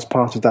hired as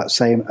part of that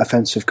same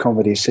offensive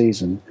comedy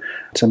season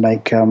to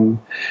make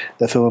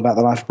the film about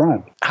the life of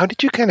Brian. How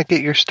did you kind of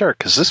get your start?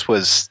 Because this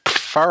was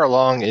far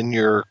along in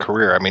your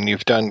career. I mean,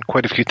 you've done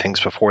quite a few things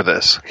before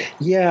this.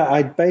 Yeah,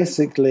 I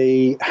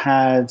basically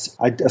I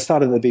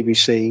started at the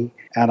BBC,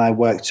 and I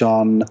worked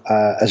on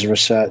as a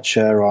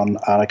researcher on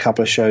a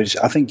couple of shows.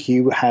 I think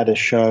you had a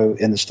show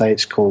in the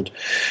States called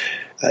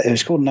it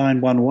was called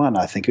 911,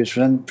 I think. It was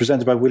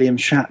presented by William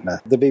Shatner.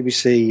 The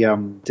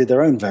BBC did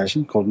their own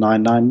version called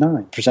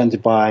 999,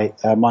 presented by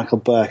Michael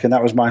Burke, and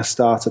that was my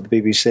start at the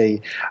BBC.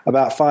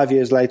 About 5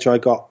 years later, I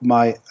got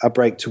a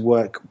break to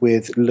work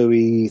with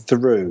Louis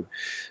Theroux.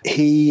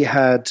 He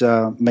had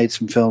made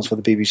some films for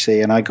the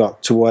BBC, and I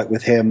got to work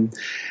with him.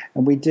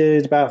 And we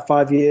did about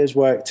 5 years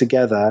work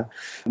together,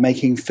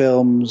 making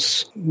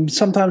films,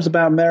 sometimes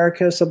about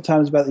America,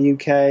 sometimes about the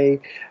UK.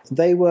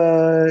 They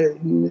were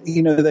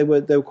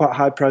quite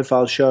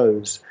high-profile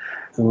shows.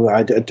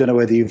 I don't know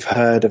whether you've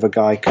heard of a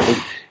guy called,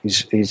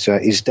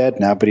 he's dead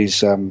now, but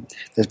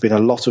there's been a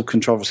lot of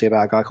controversy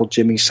about a guy called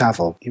Jimmy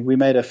Savile. We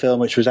made a film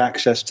which was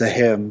access to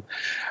him,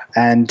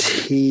 and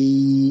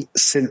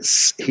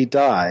since he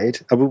died,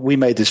 we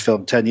made this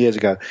film 10 years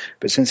ago,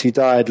 but since he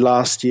died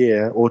last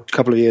year, or a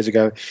couple of years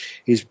ago,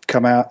 he's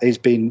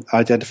been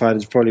identified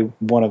as probably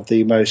one of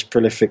the most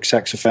prolific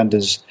sex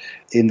offenders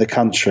in the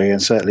country,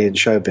 and certainly in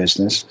show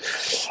business.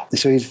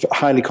 So he's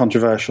highly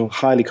controversial.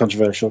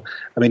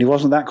 I mean, he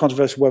wasn't that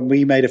controversial when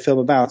we made a film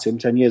about him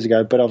 10 years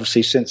ago, but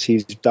obviously since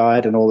he's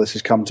died and all this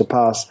has come to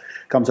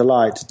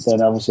light,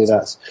 then obviously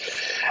that's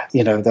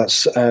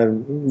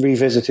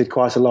revisited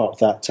quite a lot,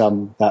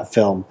 that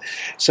film.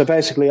 So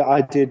basically I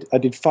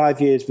did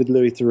 5 years with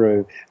Louis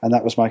Theroux, and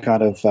that was my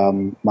kind of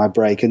my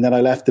break. And then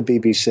I left the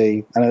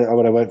BBC and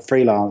I went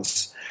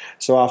freelance.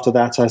 So after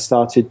that, I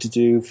started to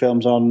do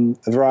films on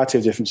a variety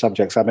of different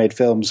subjects. I made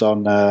films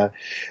on a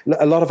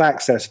lot of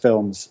access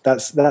films.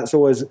 That's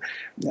always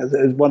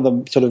one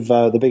of the sort of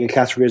the bigger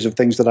categories of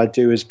things that I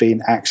do has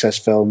been access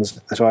films.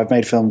 So I've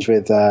made films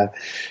with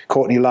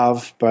Courtney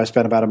Love, where I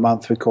spent about a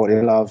month with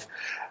Courtney Love,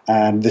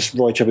 and this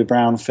Roy Chubby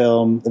Brown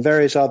film, and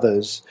various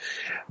others.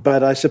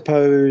 But I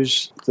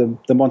suppose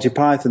the Monty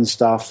Python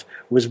stuff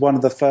was one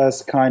of the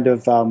first kind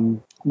of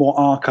more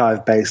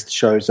archive-based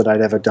shows that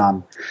I'd ever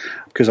done,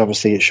 because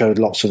obviously it showed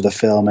lots of the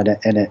film and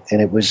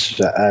it was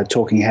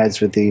talking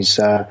heads with these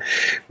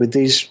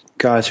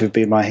guys who've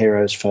been my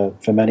heroes for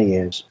many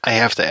years. I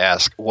have to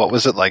ask, what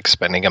was it like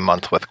spending a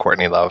month with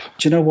Courtney Love?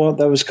 Do you know what?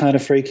 That was kind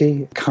of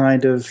freaky. I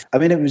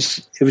mean, it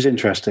was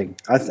interesting.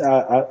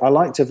 I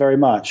liked her very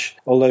much,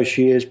 although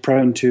she is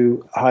prone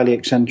to highly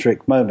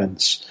eccentric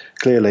moments,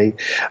 clearly.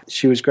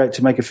 She was great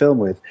to make a film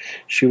with.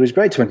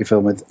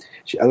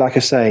 Like I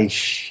say,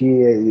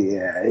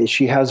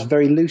 she has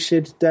very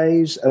lucid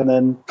days, and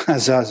then,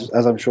 as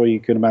I'm sure you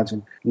can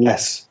imagine,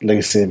 less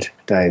lucid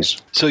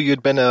days. So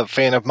you'd been a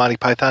fan of Monty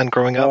Python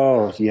growing up?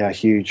 Oh, yeah,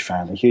 huge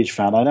fan.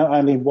 I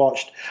only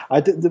watched...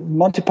 the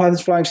Monty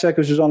Python's Flying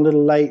Circus was on a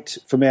little late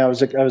for me. I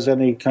was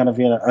only kind of,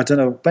 I don't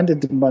know, when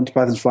did the Monty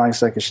Python's Flying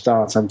Circus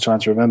start? I'm trying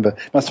to remember.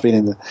 It must have been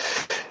in the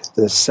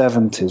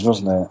 70s,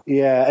 wasn't it?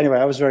 Yeah, anyway,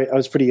 I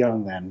was pretty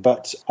young then,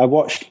 but I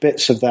watched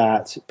bits of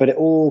that, but it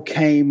all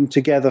came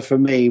together for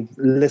me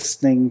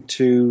listening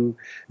to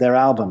their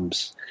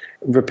albums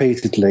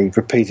repeatedly.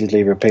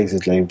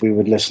 We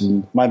would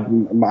listen.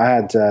 I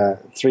had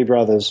 3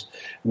 brothers.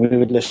 We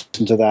would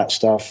listen to that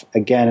stuff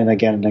again and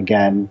again and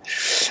again.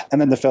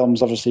 And then the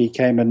films obviously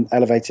came and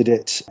elevated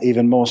it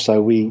even more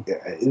so. We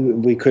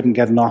couldn't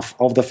get enough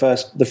of the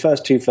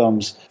first 2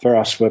 films for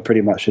us were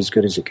pretty much as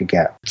good as it could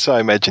get. So I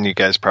imagine you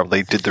guys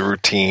probably did the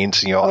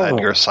routines, you all had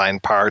your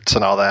assigned parts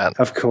and all that.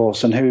 Of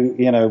course,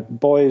 and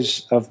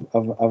boys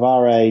of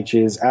our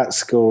ages at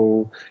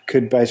school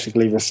could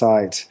basically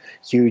recite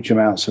huge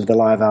amounts of the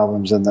live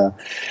albums and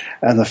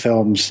the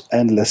films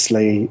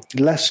endlessly.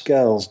 Less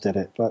girls did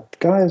it, but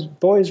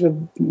boys were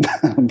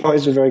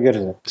very good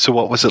at it. So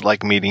what was it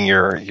like meeting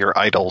your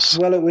idols?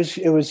 Well, it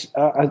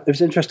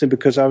was interesting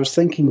because I was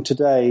thinking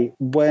today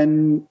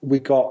when we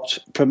got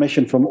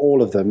permission from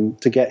all of them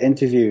to get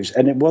interviews,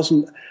 and it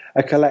wasn't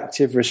a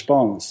collective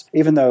response,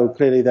 even though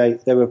clearly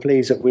they were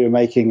pleased that we were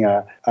making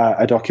a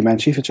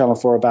documentary for Channel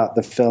 4 about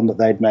the film that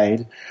they'd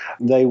made.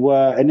 They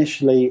were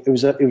initially, it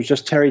was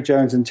just Terry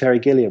Jones and Terry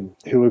Gilliam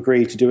who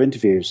agreed to do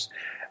interviews.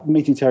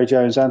 Meeting Terry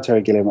Jones and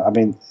Terry Gilliam, I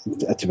mean,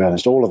 to be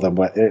honest, all of them,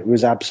 it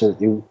was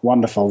absolutely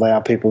wonderful. They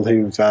are people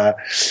who've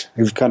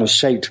kind of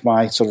shaped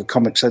my sort of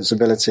comic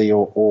sensibility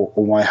or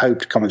my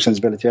hoped comic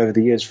sensibility over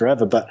the years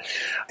forever. But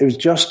it was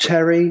just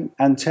Terry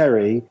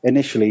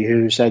initially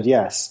who said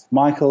yes.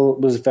 Michael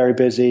was very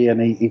busy, and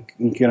he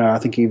I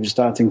think he was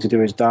starting to do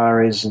his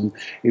diaries, and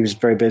he was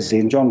very busy.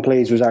 And John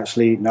Cleese was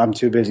actually, I'm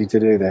too busy to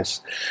do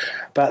this.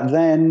 But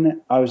then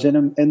I was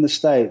in the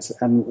States,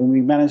 and we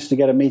managed to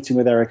get a meeting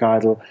with Eric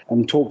Idle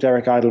and talked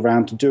Eric Idle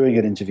around to doing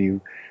an interview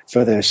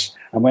for this.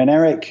 And when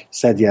Eric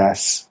said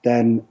yes,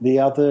 then the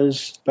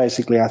others,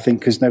 basically, I think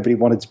because nobody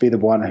wanted to be the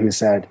one who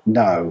said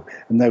no,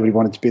 and nobody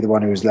wanted to be the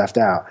one who was left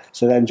out.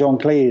 So then John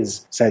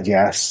Cleese said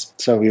yes,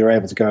 so we were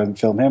able to go and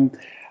film him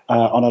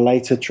on a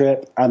later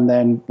trip. And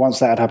then once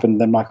that had happened,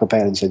 then Michael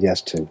Palin said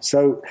yes too.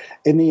 So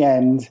in the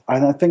end,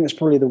 and I think it's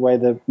probably the way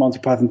the Monty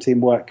Python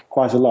team work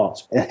quite a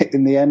lot.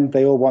 In the end,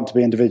 they all want to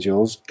be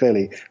individuals,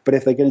 clearly. But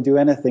if they're going to do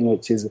anything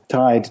which is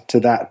tied to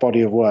that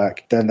body of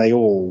work, then they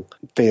all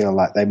feel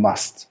like they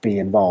must be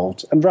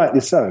involved. And rightly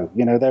so.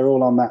 They're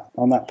all on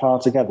that par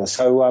together.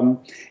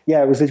 So,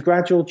 it was this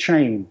gradual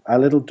chain, a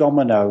little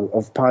domino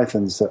of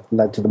Pythons that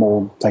led to them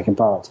all taking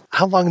part.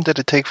 How long did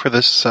it take for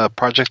this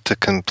project to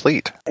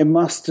complete? It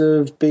must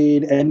have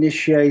been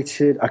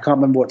initiated, I can't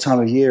remember what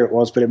time of year it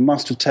was, but it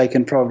must have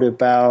taken probably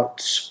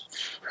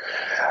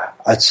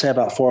I'd say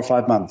about 4 or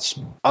 5 months.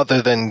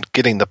 Other than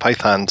getting the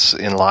Pythons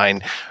in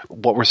line,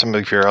 what were some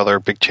of your other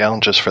big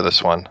challenges for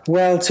this one?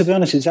 Well, to be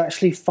honest, it's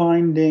actually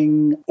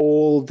finding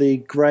all the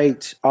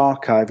great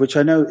archive, which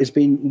I know has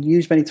been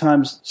used many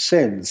times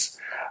since,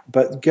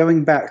 but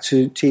going back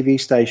to TV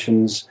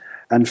stations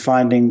and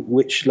finding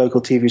which local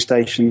TV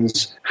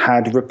stations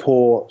had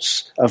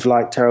reports of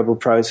terrible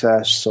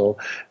protests or,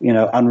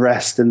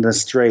 unrest in the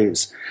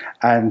streets.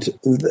 And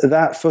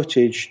that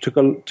footage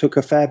took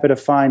a fair bit of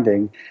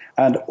finding.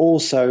 And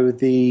also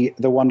the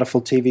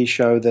wonderful TV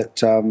show that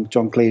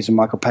John Cleese and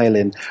Michael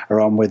Palin are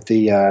on with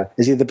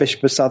is he the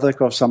Bishop of Southwark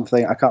or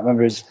something? I can't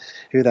remember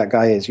who that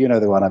guy is. You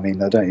know the one I mean,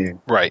 though, don't you?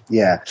 Right.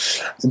 Yeah.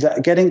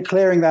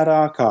 Clearing that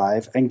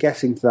archive and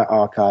getting to that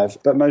archive,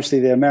 but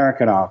mostly the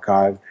American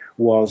archive,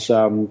 was,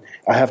 I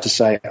have to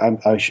say,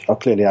 I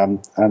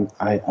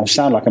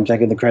sound like I'm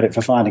taking the credit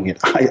for finding it.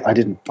 I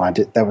didn't find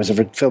it. There was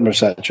a film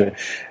researcher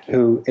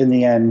who, in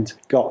the end,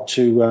 got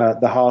to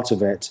the heart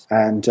of it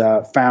and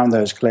found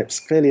those clips.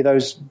 Clearly,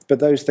 those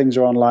things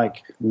are on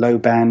low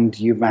band,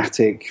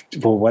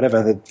 U-matic, or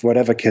whatever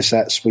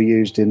cassettes were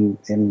used in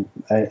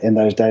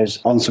those days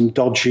on some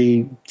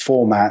dodgy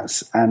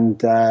formats.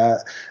 And I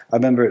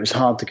remember it was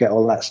hard to get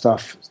all that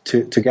stuff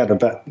together.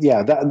 But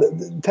yeah,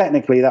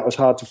 technically that was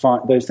hard to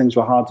find. Those things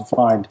were hard to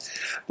find.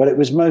 But it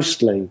was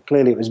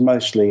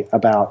mostly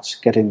about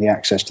getting the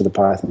access to the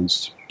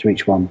Pythons, to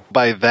each one.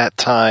 By that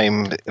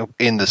time,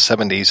 in the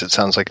 70s, it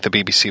sounds like the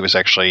BBC was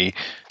actually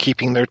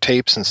keeping their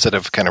tapes instead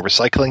of kind of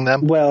recycling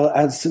them? Well,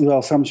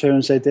 some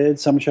shows they did,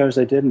 some shows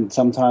they didn't.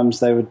 Sometimes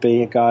there would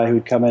be a guy who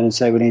would come in and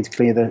say, we need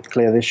to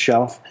clear this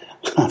shelf,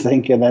 I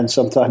think, and then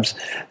sometimes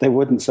they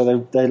wouldn't.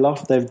 So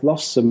they've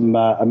lost some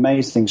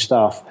amazing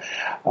stuff.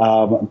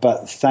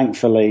 But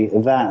thankfully,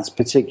 that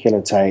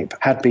particular tape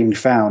had been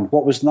found.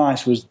 What was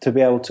nice was to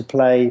be able to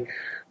play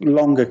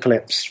longer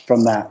clips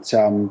from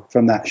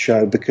that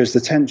show, because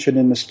the tension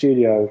in the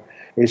studio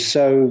is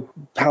so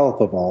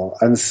palpable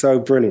and so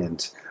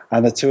brilliant.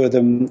 And the two of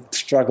them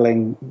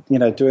struggling,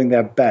 doing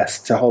their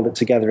best to hold it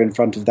together in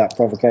front of that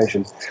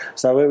provocation.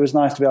 So it was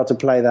nice to be able to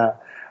play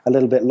that a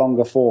little bit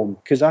longer form,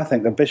 because I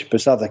think the Bishop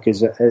of Southwark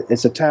is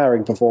a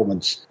towering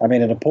performance. I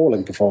mean, an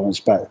appalling performance,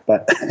 but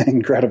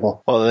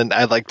incredible. Well, then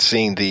I liked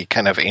seeing the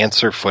kind of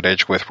answer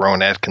footage with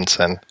Rowan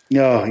Atkinson.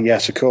 Oh,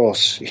 yes, of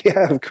course.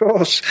 Yeah, of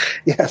course.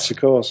 Yes, of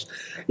course.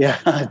 Yeah,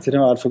 I don't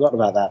know. I'd forgotten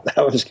about that.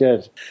 That was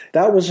good.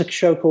 That was a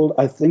show called,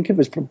 I think it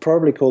was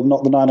probably called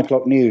Not the 9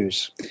 O'Clock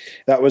News.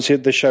 That was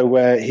the show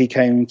where he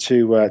came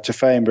to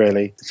fame,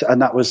 really.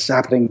 And that was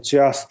happening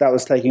that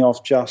was taking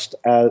off just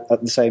at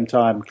the same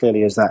time,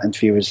 clearly, as that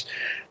interview was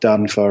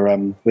done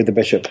with the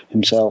Bishop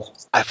himself.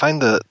 I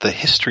find the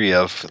history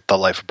of The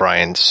Life of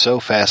Brian so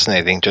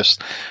fascinating,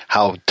 just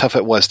how tough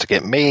it was to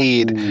get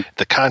made,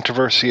 the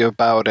controversy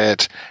about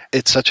it.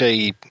 It's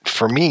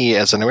for me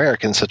as an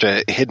American, such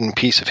a hidden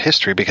piece of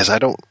history, because I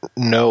don't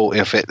know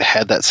if it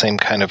had that same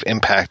kind of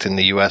impact in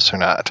the U.S. or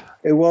not.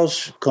 It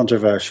was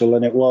controversial,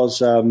 and it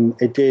was.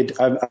 It did.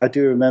 I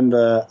do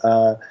remember,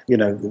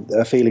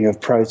 a feeling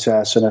of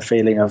protest and a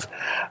feeling of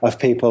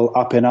people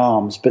up in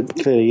arms. But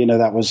clearly,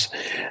 that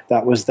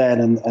was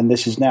then, and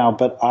this is now.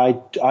 But I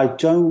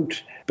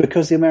don't,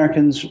 because the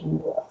Americans,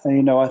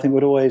 I think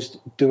would always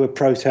do a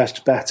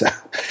protest better.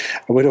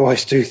 Would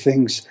always do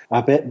things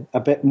a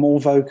bit more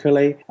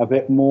vocally, a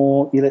bit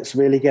more. Let's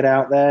really get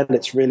out there.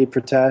 Let's really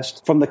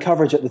protest. From the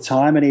coverage at the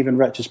time, and even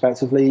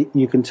retrospectively,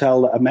 you can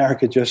tell that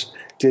America just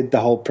did the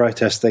whole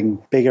protest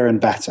thing bigger and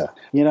better.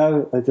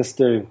 They just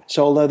do.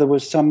 So although there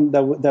was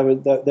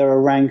there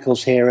are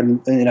rankles here,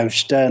 and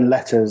stern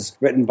letters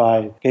written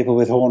by people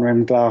with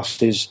horn-rimmed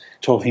glasses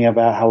talking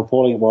about how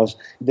appalling it was,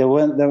 there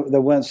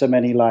weren't so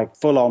many like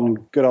full-on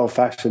good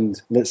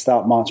old-fashioned let's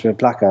start marching with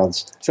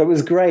placards. So it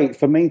was great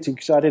for me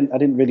because I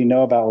didn't really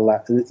know about all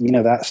that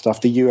that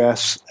stuff, the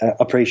US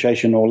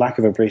appreciation or lack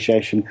of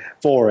appreciation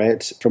for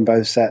it from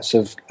both sets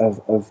of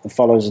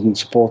followers and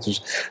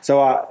supporters.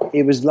 So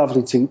it was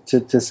lovely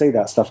to see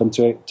that stuff and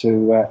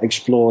to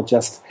explore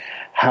just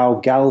how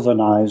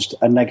galvanized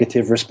a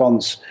negative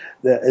response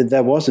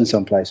there was in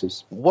some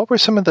places. What were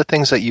some of the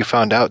things that you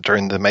found out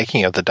during the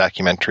making of the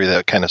documentary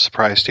that kind of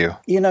surprised you?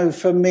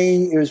 For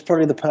me, it was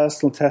probably the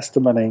personal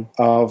testimony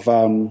of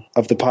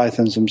the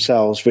Pythons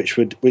themselves, which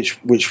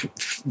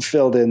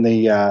filled in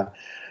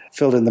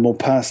the more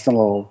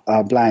personal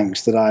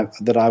blanks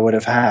that I would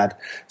have had.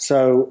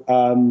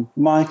 So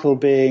Michael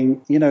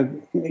being,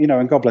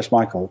 and God bless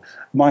Michael.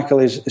 Michael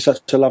is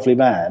such a lovely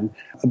man,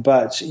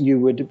 but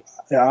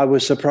I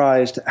was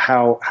surprised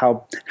how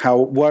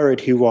worried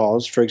he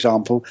was, for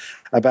example,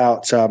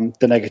 about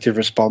the negative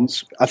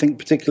response. I think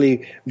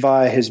particularly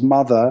via his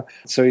mother.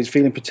 So he's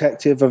feeling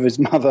protective of his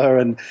mother,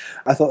 and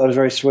I thought that was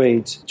very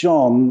sweet.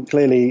 John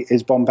clearly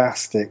is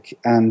bombastic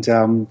and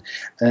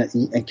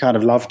kind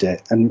of loved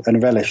it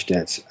and relished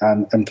it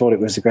and thought it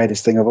was the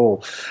greatest thing of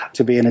all.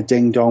 To be in a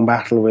ding-dong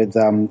battle with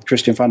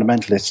Christian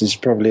fundamentalists is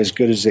probably as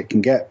good as it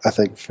can get, I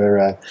think,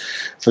 for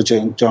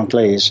John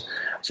Cleese.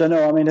 So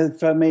no, I mean,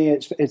 for me,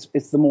 it's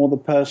the more the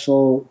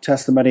personal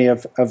testimony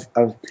of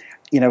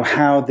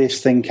how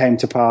this thing came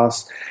to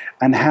pass,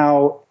 and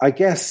how I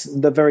guess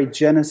the very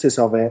genesis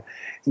of it,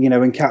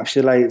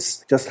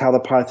 encapsulates just how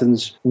the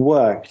Pythons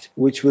worked,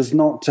 which was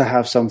not to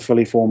have some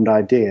fully formed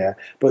idea,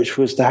 but which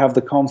was to have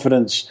the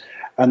confidence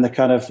and the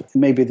kind of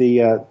maybe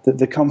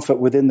the comfort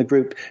within the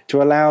group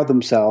to allow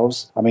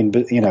themselves,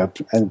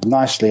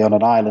 nicely on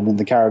an island in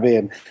the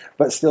Caribbean,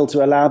 but still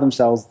to allow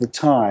themselves the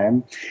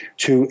time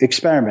to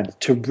experiment,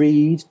 to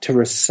read, to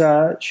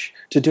research,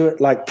 to do it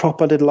like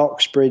proper little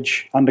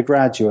Oxbridge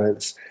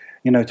undergraduates,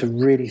 to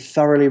really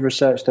thoroughly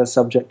research their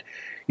subject,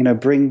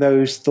 bring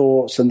those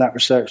thoughts and that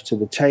research to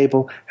the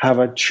table, have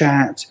a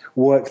chat,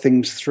 work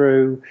things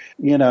through,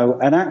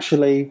 and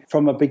actually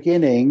from a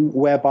beginning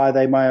whereby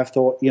they may have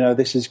thought,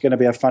 this is going to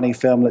be a funny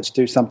film, let's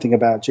do something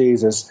about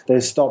Jesus.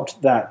 They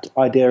stopped that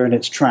idea in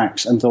its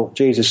tracks and thought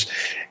Jesus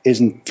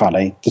isn't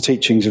funny. The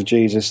teachings of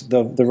Jesus,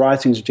 the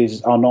writings of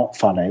Jesus are not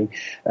funny.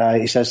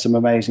 He says some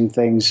amazing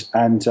things.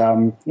 And,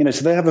 so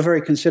they have a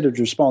very considered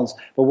response.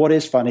 But what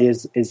is funny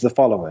is the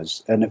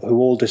followers, and who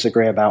all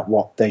disagree about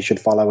what they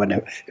should follow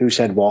and who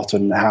said what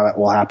and how it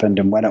all happened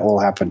and when it all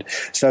happened.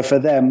 So for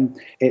them,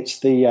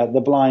 it's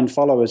the blind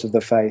followers of the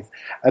faith.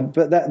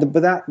 But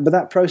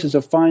that process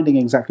of finding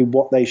exactly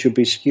what they should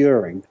be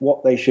skewering,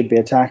 what they should be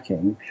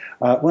attacking,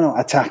 not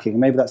attacking,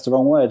 maybe that's the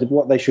wrong word,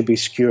 what they should be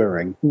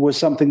skewering, was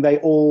something they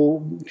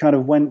all kind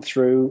of went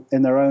through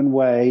in their own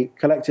way,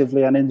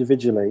 collectively and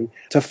individually,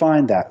 to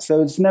find that.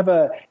 So it's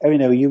never,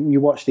 you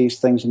watch these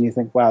things and you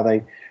think, wow,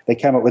 they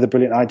came up with a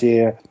brilliant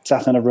idea,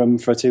 sat in a room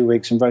for 2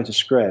 weeks and wrote a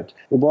script.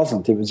 It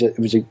wasn't. It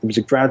was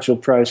a gradual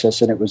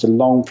process, and it was a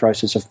long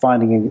process of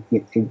finding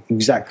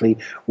exactly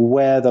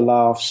where the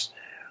laughs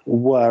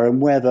were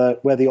and where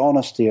the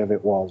honesty of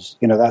it was.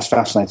 That's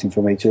fascinating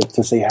for me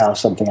to see how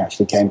something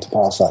actually came to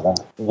pass like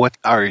that. What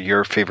are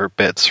your favorite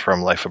bits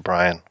from Life of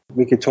Brian?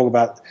 We could talk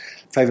about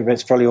favorite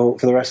bits probably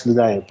for the rest of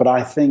the day, but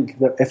I think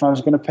that if I was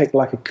going to pick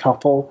like a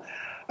couple,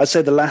 I'd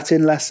say the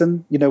Latin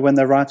lesson, when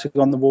they're writing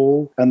on the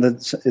wall and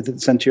the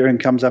centurion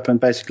comes up and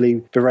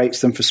basically berates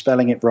them for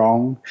spelling it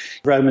wrong.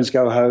 Romans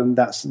go home.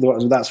 That's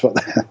what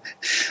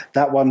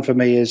that one for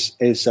me is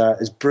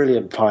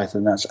brilliant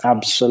Python. That's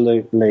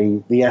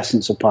absolutely the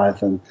essence of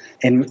Python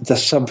in the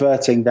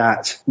subverting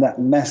that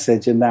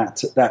message and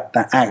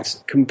that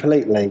act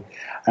completely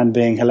and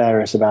being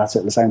hilarious about it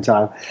at the same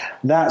time.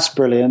 That's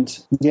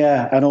brilliant.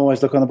 Yeah, and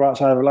always look on the bright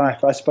side of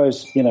life. I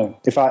suppose,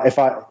 if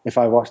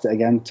I watched it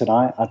again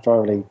tonight, I'd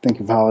probably think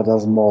of half a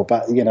dozen more.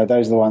 But,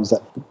 those are the ones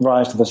that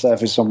rise to the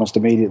surface almost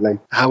immediately.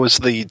 How was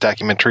the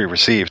documentary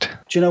received?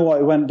 Do you know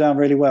what? It went down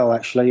really well,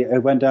 actually.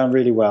 It went down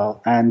really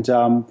well. And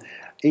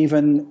it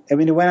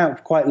went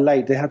out quite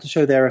late. They had to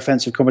show their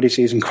offensive comedy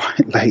season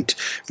quite late.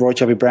 Roy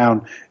Chubby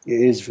Brown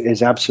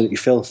is absolutely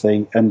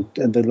filthy, and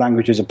the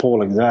language is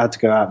appalling. They had to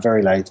go out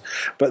very late.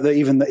 But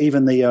even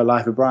the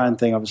Life of Brian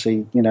thing,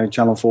 obviously,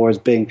 Channel 4 as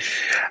being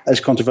as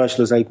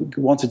controversial as they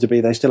wanted to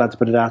be, they still had to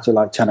put it out at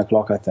like 10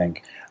 o'clock, I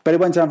think. But it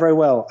went down very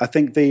well. I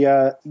think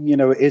it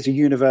is a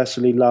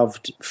universally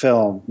loved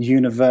film,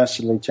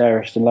 universally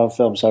cherished and loved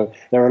film. So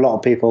there are a lot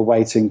of people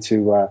waiting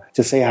to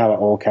see how it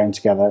all came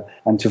together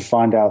and to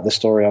find out the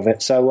story of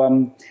it. So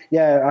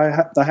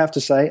I have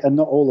to say, and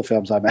not all the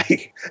films I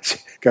make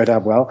go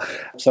down well.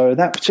 So in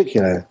that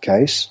particular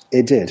case,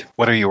 it did.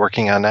 What are you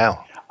working on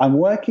now? I'm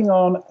working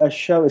on a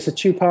show. It's a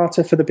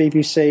two-parter for the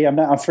BBC.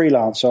 I'm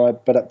freelance,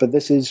 but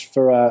this is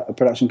for a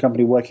production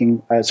company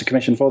working as a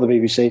commission for the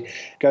BBC.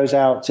 Goes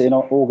out in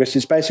August.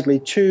 It's basically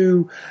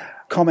two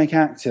comic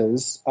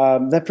actors.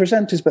 They're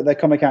presenters, but they're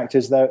comic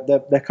actors.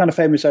 They're kind of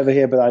famous over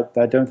here, but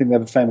I don't think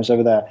they're famous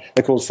over there.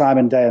 They're called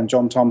Simon Day and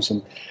John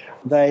Thompson.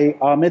 They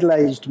are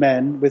middle-aged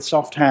men with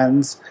soft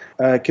hands,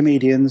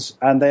 comedians,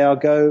 and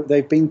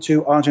they've been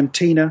to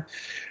Argentina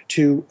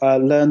to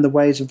learn the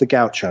ways of the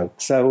gaucho.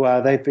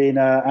 So they've been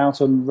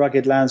out on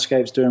rugged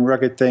landscapes doing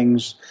rugged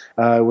things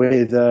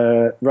with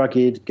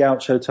rugged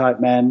gaucho-type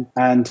men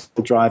and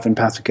drive in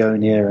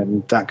Patagonia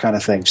and that kind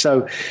of thing.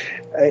 So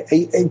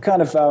a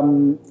kind of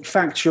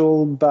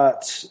factual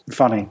but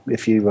funny,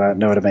 if you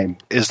know what I mean.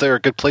 Is there a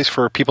good place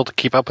for people to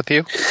keep up with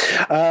you?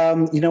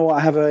 You know what?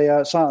 I have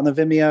a site on the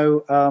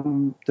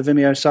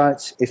Vimeo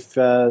site. If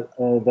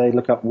they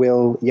look up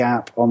Will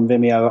Yap on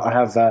Vimeo, I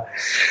have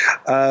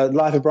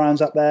Life of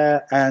Brian's up there,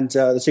 and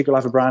The Secret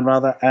Life of Brian,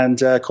 rather, and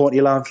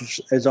Courtney Love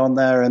is on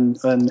there, and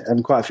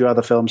quite a few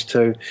other films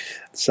too.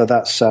 So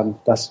that's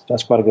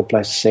quite a good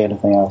place to see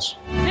anything else.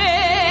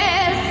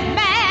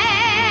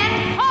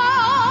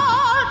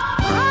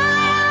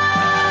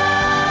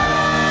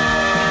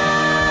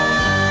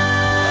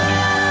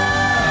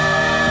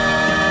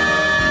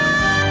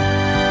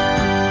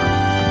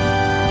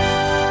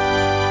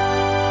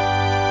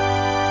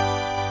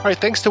 All right,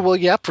 thanks to Will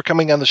Yap for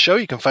coming on the show.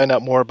 You can find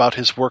out more about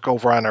his work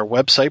over on our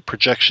website,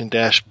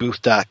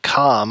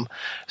 projection-booth.com.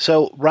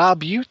 So,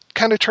 Rob, you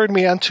kind of turned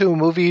me onto a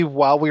movie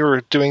while we were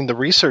doing the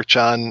research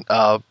on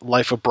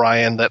Life of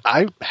Brian that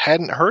I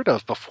hadn't heard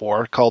of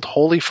before, called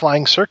Holy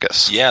Flying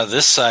Circus. Yeah,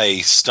 this I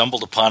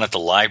stumbled upon at the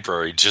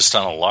library just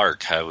on a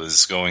lark. I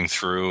was going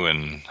through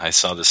and I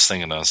saw this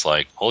thing and I was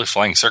like, Holy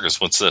Flying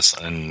Circus, what's this?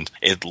 And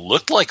it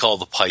looked like all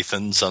the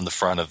pythons on the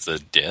front of the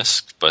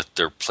disc, but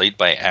they're played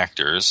by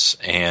actors.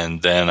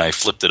 And then I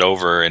flipped it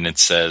over and it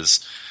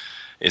says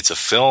it's a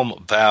film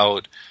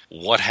about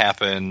what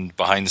happened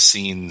behind the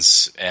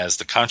scenes as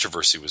the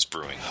controversy was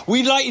brewing.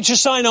 We'd like you to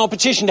sign our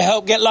petition to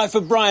help get Life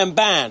of Brian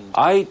banned.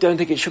 I don't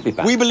think it should be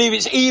banned. We believe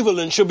it's evil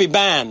and should be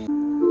banned.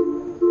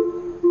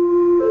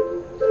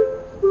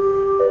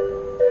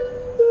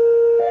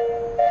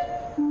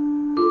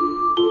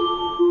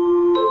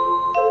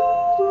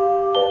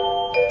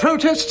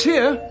 Protests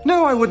here?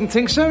 No, I wouldn't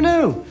think so,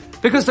 no.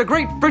 Because the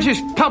great British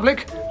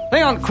public,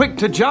 they aren't quick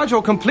to judge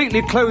or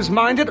completely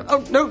close-minded.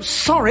 Oh, no,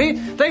 sorry.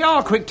 They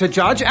are quick to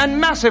judge and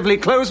massively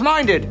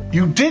close-minded.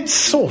 You did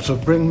sort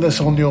of bring this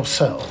on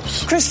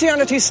yourselves.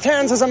 Christianity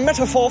stands as a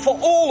metaphor for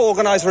all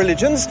organised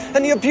religions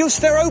and the abuse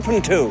they're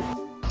open to.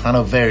 I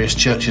know various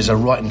churches are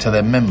writing to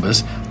their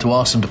members to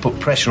ask them to put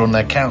pressure on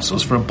their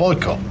councils for a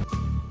boycott.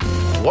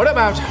 What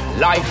about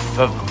Life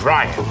of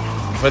Brian?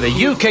 For the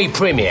UK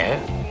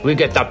premiere, we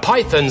get the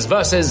Pythons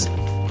versus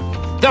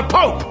the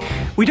Pope.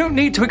 We don't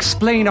need to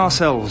explain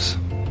ourselves.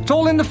 It's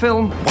all in the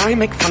film. Why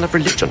make fun of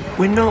religion?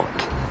 We're not.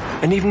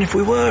 And even if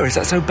we were, is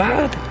that so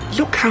bad?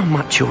 Look how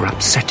much you're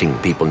upsetting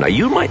people now.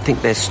 You might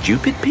think they're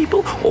stupid people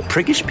or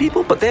priggish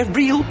people, but they're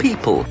real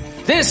people.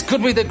 This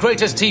could be the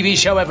greatest TV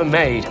show ever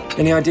made.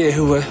 Any idea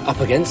who we're up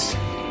against?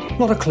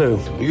 Not a clue.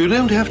 You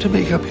don't have to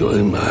make up your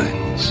own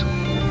minds.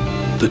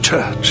 The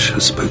church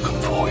has spoken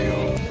for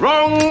you.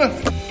 Wrong!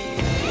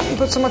 You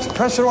put so much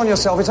pressure on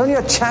yourself. It's only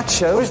a chat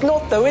show. Well, it's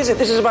not, though, is it?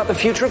 This is about the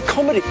future of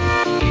comedy.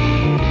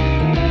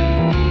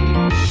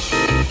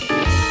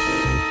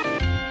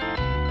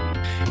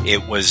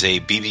 It was a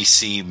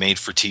BBC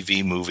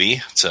made-for-TV movie.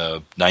 It's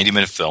a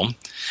 90-minute film.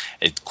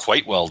 It's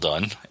quite well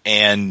done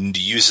and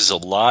uses a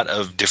lot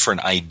of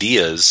different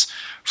ideas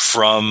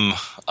from,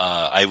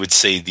 I would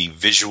say, the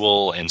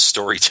visual and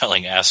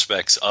storytelling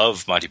aspects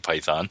of Monty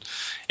Python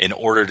in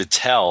order to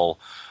tell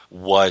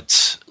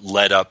what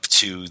led up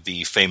to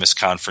the famous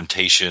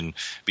confrontation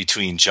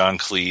between John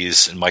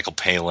Cleese and Michael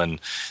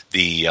Palin,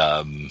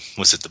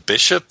 was it the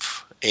bishop?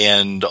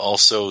 And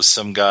also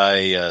some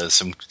guy,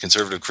 some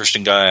conservative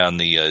Christian guy on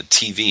the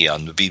TV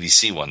on the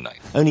BBC one night.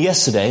 Only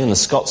yesterday in The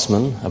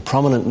Scotsman, a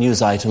prominent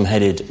news item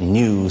headed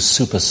New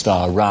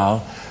Superstar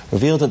Row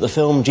revealed that the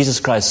film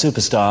Jesus Christ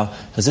Superstar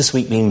has this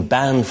week been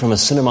banned from a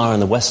cinema in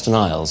the Western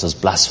Isles as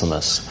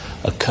blasphemous,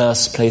 a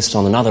curse placed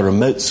on another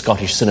remote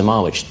Scottish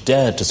cinema which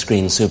dared to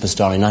screen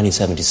Superstar in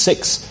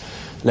 1976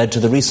 led to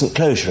the recent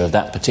closure of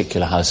that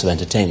particular house of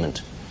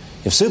entertainment.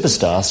 If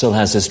Superstar still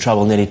has this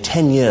trouble nearly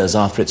 10 years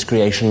after its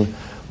creation,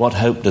 what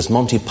hope does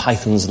Monty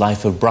Python's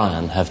Life of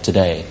Brian have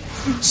today?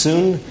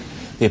 Soon,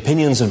 the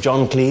opinions of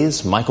John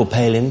Cleese, Michael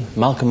Palin,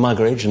 Malcolm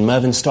Muggeridge and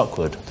Mervyn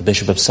Stockwood, the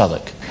Bishop of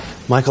Southwark.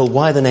 Michael,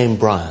 why the name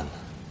Brian?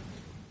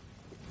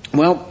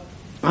 Well,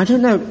 I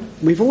don't know.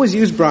 We've always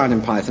used Brian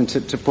in Python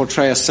to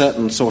portray a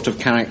certain sort of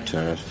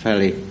character,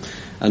 fairly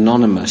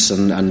anonymous,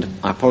 and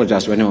I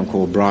apologise to anyone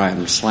called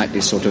Brian,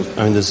 slightly sort of...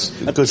 I mean, there's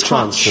a good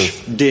chance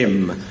of...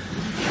 dim. Not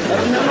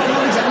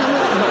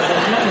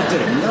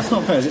dim. That's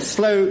not fair. It's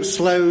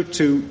slow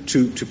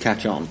to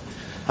catch on.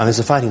 And there's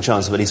a fighting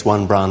chance of at least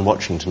one Brian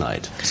watching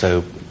tonight,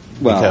 so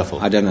be careful.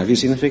 I don't know. Have you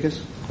seen the figures?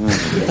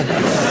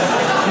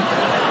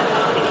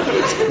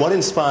 What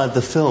inspired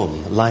the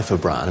film, Life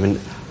of Brian? I mean,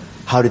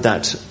 how did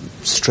that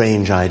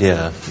strange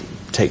idea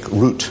take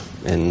root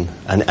indeed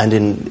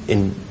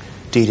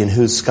in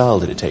whose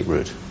skull did it take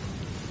root?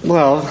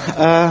 Well,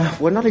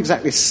 we're not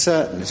exactly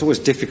certain. It's always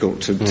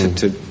difficult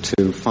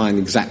to find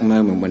the exact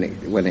moment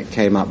when it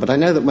came up. But I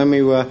know that when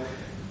we were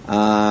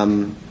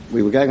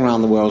going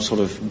around the world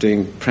sort of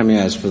doing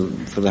premieres for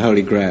the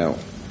Holy Grail,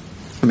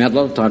 and we had a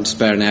lot of time to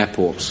spare in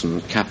airports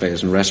and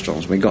cafes and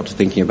restaurants. We got to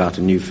thinking about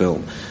a new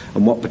film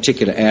and what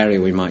particular area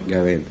we might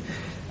go in.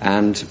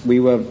 And we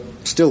were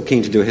still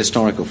keen to do a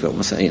historical film,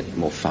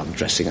 more fun,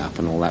 dressing up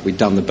and all that. We'd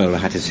done the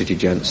bowler-hatted city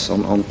gents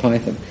on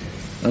Python.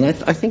 And I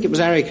think it was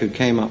Eric who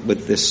came up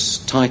with this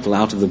title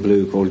out of the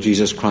blue called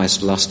Jesus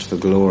Christ Lust for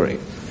Glory.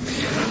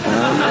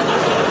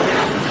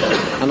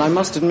 And I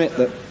must admit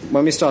that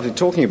when we started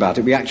talking about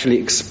it, we actually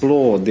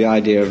explored the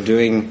idea of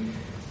doing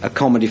a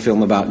comedy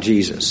film about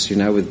Jesus,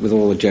 with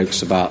all the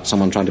jokes about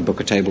someone trying to book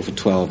a table for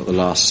 12 at the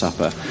Last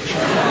Supper.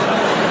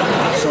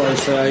 Sorry,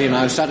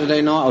 sir,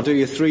 Saturday night I'll do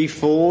you 3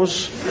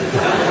 4s.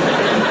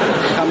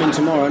 Come in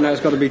tomorrow, no, it's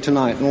got to be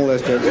tonight, and all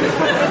those jokes.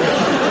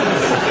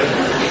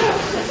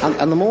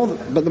 And the more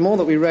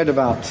that we read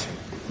about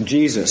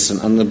Jesus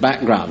and the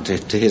background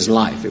to his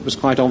life, it was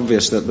quite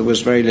obvious that there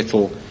was very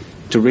little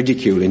to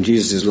ridicule in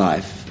Jesus'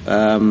 life.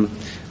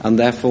 And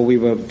therefore we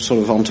were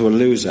sort of onto a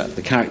loser.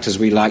 The characters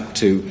we like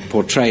to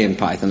portray in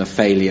Python are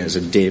failures,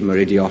 are dim, are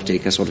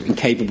idiotic, are sort of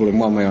incapable in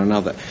one way or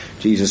another.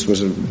 Jesus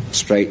was a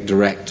straight,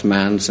 direct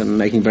man,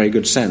 making very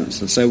good sense.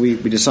 And so we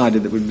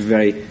decided that it would be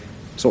very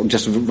sort of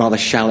just a rather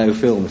shallow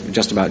film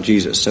just about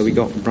Jesus. So we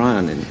got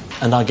Brian in.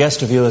 And our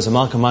guest reviewers are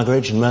Malcolm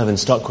Muggeridge and Mervyn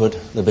Stockwood,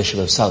 the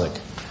Bishop of Southwark.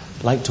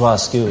 I'd like to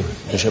ask you,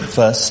 Bishop,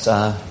 first,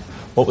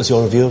 what was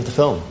your review of the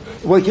film?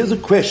 Well, here's a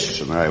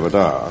question I would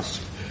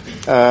ask.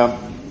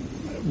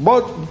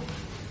 What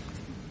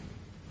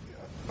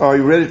are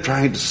you really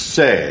trying to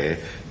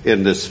say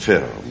in this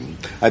film?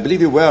 I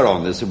believe you were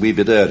on this a wee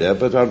bit earlier,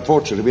 but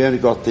unfortunately we only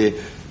got the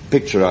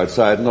picture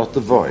outside, not the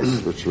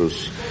voice, which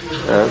was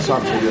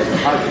something that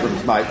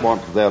husbands might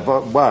want for their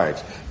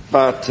wives.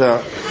 But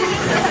so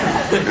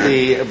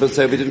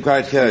we didn't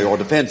quite hear your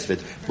defence of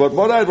it. But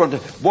what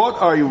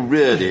are you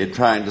really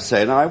trying to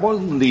say? Now, I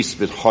wasn't the least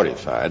bit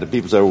horrified. And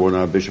people say, oh,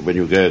 no, Bishop, when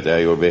you go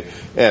there, you'll be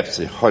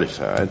absolutely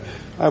horrified.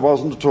 I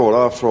wasn't at all.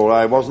 After all,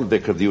 I wasn't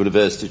vicar of the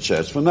university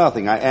church for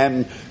nothing.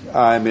 I'm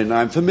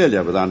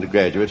familiar with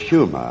undergraduate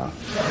humour.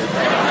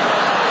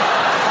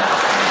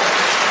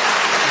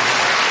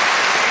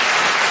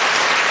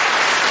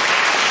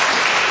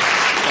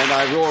 And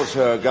I was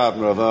also a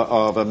governor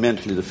of a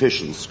mentally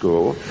deficient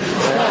school.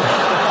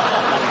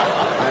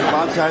 And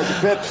once I was a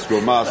prep school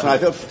master, and I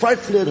felt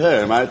frightfully at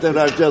home. I thought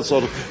I was just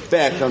sort of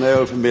back on the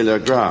old familiar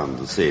ground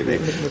this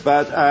evening.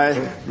 But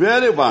I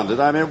really wondered,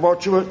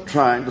 what you were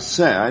trying to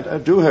say. I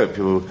do hope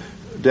you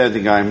don't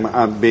think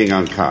I'm being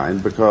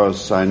unkind,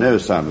 because I know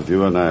some of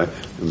you, and I am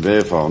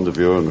very fond of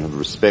you and have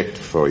respect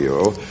for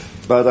you.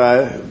 But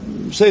I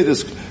say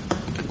this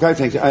quite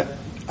frankly,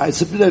 I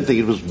simply don't think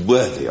it was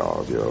worthy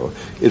of you.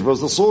 It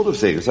was the sort of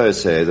thing, as I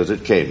say, that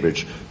at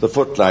Cambridge the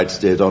footlights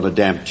did on a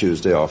damp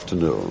Tuesday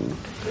afternoon.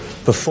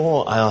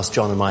 Before I ask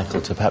John and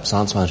Michael to perhaps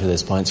answer one of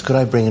those points, could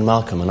I bring in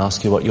Malcolm and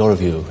ask you what your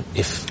review,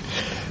 if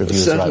review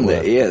is the right word?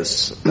 Certainly,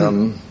 yes.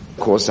 Of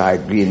course, I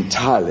agree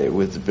entirely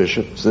with the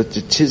Bishop that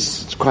it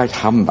is quite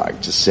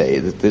humbug to say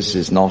that this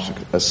is not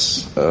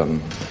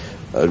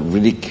a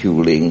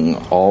ridiculing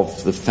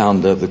of the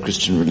founder of the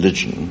Christian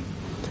religion.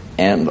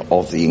 and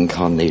of the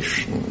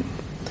Incarnation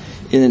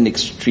in an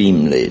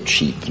extremely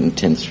cheap and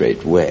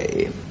tenth-rate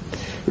way.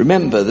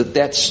 Remember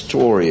that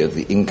story of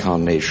the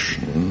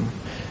Incarnation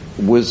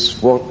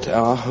was what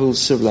our whole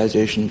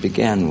civilization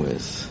began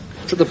with.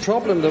 But the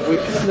problem that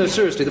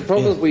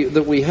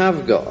that we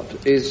have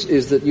got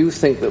is that you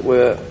think that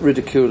we're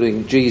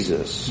ridiculing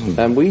Jesus,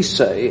 and we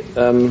say,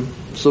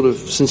 sort of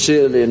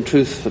sincerely and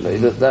truthfully,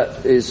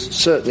 that is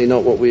certainly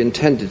not what we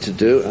intended to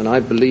do, and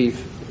I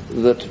believe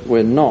that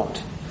we're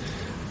not.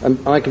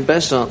 And I can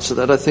best answer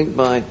that, I think,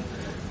 by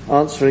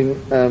answering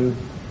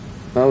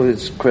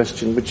Alvid's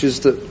question, which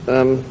is that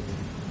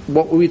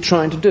what were we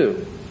trying to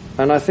do?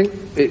 And I think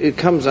it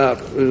comes out,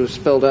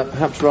 spelled out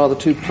perhaps rather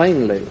too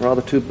plainly,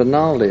 rather too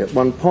banally at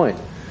one point,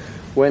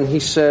 when he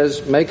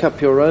says, make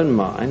up your own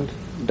mind,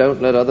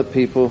 don't let other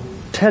people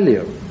tell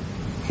you.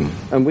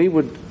 And we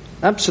would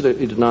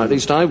absolutely deny, at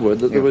least I would,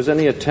 that there was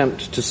any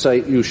attempt to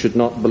say you should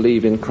not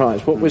believe in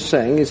Christ. What we're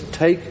saying is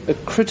take a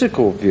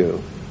critical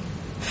view,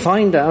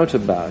 find out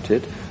about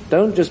it,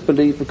 don't just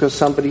believe because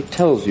somebody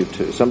tells you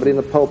to. Somebody in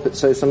the pulpit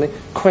says something,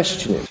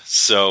 question it.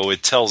 So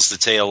it tells the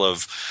tale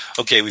of,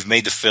 okay, we've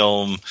made the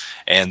film,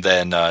 and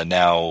then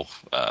now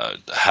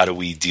how do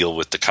we deal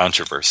with the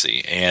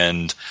controversy?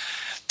 And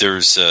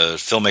there's a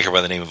filmmaker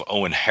by the name of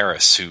Owen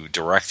Harris who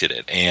directed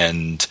it,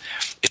 and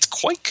it's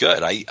quite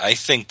good. I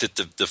think that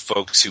the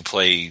folks who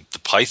play the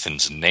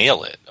Pythons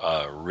nail it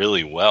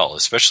really well,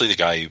 especially the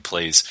guy who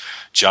plays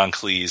John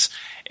Cleese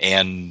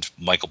and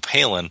Michael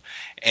Palin.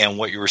 And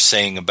what you were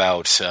saying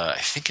about, I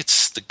think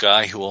it's the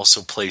guy who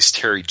also plays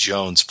Terry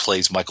Jones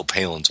plays Michael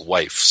Palin's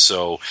wife.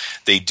 So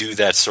they do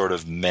that sort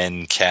of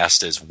men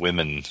cast as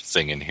women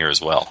thing in here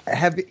as well.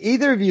 Have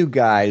either of you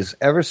guys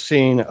ever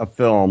seen a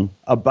film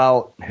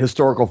about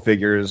historical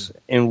figures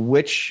in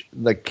which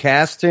the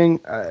casting,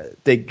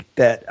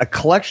 that a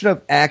collection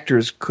of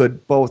actors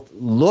could both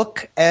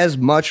look as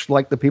much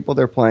like the people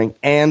they're playing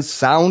and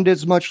sound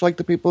as much like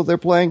the people they're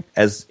playing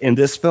as in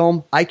this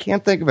film? I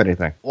can't think of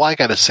anything. Well, I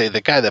got to say, the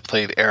guy that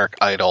played Eric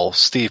Idle,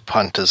 Steve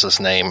Punt is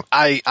his name.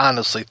 I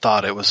honestly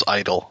thought it was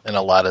Idle in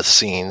a lot of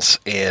scenes,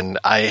 and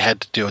I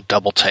had to do a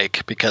double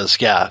take because,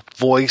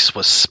 voice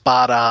was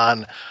spot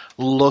on,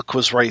 look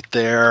was right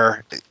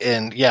there,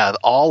 and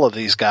all of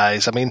these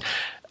guys. I mean,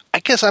 I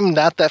guess I'm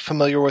not that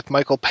familiar with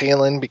Michael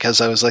Palin because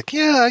I was like,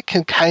 I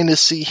can kind of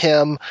see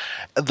him.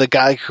 The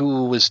guy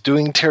who was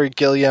doing Terry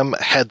Gilliam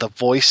had the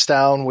voice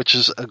down, which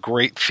is a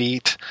great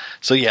feat.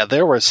 So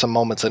there were some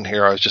moments in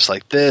here I was just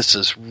like, this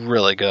is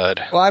really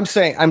good. Well, I'm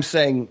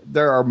saying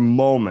there are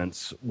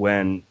moments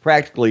when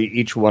practically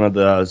each one of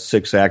the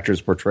 6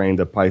 actors portraying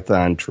the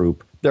Python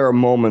troupe, there are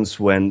moments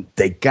when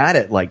they got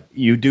it, like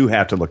you do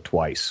have to look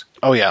twice.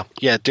 Oh, yeah.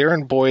 Yeah,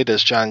 Darren Boyd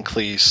as John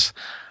Cleese.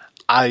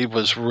 I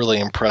was really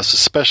impressed,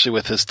 especially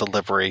with his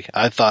delivery.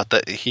 I thought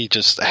that he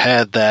just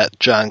had that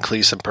John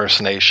Cleese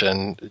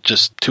impersonation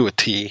just to a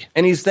T.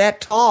 And he's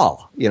that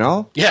tall, you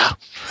know? Yeah.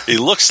 He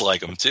looks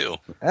like him, too.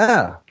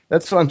 Yeah.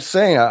 That's what I'm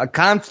saying. A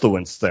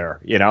confluence there,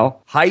 you know?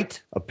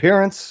 Height,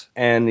 appearance,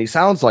 and he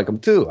sounds like him,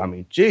 too. I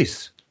mean,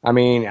 geez. I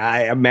mean,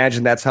 I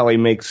imagine that's how he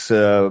makes,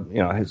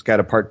 he's got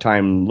a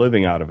part-time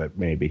living out of it,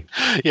 maybe.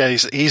 Yeah,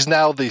 he's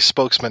now the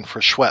spokesman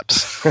for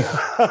Schweppes.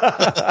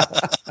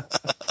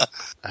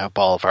 I hope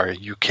all of our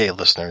UK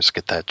listeners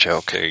get that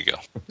joke. There you go.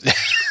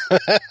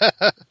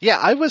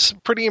 I was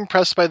pretty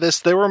impressed by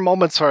this. There were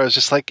moments where I was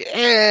just like,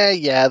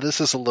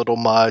 this is a little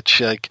much.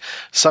 Like,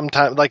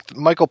 sometimes, like,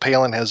 Michael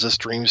Palin has this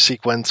dream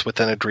sequence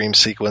within a dream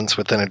sequence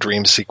within a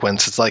dream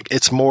sequence. It's like,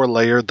 it's more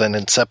layered than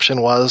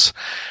Inception was.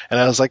 And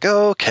I was like,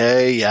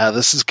 okay,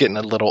 this is getting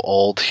a little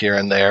old here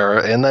and there.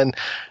 And then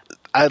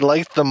I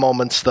liked the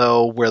moments,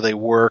 though, where they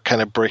were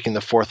kind of breaking the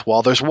fourth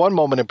wall. There's one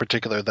moment in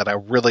particular that I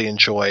really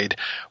enjoyed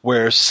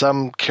where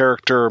some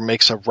character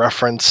makes a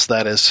reference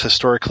that is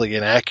historically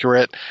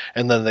inaccurate,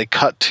 and then they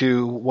cut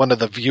to one of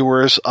the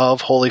viewers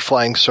of Holy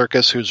Flying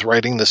Circus who's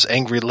writing this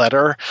angry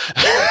letter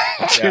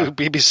to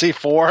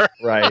BBC4.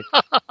 Right.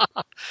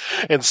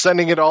 And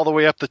sending it all the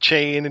way up the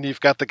chain, and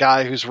you've got the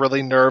guy who's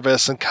really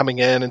nervous and coming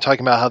in and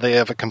talking about how they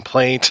have a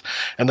complaint,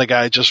 and the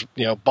guy just,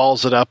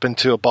 balls it up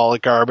into a ball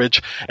of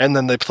garbage, and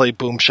then they play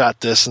Boom Shot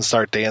This and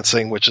start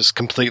dancing, which is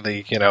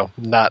completely,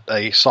 not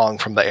a song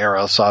from the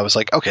era. So I was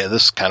like, okay,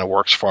 this kind of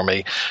works for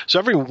me. So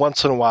every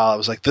once in a while I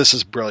was like, this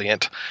is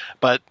brilliant.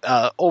 But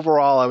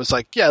overall I was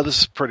like,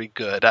 this is pretty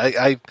good.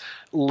 I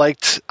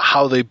liked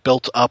how they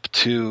built up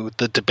to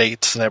the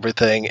debates and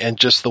everything, and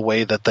just the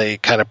way that they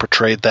kind of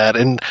portrayed that.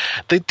 And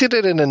they did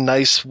it in a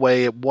nice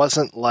way. It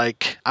wasn't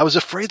like, I was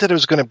afraid that it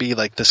was going to be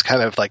like this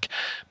kind of like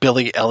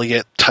Billy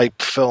Elliot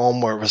type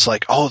film where it was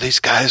like, oh, these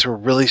guys were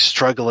really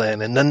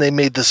struggling, and then they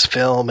made this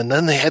film, and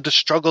then they had to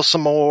struggle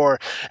some more,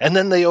 and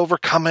then they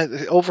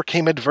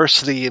overcame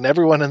adversity, and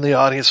everyone in the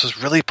audience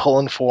was really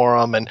pulling for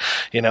them, and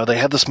they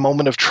had this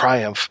moment of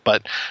triumph.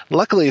 But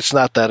luckily it's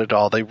not that at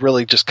all. They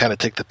really just kind of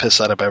take the piss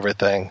out of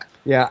everything.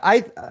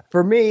 Yeah,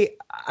 for me,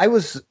 I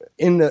was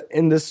in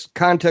this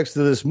context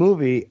of this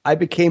movie, I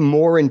became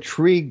more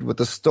intrigued with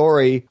the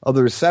story of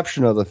the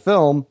reception of the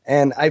film,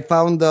 and I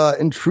found the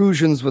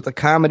intrusions with the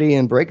comedy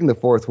and breaking the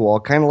fourth wall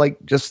kind of like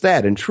just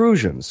that,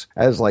 intrusions.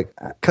 I was like,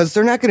 because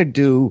they're not going to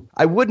do,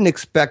 I wouldn't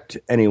expect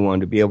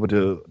anyone to be able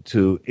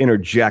to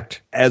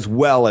interject as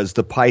well as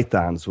the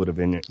Pythons would have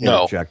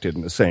interjected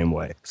in the same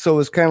way. So it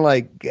was kind of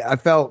like,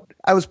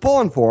 I was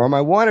pulling for them.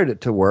 I wanted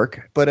it to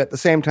work, but at the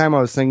same time,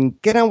 I was thinking,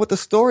 get on with the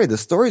story. The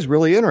story's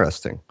really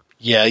interesting.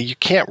 Yeah, you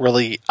can't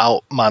really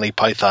out Monty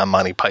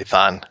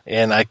Python.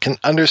 And I can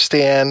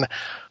understand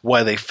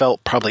why they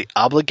felt probably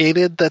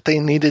obligated that they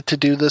needed to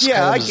do this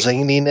kind of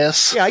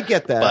zaniness. Yeah, I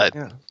get that.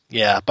 But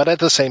but at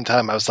the same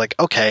time, I was like,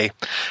 okay,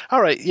 all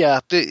right,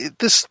 yeah,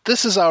 this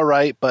is all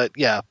right, but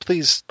yeah,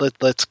 please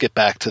let's get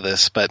back to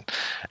this. But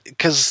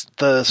because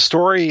the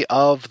story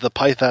of the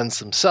Pythons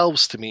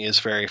themselves to me is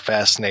very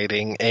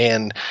fascinating,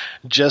 and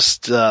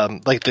just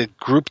like the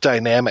group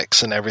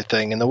dynamics and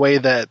everything, and the way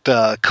that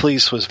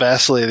Cleese was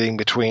vacillating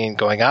between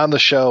going on the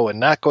show and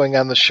not going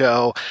on the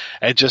show,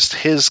 and just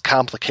his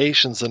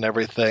complications and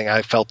everything,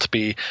 I felt to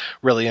be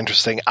really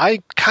interesting.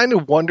 I kind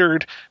of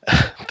wondered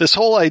this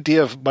whole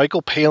idea of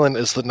Michael Palin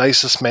is the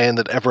nicest man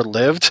that ever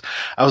lived.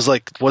 I was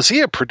like, was he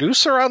a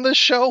producer on this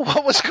show?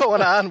 What was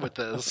going on with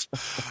this?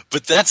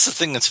 But that's the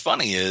thing that's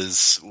funny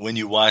is when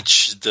you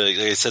watch like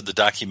I said, the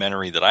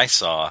documentary that I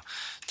saw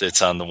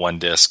that's on the one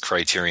disc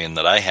Criterion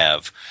that I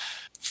have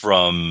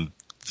from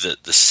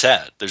the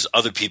set, there's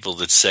other people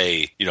that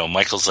say,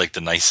 Michael's like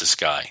the nicest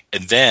guy.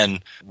 And then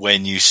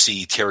when you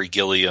see Terry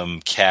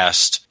Gilliam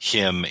cast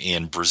him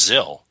in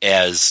Brazil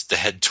as the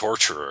head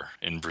torturer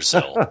in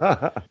Brazil,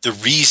 the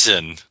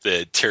reason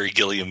that Terry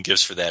Gilliam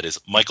gives for that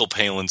is Michael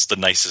Palin's the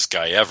nicest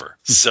guy ever.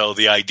 So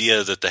the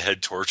idea that the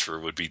head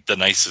torturer would be the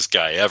nicest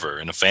guy ever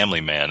and a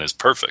family man is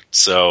perfect.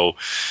 So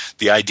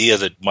the idea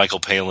that Michael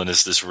Palin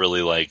is this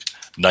really like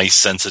nice,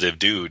 sensitive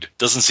dude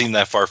doesn't seem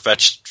that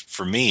far-fetched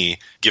for me,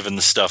 given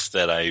the stuff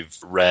that I've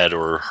read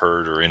or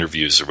heard or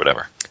interviews or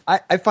whatever.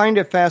 I find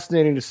it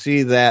fascinating to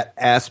see that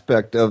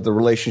aspect of the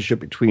relationship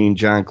between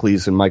John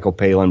Cleese and Michael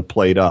Palin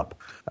played out.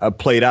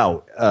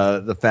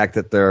 The fact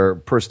that they're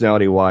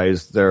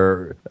personality-wise,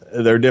 they're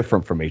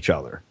different from each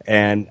other.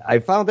 And I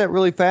found that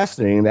really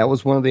fascinating. That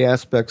was one of the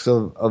aspects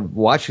of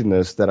watching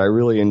this that I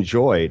really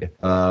enjoyed,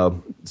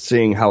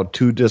 seeing how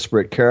two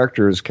disparate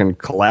characters can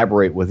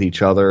collaborate with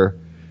each other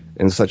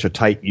in such a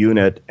tight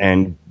unit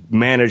and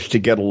manage to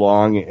get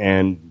along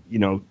and,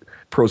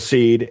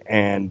 proceed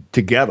and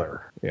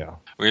together. Yeah.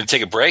 We're going to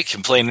take a break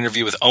and play an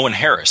interview with Owen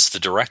Harris, the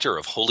director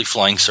of Holy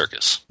Flying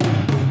Circus.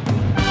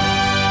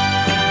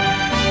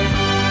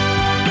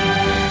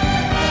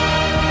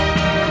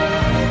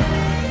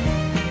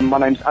 My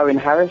name's Owen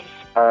Harris.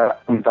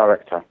 I'm a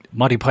director.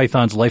 Monty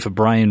Python's Life of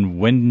Brian,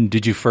 when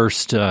did you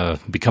first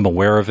become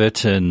aware of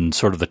it and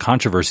sort of the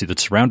controversy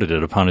that surrounded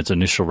it upon its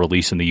initial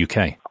release in the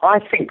UK? I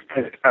think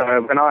that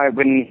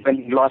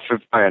when Life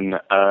of Brian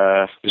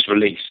was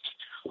released,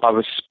 I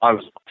was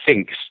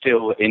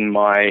still in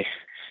my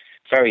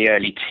very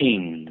early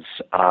teens,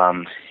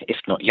 if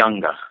not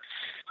younger.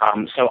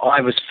 So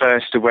I was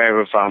first aware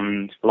of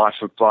Life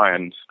of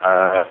Brian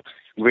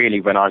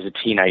really when I was a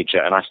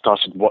teenager, and I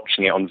started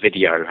watching it on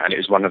video, and it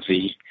was one of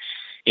the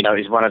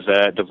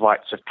the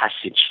rites of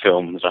passage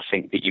films, I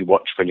think, that you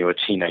watch when you're a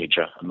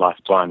teenager, and Life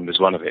of Brian was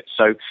one of it.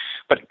 So,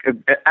 but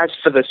as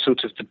for the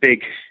sort of the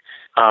big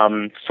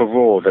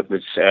furore that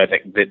was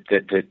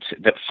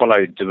that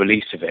followed the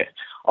release of it,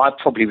 I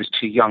probably was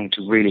too young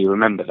to really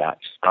remember that.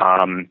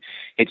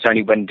 It's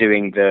only when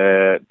doing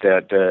the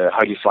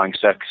Holy Flying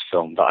Circus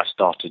film that I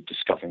started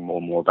discovering more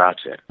and more about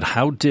it.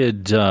 How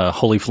did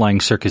Holy Flying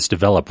Circus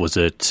develop? Was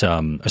it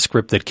a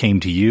script that came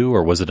to you,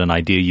 or was it an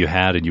idea you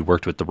had and you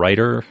worked with the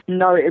writer?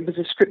 No, it was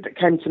a script that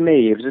came to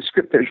me. It was a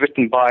script that was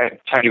written by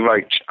Tony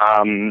Roach,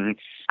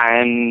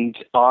 and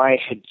I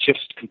had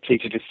just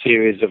completed a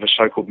series of a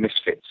show called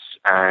Misfits.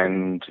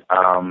 And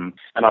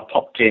I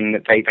popped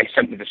in. They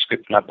sent me the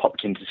script, and I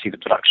popped in to see the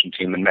production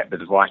team and met with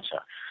the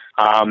writer.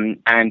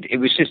 And it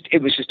was just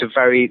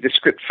the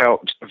script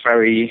felt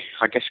very,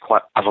 I guess,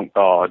 quite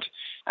avant-garde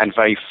and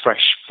very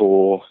fresh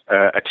for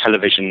a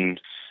television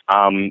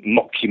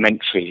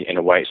mockumentary in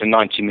a way. It's a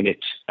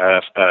 90-minute.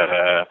 It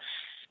was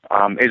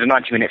a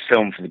 90-minute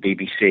film for the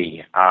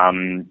BBC.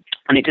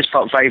 And it just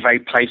felt very, very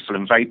playful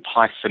and very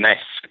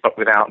Python-esque, but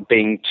without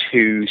being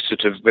too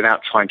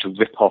without trying to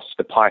rip off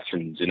the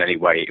Pythons in any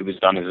way. It was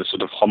done as a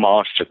sort of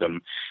homage to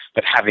them,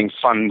 but having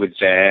fun with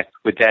their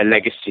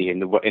legacy in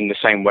the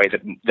same way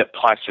that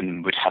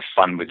Python would have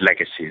fun with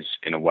legacies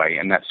in a way,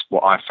 and that's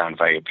what I found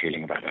very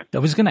appealing about it. I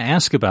was going to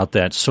ask about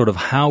that, sort of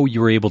how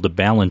you were able to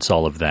balance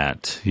all of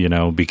that,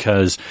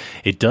 because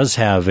it does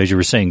have, as you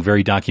were saying,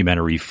 very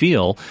documentary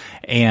feel,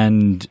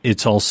 and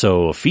it's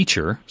also a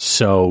feature,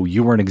 so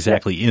you weren't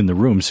exactly in the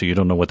room, so you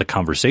don't know what the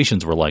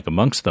conversations were like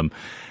amongst them.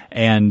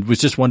 and was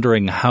just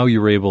wondering how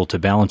you were able to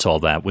balance all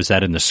that. Was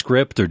that in the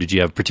script, or did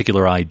you have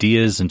particular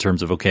ideas in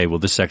terms of, okay, well,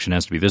 this section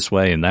has to be this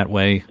way and that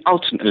way?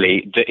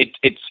 Ultimately,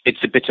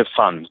 it's a bit of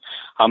fun.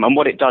 And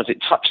what it does,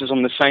 it touches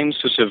on the same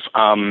sort of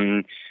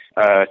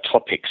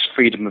topics,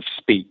 freedom of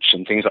speech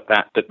and things like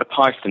that the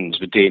Pythons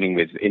were dealing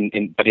with,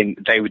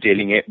 they were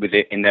dealing with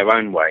it in their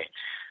own way.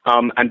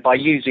 And by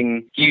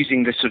using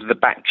the sort of the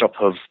backdrop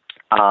of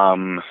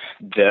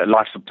the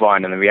Life of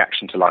Brian and the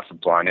reaction to Life of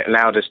Brian, it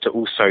allowed us to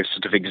also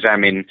sort of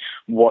examine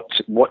what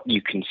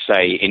you can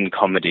say in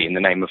comedy, in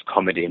the name of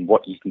comedy, and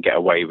what you can get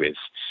away with.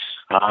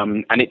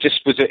 And it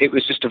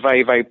was just a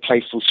very, very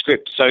playful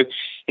script. So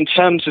in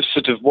terms of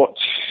sort of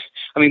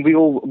we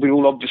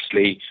all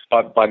obviously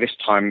by this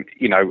time,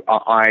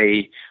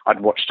 I'd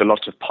watched a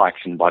lot of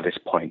Python by this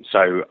point.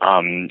 So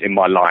in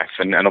my life,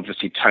 and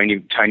obviously Tony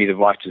the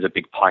writer is a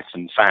big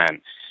Python fan.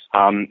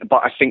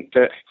 But I think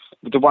that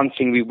the one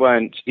thing we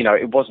weren't,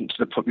 it wasn't to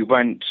the point, we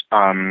weren't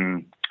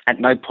at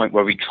no point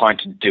where we tried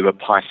to do a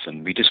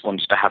Python. We just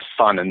wanted to have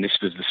fun, and this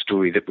was the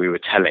story that we were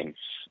telling.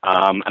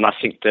 And I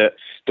think that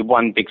the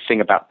one big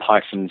thing about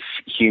Python's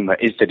humour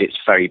is that it's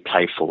very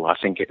playful. I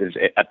think it was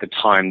at the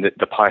time that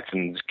the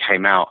Pythons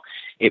came out,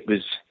 it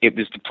was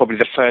probably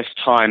the first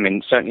time,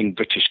 certainly in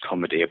British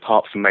comedy,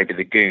 apart from maybe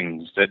the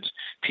Goons, that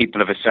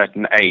people of a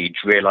certain age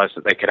realised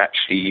that they could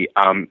actually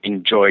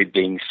enjoy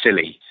being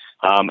silly.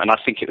 And I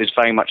think it was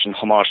very much in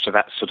homage to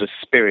that sort of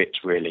spirit,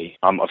 really,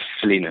 of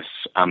silliness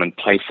and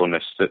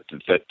playfulness that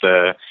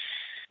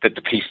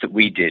the piece that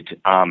we did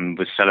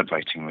was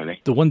celebrating,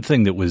 really. The one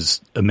thing that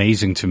was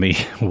amazing to me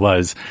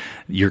was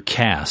your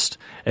cast,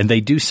 and they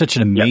do such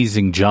an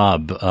amazing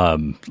job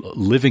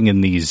living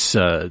in these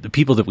the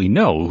people that we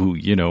know who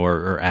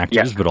are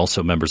actors, but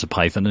also members of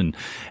Python,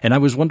 and I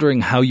was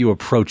wondering how you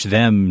approach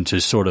them to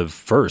sort of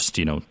first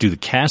do the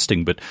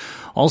casting, but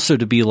also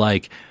to be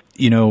like,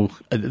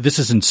 this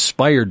is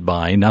inspired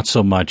by, not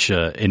so much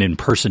an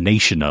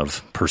impersonation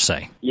of, per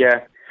se.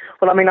 Yeah.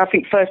 Well, I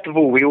think first of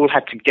all, we all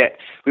had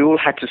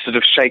to sort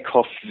of shake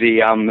off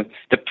the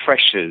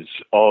pressures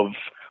of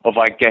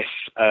I guess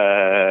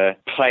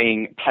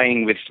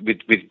playing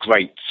with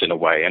greats in a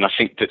way. And I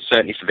think that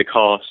certainly for the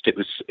cast, it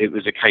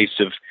was a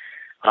case of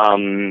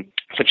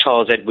for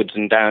Charles Edwards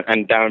and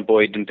Darren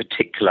Boyd in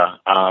particular,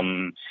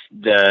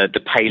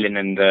 the Palin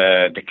and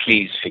the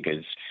Cleese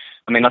figures.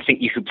 I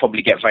think you could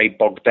probably get very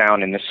bogged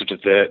down in the sort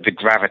of the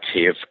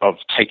gravity of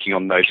taking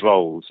on those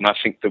roles. And I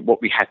think that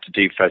what we had to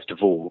do, first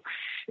of all,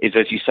 is,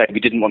 as you say, we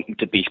didn't want them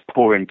to be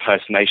poor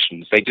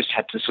impersonations. They just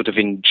had to sort of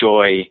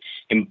enjoy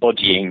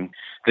embodying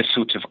the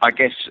sort of, I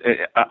guess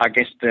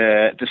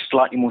the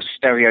slightly more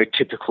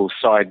stereotypical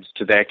sides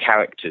to their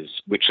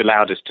characters, which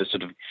allowed us to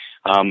sort of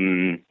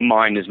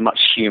mine as much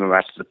humour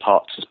out of the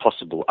parts as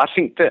possible. I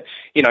think that,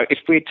 if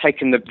we had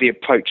taken the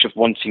approach of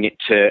wanting it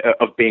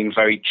of being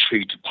very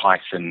true to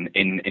Python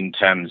in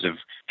terms of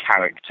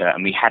character,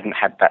 and we hadn't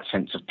had that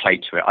sense of play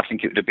to it, I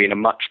think it would have been a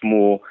much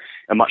more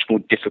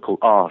difficult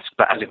ask.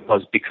 But as it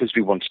was, because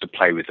we wanted to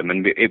play with them,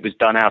 and it was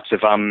done out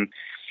of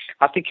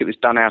I think it was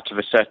done out of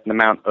a certain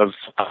amount of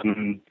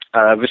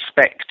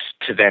respect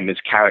to them as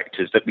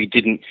characters, that we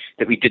didn't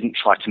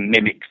try to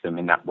mimic them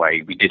in that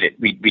way. We did it.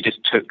 We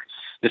just took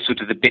the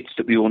sort of the bits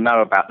that we all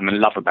know about them and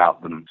love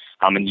about them,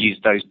 and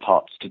used those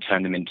parts to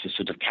turn them into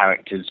sort of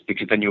characters.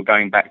 Because then you're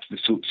going back to the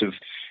sorts of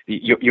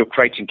you're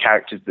creating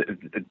characters,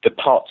 the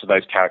parts of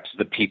those characters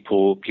that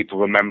people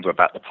remember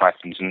about the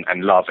Pythons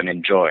and love and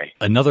enjoy.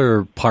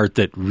 Another part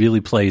that really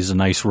plays a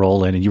nice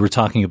role in, and you were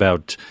talking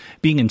about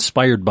being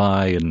inspired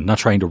by and not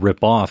trying to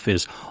rip off,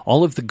 is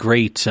all of the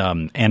great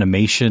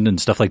animation and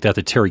stuff like that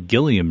Terry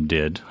Gilliam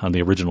did on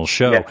the original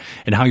show,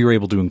 and how you were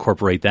able to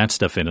incorporate that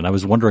stuff in. And I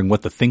was wondering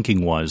what the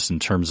thinking was in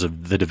terms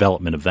of the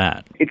development of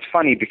that. It's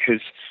funny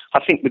because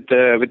I think with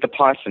the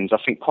Pythons, I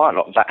think quite a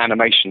lot of that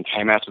animation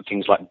came out of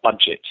things like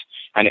budget.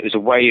 And it was a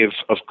way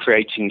of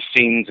creating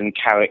scenes and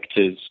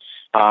characters,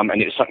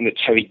 and it was something that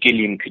Terry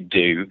Gilliam could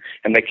do,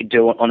 and they could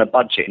do on a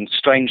budget. And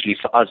strangely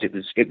for us, it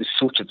was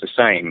sort of the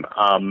same.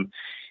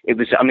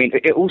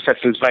 It also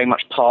feels very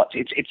much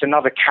it's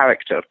another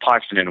character of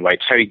Python in a way.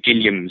 Terry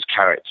Gilliam's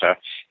character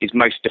is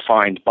most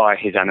defined by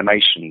his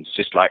animations,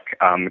 just like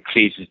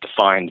Cleese is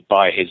defined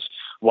by his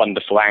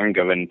wonderful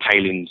anger, and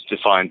Palin's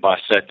defined by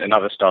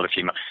another style of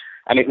humour.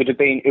 And it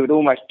would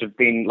almost have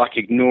been like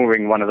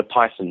ignoring one of the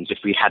Pythons if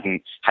we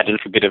hadn't had a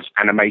little bit of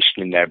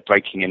animation in there,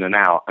 breaking in and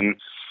out. And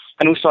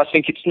also, I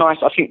think it's nice.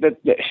 I think that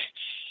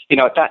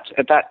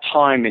at that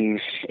time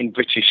in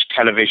British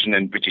television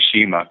and British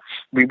humour,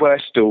 we were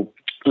still,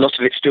 a lot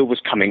of it still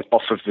was coming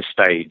off of the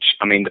stage.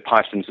 The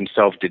Pythons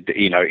themselves did,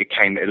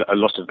 a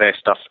lot of their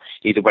stuff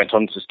either went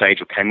onto the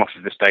stage or came off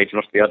of the stage and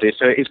off the other.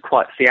 So it is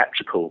quite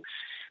theatrical.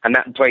 And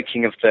that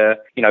breaking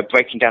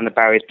down the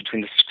barriers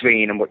between the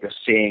screen and what you're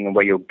seeing and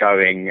where you're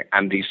going,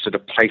 and these sort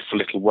of playful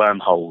little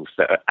wormholes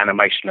that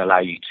animation allow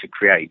you to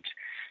create,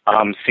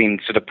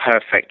 seemed sort of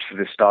perfect for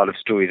the style of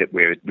story that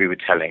we were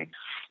telling.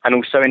 And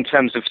also in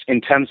terms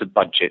of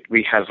budget,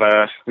 we have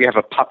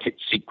a puppet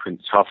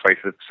sequence halfway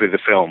through the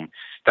film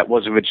that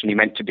was originally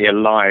meant to be a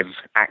live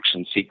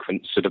action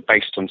sequence, sort of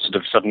based on sort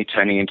of suddenly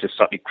turning into a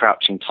slightly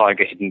Crouching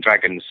Tiger, Hidden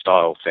Dragon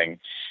style thing.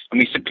 And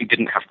we simply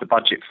didn't have the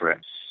budget for it.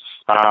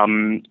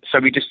 So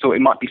we just thought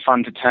it might be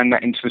fun to turn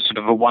that into a sort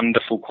of a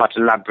wonderful, quite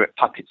elaborate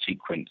puppet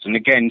sequence. And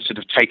again, sort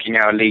of taking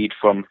our lead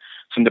from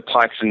the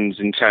Pythons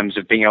in terms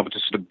of being able to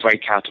sort of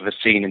break out of a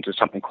scene into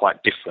something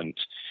quite different.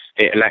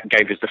 It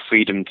gave us the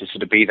freedom to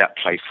sort of be that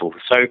playful.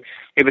 So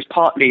it was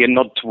partly a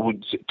nod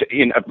towards,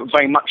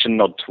 very much a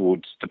nod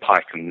towards the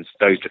Pythons,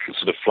 those little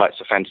sort of flights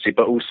of fantasy,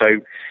 but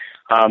also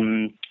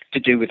to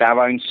do with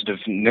our own sort of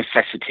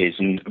necessities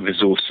and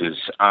resources.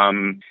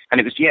 And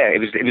it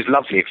was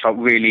lovely. It felt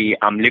really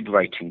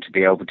liberating to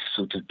be able to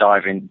sort of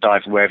dive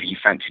wherever you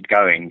fancied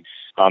going.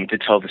 To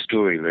tell the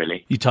story,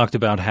 really. You talked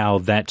about how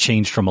that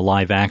changed from a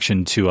live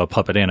action to a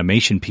puppet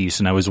animation piece,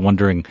 and I was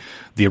wondering,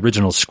 the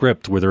original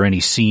script, were there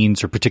any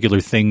scenes or particular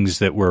things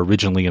that were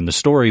originally in the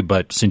story,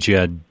 but since you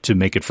had to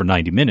make it for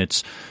 90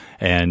 minutes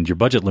and your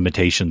budget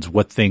limitations,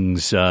 what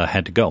things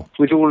had to go?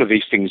 With all of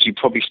these things, you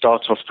probably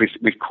start off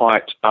with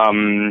quite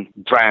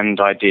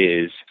brand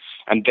ideas,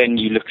 and then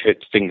you look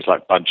at things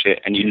like budget,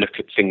 and you look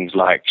at things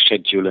like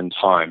schedule and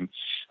time.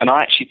 And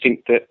I actually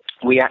think that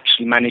we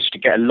actually managed to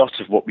get a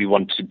lot of what we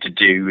wanted to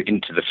do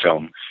into the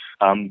film.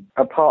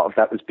 A part of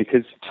that was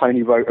because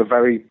Tony wrote a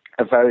very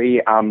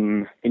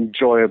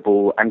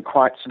enjoyable and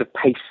quite sort of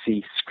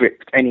pacey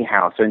script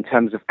anyhow. So in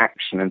terms of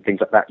action and things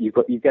like that,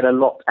 you get a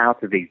lot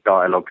out of these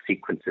dialogue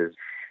sequences,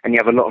 and you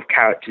have a lot of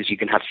characters you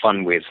can have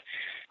fun with.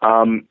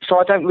 So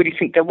I don't really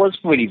think there was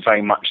really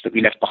very much that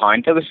we left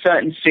behind. There were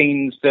certain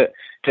scenes that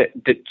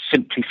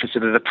simply for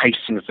sort of the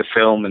pacing of the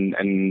film and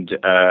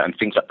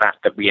things like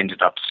that we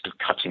ended up sort of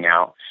cutting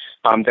out.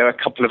 There are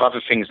a couple of other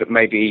things that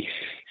maybe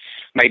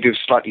were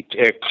slightly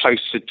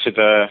closer to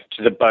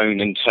the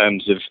bone in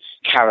terms of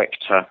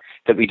character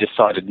that we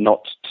decided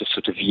not to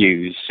sort of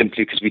use,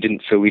 simply because we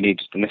didn't feel we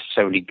needed to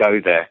necessarily go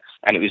there.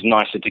 And it was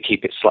nicer to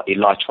keep it slightly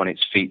lighter on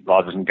its feet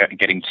rather than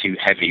getting too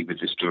heavy with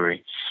the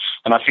story.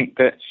 And I think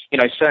that,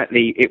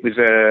 certainly it was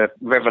a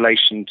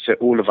revelation to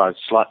all of us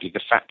slightly,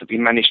 the fact that we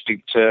managed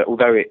to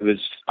although it was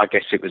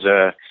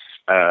a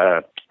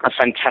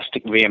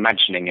fantastic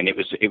reimagining, and it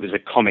was a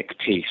comic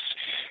piece.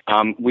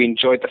 We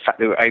enjoyed the fact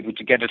that we were able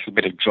to get a little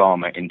bit of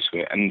drama into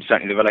it, and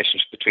certainly the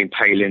relationship between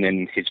Palin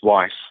and his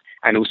wife,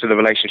 and also the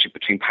relationship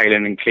between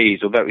Palin and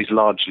Cleese, although it was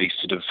largely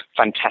sort of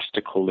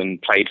fantastical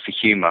and played for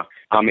humour.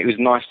 It was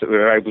nice that we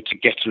were able to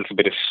get a little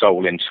bit of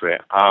soul into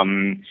it.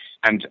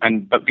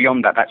 But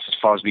beyond that, that's as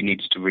far as we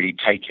needed to really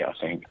take it, I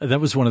think. That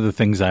was one of the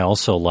things I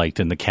also liked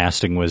in the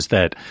casting, was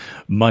that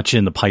much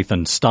in the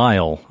Python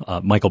style,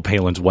 Michael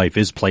Palin's wife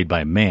is played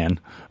by a man,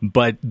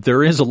 but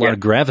there is a lot of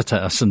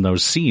gravitas in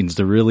those scenes.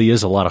 There really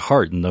is a lot of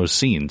heart in those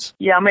scenes.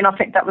 Yeah, I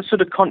think that was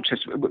sort of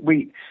conscious.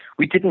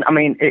 We didn't,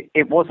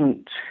 it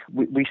wasn't,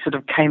 we sort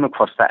of came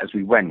across that as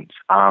we went.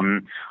 I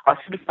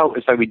sort of felt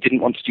as though we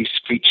didn't want to do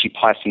screechy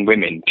Python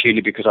women,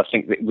 purely because I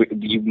think that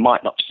you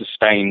might not have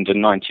sustained a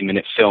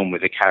 90-minute film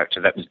with a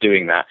character that was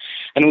doing that.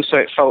 And also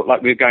it felt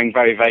like we were going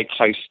very, very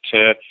close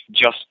to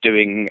just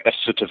doing a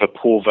sort of a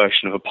poor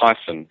version of a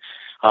Python.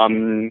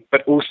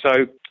 But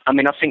also, I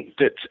think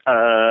that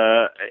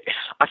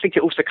I think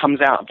it also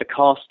comes out of the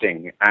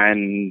casting,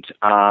 and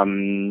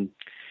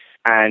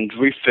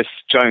Rufus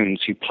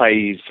Jones, who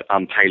plays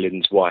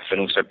Palin's wife and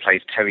also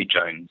plays Terry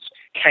Jones,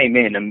 came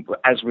in, and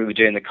as we were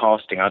doing the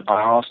casting, I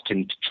asked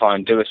him to try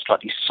and do a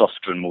slightly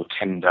softer and more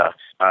tender,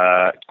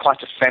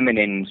 quite a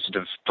feminine sort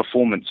of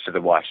performance for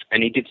the wife.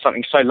 And he did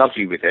something so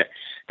lovely with it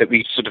that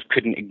we sort of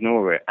couldn't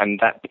ignore it, and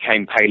that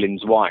became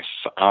Palin's wife.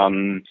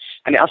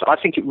 I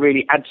think it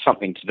really adds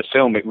something to the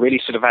film. It really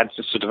sort of adds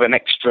a sort of an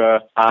extra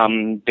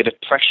bit of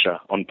pressure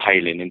on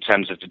Palin in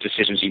terms of the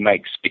decisions he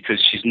makes,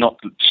 because she's not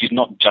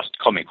just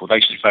comic, although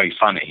she's very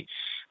funny.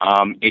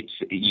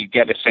 You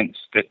get a sense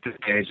that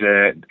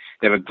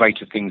there are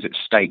greater things at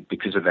stake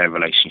because of their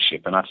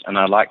relationship, and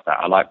I like that.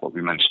 I like what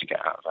we managed to get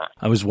out of that.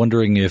 I was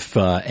wondering if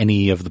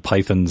any of the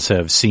Pythons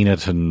have seen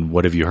it, and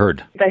what have you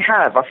heard? They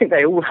have. I think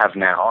they all have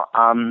now.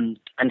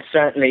 And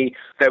certainly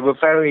they were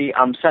very.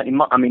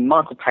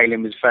 Michael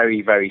Palin was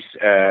very, very,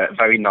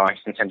 very nice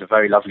and sent a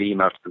very lovely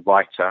email to the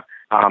writer,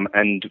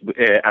 and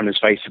was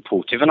very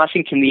supportive. And I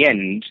think in the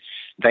end,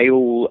 they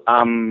all.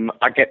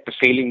 I get the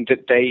feeling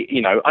that they,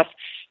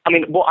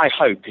 what I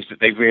hope is that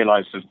they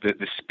realised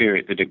the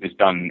spirit that it was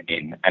done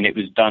in, and it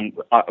was done.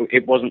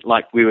 It wasn't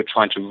like we were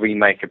trying to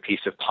remake a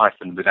piece of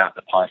Python without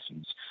the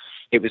Pythons.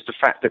 It was the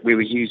fact that we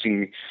were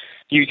using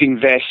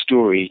their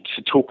story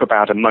to talk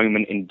about a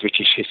moment in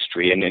British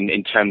history, and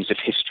in terms of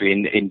history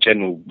in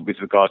general, with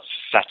regards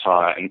to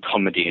satire and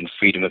comedy and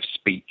freedom of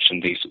speech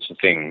and these sorts of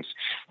things,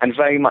 and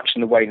very much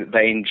in the way that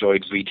they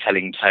enjoyed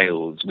retelling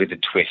tales with a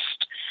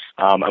twist,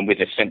 and with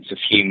a sense of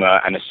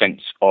humour and a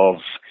sense of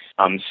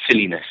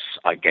silliness,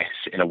 I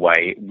guess, in a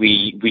way.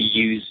 We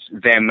use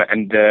them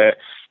and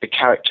the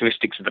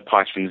characteristics of the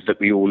Pythons that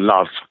we all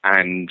love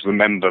and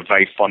remember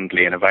very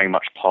fondly and are very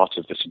much part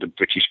of the sort of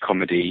British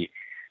comedy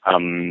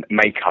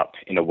makeup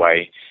in a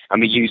way,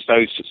 and we use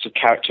those sorts of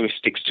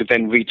characteristics to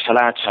then retell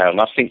our tale.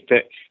 And I think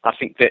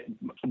that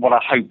what I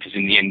hope is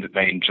in the end that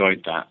they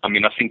enjoyed that. I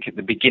mean, I think at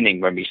the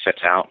beginning when we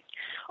set out,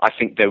 I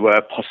think there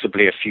were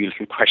possibly a few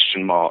little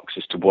question marks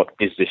as to what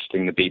is this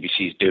thing the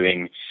BBC is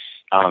doing,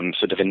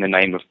 sort of in the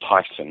name of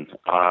Python.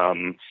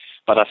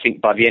 But I think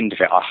by the end of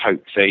it, I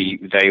hope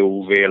they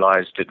all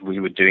realised that we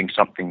were doing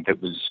something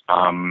that was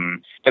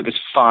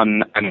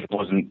fun, and it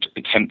wasn't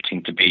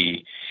attempting to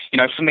be. You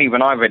know, for me,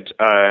 when I read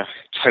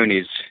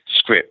Tony's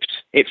script,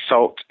 it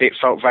felt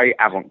very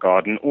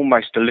avant-garde and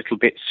almost a little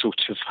bit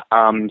sort of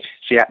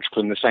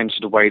theatrical in the same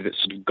sort of way that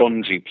sort of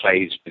Gondry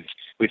plays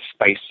with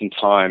space and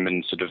time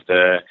and sort of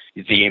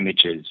the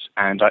images.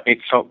 And it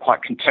felt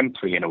quite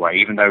contemporary in a way,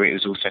 even though it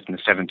was all set in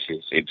the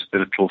 70s. It was the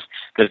little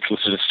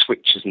sort of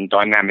switches and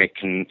dynamic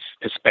and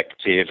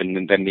perspective,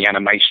 and then the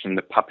animation and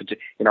the puppet.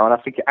 You know, and I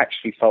think it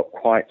actually felt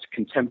quite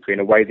contemporary in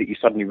a way that you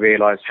suddenly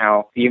realise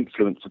how the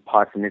influence of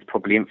Python has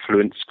probably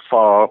influenced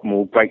far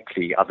more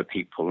greatly other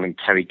people, and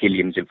Terry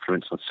Gilliam's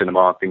influence on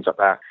cinema, things like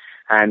that.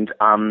 And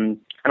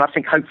I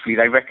think hopefully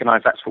they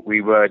recognise that's what we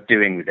were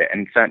doing with it.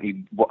 And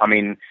certainly, what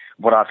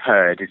I've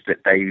heard is that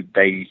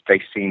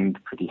they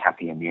seemed pretty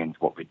happy in the end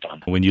with what we'd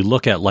done. When you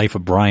look at Life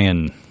of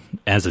Brian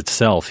as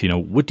itself, you know,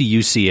 what do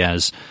you see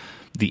as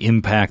the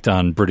impact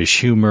on British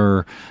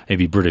humor,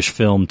 maybe British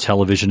film,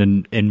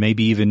 television, and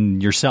maybe even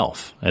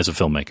yourself as a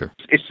filmmaker?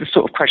 It's the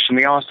sort of question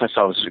we asked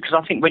ourselves, because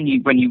I think when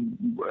you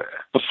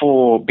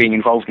before being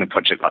involved in a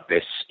project like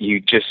this,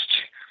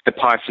 the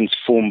Pythons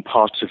form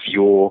part of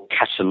your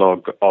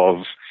catalogue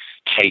of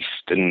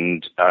taste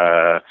and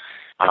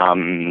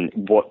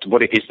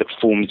what it is that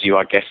forms you,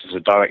 I guess, as a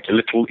director.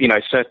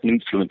 Certain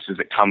influences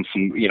that come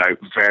from,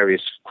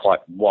 various quite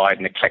wide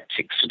and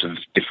eclectic sort of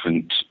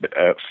different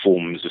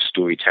forms of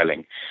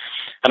storytelling.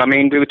 And I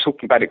mean, we were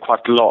talking about it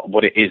quite a lot,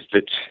 what it is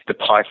that the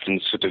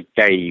Pythons sort of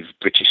gave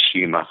British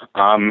humour.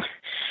 And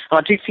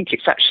I do think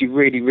it's actually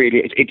really,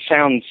 really, it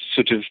sounds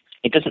sort of,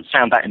 it doesn't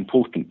sound that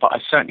important, but I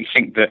certainly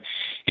think that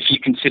if you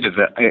consider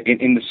that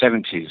in the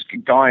 70s,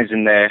 guys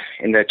in their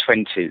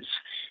 20s,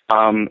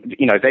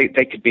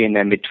 they could be in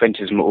their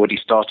mid-20s and were already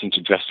starting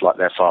to dress like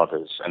their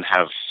fathers and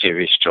have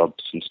serious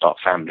jobs and start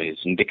families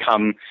and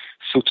become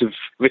sort of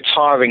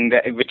retiring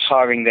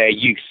their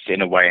youth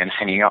in a way and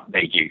hanging up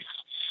their youth.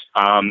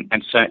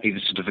 And certainly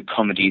the sort of the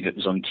comedy that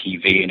was on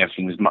TV and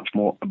everything was much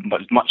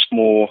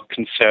more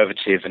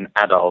conservative and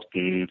adult,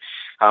 and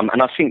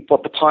I think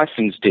what the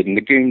Pythons did, and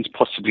the Goons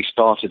possibly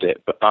started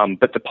it, but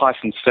the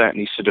Pythons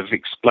certainly sort of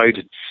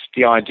exploded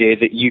the idea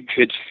that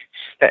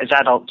that as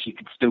adults you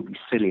could still be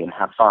silly and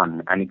have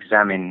fun and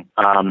examine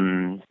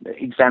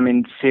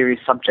serious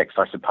subjects,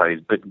 I suppose,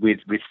 but with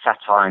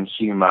satire and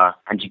humour,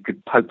 and you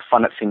could poke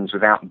fun at things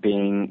without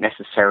being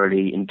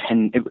necessarily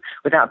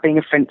without being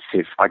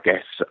offensive, I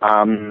guess,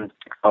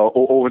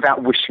 or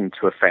without wishing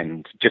to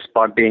offend, just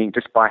by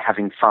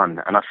having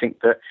fun. And I think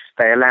that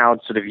they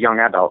allowed sort of young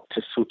adults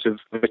to sort of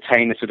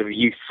retain a sort of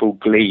youthful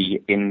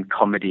glee in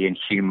comedy and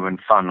humour and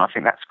fun. I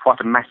think that's quite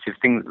a massive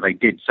thing that they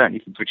did,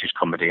 certainly for British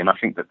comedy, and I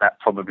think that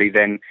probably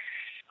then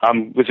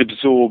was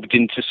absorbed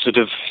into sort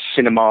of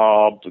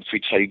cinema through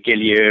Terry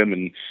Gilliam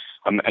and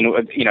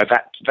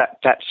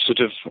that sort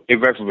of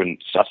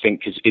irreverence, I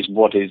think, is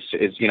what has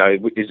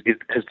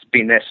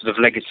been their sort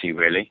of legacy,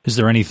 really. Is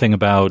there anything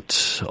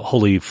about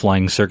Holy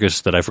Flying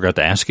Circus that I forgot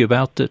to ask you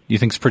about that you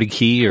think is pretty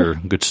key or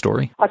good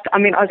story?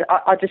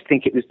 I just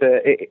think it was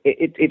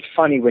it's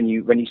funny when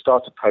you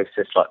start a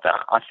process like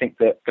that. I think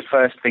that the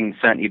first thing,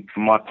 certainly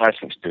from my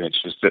personal experience,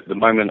 was that the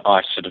moment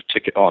I sort of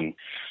took it on,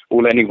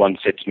 all anyone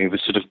said to me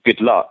was sort of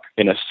good luck,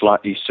 in a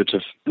slightly sort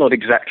of not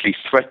exactly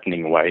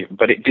threatening way,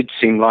 but it did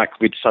seem like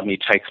we'd suddenly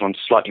taken on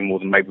slightly more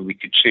than maybe we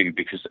could chew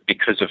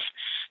because of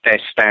their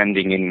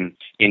standing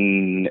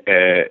in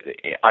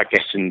I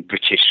guess in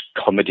British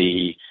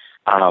comedy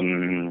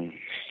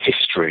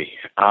history,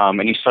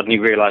 and you suddenly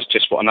realise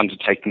just what an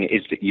undertaking it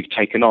is that you've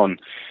taken on.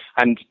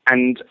 And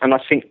I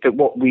think that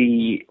what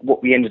we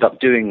ended up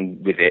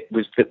doing with it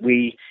was that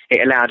it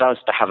allowed us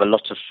to have a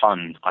lot of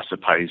fun, I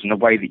suppose, in a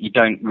way that you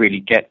don't really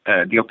get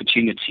the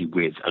opportunity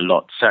with a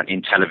lot, certainly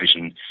in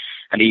television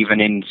and even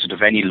in sort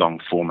of any long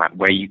format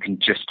where you can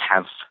just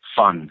have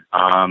fun.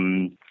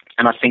 And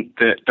I think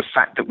that the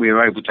fact that we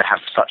were able to have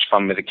such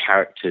fun with the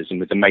characters and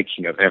with the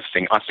making of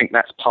everything, I think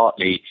that's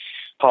partly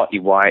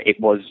why it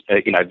was,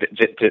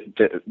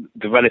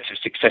 the relative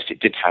success it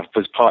did have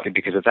was partly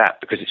because of that,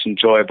 because it's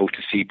enjoyable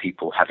to see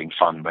people having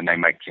fun when they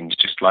make things.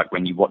 Just like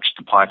when you watch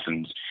the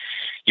Pythons,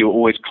 you're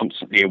always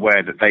constantly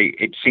aware that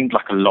it seemed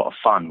like a lot of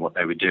fun what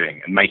they were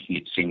doing, and making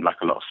it seem like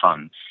a lot of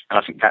fun. And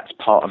I think that's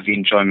part of the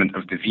enjoyment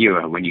of the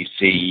viewer when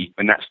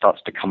that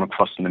starts to come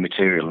across in the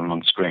material and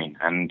on screen.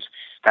 And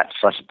that's,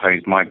 I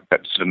suppose, my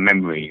sort of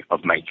memory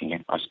of making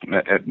it.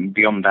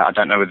 Beyond that, I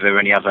don't know whether there are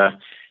any other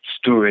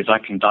stories I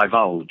can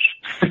divulge.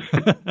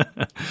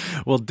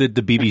 Well, did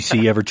the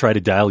BBC ever try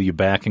to dial you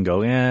back and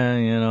go,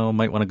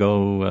 might want to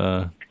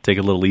go take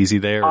it a little easy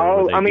there?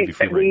 Oh, I mean,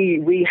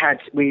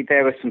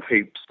 there were some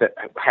hoops that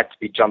had to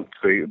be jumped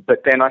through,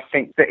 but then I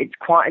think that it's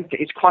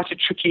quite a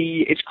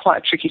tricky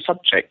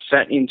subject,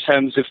 certainly in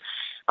terms of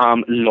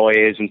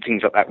lawyers and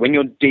things like that. When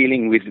you're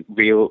dealing with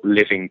real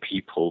living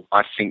people,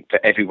 I think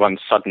that everyone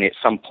suddenly at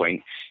some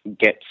point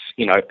gets,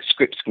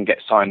 scripts can get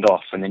signed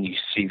off, and then you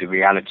see the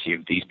reality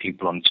of these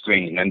people on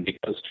screen. And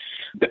because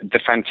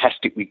the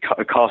fantastic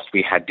cast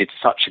we had did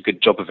such a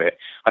good job of it,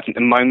 I think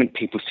the moment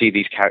people see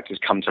these characters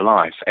come to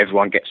life,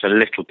 everyone gets a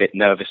little bit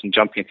nervous and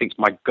jumpy and thinks,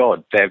 my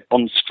God, they're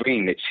on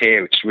screen, it's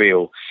here, it's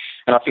real.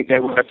 And I think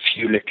there were a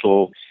few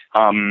little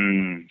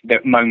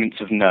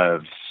moments of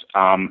nerves.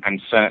 And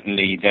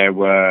certainly there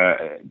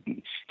were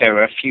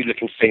a few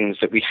little things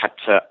that we had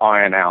to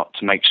iron out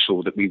to make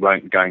sure that we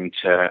weren't going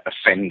to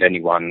offend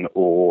anyone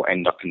or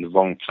end up in the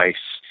wrong place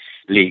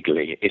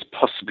legally. Is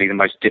possibly the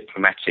most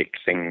diplomatic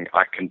thing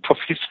I can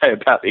probably say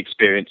about the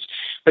experience.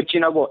 But you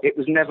know what? It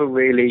was never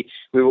really.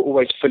 We were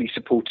always fully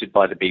supported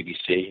by the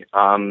BBC,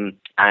 and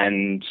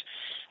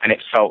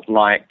it felt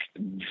like,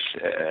 in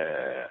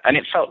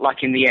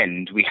the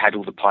end we had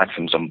all the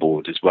Pythons on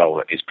board as well.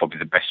 That is probably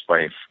the best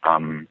way of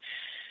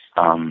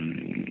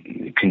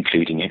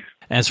concluding it.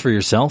 As for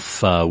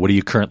yourself, what are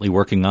you currently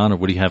working on, or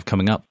what do you have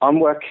coming up? I'm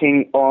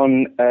working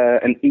on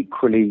an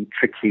equally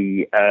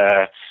tricky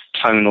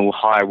tonal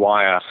high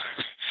wire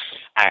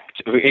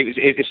act.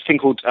 It's a thing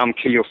called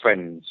Kill Your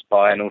Friends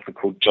by an author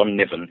called John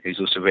Niven, who's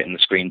also written the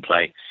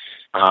screenplay.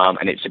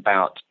 And it's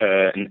about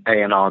an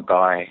A&R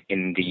guy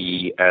in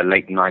the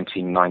late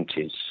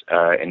 1990s,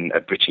 in a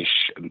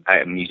British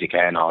music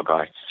A&R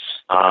guy.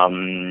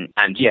 And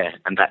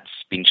that's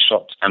been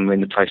shot, and we're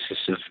in the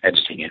process of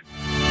editing it.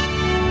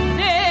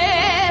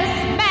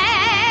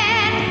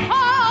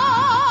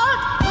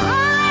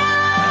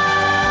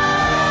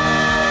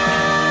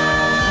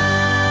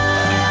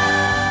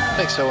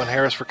 Thanks, Owen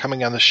Harris, for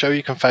coming on the show.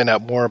 You can find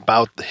out more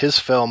about his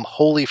film,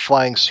 Holy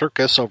Flying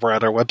Circus, over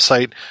at our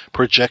website,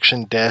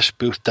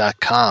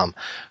 projection-booth.com.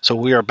 So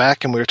we are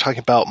back, and we were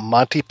talking about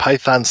Monty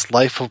Python's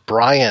Life of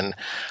Brian.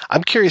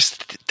 I'm curious,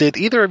 did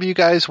either of you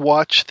guys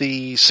watch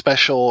the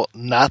special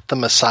Not the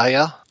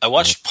Messiah? I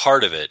watched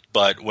part of it,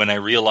 but when I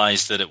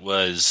realized that it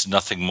was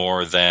nothing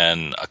more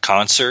than a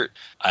concert,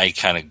 I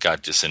kind of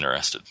got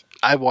disinterested.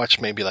 I watched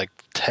maybe like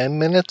 10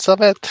 minutes of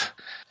it,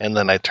 and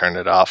then I turned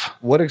it off.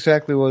 What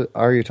exactly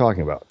are you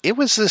talking about? It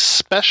was this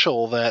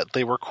special that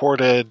they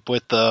recorded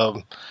with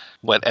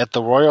at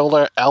the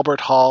Royal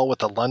Albert Hall with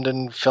the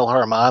London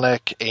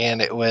Philharmonic,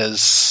 and it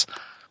was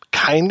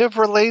kind of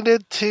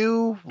related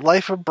to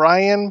Life of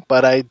Brian,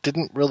 but I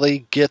didn't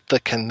really get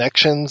the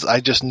connections. I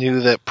just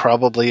knew that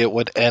probably it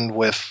would end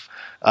with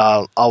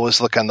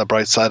always look on the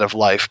bright side of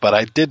life, but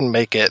I didn't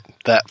make it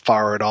that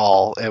far at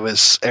all. It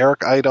was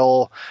Eric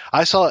Idle.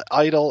 I saw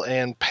Idle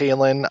and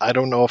Palin. I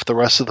don't know if the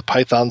rest of the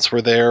Pythons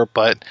were there,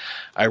 but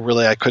I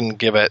couldn't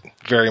give it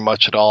very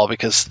much at all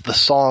because the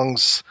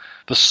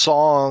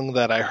song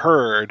that I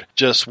heard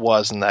just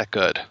wasn't that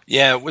good.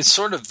 Yeah, it was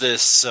sort of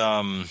this,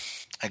 I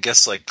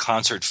guess, like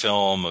concert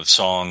film of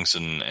songs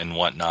and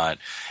whatnot.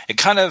 It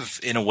kind of,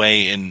 in a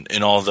way,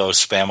 although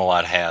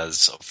Spamalot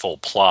has a full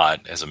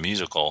plot as a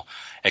musical,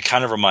 it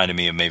kind of reminded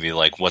me of maybe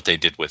like what they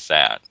did with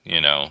that,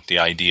 the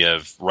idea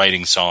of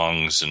writing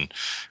songs and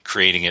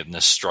creating it in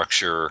this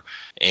structure.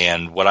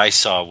 And what I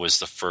saw was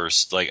the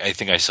first, I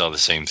think I saw the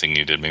same thing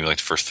you did, maybe like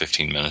the first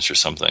 15 minutes or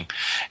something.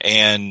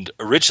 And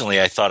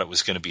originally I thought it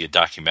was going to be a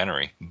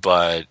documentary,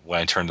 but when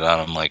I turned it on,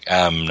 I'm like,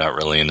 I'm not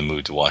really in the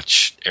mood to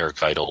watch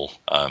Eric Idle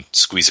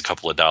squeeze a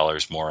couple of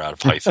dollars more out of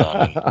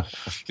Python.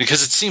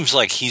 Because it seems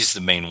like he's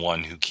the main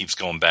one who keeps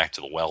going back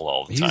to the well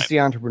all the time. He's the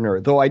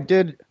entrepreneur. Though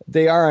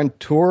they are on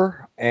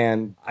tour,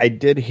 and I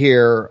did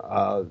hear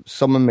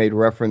someone made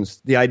reference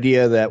the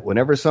idea that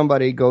whenever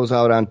somebody goes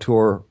out on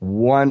tour,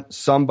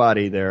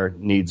 somebody there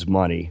needs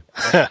money.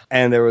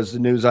 And there was a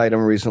news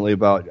item recently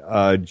about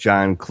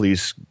John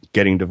Cleese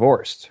getting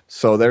divorced.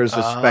 So there's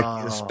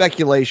a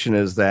speculation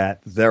is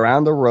that they're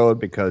on the road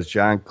because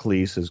John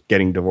Cleese is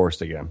getting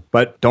divorced again.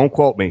 But don't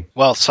quote me.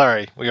 Well,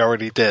 sorry, we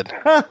already did.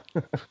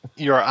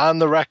 You're on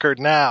the record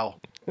now.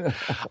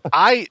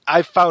 I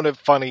found it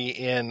funny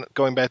in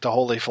going back to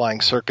Holy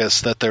Flying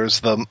Circus that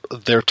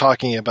they're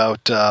talking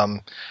about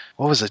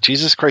what was it,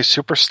 Jesus Christ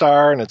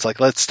Superstar, and it's like,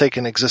 let's take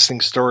an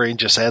existing story and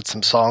just add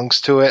some songs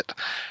to it.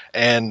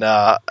 And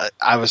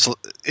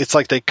it's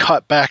like they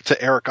cut back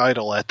to Eric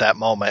Idle at that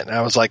moment, and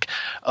I was like,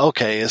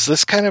 okay, is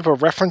this kind of a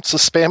reference to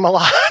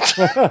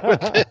Spamalot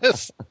with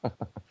this?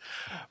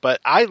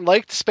 But I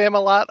liked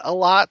Spamalot a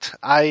lot.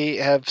 I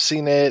have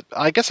seen it.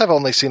 I guess I've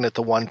only seen it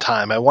the one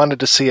time. I wanted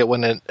to see it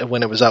when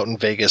it was out in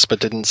Vegas, but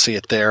didn't see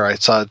it there. I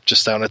saw it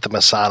just down at the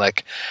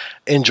Masonic.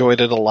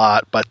 Enjoyed it a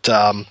lot, but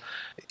that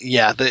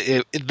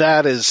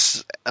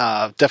is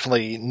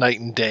definitely night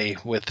and day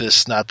with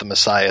this Not the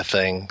Messiah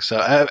thing. So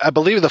I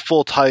believe the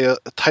full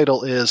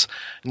title is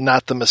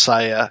Not the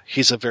Messiah,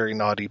 He's a Very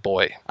Naughty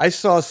Boy. I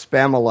saw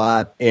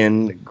Spamalot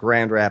in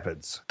Grand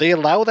Rapids. They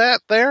allow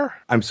that there?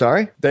 I'm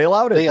sorry? They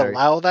allowed it there. They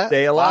allow that?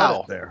 They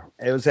allowed it there.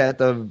 It was at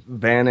the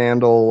Van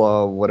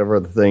Andel, whatever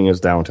the thing is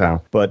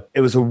downtown. But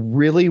it was a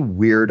really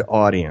weird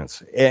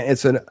audience.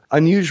 It's an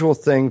unusual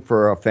thing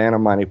for a fan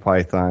of Monty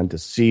Python to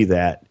see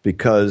that,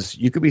 because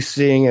you could be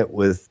seeing it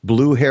with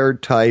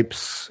blue-haired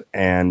types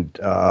and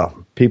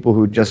people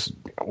who just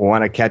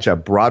want to catch a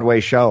Broadway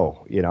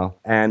show, you know.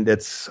 And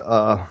it's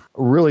a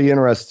really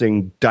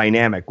interesting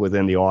dynamic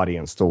within the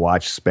audience to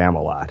watch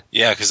Spam-A-Lot.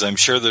 Yeah, because I'm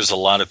sure there's a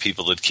lot of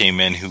people that came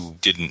in who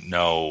didn't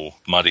know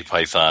Monty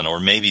Python, or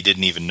maybe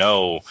didn't even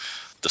know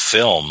the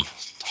film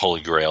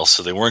Holy Grail,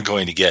 so they weren't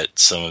going to get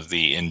some of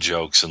the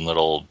in-jokes and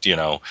little, you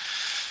know,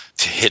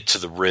 to hit to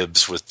the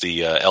ribs with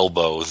the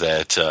elbow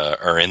that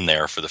are in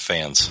there for the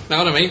fans. Know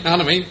what I mean? Know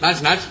what I mean?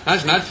 Nice. Know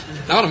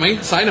what I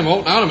mean? Say no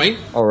more. Know what I mean?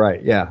 All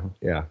right, yeah.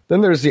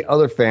 Then there's the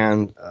other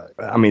fan.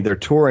 They're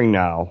touring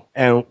now.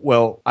 And,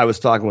 well, I was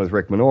talking with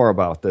Rick Minor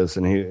about this,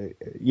 and he,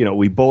 you know,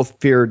 we both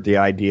feared the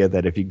idea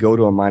that if you go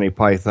to a Monty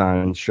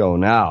Python show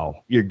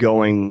now, you're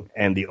going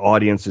and the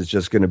audience is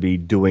just going to be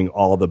doing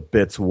all the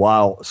bits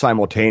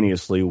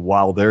simultaneously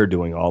while they're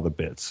doing all the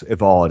bits.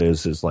 If all it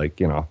is like,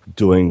 you know,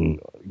 doing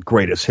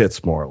greatest hits,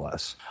 more or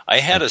less. I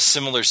had a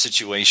similar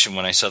situation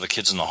when I saw the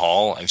Kids in the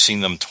Hall. I've seen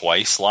them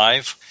twice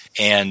live,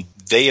 and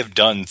they have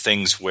done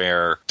things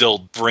where they'll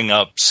bring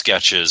up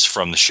sketches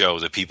from the show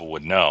that people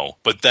would know,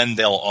 but then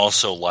they'll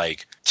also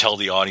like tell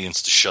the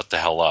audience to shut the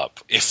hell up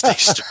if they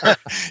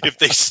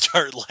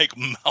start like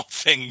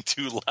mouthing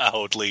too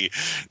loudly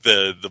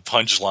the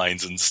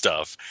punchlines and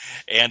stuff.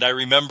 And I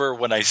remember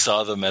when I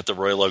saw them at the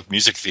Royal Oak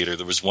Music Theater,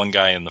 there was one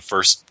guy in the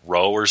first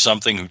row or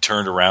something who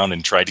turned around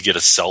and tried to get a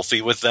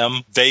selfie with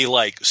them. They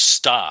like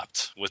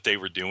stopped what they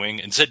were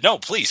doing and said, "No,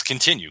 please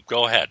continue,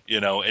 go ahead," you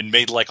know, and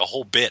made like a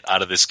whole bit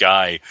out of this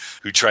guy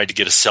who tried to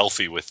get a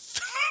selfie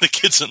with the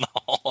Kids in the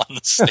Hall on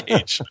the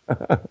stage.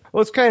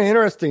 Well, it's kind of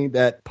interesting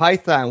that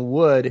Python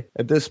would,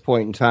 at this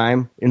point in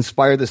time,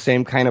 inspire the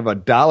same kind of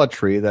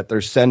idolatry that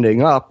they're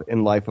sending up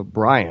in Life of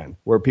Brian,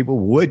 where people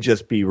would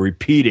just be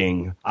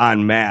repeating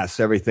en masse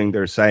everything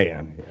they're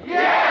saying.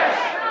 Yes,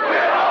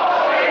 we're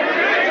all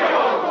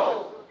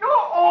individuals. You're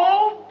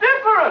all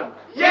different.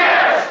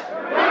 Yes,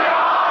 we are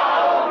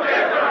all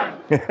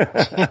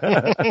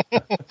different.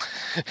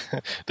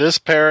 This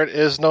parrot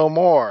is no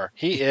more.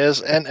 He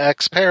is an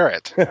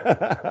ex-parrot.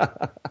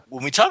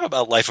 When we talk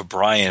about Life of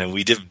Brian, and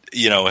we did,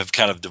 you know, have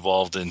kind of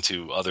devolved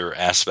into other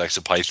aspects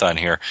of Python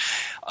here,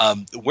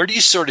 where do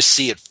you sort of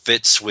see it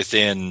fits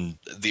within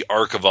the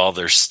arc of all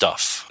their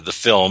stuff? The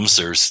films,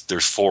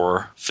 there's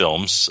 4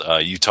 films.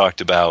 You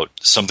talked about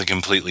Something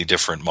Completely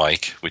Different,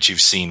 Mike, which you've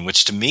seen,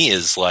 which to me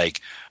is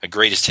like a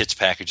greatest hits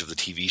package of the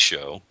TV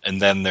show.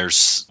 And then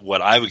there's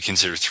what I would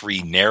consider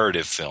 3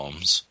 narrative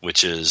films,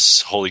 which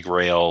is Holy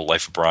Grail,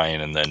 Life of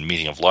Brian, and then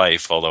Meaning of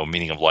Life, although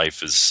Meaning of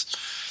Life is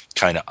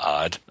kind of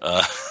odd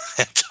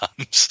at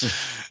times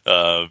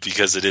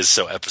because it is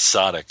so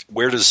episodic.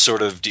 Where do you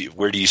sort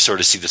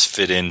of see this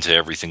fit into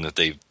everything that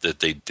they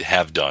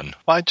have done?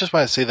 Well, I just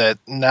want to say that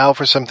Now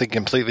for Something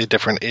Completely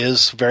Different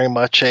is very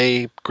much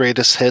a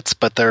greatest hits,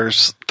 but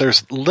there's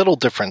little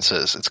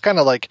differences. It's kind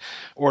of like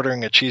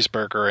ordering a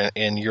cheeseburger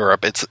in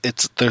Europe.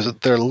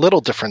 There are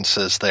little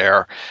differences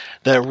there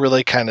that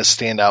really kind of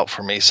stand out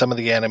for me. Some of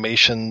the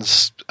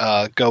animations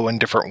go in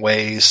different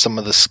ways. Some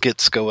of the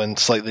skits go in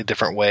slightly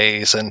different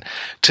ways. And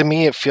to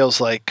me, it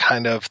feels like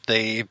kind of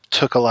they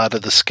took a lot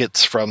of the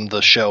skits from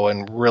the show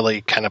and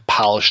really kind of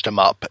polished them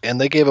up.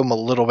 And they gave them a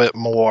little bit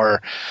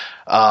more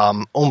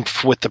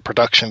oomph with the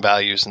production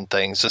values and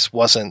things. This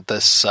wasn't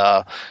this,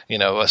 a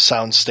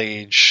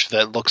soundstage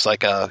that looks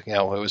like it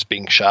was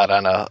being shot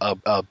on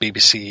a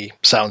BBC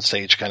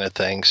soundstage kind of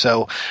thing.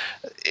 So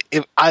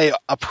I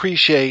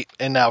appreciate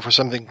And Now for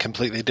Something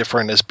Completely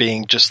Different as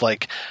being just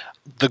like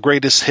the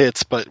greatest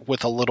hits, but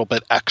with a little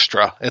bit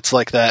extra. It's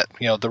like that,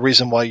 the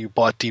reason why you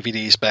bought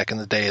DVDs back in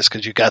the day is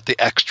because you got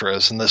the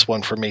extras, and this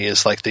one for me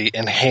is like the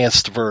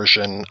enhanced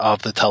version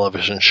of the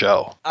television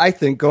show. I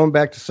think, going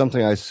back to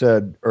something I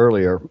said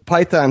earlier,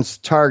 Python's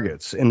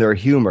targets in their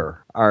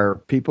humor are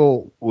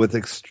people with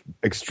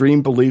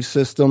extreme belief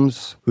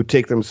systems who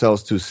take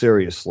themselves too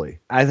seriously.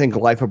 I think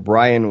Life of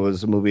Brian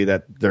was a movie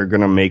that they're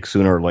going to make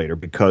sooner or later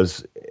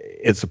because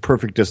it's a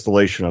perfect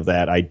distillation of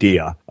that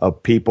idea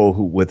of people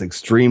who with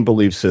extreme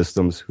belief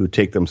systems who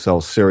take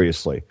themselves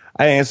seriously.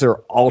 I think it's their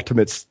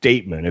ultimate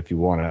statement, if you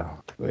want to,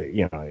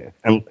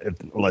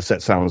 unless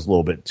that sounds a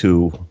little bit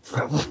too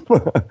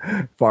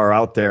far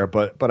out there.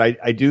 But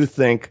I do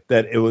think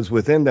that it was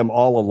within them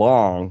all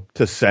along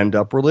to send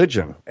up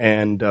religion.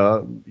 And,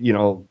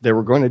 they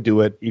were going to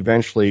do it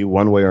eventually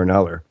one way or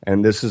another.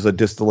 And this is a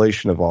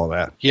distillation of all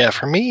that. Yeah,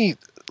 for me,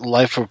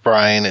 Life of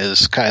Brian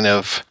is kind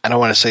of, I don't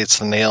want to say it's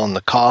the nail in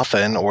the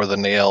coffin or the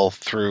nail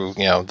through,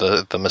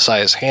 the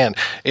Messiah's hand.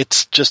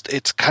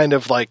 It's kind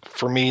of like,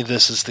 for me,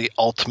 this is the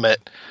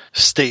ultimate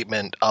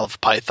statement of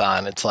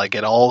Python. It's like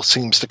it all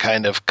seems to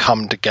kind of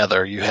come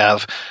together. You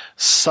have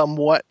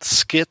somewhat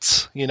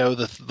skits,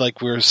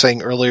 like we were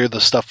saying earlier,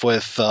 the stuff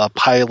with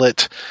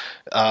Pilate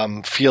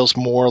feels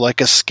more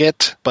like a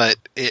skit, but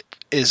it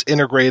is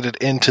integrated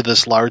into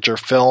this larger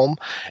film.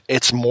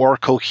 It's more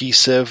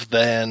cohesive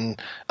than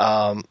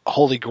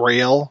Holy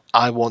Grail.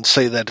 I won't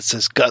say that it's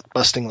as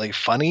gut-bustingly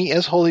funny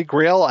as Holy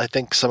Grail. I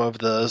think some of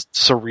the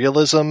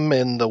surrealism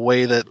in the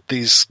way that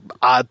these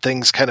odd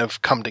things kind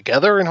of come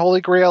together in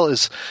Holy Grail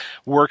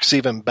works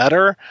even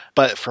better.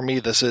 But for me,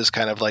 this is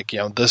kind of like,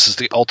 this is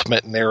the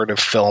ultimate narrative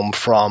film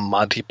from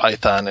Monty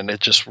Python, and it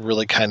just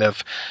really kind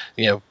of,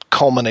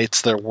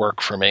 culminates their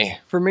work for me.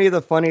 For me,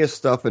 the funniest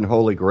stuff in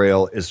Holy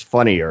Grail is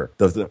funnier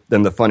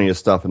than the funniest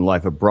stuff in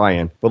Life of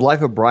Brian. But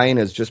Life of Brian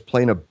is just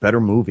plain a better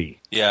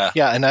movie. Yeah.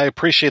 Yeah, and I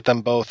appreciate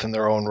them both in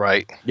their own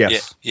right.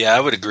 Yes. Yeah, I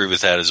would agree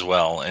with that as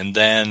well. And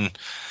then,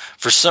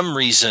 for some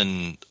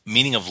reason,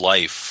 Meaning of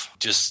Life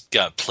just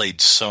got played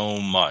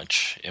so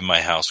much in my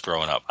house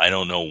growing up. I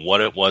don't know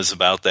what it was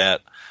about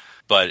that,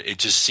 but it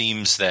just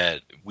seems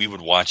that we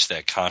would watch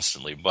that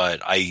constantly. But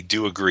I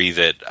do agree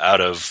that out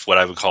of what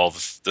I would call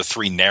the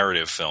three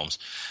narrative films,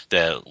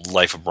 that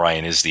Life of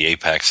Brian is the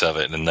apex of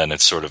it. And then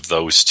it's sort of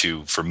those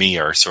two, for me,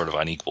 are sort of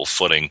on equal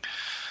footing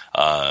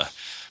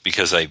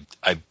because I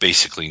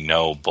basically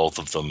know both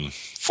of them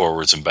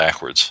forwards and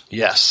backwards.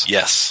 Yes.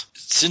 Yes.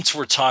 Since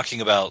we're talking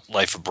about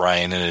Life of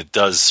Brian, and it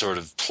does sort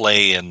of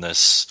play in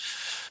this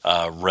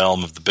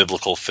realm of the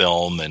biblical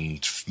film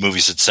and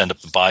movies that send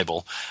up the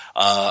Bible,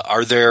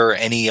 are there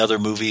any other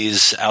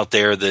movies out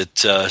there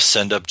that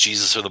send up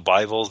Jesus or the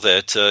Bible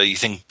that you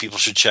think people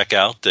should check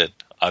out that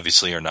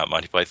obviously are not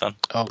Monty Python?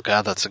 Oh,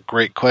 God, that's a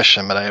great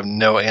question, but I have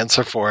no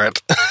answer for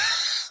it.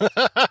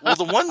 Well,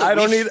 the one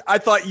that I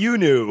thought you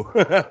knew.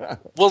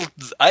 Well,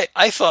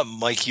 I thought,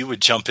 Mike, you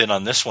would jump in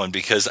on this one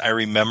because I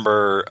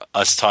remember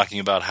us talking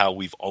about how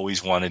we've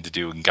always wanted to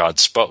do And God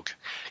Spoke.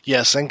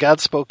 Yes, And God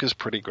Spoke is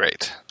pretty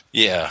great.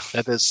 Yeah,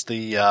 that is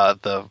the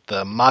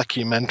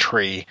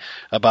mockumentary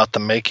about the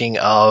making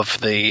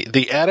of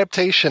the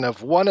adaptation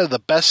of one of the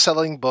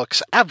best-selling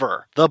books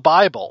ever, the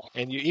Bible,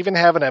 and you even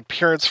have an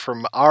appearance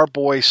from our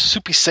boy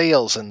Soupy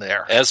Sales in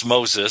there as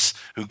Moses,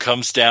 who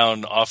comes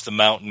down off the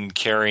mountain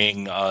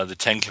carrying the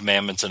 10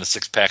 Commandments and a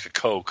 6-pack of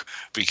Coke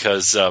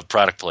because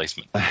product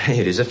placement.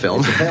 It is a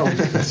film.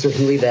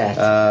 Certainly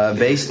that.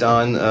 Based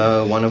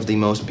on one of the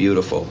most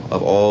beautiful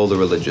of all the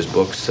religious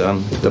books,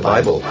 the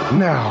Bible.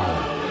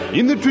 Now,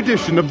 in the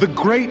tradition of the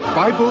great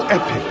Bible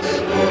epics.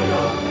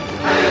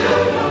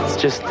 It's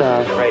just,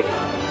 right.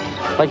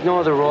 Like no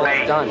other role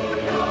I've done.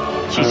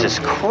 Jesus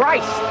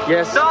Christ!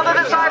 Yes. So the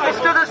disciples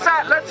to the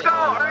set. Let's go!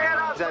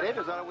 Is that it?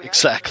 Is that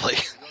exactly.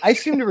 I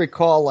seem to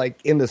recall, like,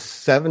 in the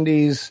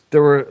 70s,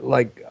 there were,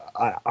 like,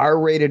 an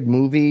R-rated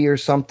movie or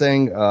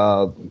something.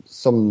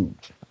 Unless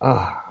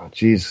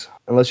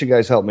you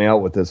guys help me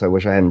out with this, I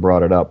wish I hadn't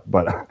brought it up,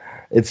 but...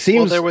 It seems.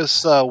 Well, there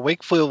was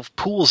Wakefield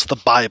Poole's The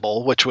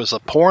Bible, which was a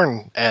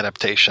porn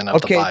adaptation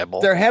of the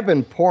Bible. There have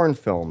been porn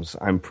films,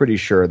 I'm pretty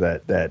sure,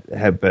 that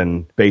have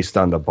been based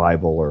on the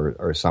Bible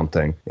or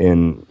something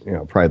in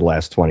probably the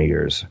last 20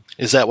 years.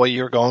 Is that what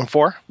you're going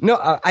for? No,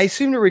 I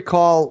seem to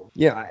recall,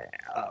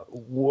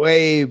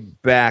 way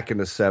back in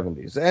the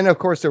 70s. And, of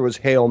course, there was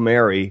Hail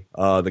Mary,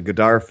 the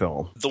Godard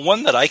film. The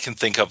one that I can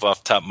think of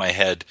off the top of my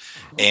head,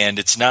 and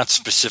it's not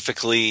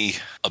specifically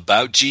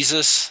about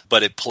Jesus,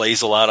 but it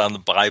plays a lot on the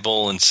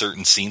Bible and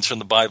certain scenes from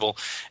the Bible,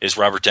 is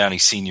Robert Downey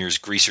Sr.'s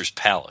Greaser's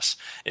Palace,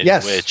 in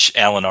which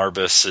Alan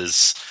Arbus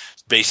is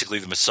basically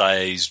the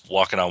Messiah. He's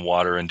walking on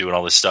water and doing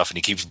all this stuff, and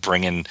he keeps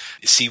bringing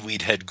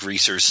Seaweed Head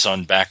Greaser's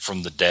son back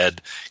from the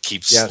dead,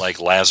 keeps like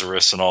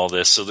Lazarus and all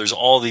this. So there's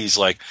all these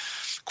like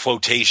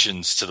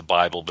quotations to the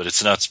Bible, but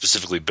it's not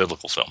specifically a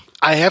biblical film.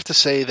 I have to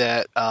say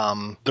that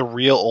the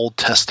real Old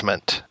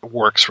Testament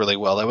works really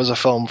well. That was a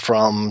film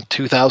from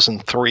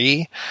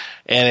 2003,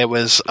 and it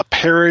was a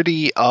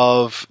parody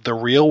of The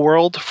Real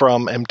World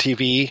from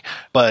MTV,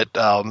 but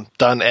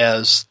done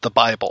as the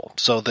Bible.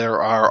 So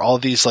there are all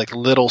these like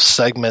little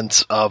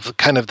segments of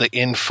kind of the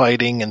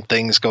infighting and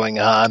things going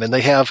on, and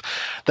they have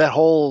that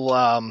whole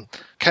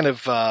kind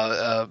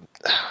of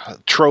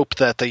trope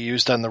that they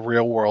used on The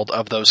Real World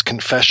of those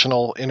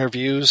confessional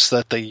interviews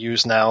that they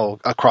use now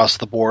across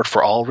the board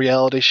for all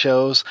reality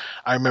shows.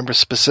 I remember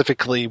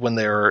specifically when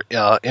they were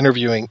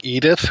interviewing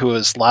Edith, who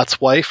is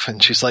Lot's wife,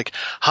 and she's like,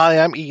 "Hi,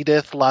 I'm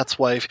Edith, Lot's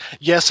wife.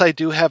 Yes, I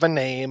do have a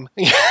name."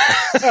 And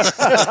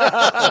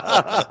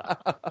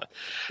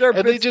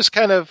they just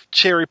kind of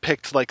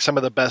cherry-picked like some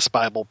of the best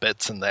Bible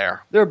bits in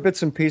there. There are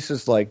bits and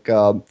pieces like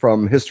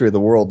from History of the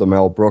World, the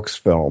Mel Brooks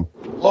film.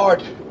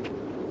 Lord,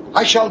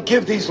 I shall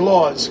give these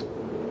laws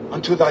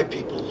unto thy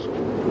people.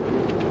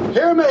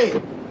 Hear me!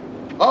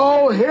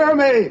 Oh, hear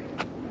me!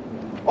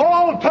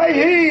 All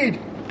pay heed!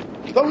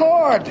 The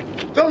Lord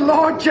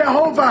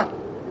Jehovah,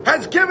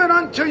 has given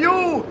unto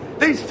you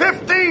these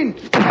 10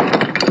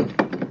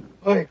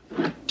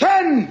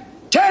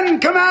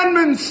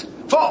 commandments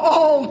for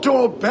all to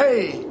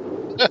obey.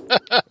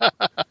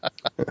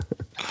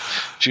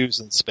 Jews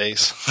in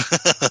space.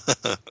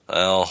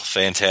 Well,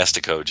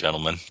 fantastico,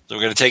 gentlemen. So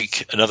we're going to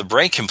take another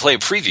break and play a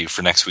preview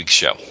for next week's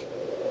show.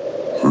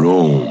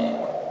 Rome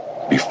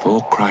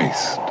before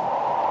Christ.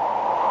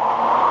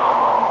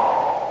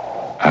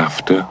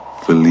 After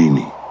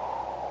Fellini.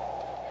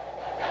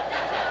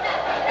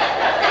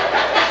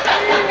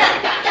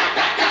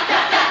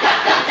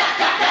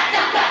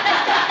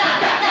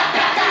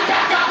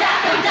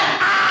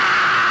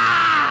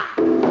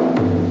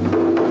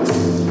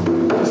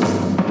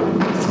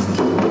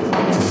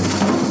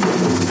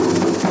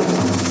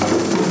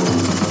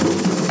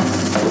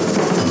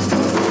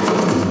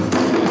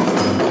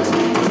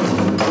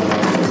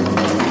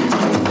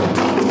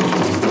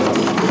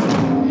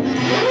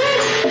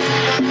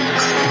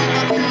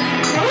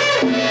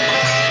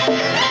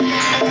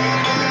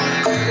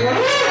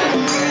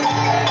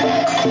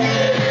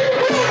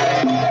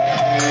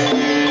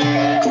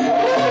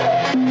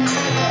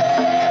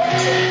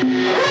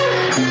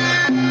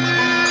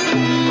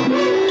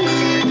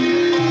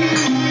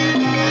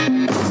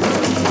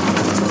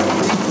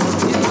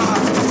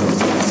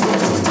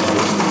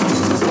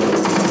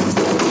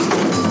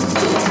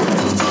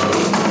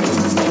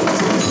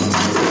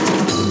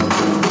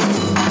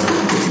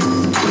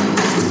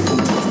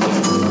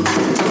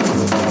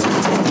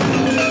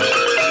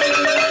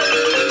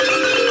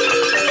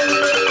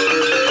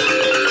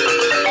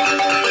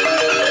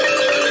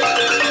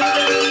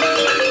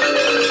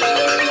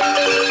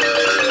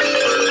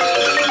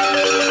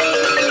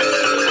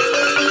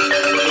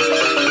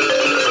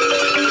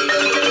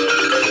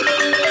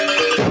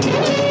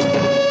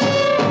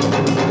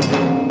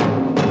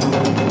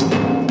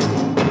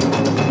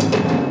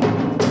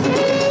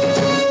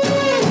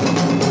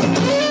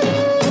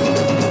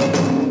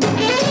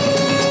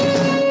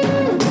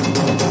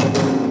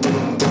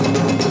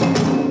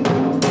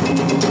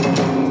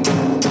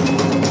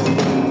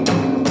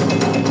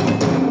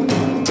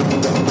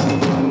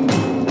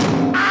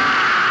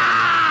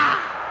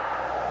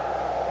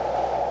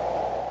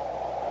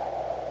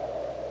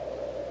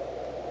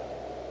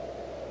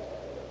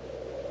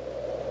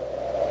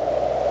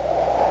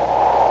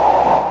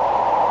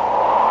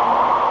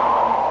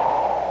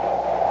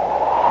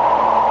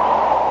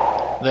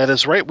 That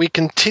is right. We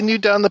continue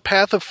down the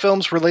path of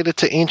films related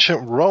to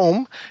ancient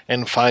Rome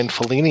and find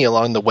Fellini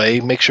along the way.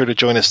 Make sure to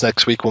join us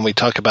next week when we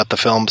talk about the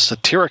film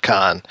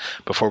Satyricon.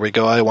 Before we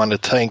go, I want to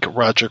thank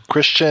Roger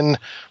Christian,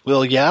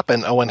 Will Yap,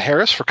 and Owen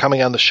Harris for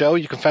coming on the show.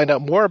 You can find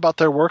out more about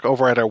their work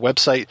over at our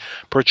website,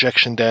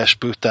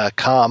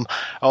 projection-booth.com.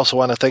 I also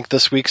want to thank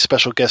this week's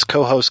special guest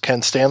co-host,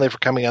 Ken Stanley, for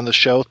coming on the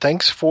show.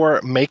 Thanks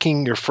for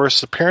making your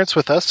first appearance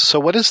with us. So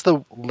what is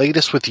the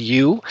latest with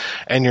you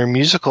and your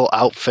musical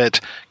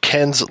outfit,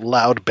 Ken's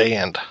Loud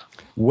Band?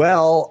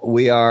 Well,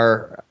 we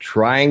are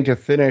trying to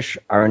finish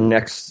our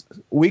next,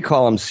 we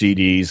call them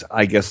CDs.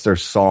 I guess they're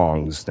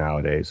songs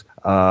nowadays,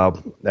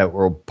 that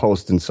we'll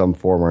post in some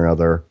form or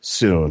another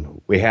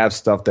soon. We have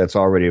stuff that's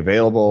already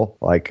available,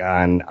 like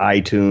on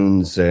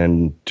iTunes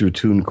and through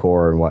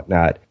TuneCore and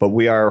whatnot, but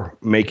we are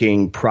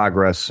making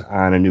progress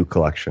on a new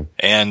collection.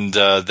 And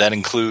that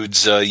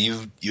includes,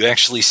 you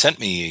actually sent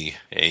me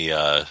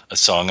a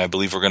song I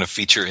believe we're going to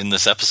feature in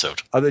this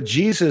episode. The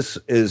Jesus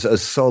is a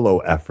solo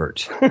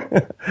effort.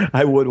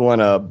 I wouldn't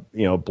want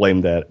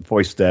to,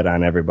 voice that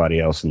on everybody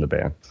else in the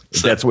band.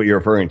 So, that's what you're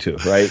referring to,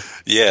 right?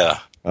 Yeah.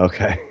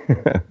 Okay.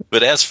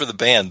 But as for the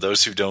band,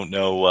 those who don't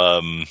know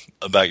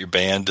about your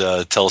band,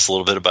 tell us a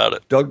little bit about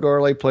it. Doug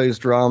Gorley plays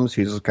drums.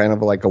 He's kind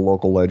of like a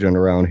local legend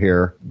around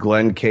here.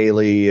 Glenn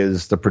Cayley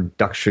is the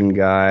production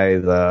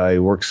guy. He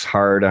works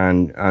hard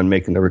on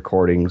making the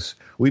recordings.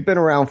 We've been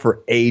around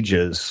for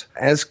ages.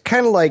 And it's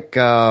kind of like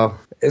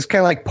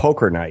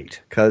poker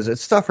night, because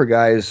it's tough for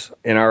guys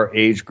in our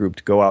age group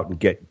to go out and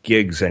get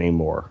gigs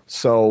anymore.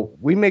 So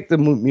we make the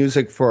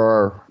music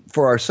for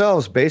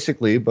ourselves,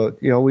 basically,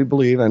 but, we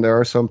believe, and there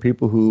are some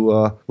people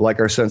who like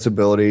our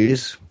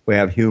sensibilities. We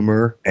have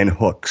humor and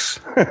hooks.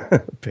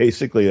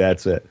 Basically,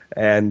 that's it.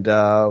 And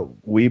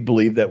we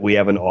believe that we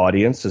have an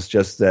audience. It's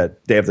just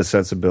that they have the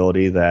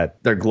sensibility that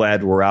they're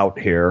glad we're out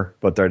here,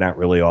 but they're not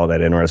really all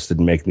that interested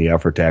in making the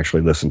effort to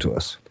actually listen to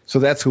us. So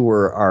that's who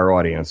our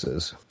audience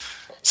is.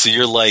 So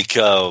you're like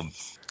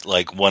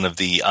one of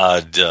the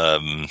odd,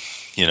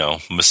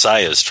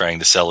 messiahs trying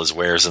to sell his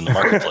wares in the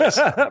marketplace.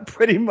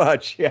 Pretty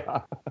much,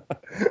 yeah.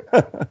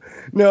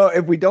 No,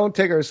 if we don't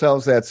take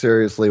ourselves that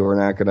seriously, we're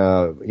not going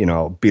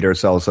to, beat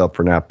ourselves up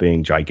for not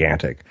being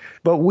gigantic.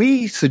 But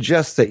we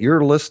suggest that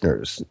your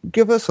listeners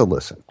give us a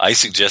listen. I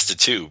suggest it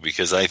too,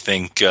 because I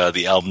think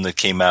the album that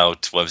came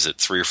out,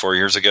 3 or 4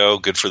 years ago,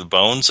 Good for the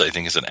Bones, I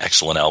think is an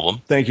excellent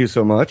album. Thank you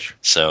so much.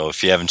 So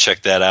if you haven't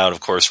checked that out, of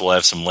course, we'll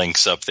have some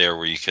links up there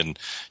where you can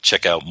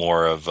check out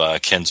more of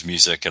Ken's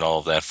music and all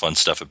of that fun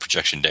stuff at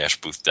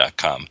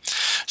projection-booth.com.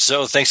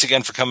 So thanks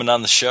again for coming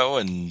on the show,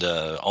 and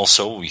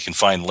also you can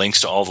find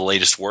links to all the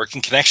latest work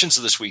and connections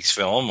to this week's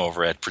film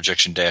over at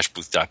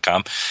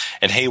projection-booth.com.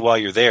 And hey, while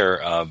you're there,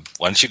 why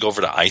don't you go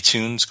over to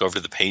iTunes, go over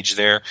to the page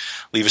there,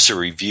 leave us a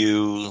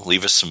review,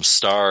 leave us some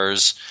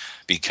stars,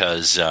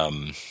 because,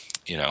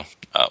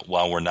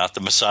 while we're not the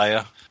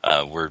Messiah,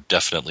 were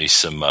definitely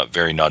some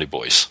very naughty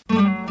boys.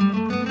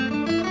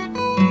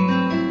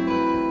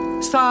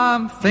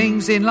 Some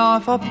things in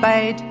life are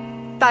bad,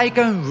 they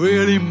can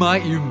really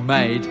make you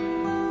mad.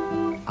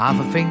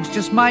 Other things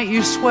just make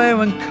you swear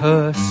and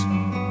curse.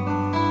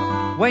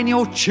 When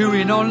you're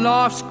chewing on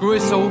life's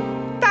gristle,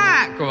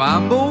 don't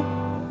grumble,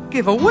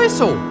 give a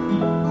whistle.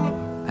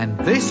 And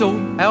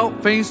this'll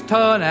help things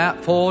turn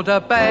out for the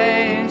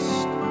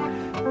best.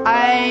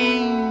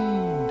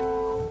 And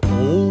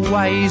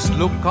always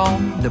look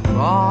on the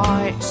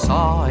bright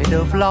side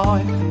of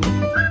life.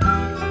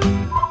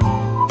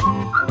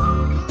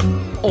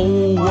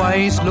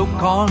 Always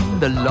look on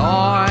the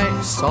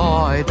light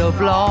side of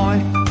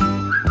life.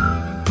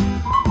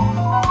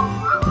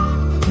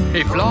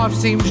 If life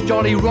seems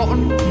jolly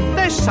rotten,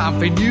 there's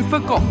something you've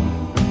forgotten,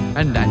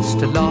 and that's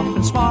to laugh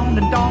and smile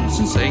and dance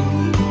and sing.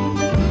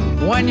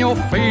 When you're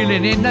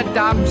feeling in the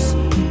dumps,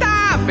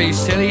 don't be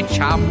silly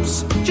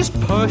chumps, just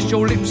purse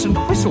your lips and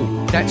whistle,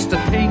 that's the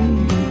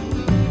thing.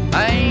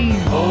 Hey,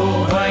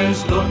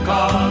 always look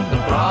on the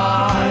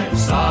bright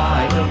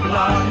side of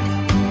life.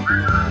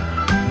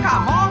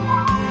 Come on.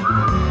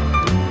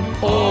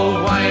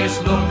 Always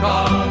look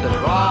on the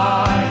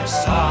bright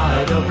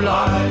side of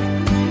life.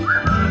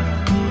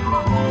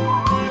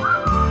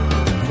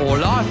 For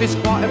life is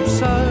quite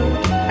absurd,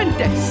 and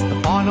death's the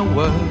final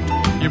word.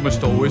 You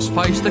must always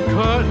face the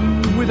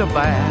curtain with a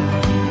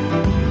bow.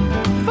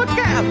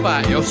 Forget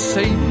about your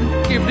scene,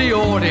 give the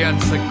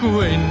audience a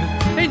grin.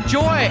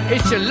 Enjoy it,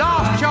 it's your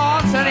last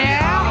chance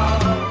anyhow.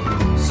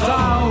 So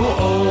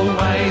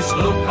always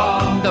look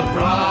on the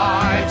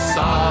bright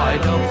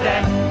side of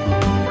death.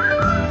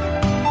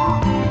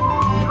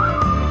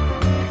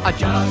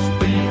 Just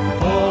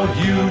before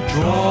you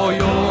draw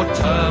your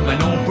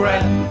terminal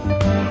breath.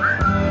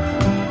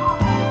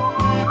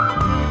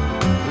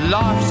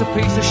 Life's a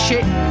piece of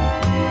shit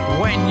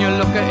when you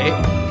look at it.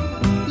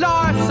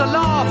 Life's a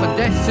laugh and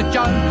death's a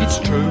joke, it's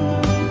true.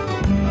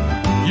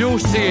 You'll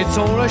see it's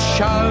all a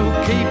show,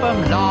 keep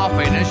them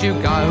laughing as you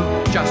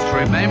go. Just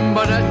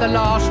remember that the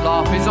last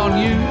laugh is on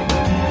you.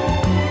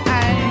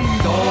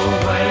 And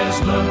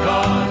always look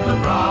on the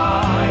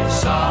bright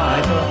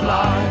side of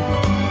life.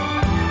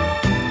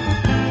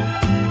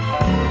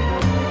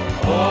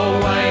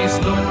 Always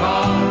look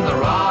on the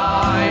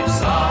right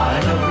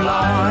side of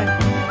life.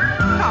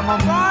 Come on,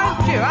 Brian,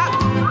 cheer up.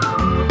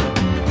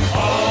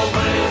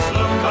 Always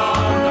look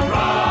on the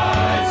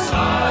right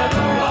side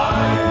of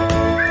life.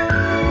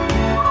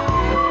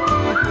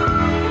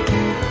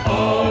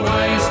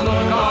 Always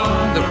look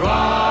on the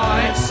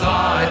right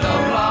side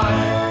of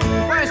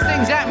life. Worst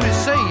things happen at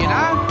sea, you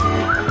know.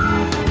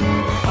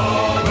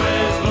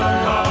 Always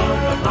look on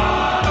the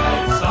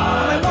right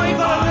side. I mean, what you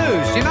got to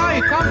lose? You know,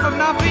 you come from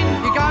nothing,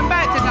 you're going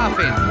back to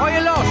nothing. What you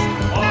lost?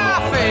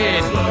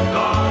 Nothing. Look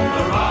on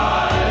the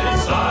right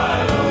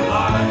side of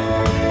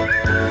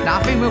life.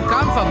 Nothing will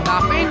come from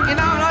nothing, you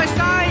know what I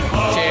say?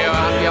 Cheer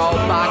up, you old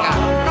bugger.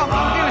 Come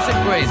on, give us a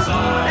quiz.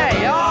 There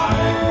you are.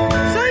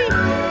 See?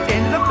 It's the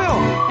end of the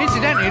film.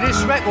 Incidentally, this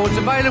record's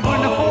available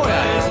in the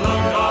foyer.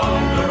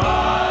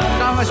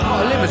 Some of us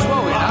got to live as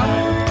well, you know.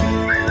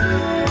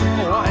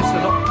 Alright, it's a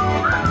lot.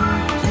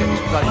 Let's get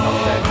this bloody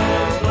knocked down.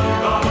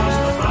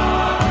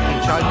 And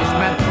change this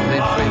mantle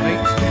within 3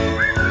 weeks.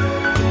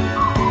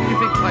 What do you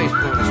think pays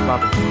for all this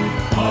rubbish?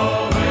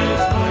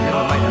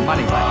 Never make the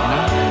money back, you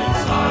know.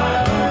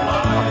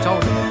 I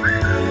told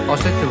him. I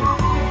said to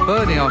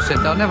Bernie, I said,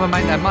 they'll never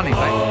make their money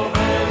back.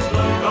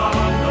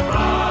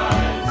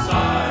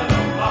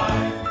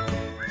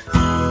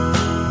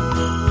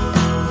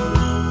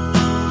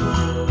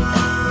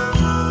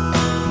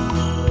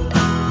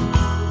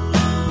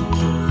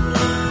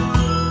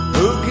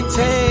 Who can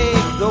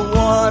take the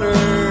water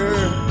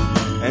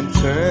and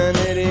turn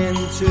it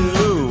into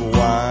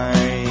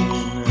wine?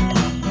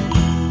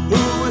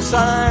 Who is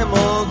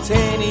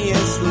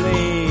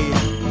simultaneously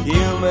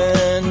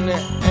human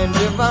and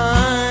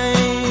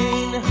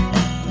divine?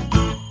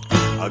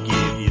 I'll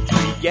give you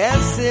 3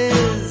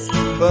 guesses,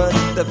 but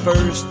the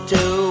first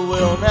 2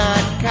 will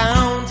not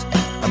count.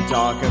 I'm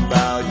talking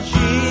about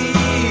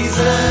Jesus.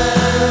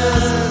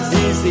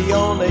 He's the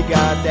only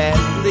God that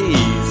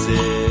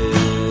pleases.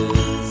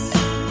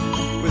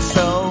 With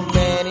so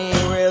many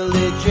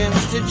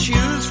religions to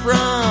choose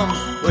from,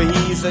 well,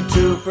 he's a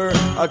twofer,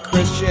 a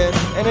Christian,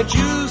 and a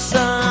Jew,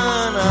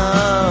 son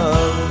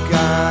of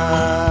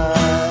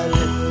God.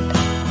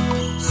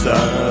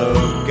 Son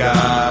of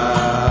God.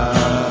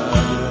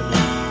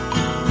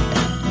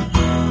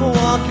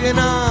 Walking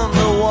on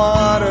the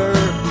water,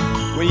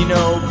 well, you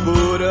know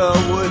Buddha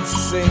would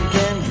sink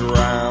and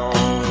drown.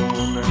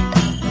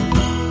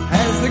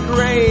 Has the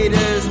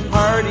greatest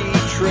party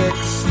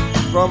tricks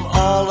from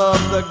all of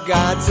the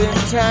gods in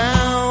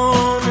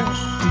town.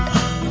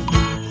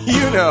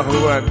 You know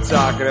who I'm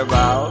talking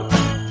about.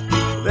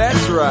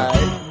 That's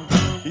right,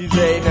 he's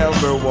a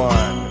number 1.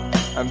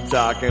 I'm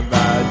talking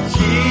about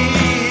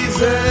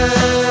Jesus.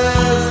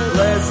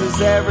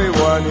 Blesses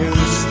everyone who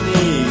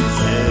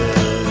sneezes.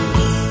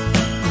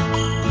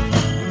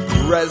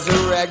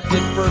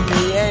 Resurrected for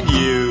me and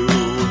you.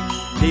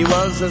 He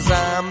was a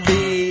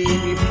zombie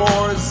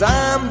before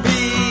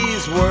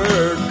zombies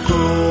were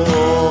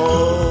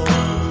cool.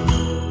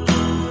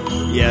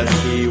 Yes,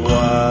 he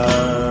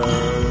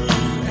was.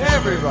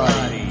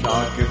 Everybody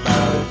talk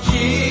about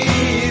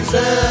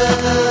Jesus.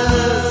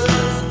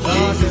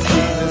 Jesus,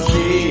 Jesus,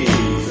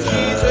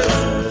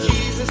 Jesus.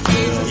 Jesus,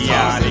 Jesus,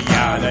 yada,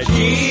 yada,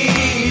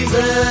 Jesus.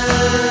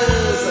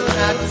 I'm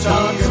not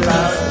talking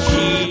about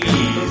Jesus.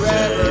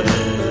 Forever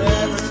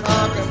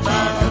talking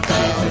about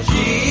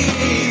Jesus.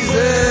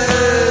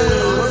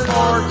 What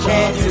more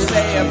can you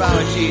say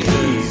about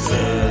Jesus?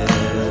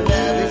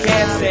 You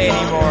can't say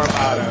any more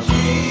about him.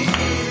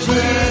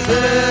 Jesus,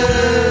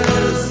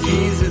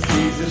 Jesus,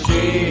 Jesus,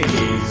 Jesus.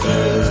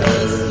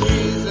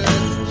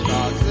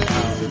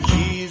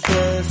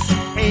 Jesus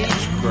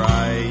H.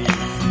 Christ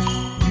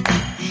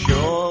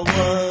sure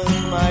was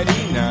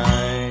mighty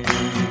nice.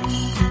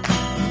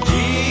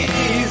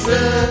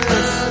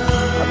 Jesus,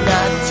 I'm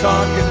not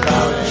talking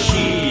about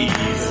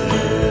Jesus.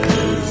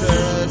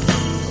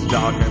 I'm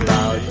talking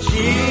about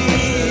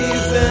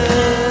Jesus.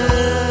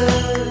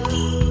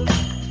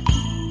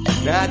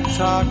 Not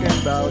talking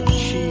about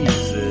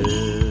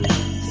Jesus.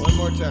 One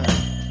more time.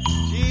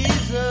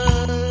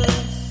 Jesus.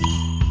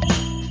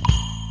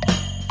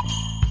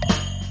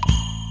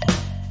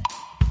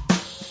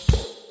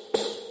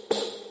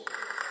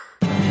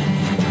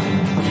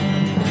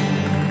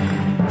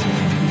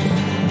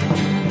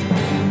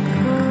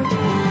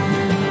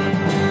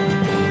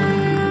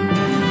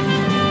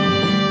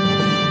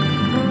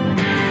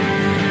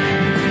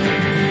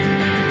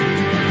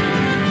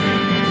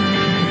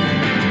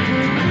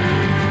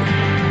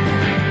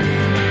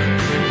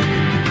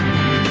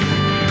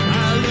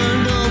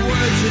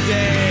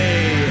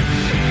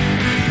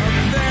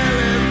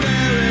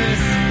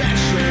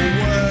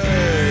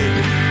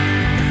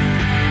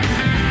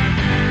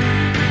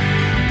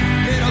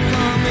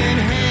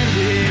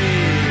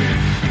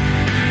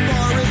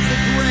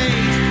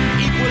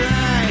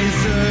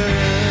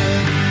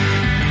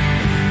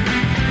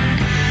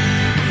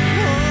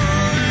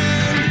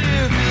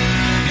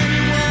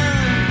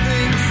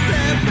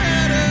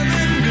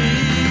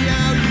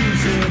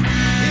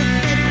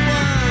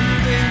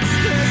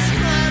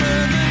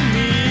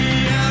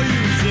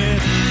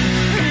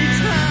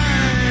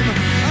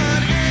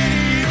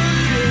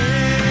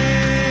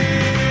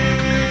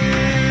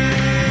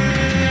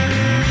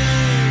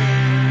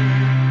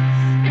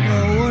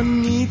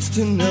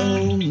 To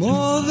know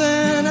more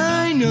than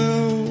I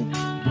know.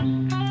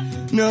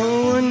 No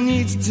one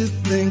needs to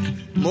think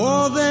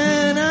more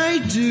than I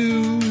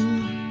do.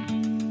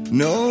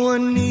 No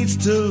one needs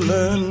to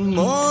learn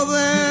more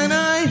than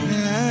I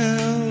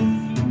have.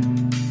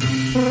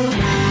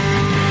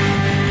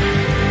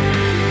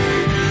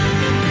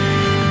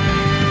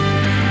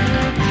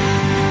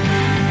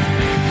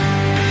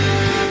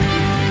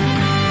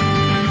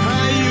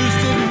 I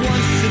used it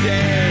once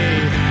today.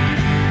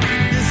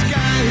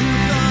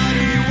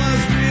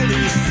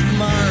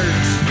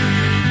 Smart.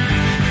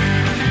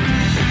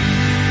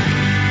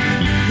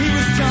 He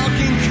was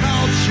talking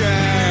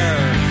culture,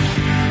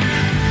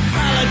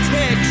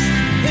 politics,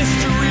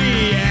 history,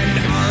 and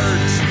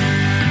art.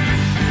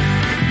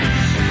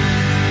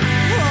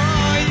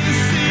 Oh, you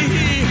see,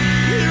 he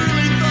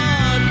really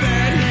thought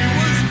that he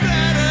was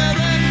better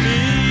than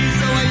me,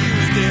 so I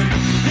used him.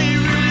 He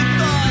really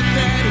thought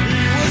that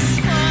he was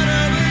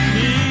smarter than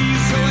me,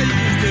 so I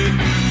used it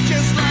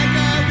just like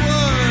I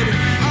would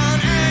on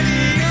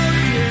any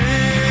other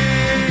day.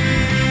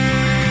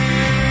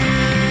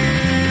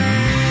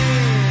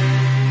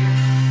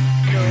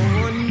 No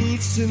one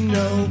needs to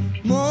know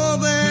more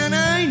than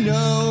I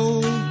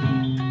know.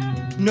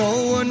 No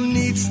one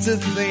needs to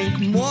think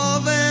more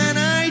than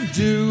I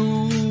do.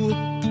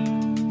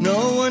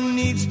 No one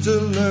needs to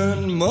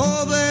learn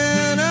more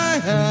than I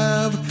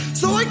have.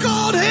 So I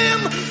called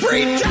him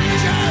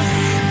pretentious.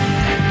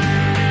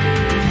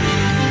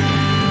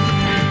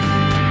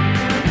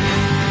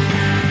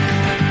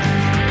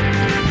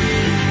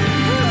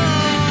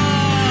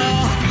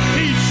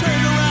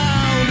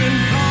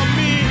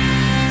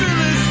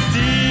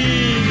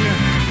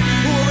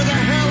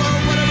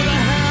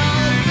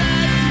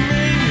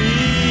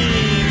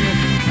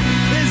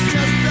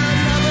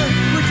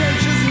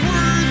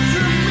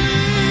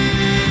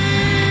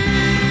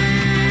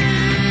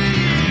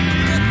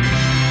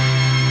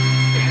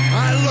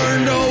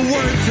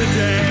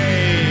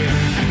 Today,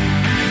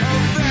 a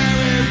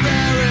very,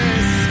 very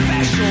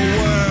special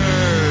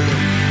word.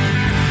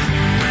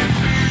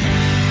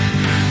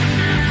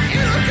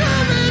 It'll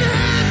come in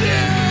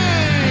handy,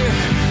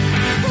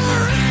 for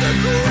it's a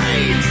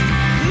great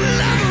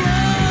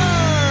leveler.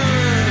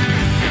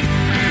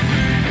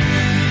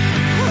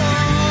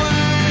 Oh,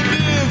 and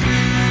if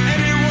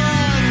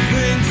anyone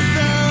thinks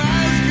they're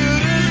as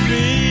good as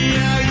me,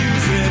 I'll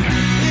use it.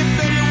 If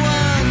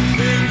anyone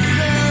thinks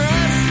they're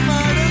as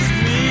smart as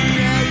me,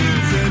 I'll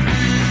use it.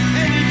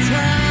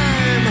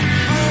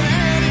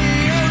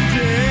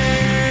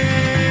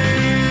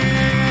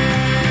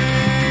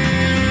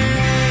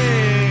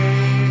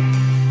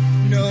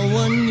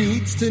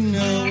 needs to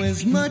know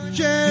as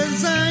much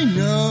as I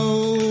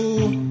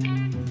know.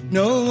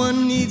 No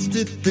one needs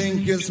to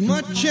think as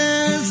much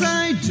as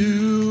I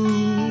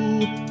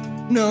do.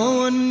 No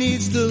one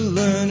needs to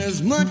learn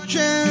as much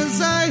as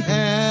I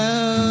have.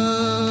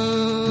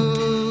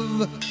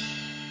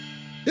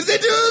 If they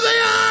do,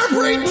 they are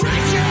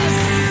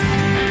pretentious!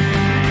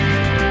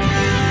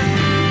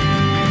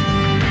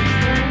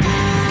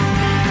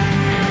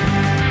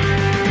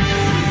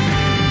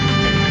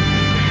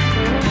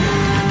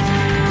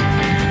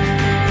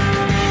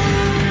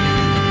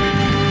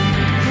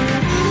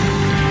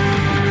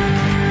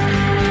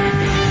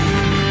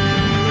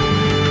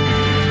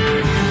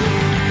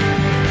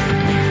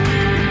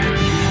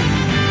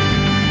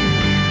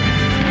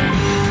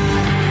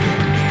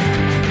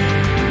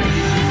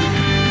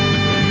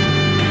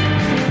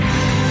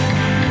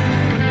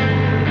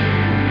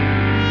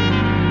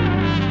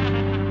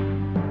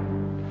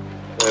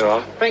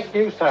 Thank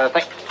you, sir.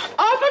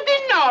 Half a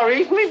dinar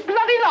is me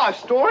bloody life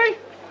story.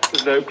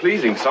 There's no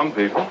pleasing some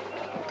people.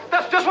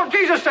 That's just what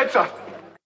Jesus said, sir.